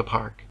stroll through the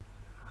park.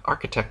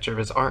 Architecture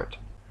is art.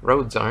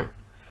 Roads aren't.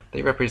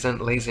 They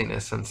represent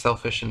laziness and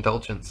selfish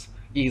indulgence,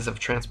 ease of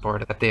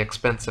transport at the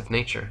expense of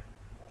nature.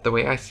 The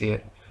way I see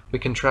it, we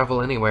can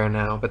travel anywhere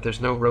now, but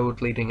there's no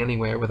road leading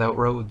anywhere without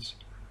roads.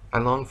 I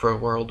long for a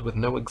world with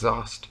no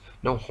exhaust,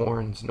 no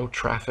horns, no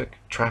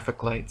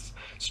traffic lights,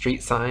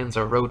 street signs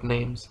or road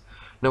names,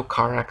 no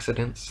car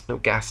accidents, no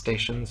gas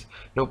stations,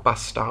 no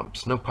bus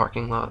stops, no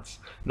parking lots,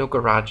 no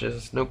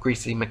garages, no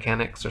greasy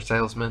mechanics or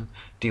salesmen,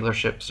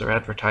 dealerships or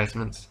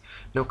advertisements,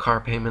 no car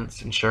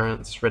payments,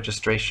 insurance,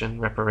 registration,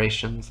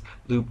 reparations,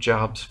 lube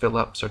jobs,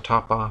 fill-ups or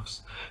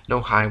top-offs,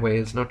 no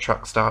highways, no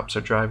truck stops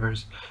or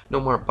drivers, no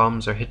more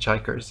bums or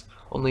hitchhikers,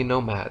 only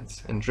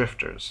nomads and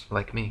drifters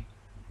like me.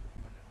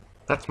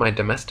 That's my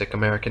domestic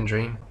American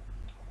dream.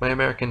 My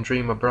American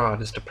dream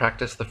abroad is to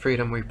practice the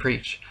freedom we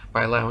preach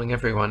by allowing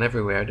everyone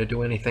everywhere to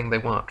do anything they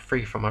want,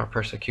 free from our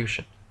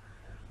persecution.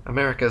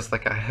 America's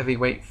like a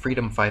heavyweight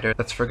freedom fighter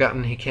that's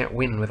forgotten he can't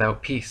win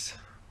without peace.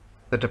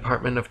 The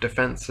Department of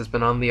Defense has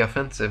been on the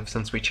offensive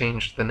since we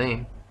changed the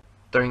name.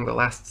 During the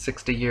last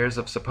 60 years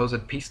of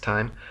supposed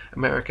peacetime,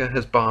 America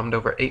has bombed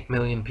over 8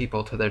 million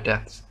people to their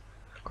deaths.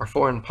 Our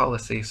foreign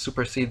policy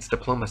supersedes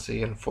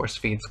diplomacy and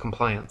force-feeds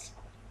compliance.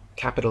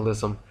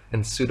 Capitalism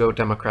and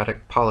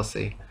pseudo-democratic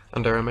policy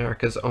under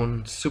America's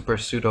own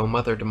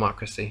super-pseudo-mother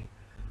democracy.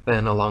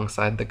 Then,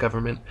 alongside the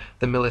government,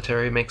 the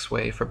military makes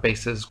way for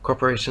bases,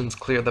 corporations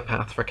clear the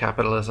path for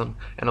capitalism,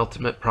 and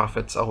ultimate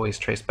profits always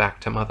trace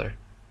back to mother.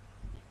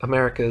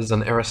 America is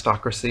an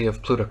aristocracy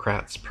of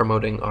plutocrats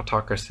promoting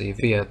autocracy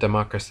via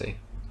democracy.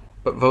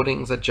 But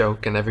voting's a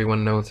joke and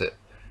everyone knows it.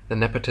 The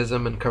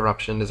nepotism and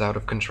corruption is out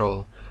of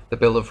control. The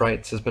Bill of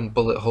Rights has been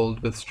bullet-holed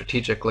with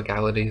strategic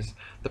legalities.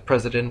 The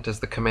president is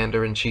the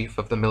commander-in-chief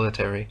of the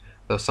military,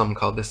 though some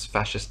call this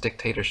fascist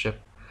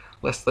dictatorship.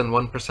 Less than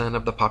 1%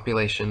 of the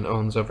population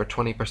owns over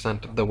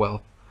 20% of the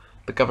wealth.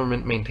 The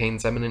government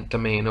maintains eminent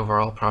domain over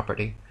all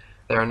property.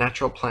 There are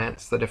natural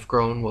plants that, if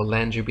grown, will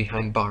land you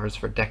behind bars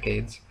for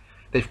decades.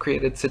 They've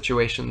created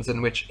situations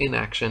in which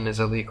inaction is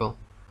illegal.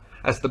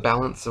 As the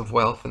balance of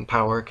wealth and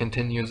power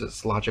continues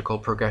its logical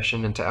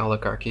progression into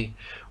oligarchy,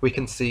 we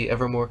can see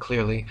ever more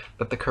clearly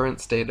that the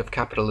current state of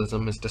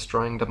capitalism is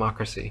destroying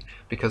democracy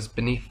because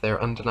beneath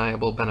their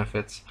undeniable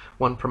benefits,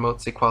 one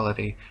promotes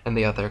equality and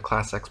the other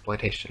class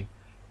exploitation.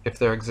 If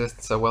there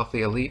exists a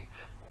wealthy elite,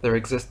 there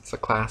exists a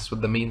class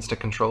with the means to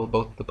control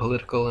both the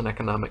political and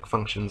economic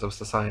functions of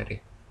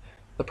society.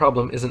 The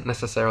problem isn't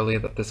necessarily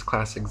that this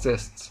class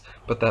exists,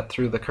 but that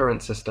through the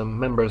current system,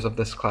 members of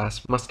this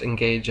class must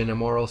engage in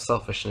immoral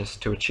selfishness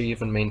to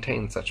achieve and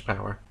maintain such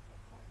power.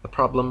 The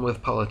problem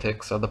with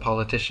politics are the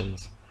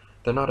politicians.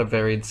 They're not a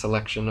varied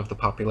selection of the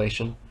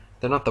population.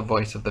 They're not the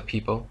voice of the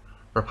people,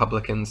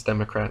 Republicans,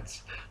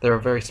 Democrats. They're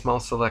a very small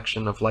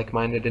selection of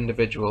like-minded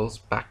individuals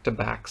back to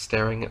back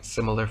staring at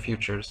similar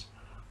futures.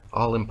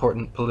 All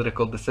important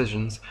political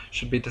decisions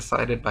should be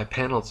decided by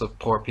panels of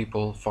poor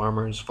people,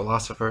 farmers,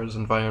 philosophers,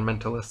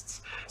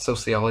 environmentalists,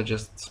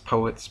 sociologists,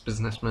 poets,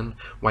 businessmen,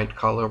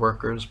 white-collar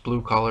workers,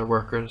 blue-collar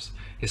workers,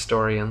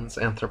 historians,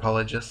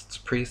 anthropologists,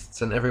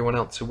 priests, and everyone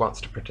else who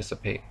wants to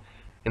participate.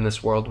 In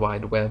this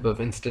worldwide web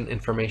of instant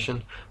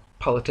information,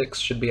 politics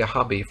should be a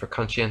hobby for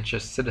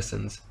conscientious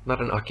citizens, not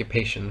an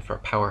occupation for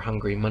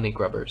power-hungry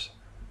money-grubbers.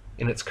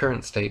 In its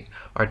current state,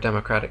 our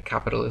democratic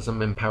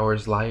capitalism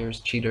empowers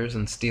liars, cheaters,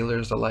 and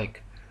stealers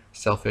alike.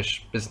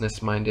 Selfish,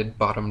 business-minded,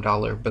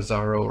 bottom-dollar,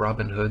 bizarro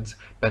Robin Hoods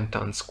bent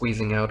on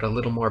squeezing out a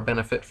little more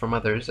benefit from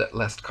others at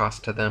less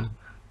cost to them.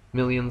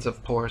 Millions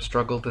of poor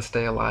struggle to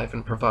stay alive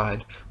and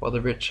provide, while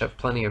the rich have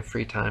plenty of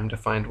free time to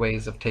find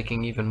ways of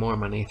taking even more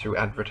money through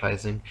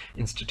advertising,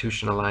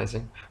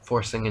 institutionalizing,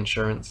 forcing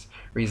insurance,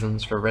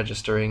 reasons for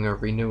registering or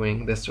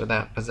renewing this or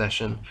that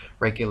possession,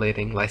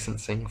 regulating,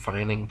 licensing,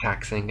 fining,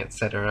 taxing,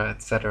 etc.,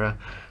 etc.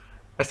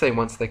 I say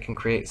once they can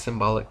create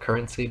symbolic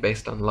currency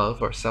based on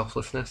love or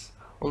selflessness,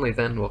 only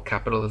then will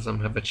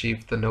capitalism have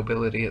achieved the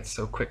nobility it's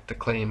so quick to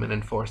claim and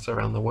enforce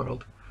around the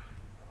world.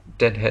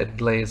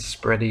 Deadhead lays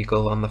spread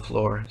eagle on the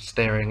floor,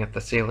 staring at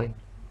the ceiling.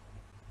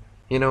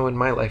 You know, in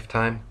my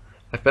lifetime,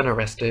 I've been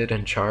arrested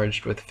and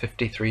charged with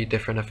 53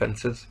 different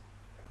offenses.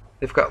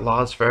 They've got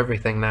laws for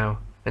everything now,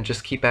 and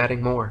just keep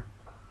adding more.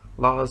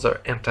 Laws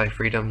are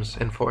anti-freedoms,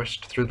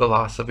 enforced through the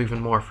loss of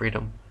even more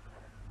freedom.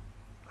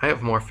 I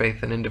have more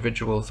faith in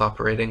individuals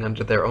operating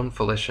under their own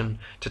volition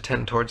to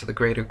tend towards the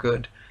greater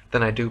good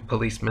than I do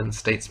policemen,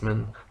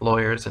 statesmen,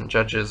 lawyers, and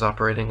judges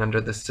operating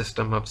under this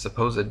system of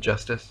supposed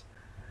justice.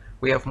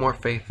 We have more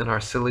faith in our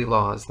silly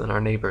laws than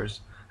our neighbors,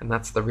 and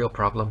that's the real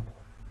problem.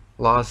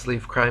 Laws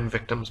leave crime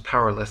victims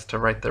powerless to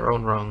right their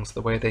own wrongs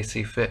the way they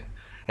see fit,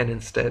 and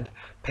instead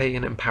pay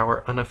and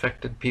empower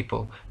unaffected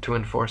people to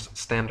enforce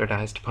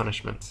standardized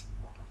punishments.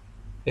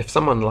 If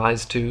someone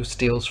lies to,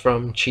 steals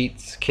from,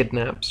 cheats,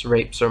 kidnaps,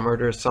 rapes, or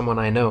murders someone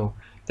I know,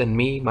 then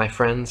me, my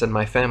friends, and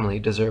my family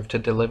deserve to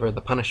deliver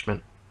the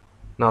punishment.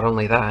 Not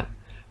only that,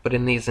 but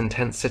in these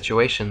intense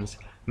situations,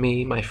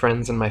 me, my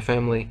friends, and my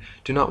family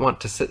do not want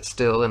to sit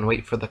still and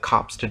wait for the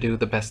cops to do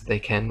the best they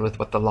can with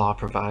what the law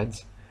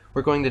provides.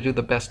 We're going to do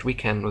the best we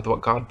can with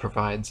what God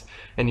provides,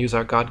 and use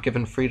our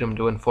God-given freedom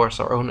to enforce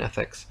our own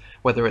ethics.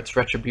 Whether it's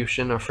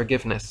retribution or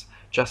forgiveness,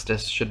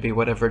 justice should be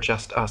whatever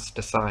just us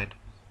decide.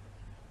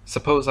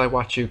 Suppose I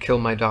watch you kill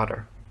my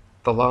daughter.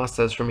 The law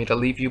says for me to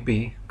leave you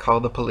be,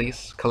 call the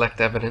police, collect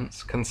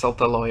evidence,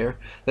 consult a lawyer,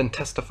 then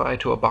testify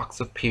to a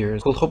box of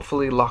peers who'll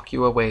hopefully lock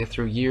you away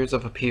through years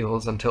of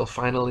appeals until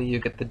finally you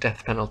get the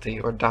death penalty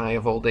or die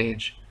of old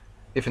age.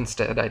 If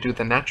instead I do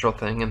the natural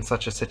thing in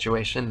such a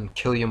situation and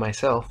kill you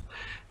myself,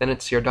 then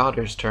it's your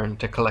daughter's turn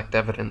to collect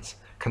evidence,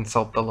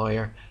 consult the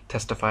lawyer,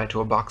 testify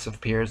to a box of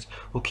peers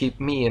who'll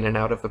keep me in and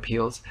out of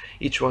appeals,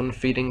 each one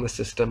feeding the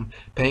system,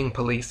 paying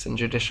police and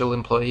judicial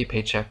employee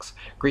paychecks,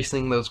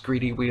 greasing those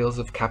greedy wheels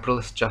of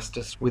capitalist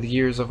justice with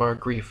years of our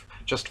grief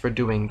just for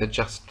doing the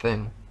just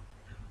thing.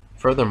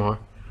 Furthermore,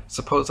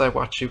 suppose I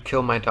watch you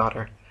kill my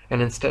daughter,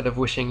 and instead of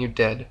wishing you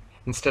dead,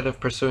 instead of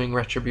pursuing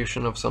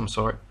retribution of some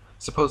sort,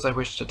 suppose I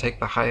wish to take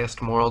the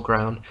highest moral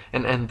ground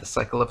and end the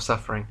cycle of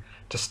suffering,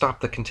 to stop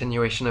the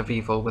continuation of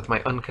evil with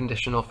my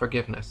unconditional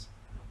forgiveness.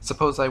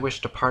 Suppose I wish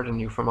to pardon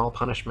you from all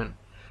punishment.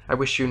 I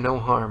wish you no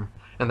harm,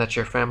 and that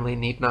your family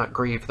need not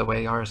grieve the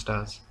way ours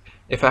does.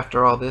 If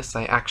after all this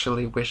I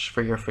actually wish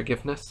for your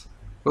forgiveness,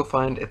 we'll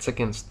find it's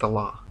against the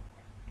law.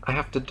 I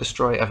have to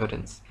destroy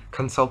evidence,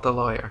 consult a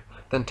lawyer,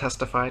 then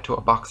testify to a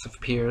box of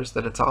peers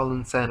that it's all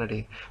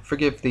insanity.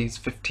 Forgive these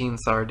 15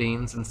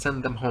 sardines and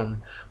send them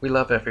home. We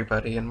love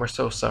everybody and we're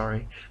so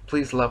sorry.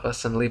 Please love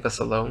us and leave us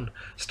alone.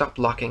 Stop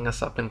locking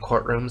us up in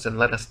courtrooms and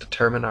let us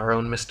determine our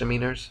own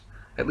misdemeanors.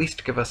 At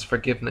least give us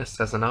forgiveness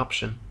as an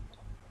option.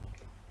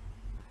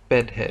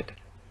 Bedhead.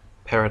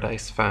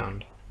 Paradise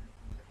Found.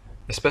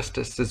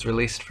 Asbestos is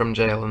released from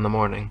jail in the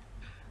morning.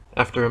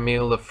 After a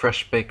meal of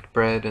fresh-baked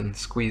bread and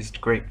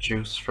squeezed grape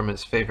juice from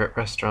his favorite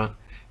restaurant,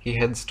 he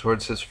heads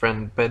towards his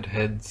friend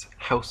Bedhead's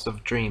House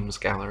of Dreams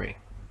gallery.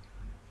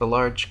 The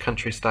large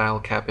country-style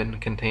cabin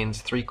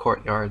contains 3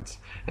 courtyards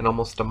and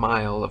almost a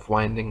mile of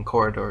winding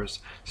corridors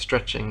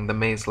stretching the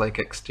maze-like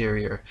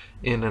exterior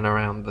in and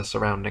around the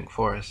surrounding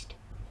forest.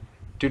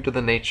 Due to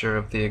the nature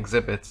of the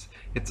exhibits,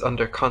 it's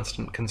under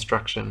constant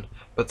construction,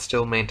 but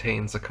still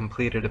maintains a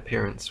completed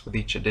appearance with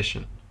each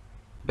addition.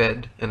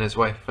 Bed and his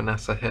wife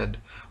Vanessa Head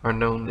are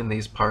known in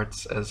these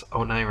parts as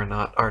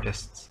oneironaut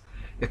artists,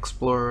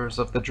 explorers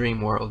of the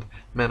dream world,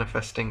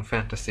 manifesting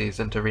fantasies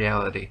into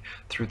reality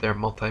through their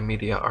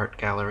multimedia art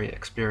gallery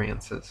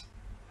experiences.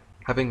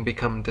 Having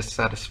become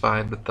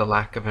dissatisfied with the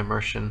lack of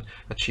immersion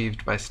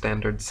achieved by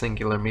standard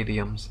singular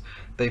mediums,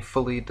 they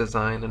fully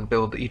design and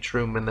build each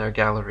room in their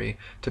gallery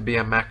to be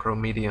a macro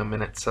medium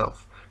in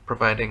itself,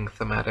 providing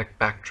thematic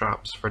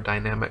backdrops for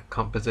dynamic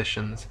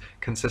compositions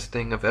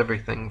consisting of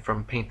everything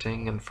from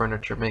painting and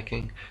furniture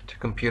making to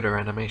computer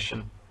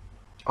animation.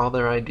 All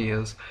their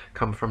ideas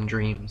come from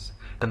dreams,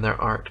 and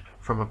their art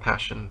from a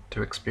passion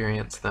to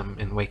experience them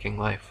in waking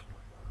life.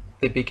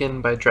 They begin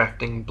by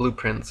drafting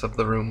blueprints of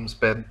the rooms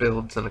Bed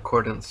builds in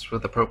accordance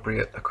with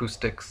appropriate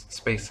acoustics,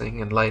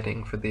 spacing, and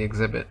lighting for the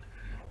exhibit.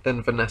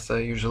 Then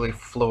Vanessa usually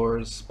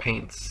floors,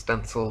 paints,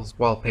 stencils,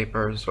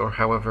 wallpapers, or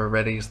however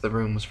readies the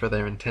rooms for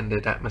their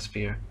intended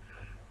atmosphere.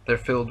 They're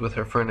filled with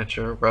her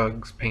furniture,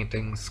 rugs,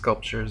 paintings,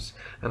 sculptures,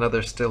 and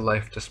other still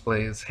life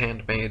displays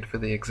handmade for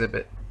the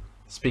exhibit.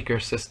 Speaker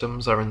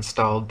systems are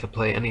installed to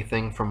play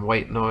anything from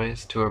white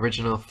noise to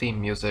original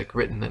theme music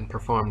written and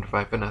performed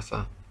by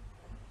Vanessa.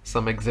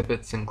 Some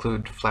exhibits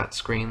include flat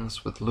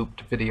screens with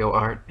looped video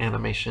art,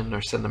 animation,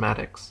 or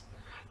cinematics.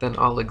 Then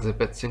all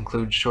exhibits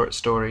include short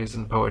stories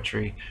and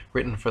poetry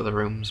written for the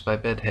rooms by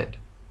Bedhead.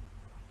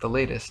 The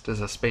latest is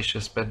a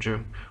spacious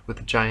bedroom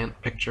with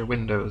giant picture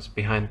windows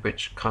behind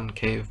which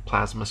concave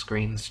plasma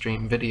screens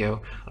stream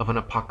video of an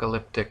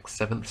apocalyptic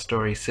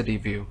 7th-story city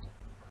view.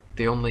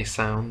 The only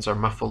sounds are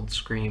muffled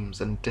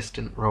screams and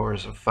distant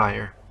roars of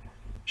fire.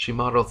 She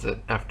models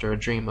it after a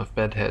dream of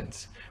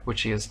Bedhead's,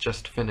 which he has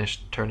just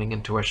finished turning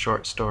into a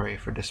short story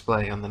for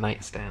display on the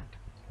nightstand.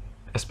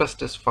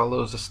 Asbestos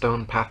follows a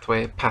stone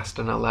pathway past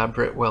an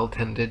elaborate,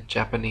 well-tended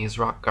Japanese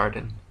rock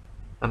garden.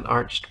 An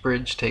arched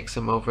bridge takes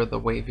him over the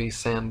wavy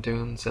sand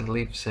dunes and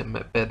leaves him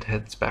at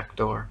Bedhead's back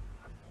door.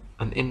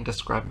 An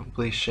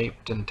indescribably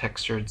shaped and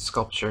textured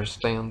sculpture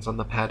stands on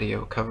the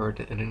patio covered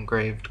in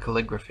engraved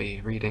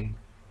calligraphy, reading,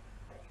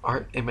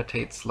 "Art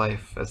imitates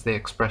life as the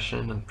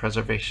expression and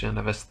preservation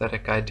of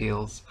aesthetic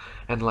ideals,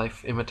 and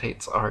life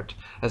imitates art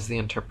as the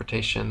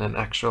interpretation and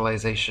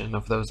actualization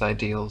of those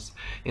ideals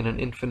in an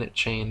infinite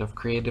chain of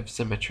creative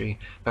symmetry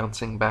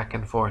bouncing back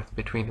and forth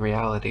between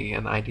reality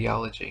and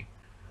ideology."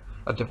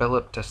 A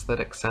developed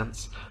aesthetic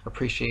sense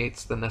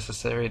appreciates the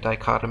necessary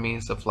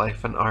dichotomies of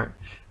life and art,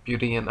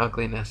 beauty and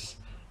ugliness,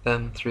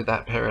 then, through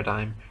that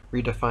paradigm,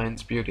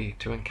 redefines beauty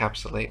to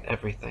encapsulate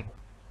everything.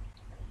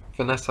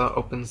 Vanessa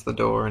opens the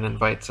door and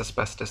invites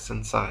Asbestos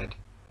inside.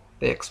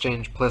 They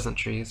exchange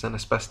pleasantries, and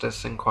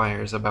Asbestos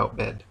inquires about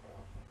Bed.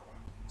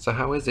 "So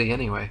how is he,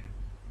 anyway?"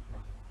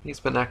 "He's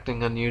been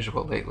acting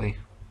unusual lately."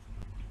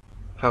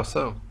 "How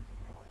so?"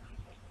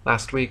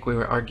 "Last week we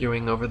were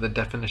arguing over the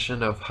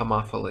definition of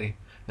homophily,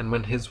 and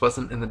when his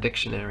wasn't in the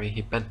dictionary,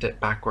 he bent it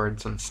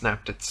backwards and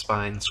snapped its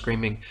spine,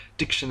 screaming,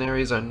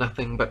 'Dictionaries are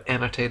nothing but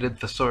annotated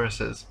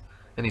thesauruses,'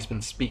 and he's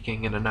been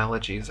speaking in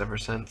analogies ever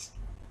since."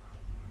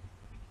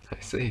 "I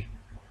see."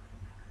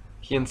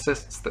 "He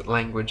insists that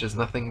language is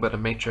nothing but a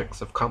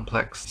matrix of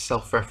complex,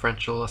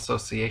 self-referential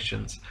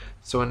associations,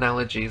 so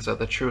analogies are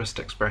the truest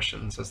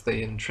expressions as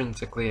they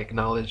intrinsically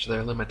acknowledge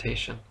their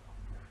limitation.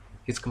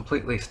 He's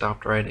completely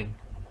stopped writing.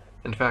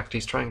 In fact,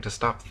 he's trying to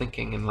stop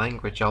thinking in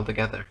language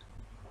altogether."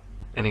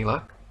 "Any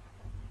luck?"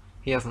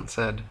 "He hasn't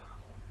said."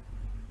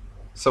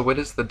 "So what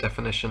is the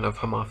definition of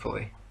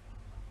homophily?"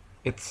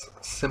 "It's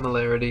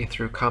similarity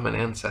through common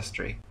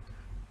ancestry,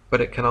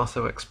 but it can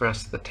also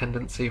express the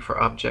tendency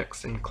for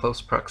objects in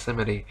close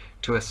proximity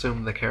to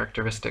assume the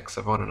characteristics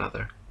of one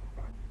another."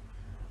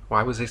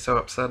 "Why was he so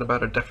upset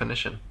about a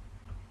definition?"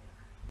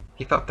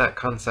 "He thought that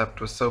concept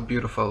was so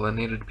beautiful and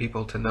needed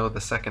people to know the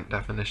second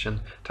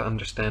definition to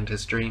understand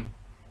his dream.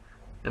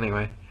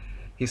 Anyway,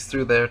 he's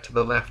through there to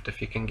the left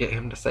if you can get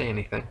him to say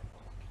anything."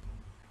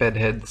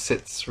 Bedhead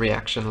sits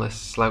reactionless,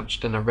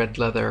 slouched in a red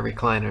leather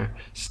recliner,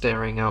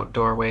 staring out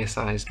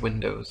doorway-sized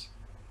windows.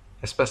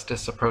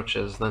 Asbestos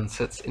approaches, then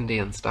sits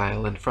Indian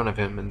style in front of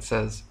him and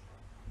says,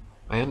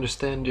 "I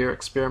understand you're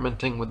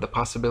experimenting with the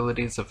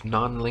possibilities of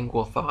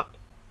non-lingual thought,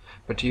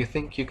 but do you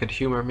think you could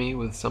humor me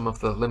with some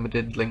of the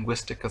limited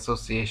linguistic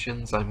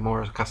associations I'm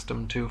more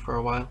accustomed to for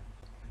a while?"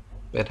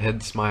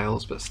 Bedhead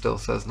smiles but still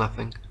says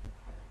nothing.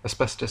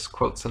 Asbestos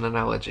quotes an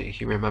analogy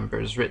he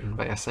remembers written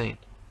by a saint.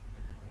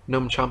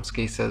 Noam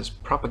Chomsky says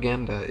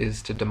propaganda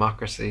is to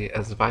democracy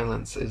as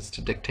violence is to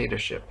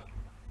dictatorship.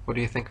 What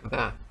do you think of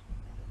that?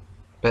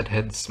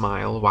 Bedhead's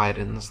smile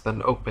widens,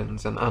 then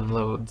opens and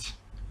unloads.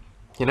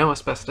 "You know,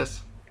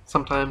 Asbestos,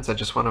 sometimes I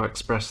just want to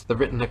express the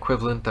written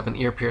equivalent of an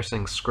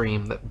ear-piercing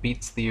scream that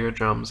beats the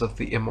eardrums of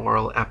the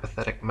immoral,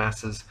 apathetic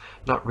masses,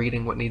 not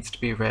reading what needs to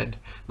be read,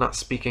 not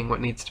speaking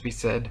what needs to be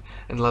said,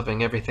 and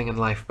loving everything in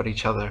life but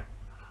each other.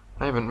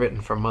 I haven't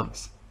written for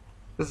months.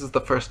 This is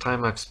the first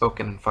time I've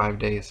spoken in 5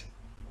 days.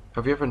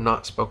 Have you ever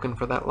not spoken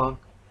for that long?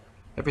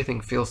 Everything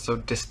feels so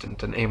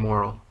distant and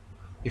amoral.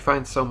 You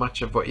find so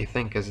much of what you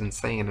think is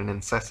insane and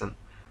incessant,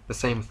 the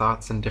same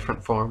thoughts in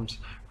different forms,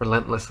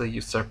 relentlessly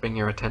usurping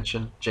your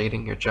attention,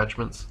 jading your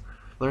judgments.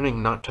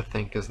 Learning not to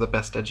think is the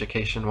best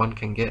education one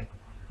can get.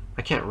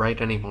 I can't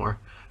write anymore,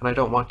 and I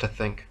don't want to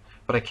think,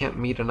 but I can't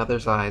meet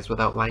another's eyes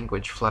without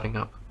language flooding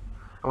up.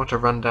 I want to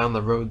run down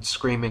the road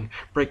screaming,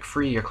 'Break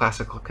free your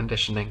classical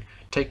conditioning,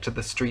 take to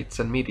the streets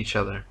and meet each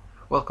other.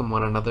 Welcome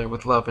one another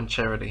with love and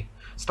charity.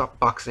 Stop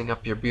boxing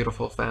up your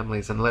beautiful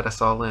families and let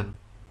us all in.'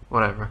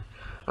 Whatever.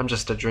 I'm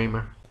just a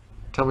dreamer.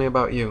 Tell me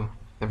about you.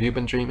 Have you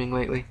been dreaming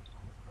lately?"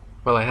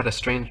 "Well, I had a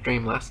strange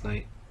dream last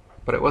night,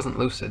 but it wasn't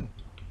lucid.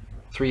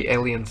 3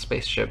 alien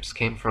spaceships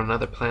came from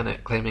another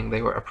planet claiming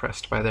they were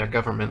oppressed by their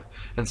government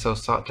and so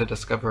sought to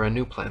discover a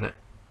new planet.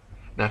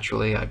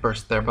 Naturally, I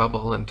burst their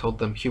bubble and told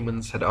them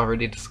humans had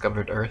already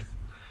discovered Earth,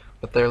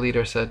 but their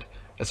leader said,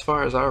 'As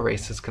far as our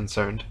race is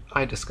concerned,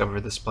 I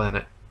discovered this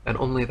planet, and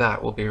only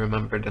that will be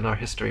remembered in our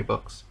history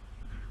books.'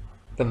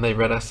 Then they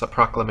read us a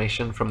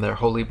proclamation from their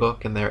holy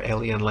book in their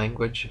alien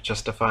language,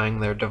 justifying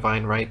their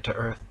divine right to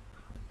Earth.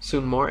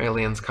 Soon more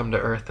aliens come to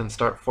Earth and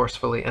start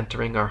forcefully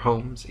entering our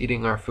homes,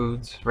 eating our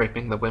foods,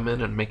 raping the women,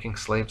 and making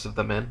slaves of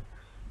the men.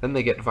 Then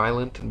they get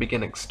violent and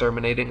begin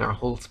exterminating our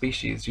whole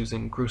species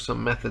using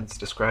gruesome methods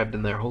described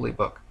in their holy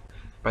book.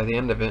 By the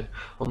end of it,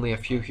 only a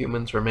few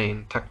humans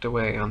remain, tucked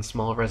away on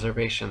small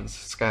reservations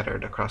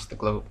scattered across the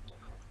globe.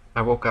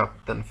 I woke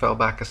up, then fell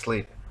back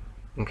asleep,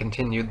 and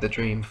continued the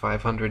dream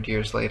 500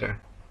 years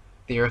later.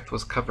 The Earth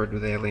was covered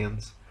with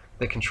aliens.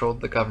 They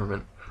controlled the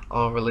government,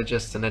 all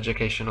religious and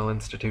educational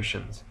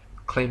institutions,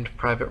 claimed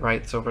private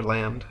rights over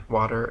land,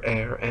 water,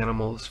 air,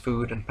 animals,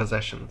 food, and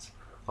possessions.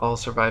 All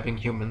surviving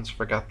humans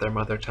forgot their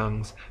mother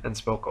tongues and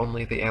spoke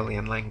only the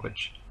alien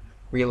language.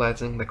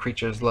 Realizing the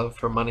creatures' love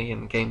for money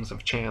and games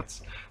of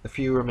chance, the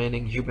few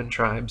remaining human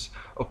tribes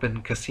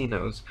open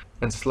casinos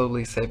and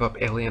slowly save up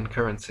alien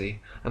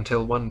currency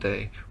until one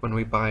day when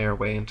we buy our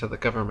way into the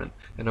government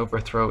and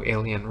overthrow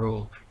alien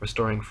rule,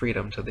 restoring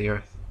freedom to the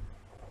Earth.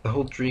 The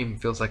whole dream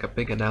feels like a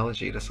big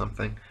analogy to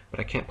something,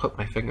 but I can't put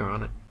my finger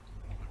on it.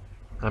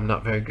 I'm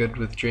not very good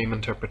with dream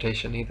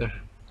interpretation either."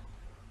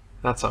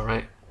 "That's all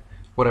right.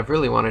 What I've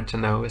really wanted to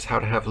know is how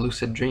to have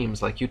lucid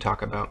dreams like you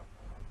talk about.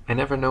 I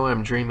never know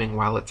I'm dreaming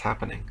while it's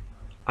happening.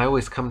 I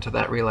always come to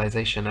that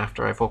realization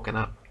after I've woken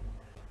up.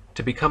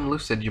 To become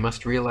lucid, you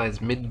must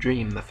realize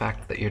mid-dream the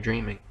fact that you're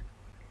dreaming.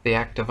 The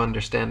act of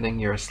understanding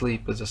you're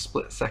asleep is a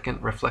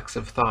split-second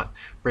reflexive thought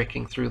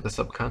breaking through the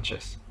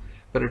subconscious,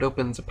 but it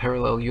opens a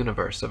parallel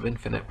universe of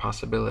infinite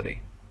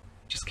possibility.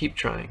 Just keep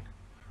trying.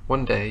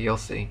 One day you'll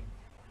see.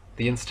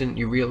 The instant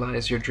you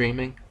realize you're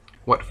dreaming,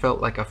 what felt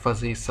like a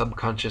fuzzy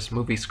subconscious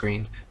movie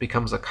screen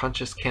becomes a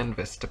conscious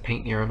canvas to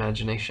paint your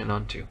imagination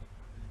onto.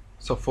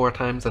 So 4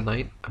 times a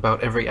night,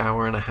 about every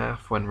hour and a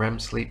half when REM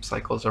sleep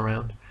cycles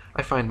around,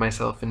 I find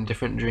myself in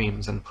different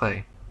dreams and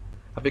play.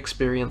 I've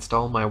experienced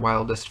all my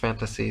wildest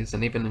fantasies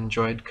and even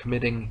enjoyed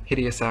committing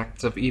hideous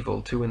acts of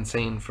evil too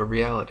insane for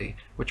reality,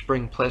 which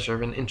bring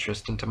pleasure and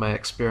interest into my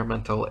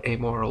experimental,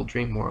 amoral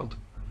dream world.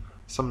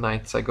 Some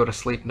nights I go to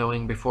sleep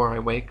knowing before I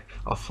wake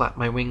I'll flap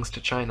my wings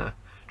to China,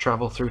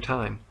 travel through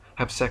time,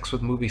 have sex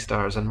with movie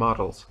stars and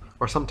models,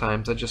 or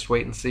sometimes I just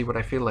wait and see what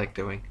I feel like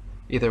doing.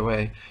 Either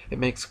way, it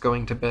makes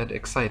going to bed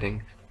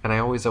exciting, and I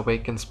always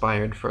awake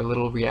inspired for a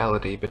little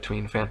reality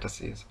between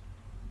fantasies.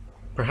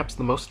 Perhaps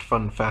the most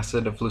fun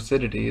facet of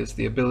lucidity is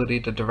the ability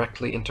to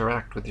directly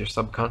interact with your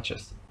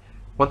subconscious.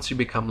 Once you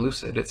become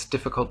lucid, it's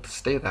difficult to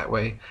stay that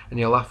way, and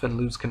you'll often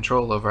lose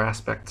control over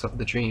aspects of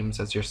the dreams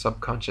as your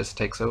subconscious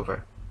takes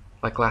over.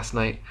 Like last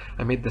night,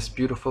 I made this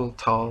beautiful,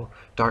 tall,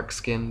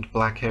 dark-skinned,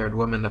 black-haired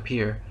woman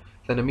appear,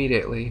 then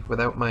immediately,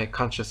 without my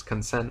conscious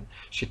consent,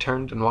 she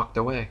turned and walked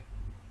away.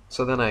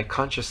 So then I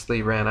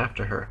consciously ran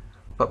after her,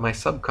 but my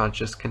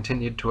subconscious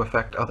continued to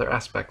affect other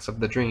aspects of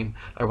the dream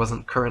I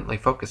wasn't currently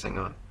focusing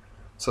on.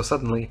 So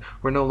suddenly,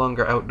 we're no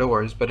longer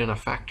outdoors, but in a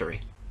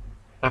factory.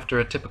 After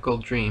a typical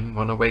dream,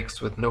 one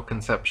awakes with no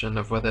conception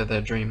of whether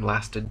their dream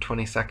lasted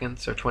 20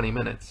 seconds or 20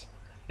 minutes.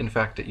 In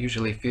fact, it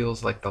usually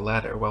feels like the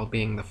latter while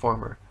being the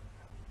former.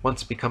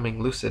 Once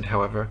becoming lucid,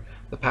 however,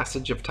 the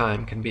passage of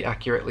time can be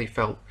accurately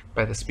felt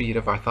by the speed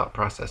of our thought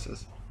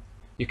processes.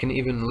 You can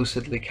even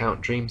lucidly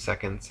count dream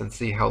seconds and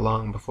see how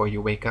long before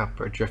you wake up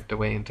or drift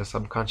away into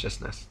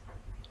subconsciousness.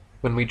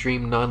 When we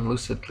dream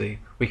non-lucidly,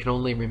 we can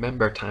only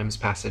remember time's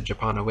passage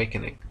upon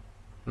awakening.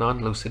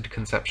 Non-lucid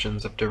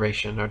conceptions of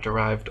duration are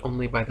derived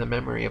only by the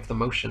memory of the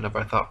motion of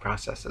our thought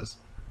processes.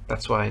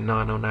 That's why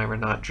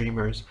non-oneironaut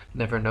dreamers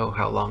never know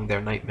how long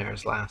their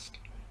nightmares last.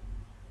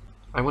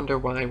 I wonder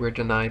why we're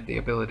denied the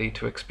ability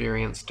to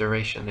experience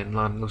duration in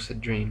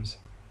non-lucid dreams.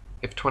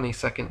 If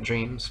 20-second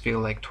dreams feel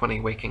like 20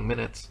 waking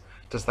minutes,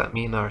 does that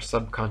mean our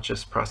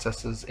subconscious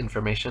processes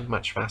information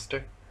much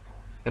faster?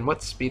 And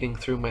what's speeding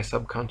through my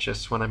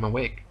subconscious when I'm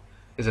awake?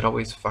 Is it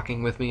always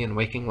fucking with me in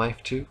waking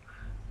life too?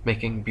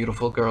 Making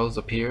beautiful girls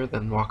appear,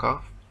 then walk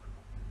off?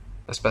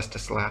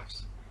 Asbestos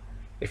laughs.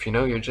 If you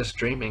know you're just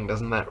dreaming,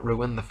 doesn't that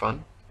ruin the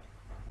fun?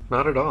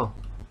 Not at all.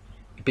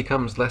 It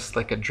becomes less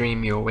like a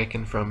dream you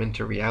awaken from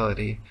into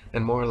reality,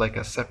 and more like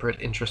a separate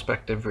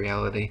introspective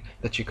reality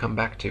that you come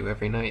back to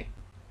every night.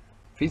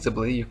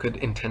 Feasibly, you could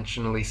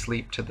intentionally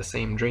sleep to the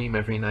same dream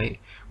every night,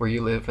 where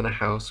you live in a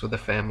house with a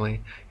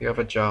family, you have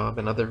a job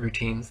and other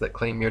routines that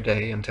claim your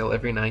day until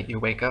every night you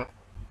wake up.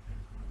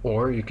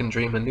 Or you can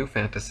dream a new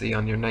fantasy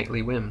on your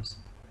nightly whims.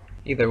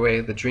 Either way,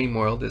 the dream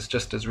world is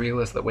just as real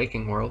as the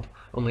waking world,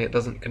 only it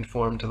doesn't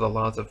conform to the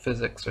laws of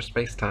physics or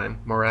space-time.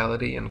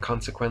 Morality and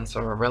consequence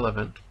are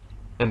irrelevant,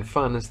 and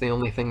fun is the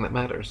only thing that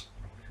matters.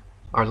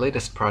 Our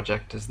latest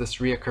project is this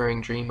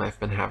reoccurring dream I've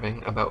been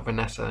having about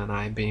Vanessa and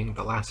I being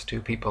the last 2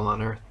 people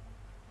on Earth.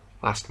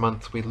 Last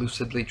month we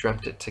lucidly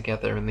dreamt it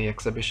together in the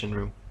exhibition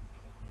room.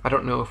 I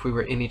don't know if we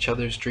were in each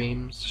other's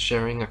dreams,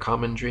 sharing a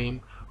common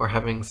dream, or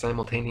having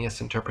simultaneous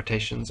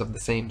interpretations of the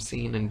same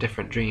scene in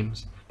different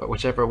dreams, but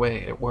whichever way,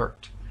 it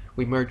worked.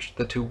 We merged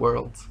the 2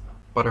 worlds.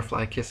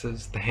 Butterfly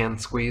kisses, the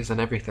hand squeeze, and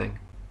everything.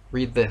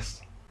 Read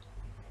this.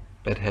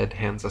 Bedhead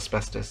hands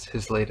Asbestos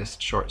his latest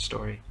short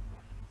story.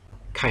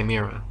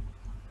 Chimera.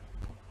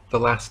 The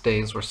last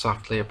days were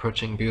softly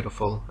approaching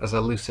beautiful as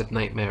a lucid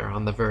nightmare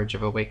on the verge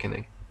of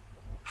awakening.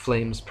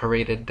 Flames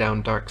paraded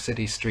down dark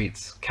city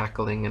streets,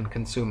 cackling and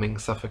consuming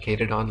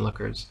suffocated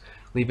onlookers,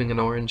 leaving an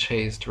orange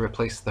haze to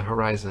replace the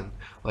horizon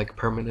like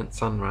permanent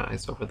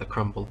sunrise over the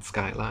crumbled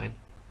skyline.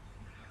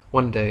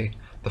 One day,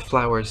 the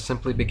flowers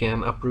simply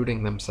began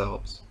uprooting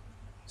themselves.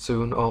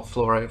 Soon all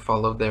flora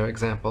followed their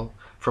example,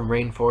 from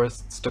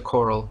rainforests to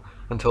coral,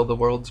 until the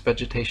world's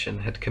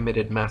vegetation had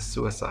committed mass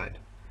suicide.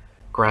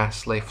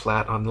 Grass lay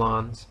flat on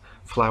lawns,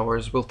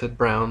 flowers wilted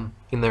brown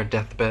in their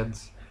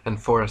deathbeds,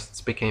 and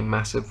forests became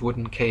massive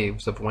wooden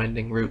caves of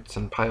winding roots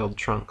and piled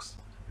trunks.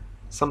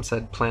 Some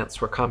said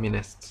plants were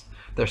communists.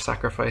 Their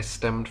sacrifice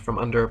stemmed from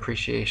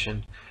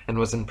underappreciation and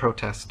was in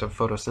protest of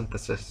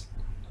photosynthesis.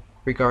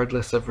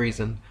 Regardless of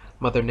reason,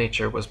 Mother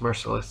Nature was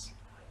merciless.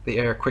 The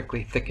air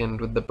quickly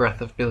thickened with the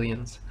breath of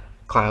billions.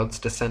 Clouds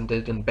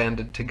descended and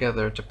banded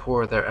together to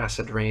pour their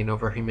acid rain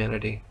over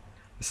humanity.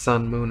 The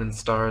sun, moon, and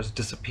stars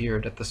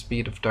disappeared at the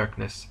speed of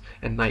darkness,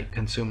 and night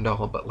consumed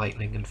all but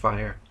lightning and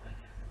fire.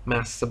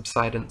 Mass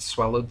subsidence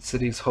swallowed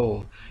cities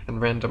whole,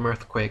 and random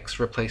earthquakes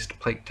replaced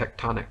plate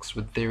tectonics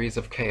with theories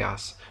of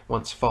chaos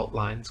once fault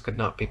lines could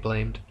not be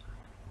blamed.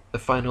 The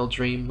final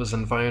dream was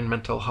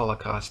environmental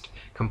holocaust,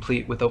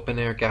 complete with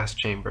open-air gas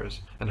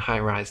chambers and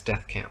high-rise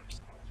death camps.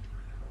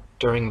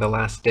 During the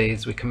last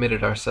days, we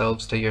committed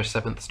ourselves to your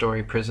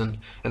seventh-story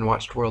prison and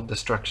watched world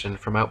destruction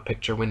from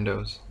out-picture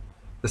windows.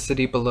 The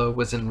city below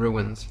was in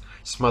ruins,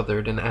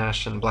 smothered in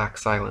ash and black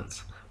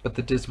silence, but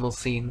the dismal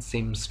scene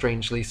seemed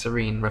strangely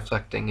serene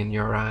reflecting in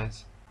your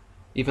eyes.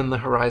 Even the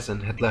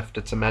horizon had left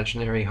its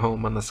imaginary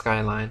home on the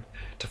skyline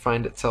to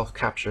find itself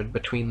captured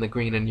between the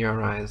green in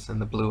your eyes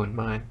and the blue in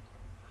mine.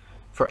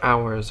 For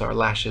hours our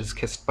lashes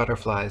kissed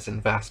butterflies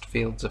in vast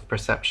fields of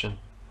perception.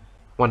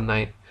 One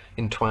night,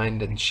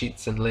 entwined in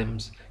sheets and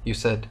limbs, you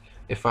said,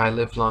 "If I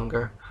live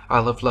longer,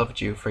 I'll have loved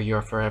you for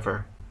your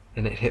forever,"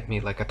 and it hit me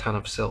like a ton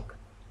of silk.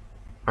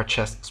 Our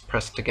chests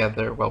pressed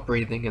together while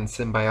breathing in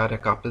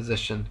symbiotic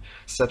opposition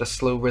set a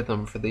slow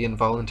rhythm for the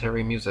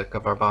involuntary music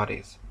of our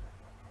bodies.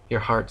 Your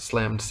heart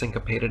slammed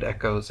syncopated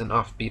echoes in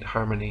offbeat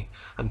harmony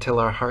until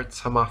our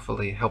hearts'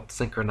 homophily helped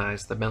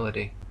synchronize the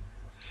melody.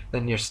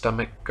 Then your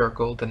stomach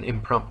gurgled an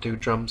impromptu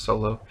drum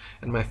solo,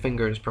 and my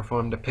fingers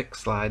performed a pick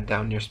slide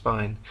down your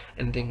spine,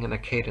 ending in a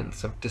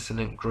cadence of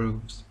dissonant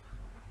grooves.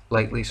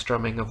 Lightly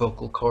strumming a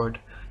vocal chord,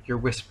 your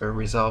whisper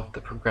resolved the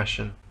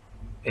progression,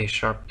 a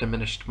sharp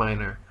diminished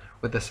minor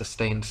with a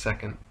sustained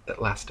second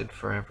that lasted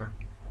forever.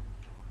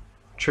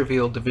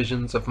 Trivial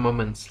divisions of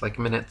moments like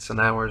minutes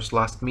and hours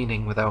lost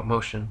meaning without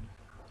motion.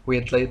 We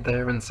had laid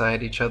there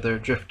inside each other,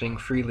 drifting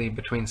freely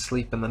between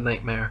sleep and the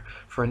nightmare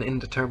for an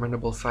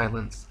indeterminable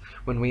silence,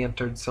 when we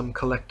entered some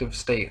collective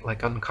state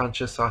like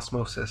unconscious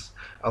osmosis,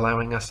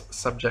 allowing us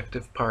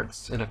subjective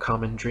parts in a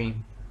common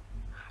dream.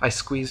 I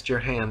squeezed your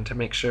hand to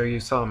make sure you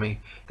saw me,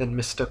 then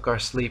mistook our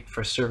sleep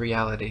for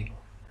surreality.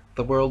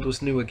 The world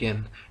was new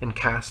again, and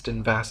cast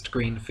in vast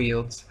green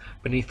fields,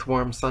 beneath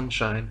warm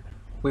sunshine,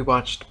 we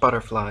watched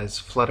butterflies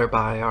flutter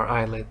by our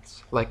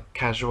eyelids, like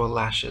casual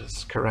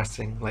lashes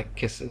caressing like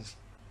kisses.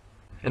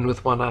 And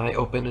with one eye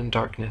open in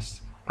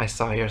darkness, I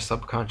saw your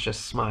subconscious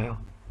smile.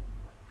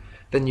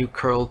 Then you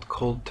curled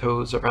cold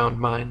toes around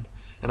mine,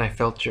 and I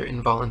felt your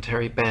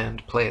involuntary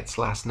band play its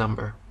last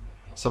number,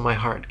 so my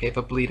heart gave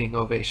a bleeding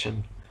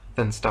ovation,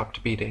 then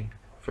stopped beating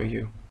for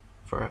you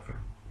forever.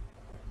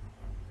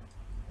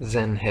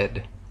 Zen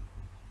Head.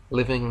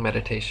 Living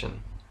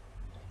Meditation.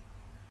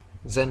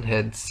 Zen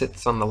Head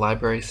sits on the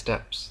library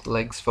steps,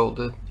 legs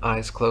folded,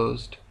 eyes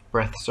closed,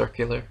 breath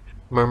circular,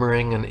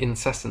 murmuring an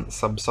incessant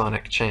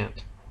subsonic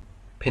chant.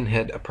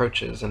 Pinhead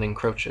approaches and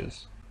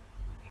encroaches.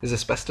 "Is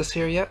Asbestos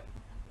here yet?"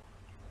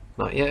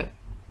 "Not yet."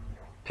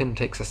 Pin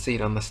takes a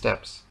seat on the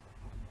steps.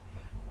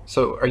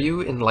 "So, are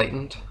you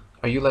enlightened?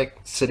 Are you like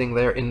sitting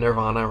there in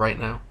nirvana right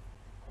now?"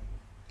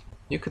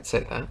 "You could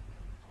say that."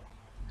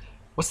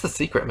 "What's the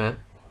secret, man?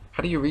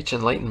 How do you reach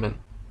enlightenment?"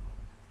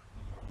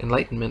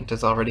 "Enlightenment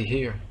is already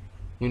here.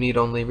 You need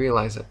only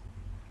realize it."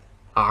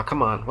 "Ah,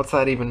 come on, what's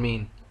that even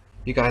mean?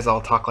 You guys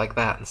all talk like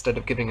that instead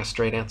of giving a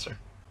straight answer."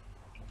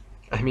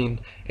 "I mean,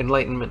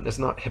 enlightenment is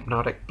not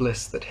hypnotic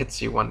bliss that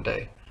hits you one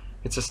day.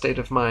 It's a state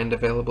of mind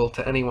available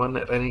to anyone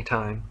at any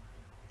time.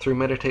 Through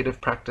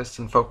meditative practice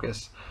and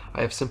focus,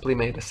 I have simply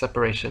made a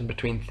separation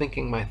between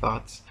thinking my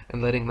thoughts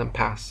and letting them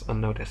pass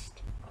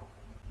unnoticed."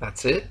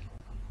 "That's it?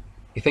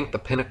 You think the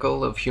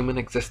pinnacle of human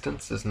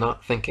existence is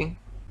not thinking?"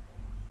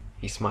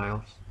 He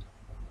smiles.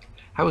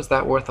 "How is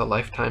that worth a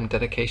lifetime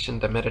dedication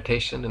to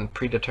meditation and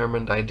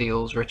predetermined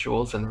ideals,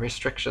 rituals, and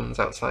restrictions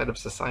outside of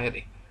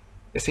society?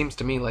 It seems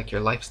to me like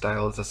your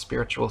lifestyle is a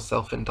spiritual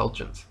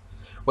self-indulgence.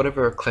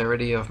 Whatever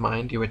clarity of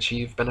mind you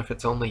achieve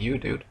benefits only you,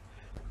 dude.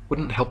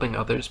 Wouldn't helping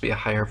others be a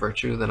higher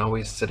virtue than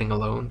always sitting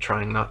alone,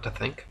 trying not to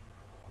think?"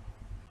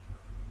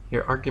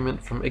 "Your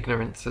argument from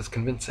ignorance is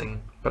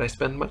convincing, but I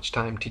spend much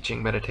time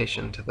teaching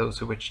meditation to those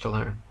who wish to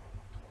learn."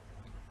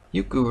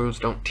 "You gurus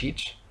don't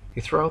teach.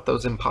 You throw out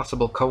those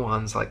impossible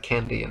koans like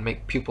candy and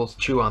make pupils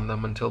chew on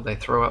them until they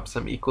throw up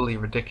some equally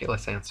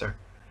ridiculous answer.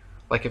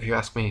 Like if you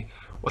ask me,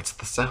 'What's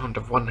the sound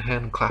of one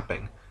hand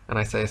clapping?' and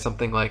I say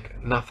something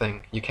like,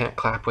 'Nothing, you can't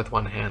clap with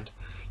one hand,'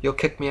 you'll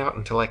kick me out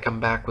until I come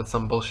back with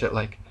some bullshit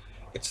like,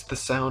 'It's the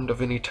sound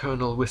of an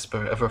eternal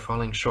whisper ever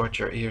falling short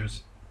your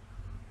ears.'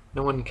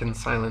 No one can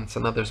silence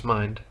another's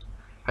mind.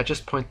 I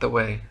just point the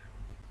way.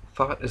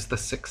 Thought is the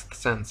sixth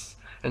sense,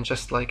 and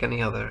just like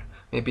any other,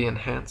 may be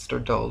enhanced or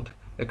dulled,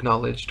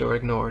 acknowledged or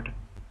ignored.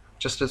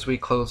 Just as we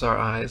close our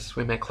eyes,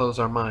 we may close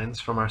our minds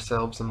from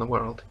ourselves and the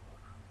world."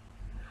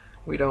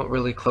 "We don't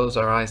really close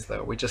our eyes,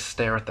 though. We just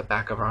stare at the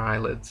back of our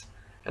eyelids.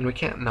 And we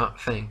can't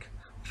not think.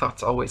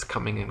 Thought's always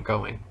coming and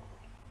going."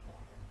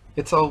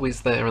 "It's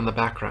always there in the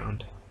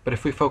background. But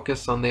if we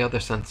focus on the other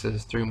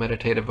senses through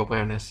meditative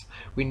awareness,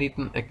 we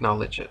needn't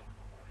acknowledge it.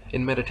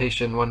 In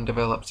meditation, one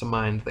develops a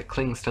mind that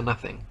clings to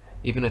nothing,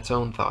 even its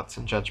own thoughts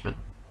and judgment.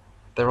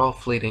 They're all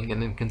fleeting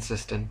and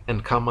inconsistent,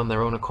 and come on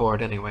their own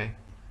accord anyway.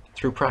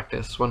 Through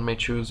practice, one may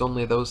choose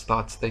only those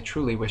thoughts they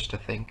truly wish to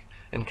think,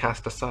 and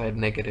cast aside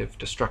negative,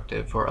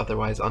 destructive, or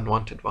otherwise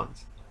unwanted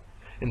ones.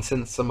 And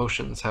since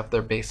emotions have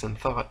their base in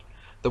thought,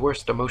 the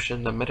worst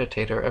emotion a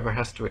meditator ever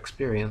has to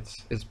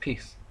experience is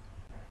peace.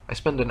 I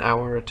spend an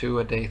hour or two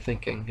a day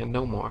thinking, and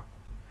no more.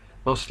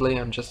 Mostly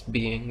I'm just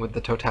being with the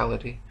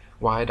totality,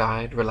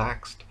 wide-eyed,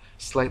 relaxed,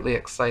 slightly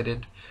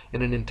excited,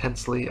 in an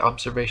intensely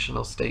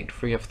observational state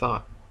free of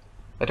thought.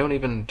 I don't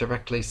even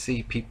directly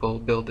see people,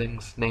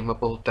 buildings,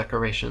 nameable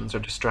decorations, or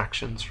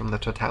distractions from the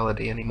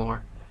totality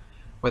anymore.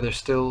 Whether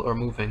still or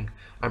moving,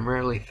 I'm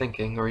rarely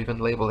thinking or even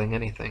labeling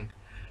anything,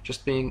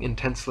 just being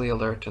intensely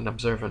alert and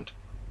observant,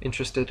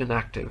 interested and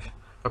active,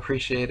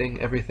 appreciating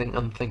everything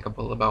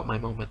unthinkable about my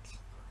moments.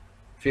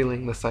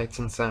 Feeling the sights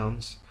and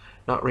sounds,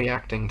 not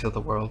reacting to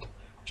the world,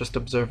 just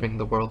observing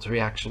the world's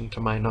reaction to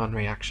my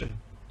non-reaction.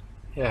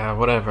 Yeah,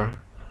 whatever.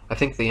 I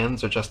think the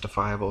ends are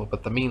justifiable,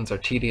 but the means are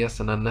tedious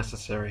and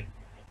unnecessary.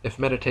 If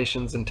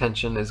meditation's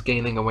intention is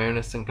gaining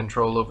awareness and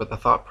control over the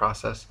thought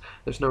process,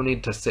 there's no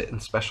need to sit in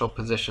special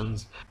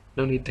positions,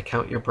 no need to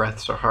count your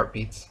breaths or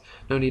heartbeats,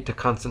 no need to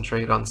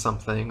concentrate on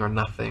something or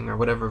nothing or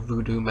whatever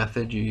voodoo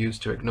method you use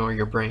to ignore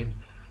your brain.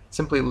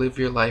 Simply live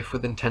your life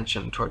with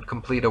intention toward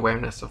complete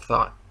awareness of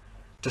thought.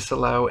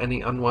 Disallow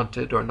any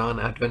unwanted or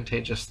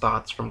non-advantageous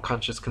thoughts from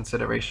conscious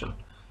consideration.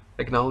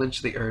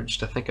 Acknowledge the urge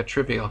to think a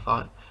trivial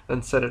thought,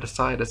 then set it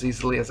aside as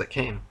easily as it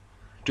came.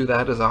 Do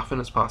that as often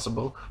as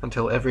possible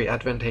until every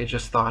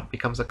advantageous thought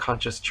becomes a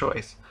conscious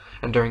choice,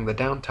 and during the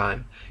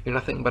downtime, you're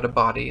nothing but a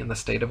body in the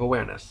state of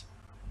awareness.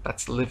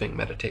 That's living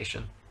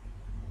meditation.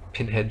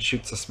 Pinhead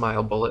shoots a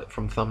smile bullet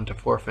from thumb to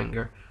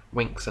forefinger,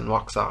 winks and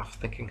walks off,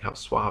 thinking how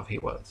suave he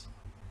was.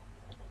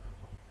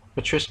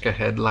 Matryoshka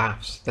Head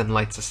laughs, then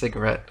lights a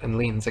cigarette and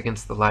leans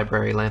against the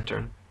library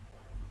lantern.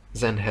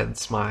 Zen Head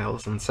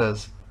smiles and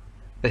says,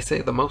 "They say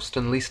the most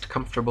and least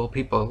comfortable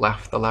people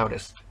laugh the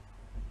loudest."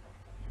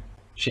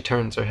 She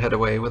turns her head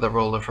away with a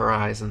roll of her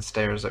eyes and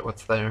stares at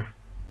what's there.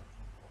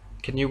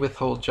 Can you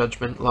withhold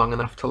judgment long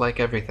enough to like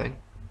everything?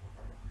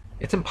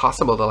 It's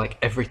impossible to like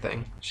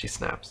everything, she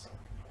snaps.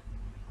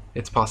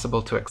 It's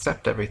possible to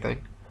accept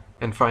everything,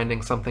 and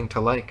finding something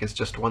to like is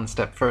just one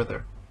step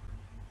further.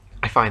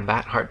 I find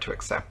that hard to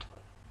accept.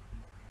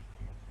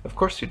 Of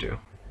course you do.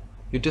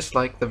 You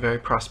dislike the very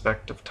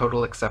prospect of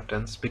total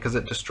acceptance because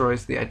it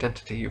destroys the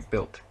identity you've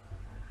built.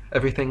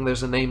 Everything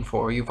there's a name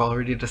for, you've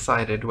already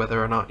decided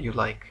whether or not you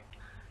like.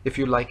 If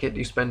you like it,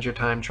 you spend your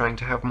time trying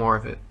to have more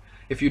of it.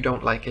 If you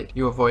don't like it,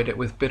 you avoid it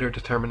with bitter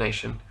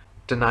determination,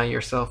 deny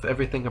yourself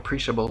everything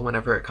appreciable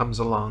whenever it comes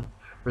along,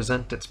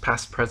 resent its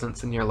past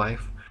presence in your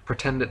life,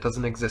 pretend it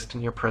doesn't exist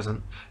in your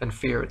present, and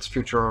fear its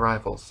future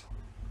arrivals.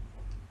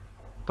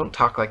 Don't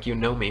talk like you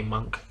know me,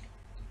 monk.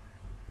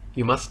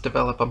 You must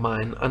develop a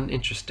mind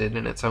uninterested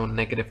in its own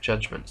negative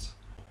judgments.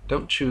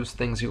 Don't choose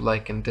things you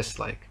like and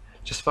dislike.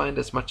 Just find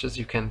as much as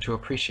you can to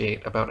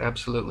appreciate about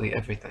absolutely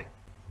everything.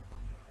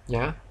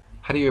 Yeah?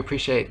 How do you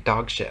appreciate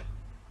dog shit?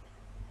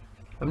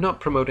 I'm not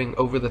promoting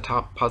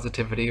over-the-top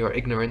positivity or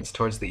ignorance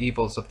towards the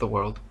evils of the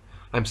world.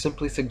 I'm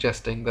simply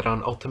suggesting that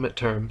on ultimate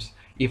terms,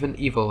 even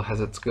evil has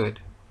its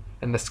good,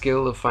 and the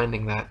skill of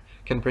finding that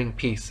can bring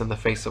peace in the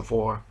face of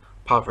war,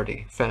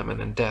 poverty,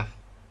 famine, and death.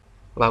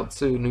 Lao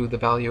Tzu knew the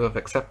value of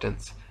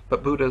acceptance,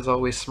 but Buddha's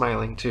always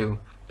smiling too,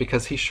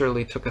 because he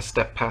surely took a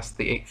step past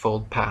the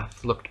Eightfold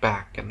Path, looked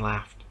back, and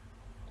laughed.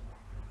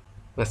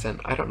 Listen,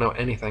 I don't know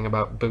anything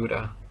about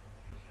Buddha.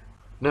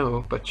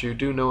 No, but you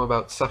do know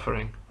about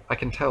suffering. I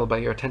can tell by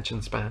your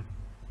attention span.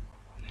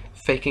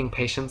 Faking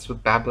patience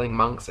with babbling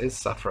monks is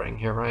suffering,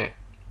 you're right.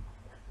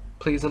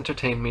 Please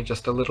entertain me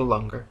just a little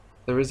longer.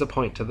 There is a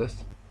point to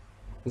this.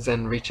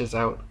 Zen reaches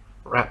out,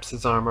 wraps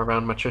his arm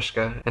around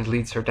Matryoshka, and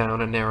leads her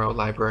down a narrow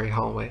library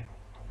hallway.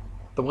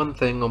 The one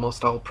thing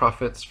almost all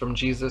prophets, from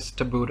Jesus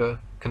to Buddha,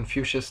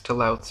 Confucius to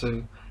Lao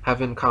Tzu,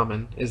 have in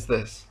common is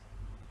this.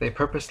 They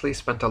purposely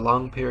spent a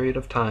long period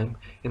of time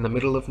in the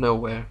middle of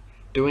nowhere,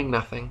 doing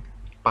nothing,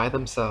 by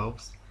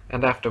themselves,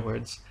 and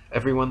afterwards,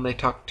 everyone they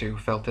talked to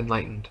felt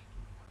enlightened.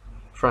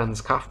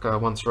 Franz Kafka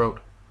once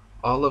wrote,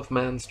 "All of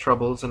man's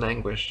troubles and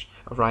anguish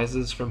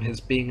arises from his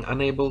being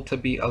unable to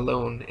be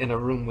alone in a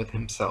room with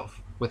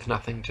himself, with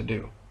nothing to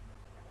do."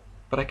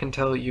 But I can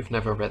tell you've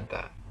never read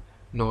that,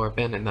 nor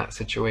been in that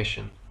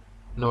situation,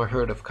 nor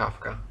heard of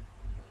Kafka.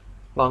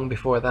 Long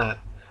before that,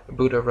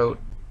 Buddha wrote,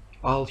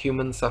 "All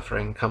human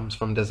suffering comes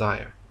from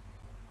desire."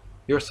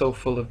 You're so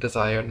full of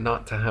desire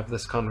not to have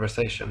this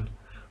conversation,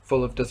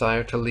 full of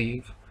desire to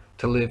leave,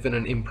 to live in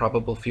an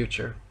improbable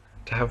future,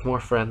 to have more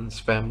friends,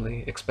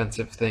 family,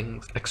 expensive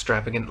things,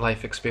 extravagant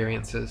life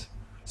experiences,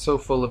 so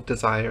full of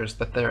desires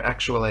that their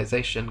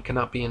actualization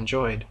cannot be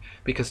enjoyed,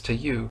 because to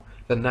you,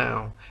 the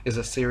now is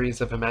a series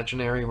of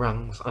imaginary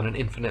rungs on an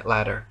infinite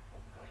ladder.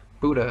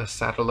 Buddha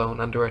sat alone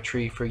under a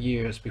tree for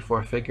years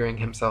before figuring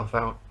himself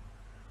out.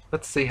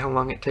 Let's see how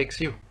long it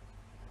takes you.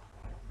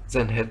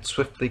 Zen Head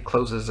swiftly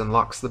closes and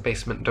locks the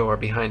basement door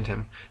behind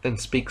him, then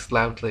speaks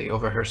loudly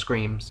over her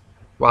screams.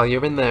 While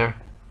you're in there,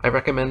 I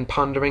recommend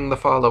pondering the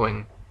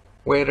following.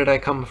 Where did I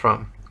come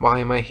from? Why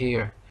am I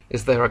here?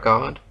 Is there a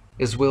God?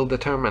 Is will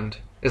determined?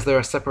 Is there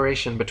a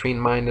separation between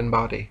mind and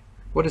body?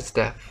 What is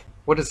death?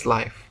 What is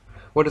life?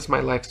 What is my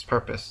life's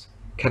purpose?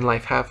 Can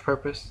life have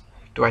purpose?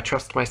 Do I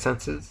trust my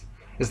senses?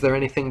 Is there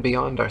anything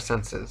beyond our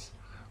senses?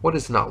 What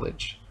is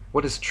knowledge?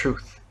 What is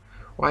truth?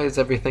 Why is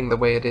everything the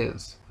way it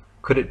is?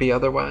 Could it be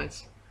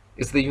otherwise?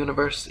 Is the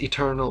universe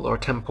eternal or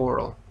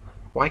temporal?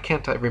 Why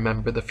can't I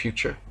remember the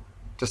future?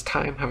 Does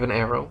time have an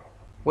arrow?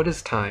 What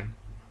is time?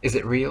 Is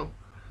it real?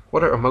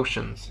 What are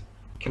emotions?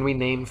 Can we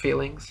name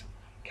feelings?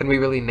 Can we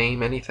really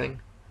name anything?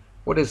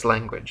 What is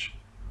language?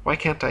 Why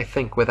can't I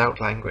think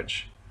without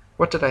language?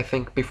 What did I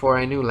think before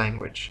I knew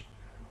language?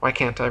 Why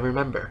can't I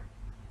remember?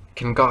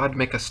 Can God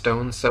make a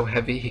stone so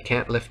heavy he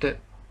can't lift it?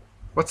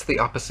 What's the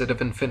opposite of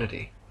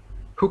infinity?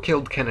 Who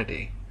killed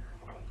Kennedy?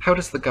 How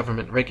does the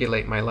government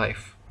regulate my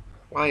life?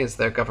 Why is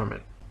there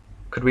government?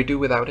 Could we do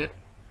without it?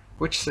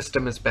 Which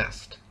system is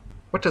best?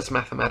 What does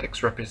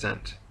mathematics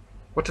represent?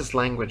 What does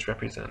language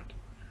represent?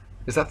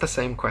 Is that the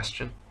same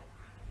question?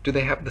 Do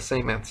they have the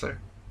same answer?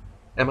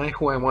 Am I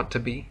who I want to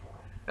be?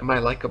 Am I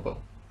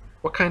likable?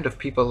 What kind of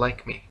people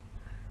like me?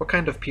 What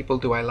kind of people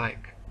do I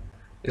like?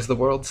 Is the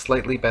world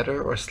slightly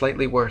better or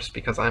slightly worse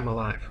because I'm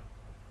alive?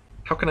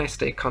 How can I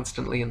stay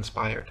constantly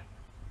inspired?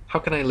 How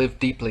can I live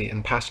deeply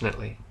and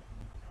passionately?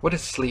 What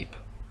is sleep?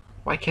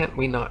 Why can't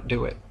we not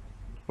do it?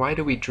 Why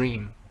do we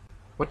dream?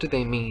 What do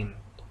they mean?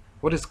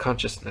 What is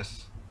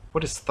consciousness?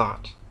 What is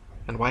thought?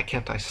 And why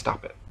can't I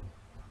stop it?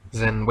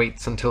 Zen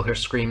waits until her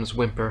screams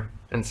whimper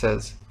and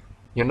says,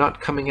 "You're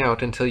not coming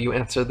out until you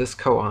answer this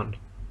koan.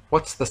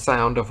 What's the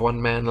sound of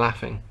one man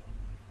laughing?"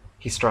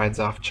 He strides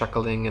off,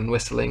 chuckling and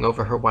whistling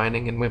over her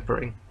whining and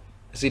whimpering.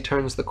 As he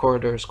turns the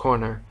corridor's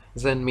corner,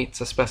 Zen meets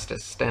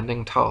Asbestos,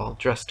 standing tall,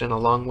 dressed in a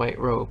long white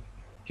robe.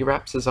 He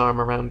wraps his arm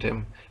around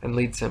him and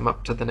leads him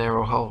up to the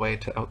narrow hallway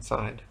to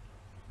outside.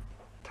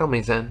 "Tell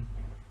me, Zen,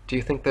 do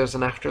you think there's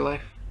an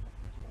afterlife?"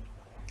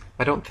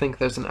 "I don't think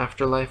there's an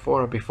afterlife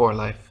or a before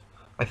life.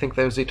 I think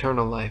there's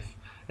eternal life,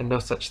 and no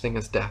such thing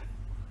as death.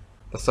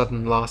 The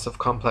sudden loss of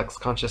complex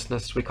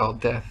consciousness we call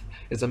death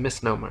is a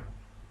misnomer.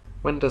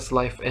 When does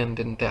life end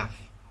in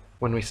death?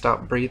 When we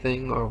stop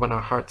breathing, or when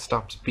our heart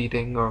stops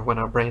beating, or when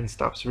our brain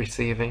stops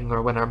receiving,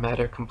 or when our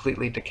matter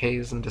completely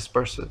decays and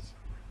disperses?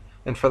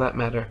 And for that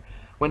matter,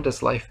 when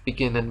does life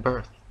begin in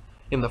birth?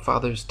 In the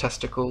father's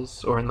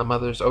testicles, or in the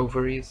mother's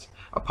ovaries,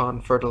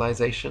 upon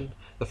fertilization,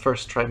 the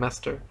first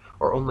trimester,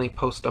 or only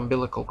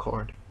post-umbilical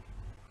cord?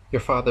 Your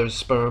father's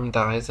sperm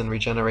dies and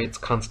regenerates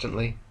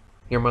constantly.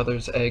 Your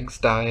mother's eggs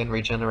die and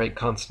regenerate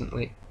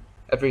constantly.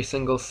 Every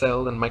single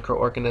cell and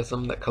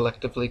microorganism that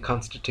collectively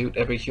constitute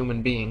every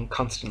human being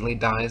constantly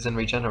dies and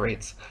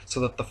regenerates, so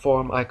that the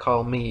form I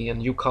call me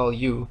and you call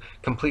you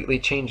completely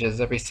changes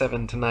every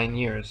 7 to 9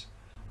 years.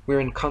 We're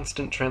in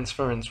constant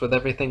transference with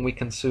everything we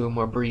consume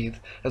or breathe,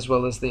 as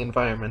well as the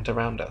environment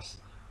around us.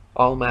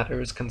 All matter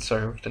is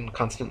conserved and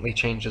constantly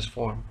changes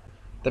form.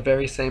 The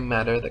very same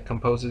matter that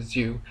composes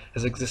you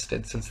has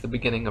existed since the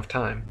beginning of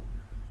time.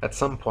 At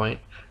some point,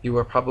 you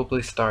were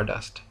probably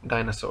stardust,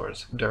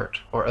 dinosaurs,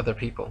 dirt, or other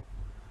people.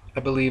 I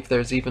believe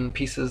there's even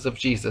pieces of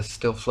Jesus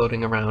still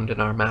floating around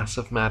in our mass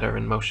of matter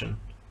and motion.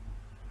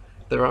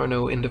 There are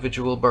no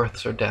individual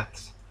births or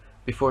deaths.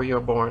 Before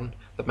you're born,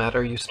 the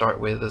matter you start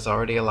with is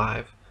already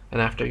alive,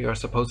 and after you're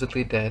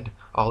supposedly dead,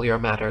 all your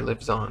matter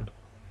lives on.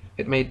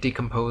 It may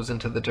decompose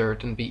into the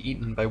dirt and be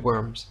eaten by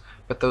worms,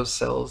 but those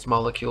cells,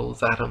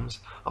 molecules, atoms,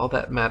 all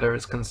that matter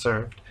is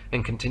conserved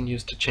and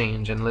continues to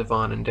change and live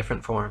on in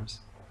different forms.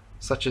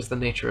 Such is the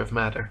nature of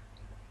matter.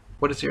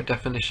 What is your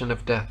definition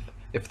of death,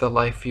 if the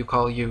life you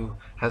call you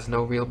has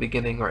no real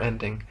beginning or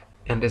ending,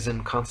 and is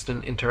in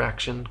constant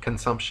interaction,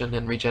 consumption,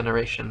 and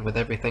regeneration with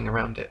everything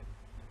around it?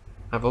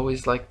 I've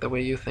always liked the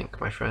way you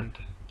think, my friend.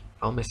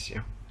 I'll miss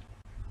you.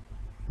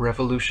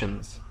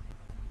 Revolutions.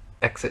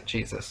 Exit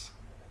Jesus.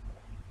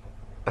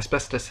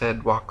 Asbestos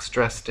Head walks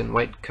dressed in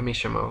white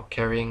kamishimo,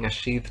 carrying a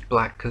sheathed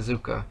black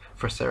kazuka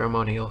for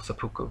ceremonial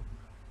seppuku.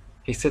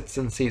 He sits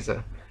in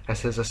seiza,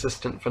 as his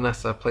assistant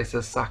Vanessa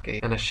places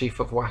sake and a sheaf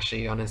of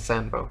washi on his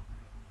sanbo.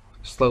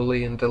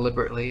 Slowly and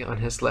deliberately, on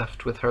his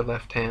left with her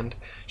left hand,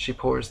 she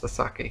pours the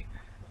sake,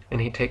 and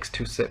he takes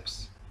 2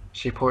 sips.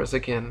 She pours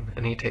again,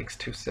 and he takes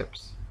 2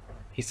 sips.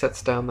 He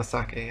sets down the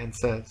sake and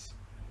says,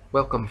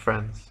 "Welcome,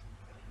 friends.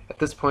 At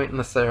this point in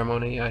the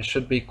ceremony, I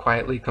should be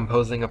quietly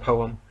composing a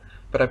poem,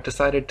 but I've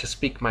decided to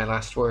speak my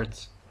last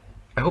words.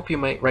 I hope you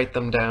might write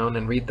them down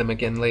and read them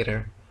again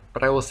later,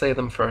 but I will say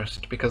them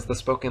first, because the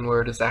spoken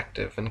word is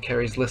active and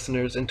carries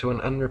listeners into an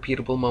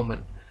unrepeatable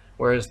moment,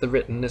 whereas the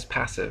written is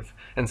passive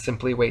and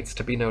simply waits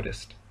to be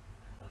noticed.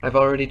 I've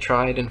already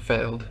tried and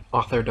failed,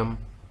 authordom.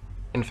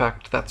 In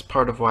fact, that's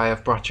part of why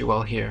I've brought you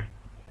all here.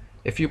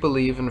 If you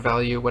believe and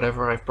value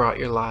whatever I've brought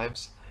your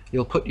lives,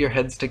 you'll put your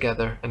heads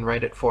together and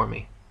write it for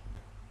me.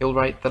 You'll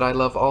write that I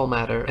love all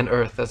matter and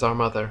earth as our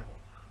mother.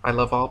 I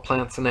love all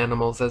plants and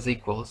animals as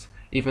equals,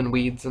 even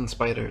weeds and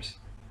spiders.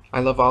 I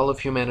love all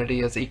of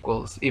humanity as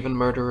equals, even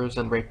murderers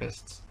and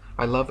rapists.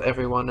 I love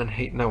everyone and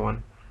hate no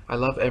one. I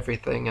love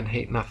everything and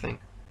hate nothing.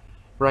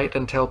 Write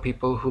and tell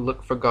people who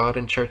look for God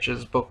in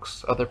churches,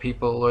 books, other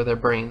people, or their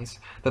brains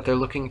that they're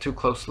looking too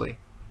closely.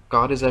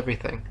 God is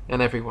everything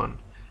and everyone,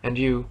 and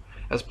you,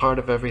 as part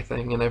of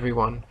everything and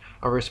everyone,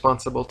 are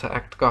responsible to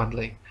act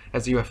godly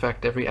as you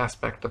affect every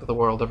aspect of the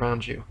world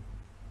around you.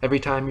 Every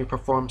time you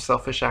perform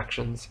selfish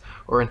actions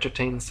or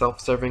entertain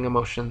self-serving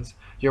emotions,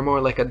 you're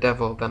more like a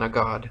devil than a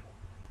god.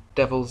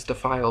 Devils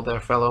defile their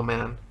fellow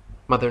man,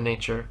 Mother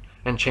Nature,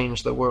 and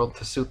change the world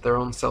to suit their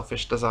own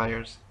selfish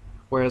desires.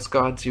 whereas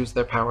gods use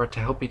their power to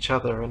help each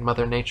other and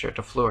Mother Nature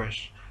to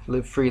flourish,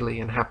 live freely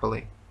and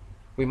happily.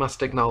 We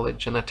must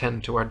acknowledge and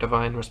attend to our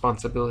divine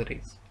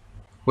responsibilities.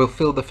 We'll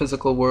fill the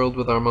physical world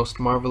with our most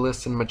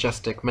marvelous and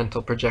majestic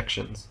mental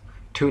projections,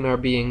 tune our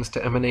beings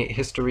to emanate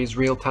history's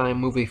real-time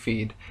movie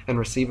feed and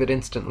receive it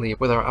instantly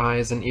with our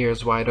eyes and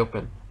ears wide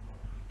open.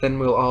 Then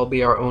we'll all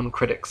be our own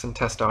critics and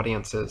test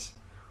audiences.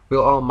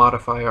 We'll all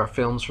modify our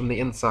films from the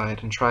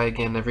inside and try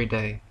again every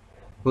day.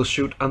 We'll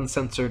shoot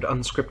uncensored,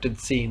 unscripted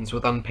scenes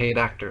with unpaid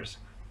actors.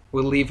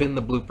 We'll leave in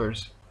the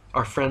bloopers.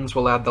 Our friends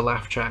will add the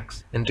laugh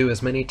tracks, and do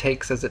as many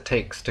takes as it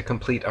takes to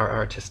complete our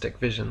artistic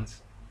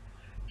visions.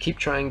 Keep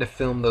trying to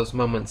film those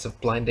moments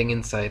of blinding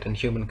insight and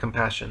human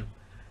compassion,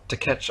 to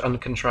catch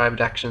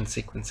uncontrived action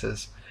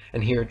sequences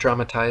and hear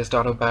dramatized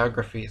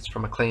autobiographies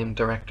from acclaimed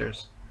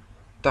directors.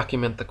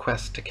 Document the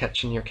quest to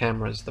catch in your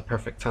cameras the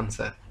perfect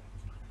sunset.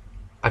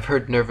 I've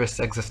heard nervous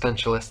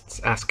existentialists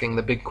asking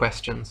the big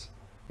questions.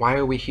 Why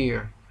are we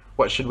here?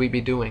 What should we be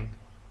doing?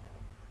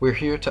 We're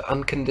here to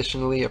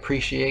unconditionally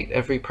appreciate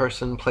every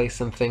person, place,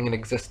 and thing in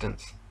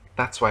existence.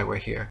 That's why we're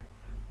here.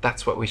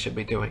 That's what we should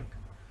be doing.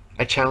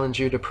 I challenge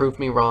you to prove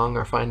me wrong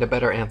or find a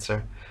better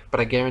answer, but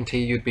I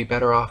guarantee you'd be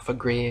better off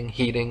agreeing,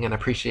 heeding, and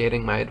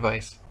appreciating my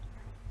advice.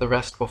 The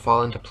rest will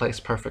fall into place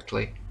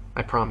perfectly,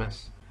 I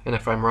promise, and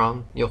if I'm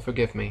wrong, you'll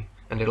forgive me,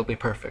 and it'll be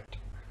perfect.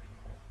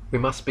 We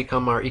must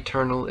become our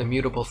eternal,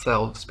 immutable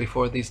selves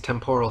before these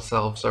temporal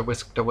selves are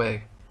whisked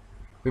away.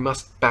 We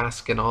must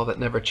bask in all that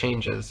never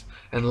changes,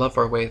 and love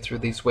our way through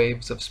these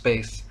waves of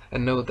space,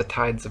 and know the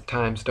tides of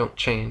times don't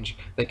change,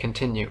 they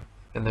continue,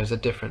 and there's a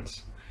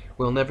difference.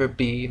 We'll never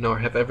be, nor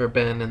have ever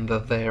been in the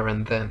there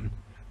and then.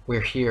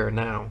 We're here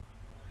now.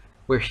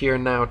 We're here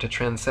now to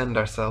transcend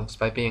ourselves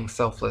by being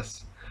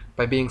selfless.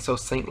 By being so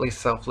saintly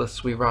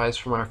selfless, we rise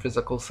from our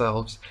physical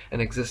selves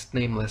and exist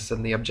nameless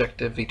in the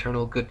objective,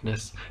 eternal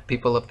goodness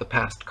people of the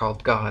past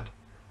called God.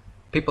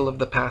 People of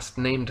the past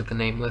named the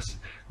nameless,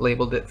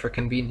 labeled it for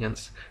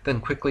convenience,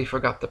 then quickly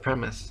forgot the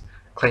premise,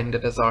 claimed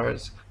it as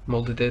ours,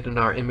 molded it in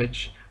our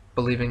image,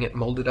 believing it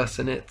molded us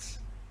in its.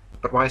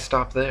 But why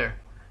stop there?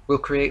 We'll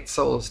create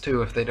souls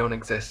too if they don't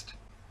exist.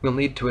 We'll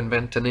need to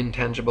invent an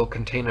intangible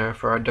container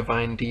for our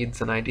divine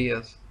deeds and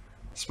ideas.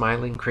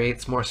 Smiling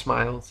creates more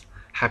smiles,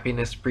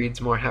 happiness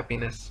breeds more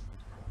happiness.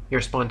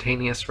 Your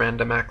spontaneous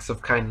random acts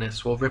of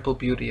kindness will ripple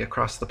beauty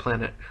across the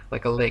planet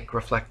like a lake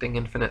reflecting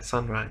infinite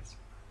sunrise.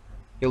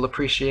 You'll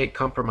appreciate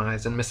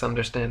compromise and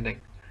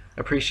misunderstanding,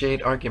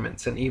 appreciate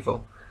arguments and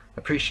evil,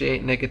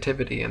 appreciate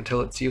negativity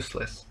until it's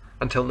useless,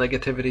 until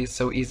negativity is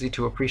so easy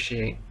to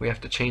appreciate we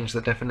have to change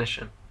the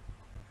definition.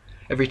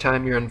 Every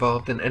time you're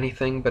involved in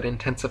anything but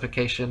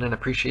intensification and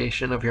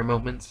appreciation of your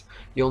moments,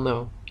 you'll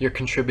know you're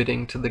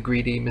contributing to the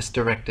greedy,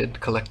 misdirected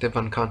collective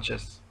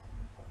unconscious.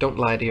 Don't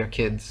lie to your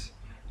kids.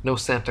 No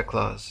Santa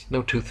Claus,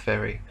 no Tooth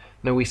Fairy,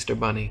 no Easter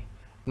Bunny.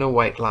 No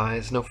white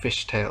lies, no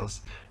fish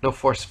tales, no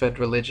force-fed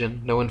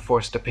religion, no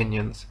enforced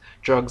opinions.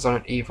 Drugs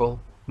aren't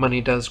evil.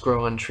 Money does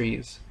grow on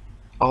trees.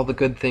 All the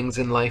good things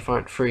in life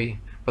aren't free,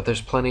 but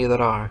there's plenty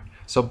that are.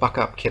 So buck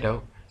up,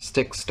 kiddo.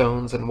 Sticks,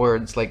 stones, and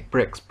words like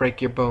bricks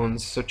break your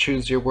bones, so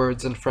choose your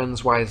words and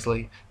friends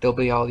wisely. They'll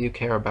be all you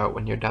care about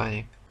when you're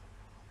dying.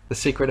 The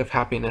secret of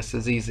happiness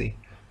is easy.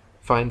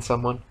 Find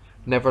someone,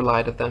 never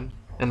lie to them,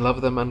 and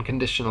love them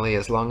unconditionally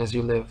as long as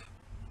you live.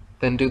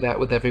 Then do that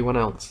with everyone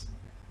else.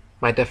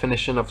 My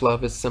definition of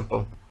love is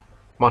simple,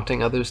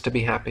 wanting others to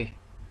be happy,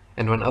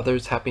 and when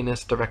others'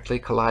 happiness directly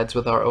collides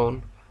with our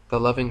own, the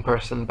loving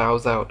person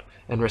bows out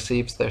and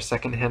receives their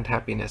second-hand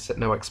happiness at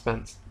no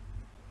expense.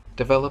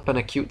 Develop an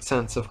acute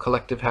sense of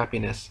collective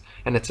happiness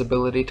and its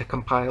ability to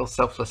compile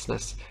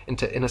selflessness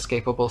into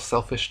inescapable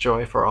selfish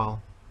joy for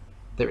all.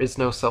 There is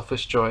no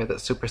selfish joy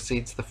that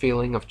supersedes the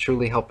feeling of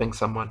truly helping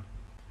someone.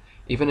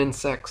 Even in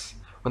sex,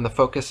 when the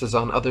focus is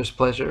on others'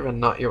 pleasure and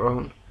not your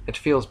own, it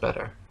feels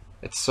better.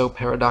 It's so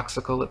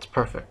paradoxical, it's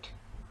perfect.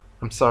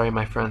 I'm sorry,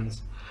 my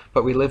friends,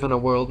 but we live in a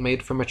world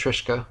made for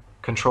Matryoshka,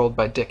 controlled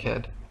by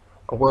Dickhead.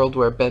 A world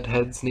where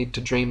bedheads need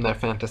to dream their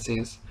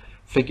fantasies,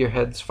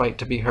 figureheads fight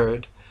to be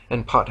heard,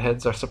 and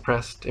potheads are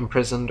suppressed,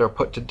 imprisoned, or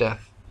put to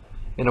death.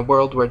 In a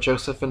world where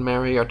Joseph and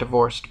Mary are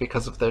divorced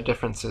because of their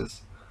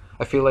differences.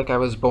 I feel like I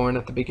was born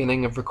at the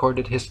beginning of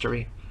recorded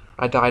history.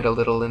 I died a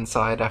little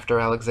inside after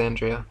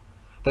Alexandria,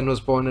 then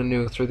was born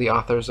anew through the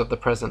authors of the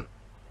present.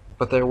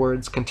 But their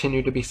words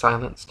continue to be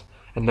silenced,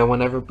 and no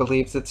one ever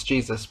believes it's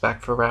Jesus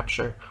back for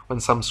rapture when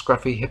some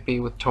scruffy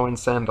hippie with torn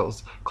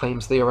sandals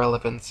claims the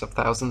irrelevance of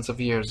thousands of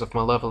years of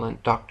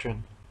malevolent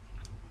doctrine.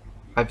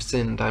 I've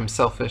sinned, I'm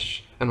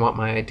selfish, and want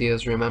my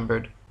ideas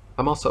remembered.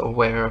 I'm also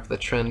aware of the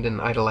trend in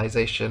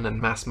idolization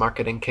and mass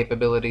marketing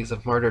capabilities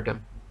of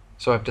martyrdom,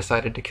 so I've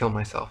decided to kill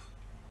myself.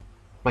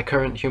 My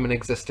current human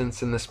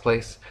existence in this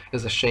place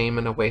is a shame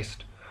and a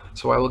waste,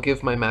 so I will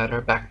give my matter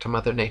back to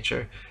Mother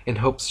Nature in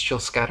hopes she'll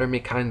scatter me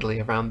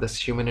kindly around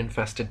this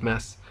human-infested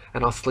mess,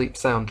 and I'll sleep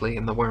soundly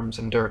in the worms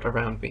and dirt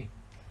around me.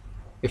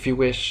 If you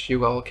wish,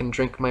 you all can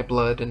drink my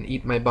blood and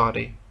eat my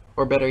body,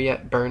 or better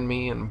yet burn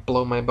me and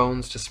blow my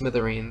bones to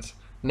smithereens,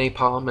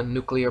 Napalm and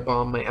nuclear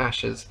bomb my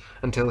ashes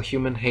until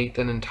human hate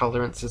and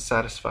intolerance is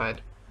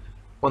satisfied.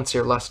 Once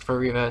your lust for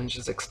revenge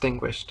is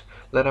extinguished,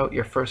 let out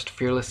your first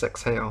fearless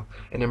exhale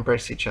and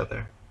embrace each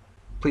other.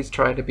 Please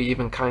try to be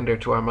even kinder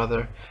to our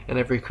mother and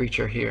every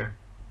creature here.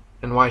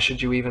 And why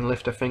should you even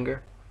lift a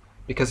finger?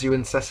 Because you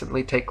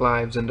incessantly take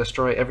lives and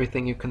destroy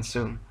everything you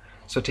consume.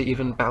 So to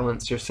even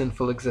balance your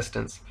sinful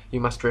existence, you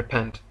must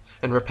repent,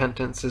 and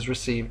repentance is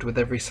received with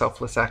every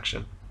selfless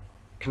action.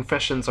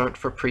 Confessions aren't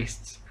for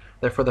priests,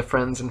 they're for the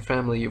friends and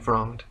family you've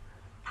wronged.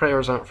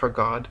 Prayers aren't for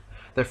God,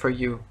 they're for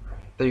you.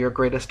 They're your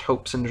greatest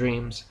hopes and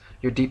dreams,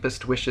 your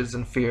deepest wishes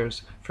and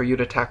fears, for you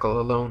to tackle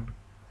alone.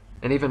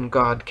 And even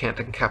God can't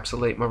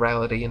encapsulate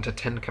morality into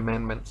 10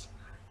 commandments.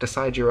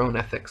 Decide your own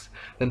ethics,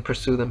 then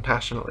pursue them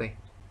passionately.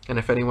 And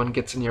if anyone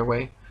gets in your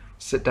way,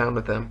 sit down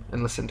with them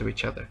and listen to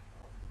each other.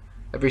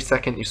 Every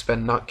second you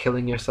spend not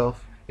killing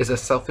yourself is a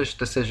selfish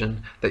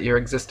decision that your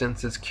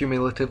existence is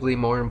cumulatively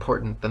more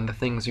important than the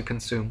things you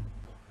consume.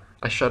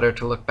 I shudder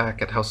to look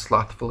back at how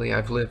slothfully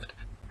I've lived,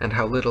 and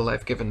how little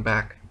I've given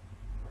back.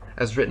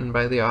 As written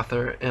by the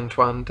author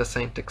Antoine de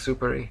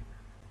Saint-Exupéry,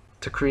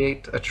 to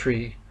create a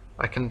tree,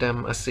 I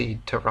condemn a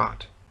seed to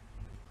rot.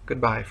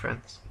 Goodbye,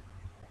 friends.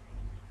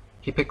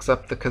 He picks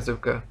up the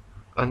kazuka,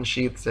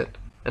 unsheathes it,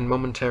 and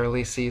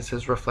momentarily sees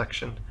his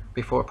reflection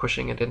before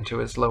pushing it into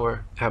his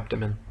lower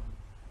abdomen.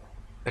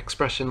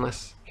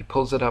 Expressionless, he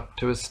pulls it up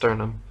to his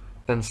sternum,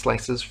 then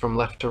slices from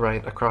left to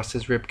right across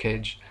his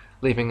ribcage,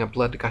 leaving a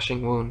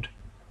blood-gushing wound,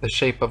 the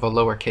shape of a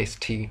lowercase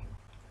t,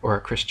 or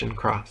a Christian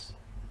cross.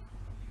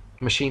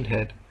 Machine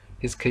Head,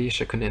 his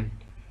Kaishakunin,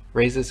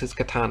 raises his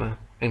katana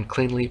and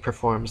cleanly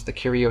performs the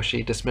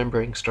Kiryoshi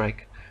dismembering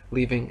strike,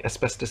 leaving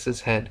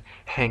Asbestos' head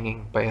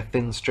hanging by a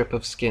thin strip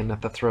of skin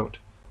at the throat.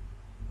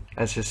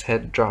 As his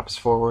head drops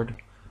forward,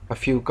 a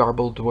few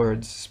garbled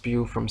words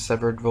spew from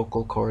severed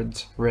vocal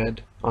cords,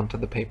 read onto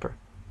the paper.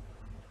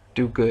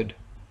 Do good.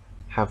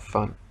 Have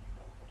fun.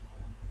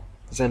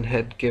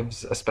 Zenhead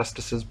gives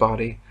Asbestos'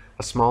 body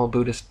a small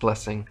Buddhist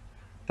blessing,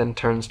 then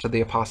turns to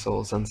the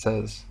apostles and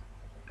says,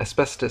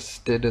 Asbestos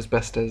did as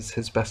best as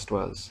his best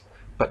was,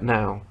 but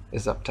now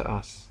is up to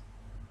us.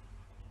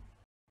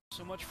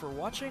 So much for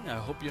watching. I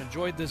hope you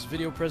enjoyed this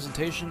video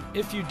presentation.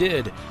 If you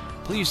did,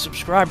 please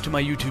subscribe to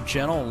my YouTube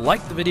channel,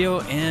 like the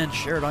video, and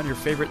share it on your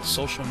favorite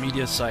social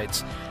media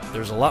sites.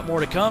 There's a lot more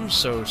to come,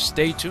 so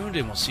stay tuned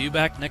and we'll see you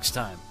back next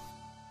time.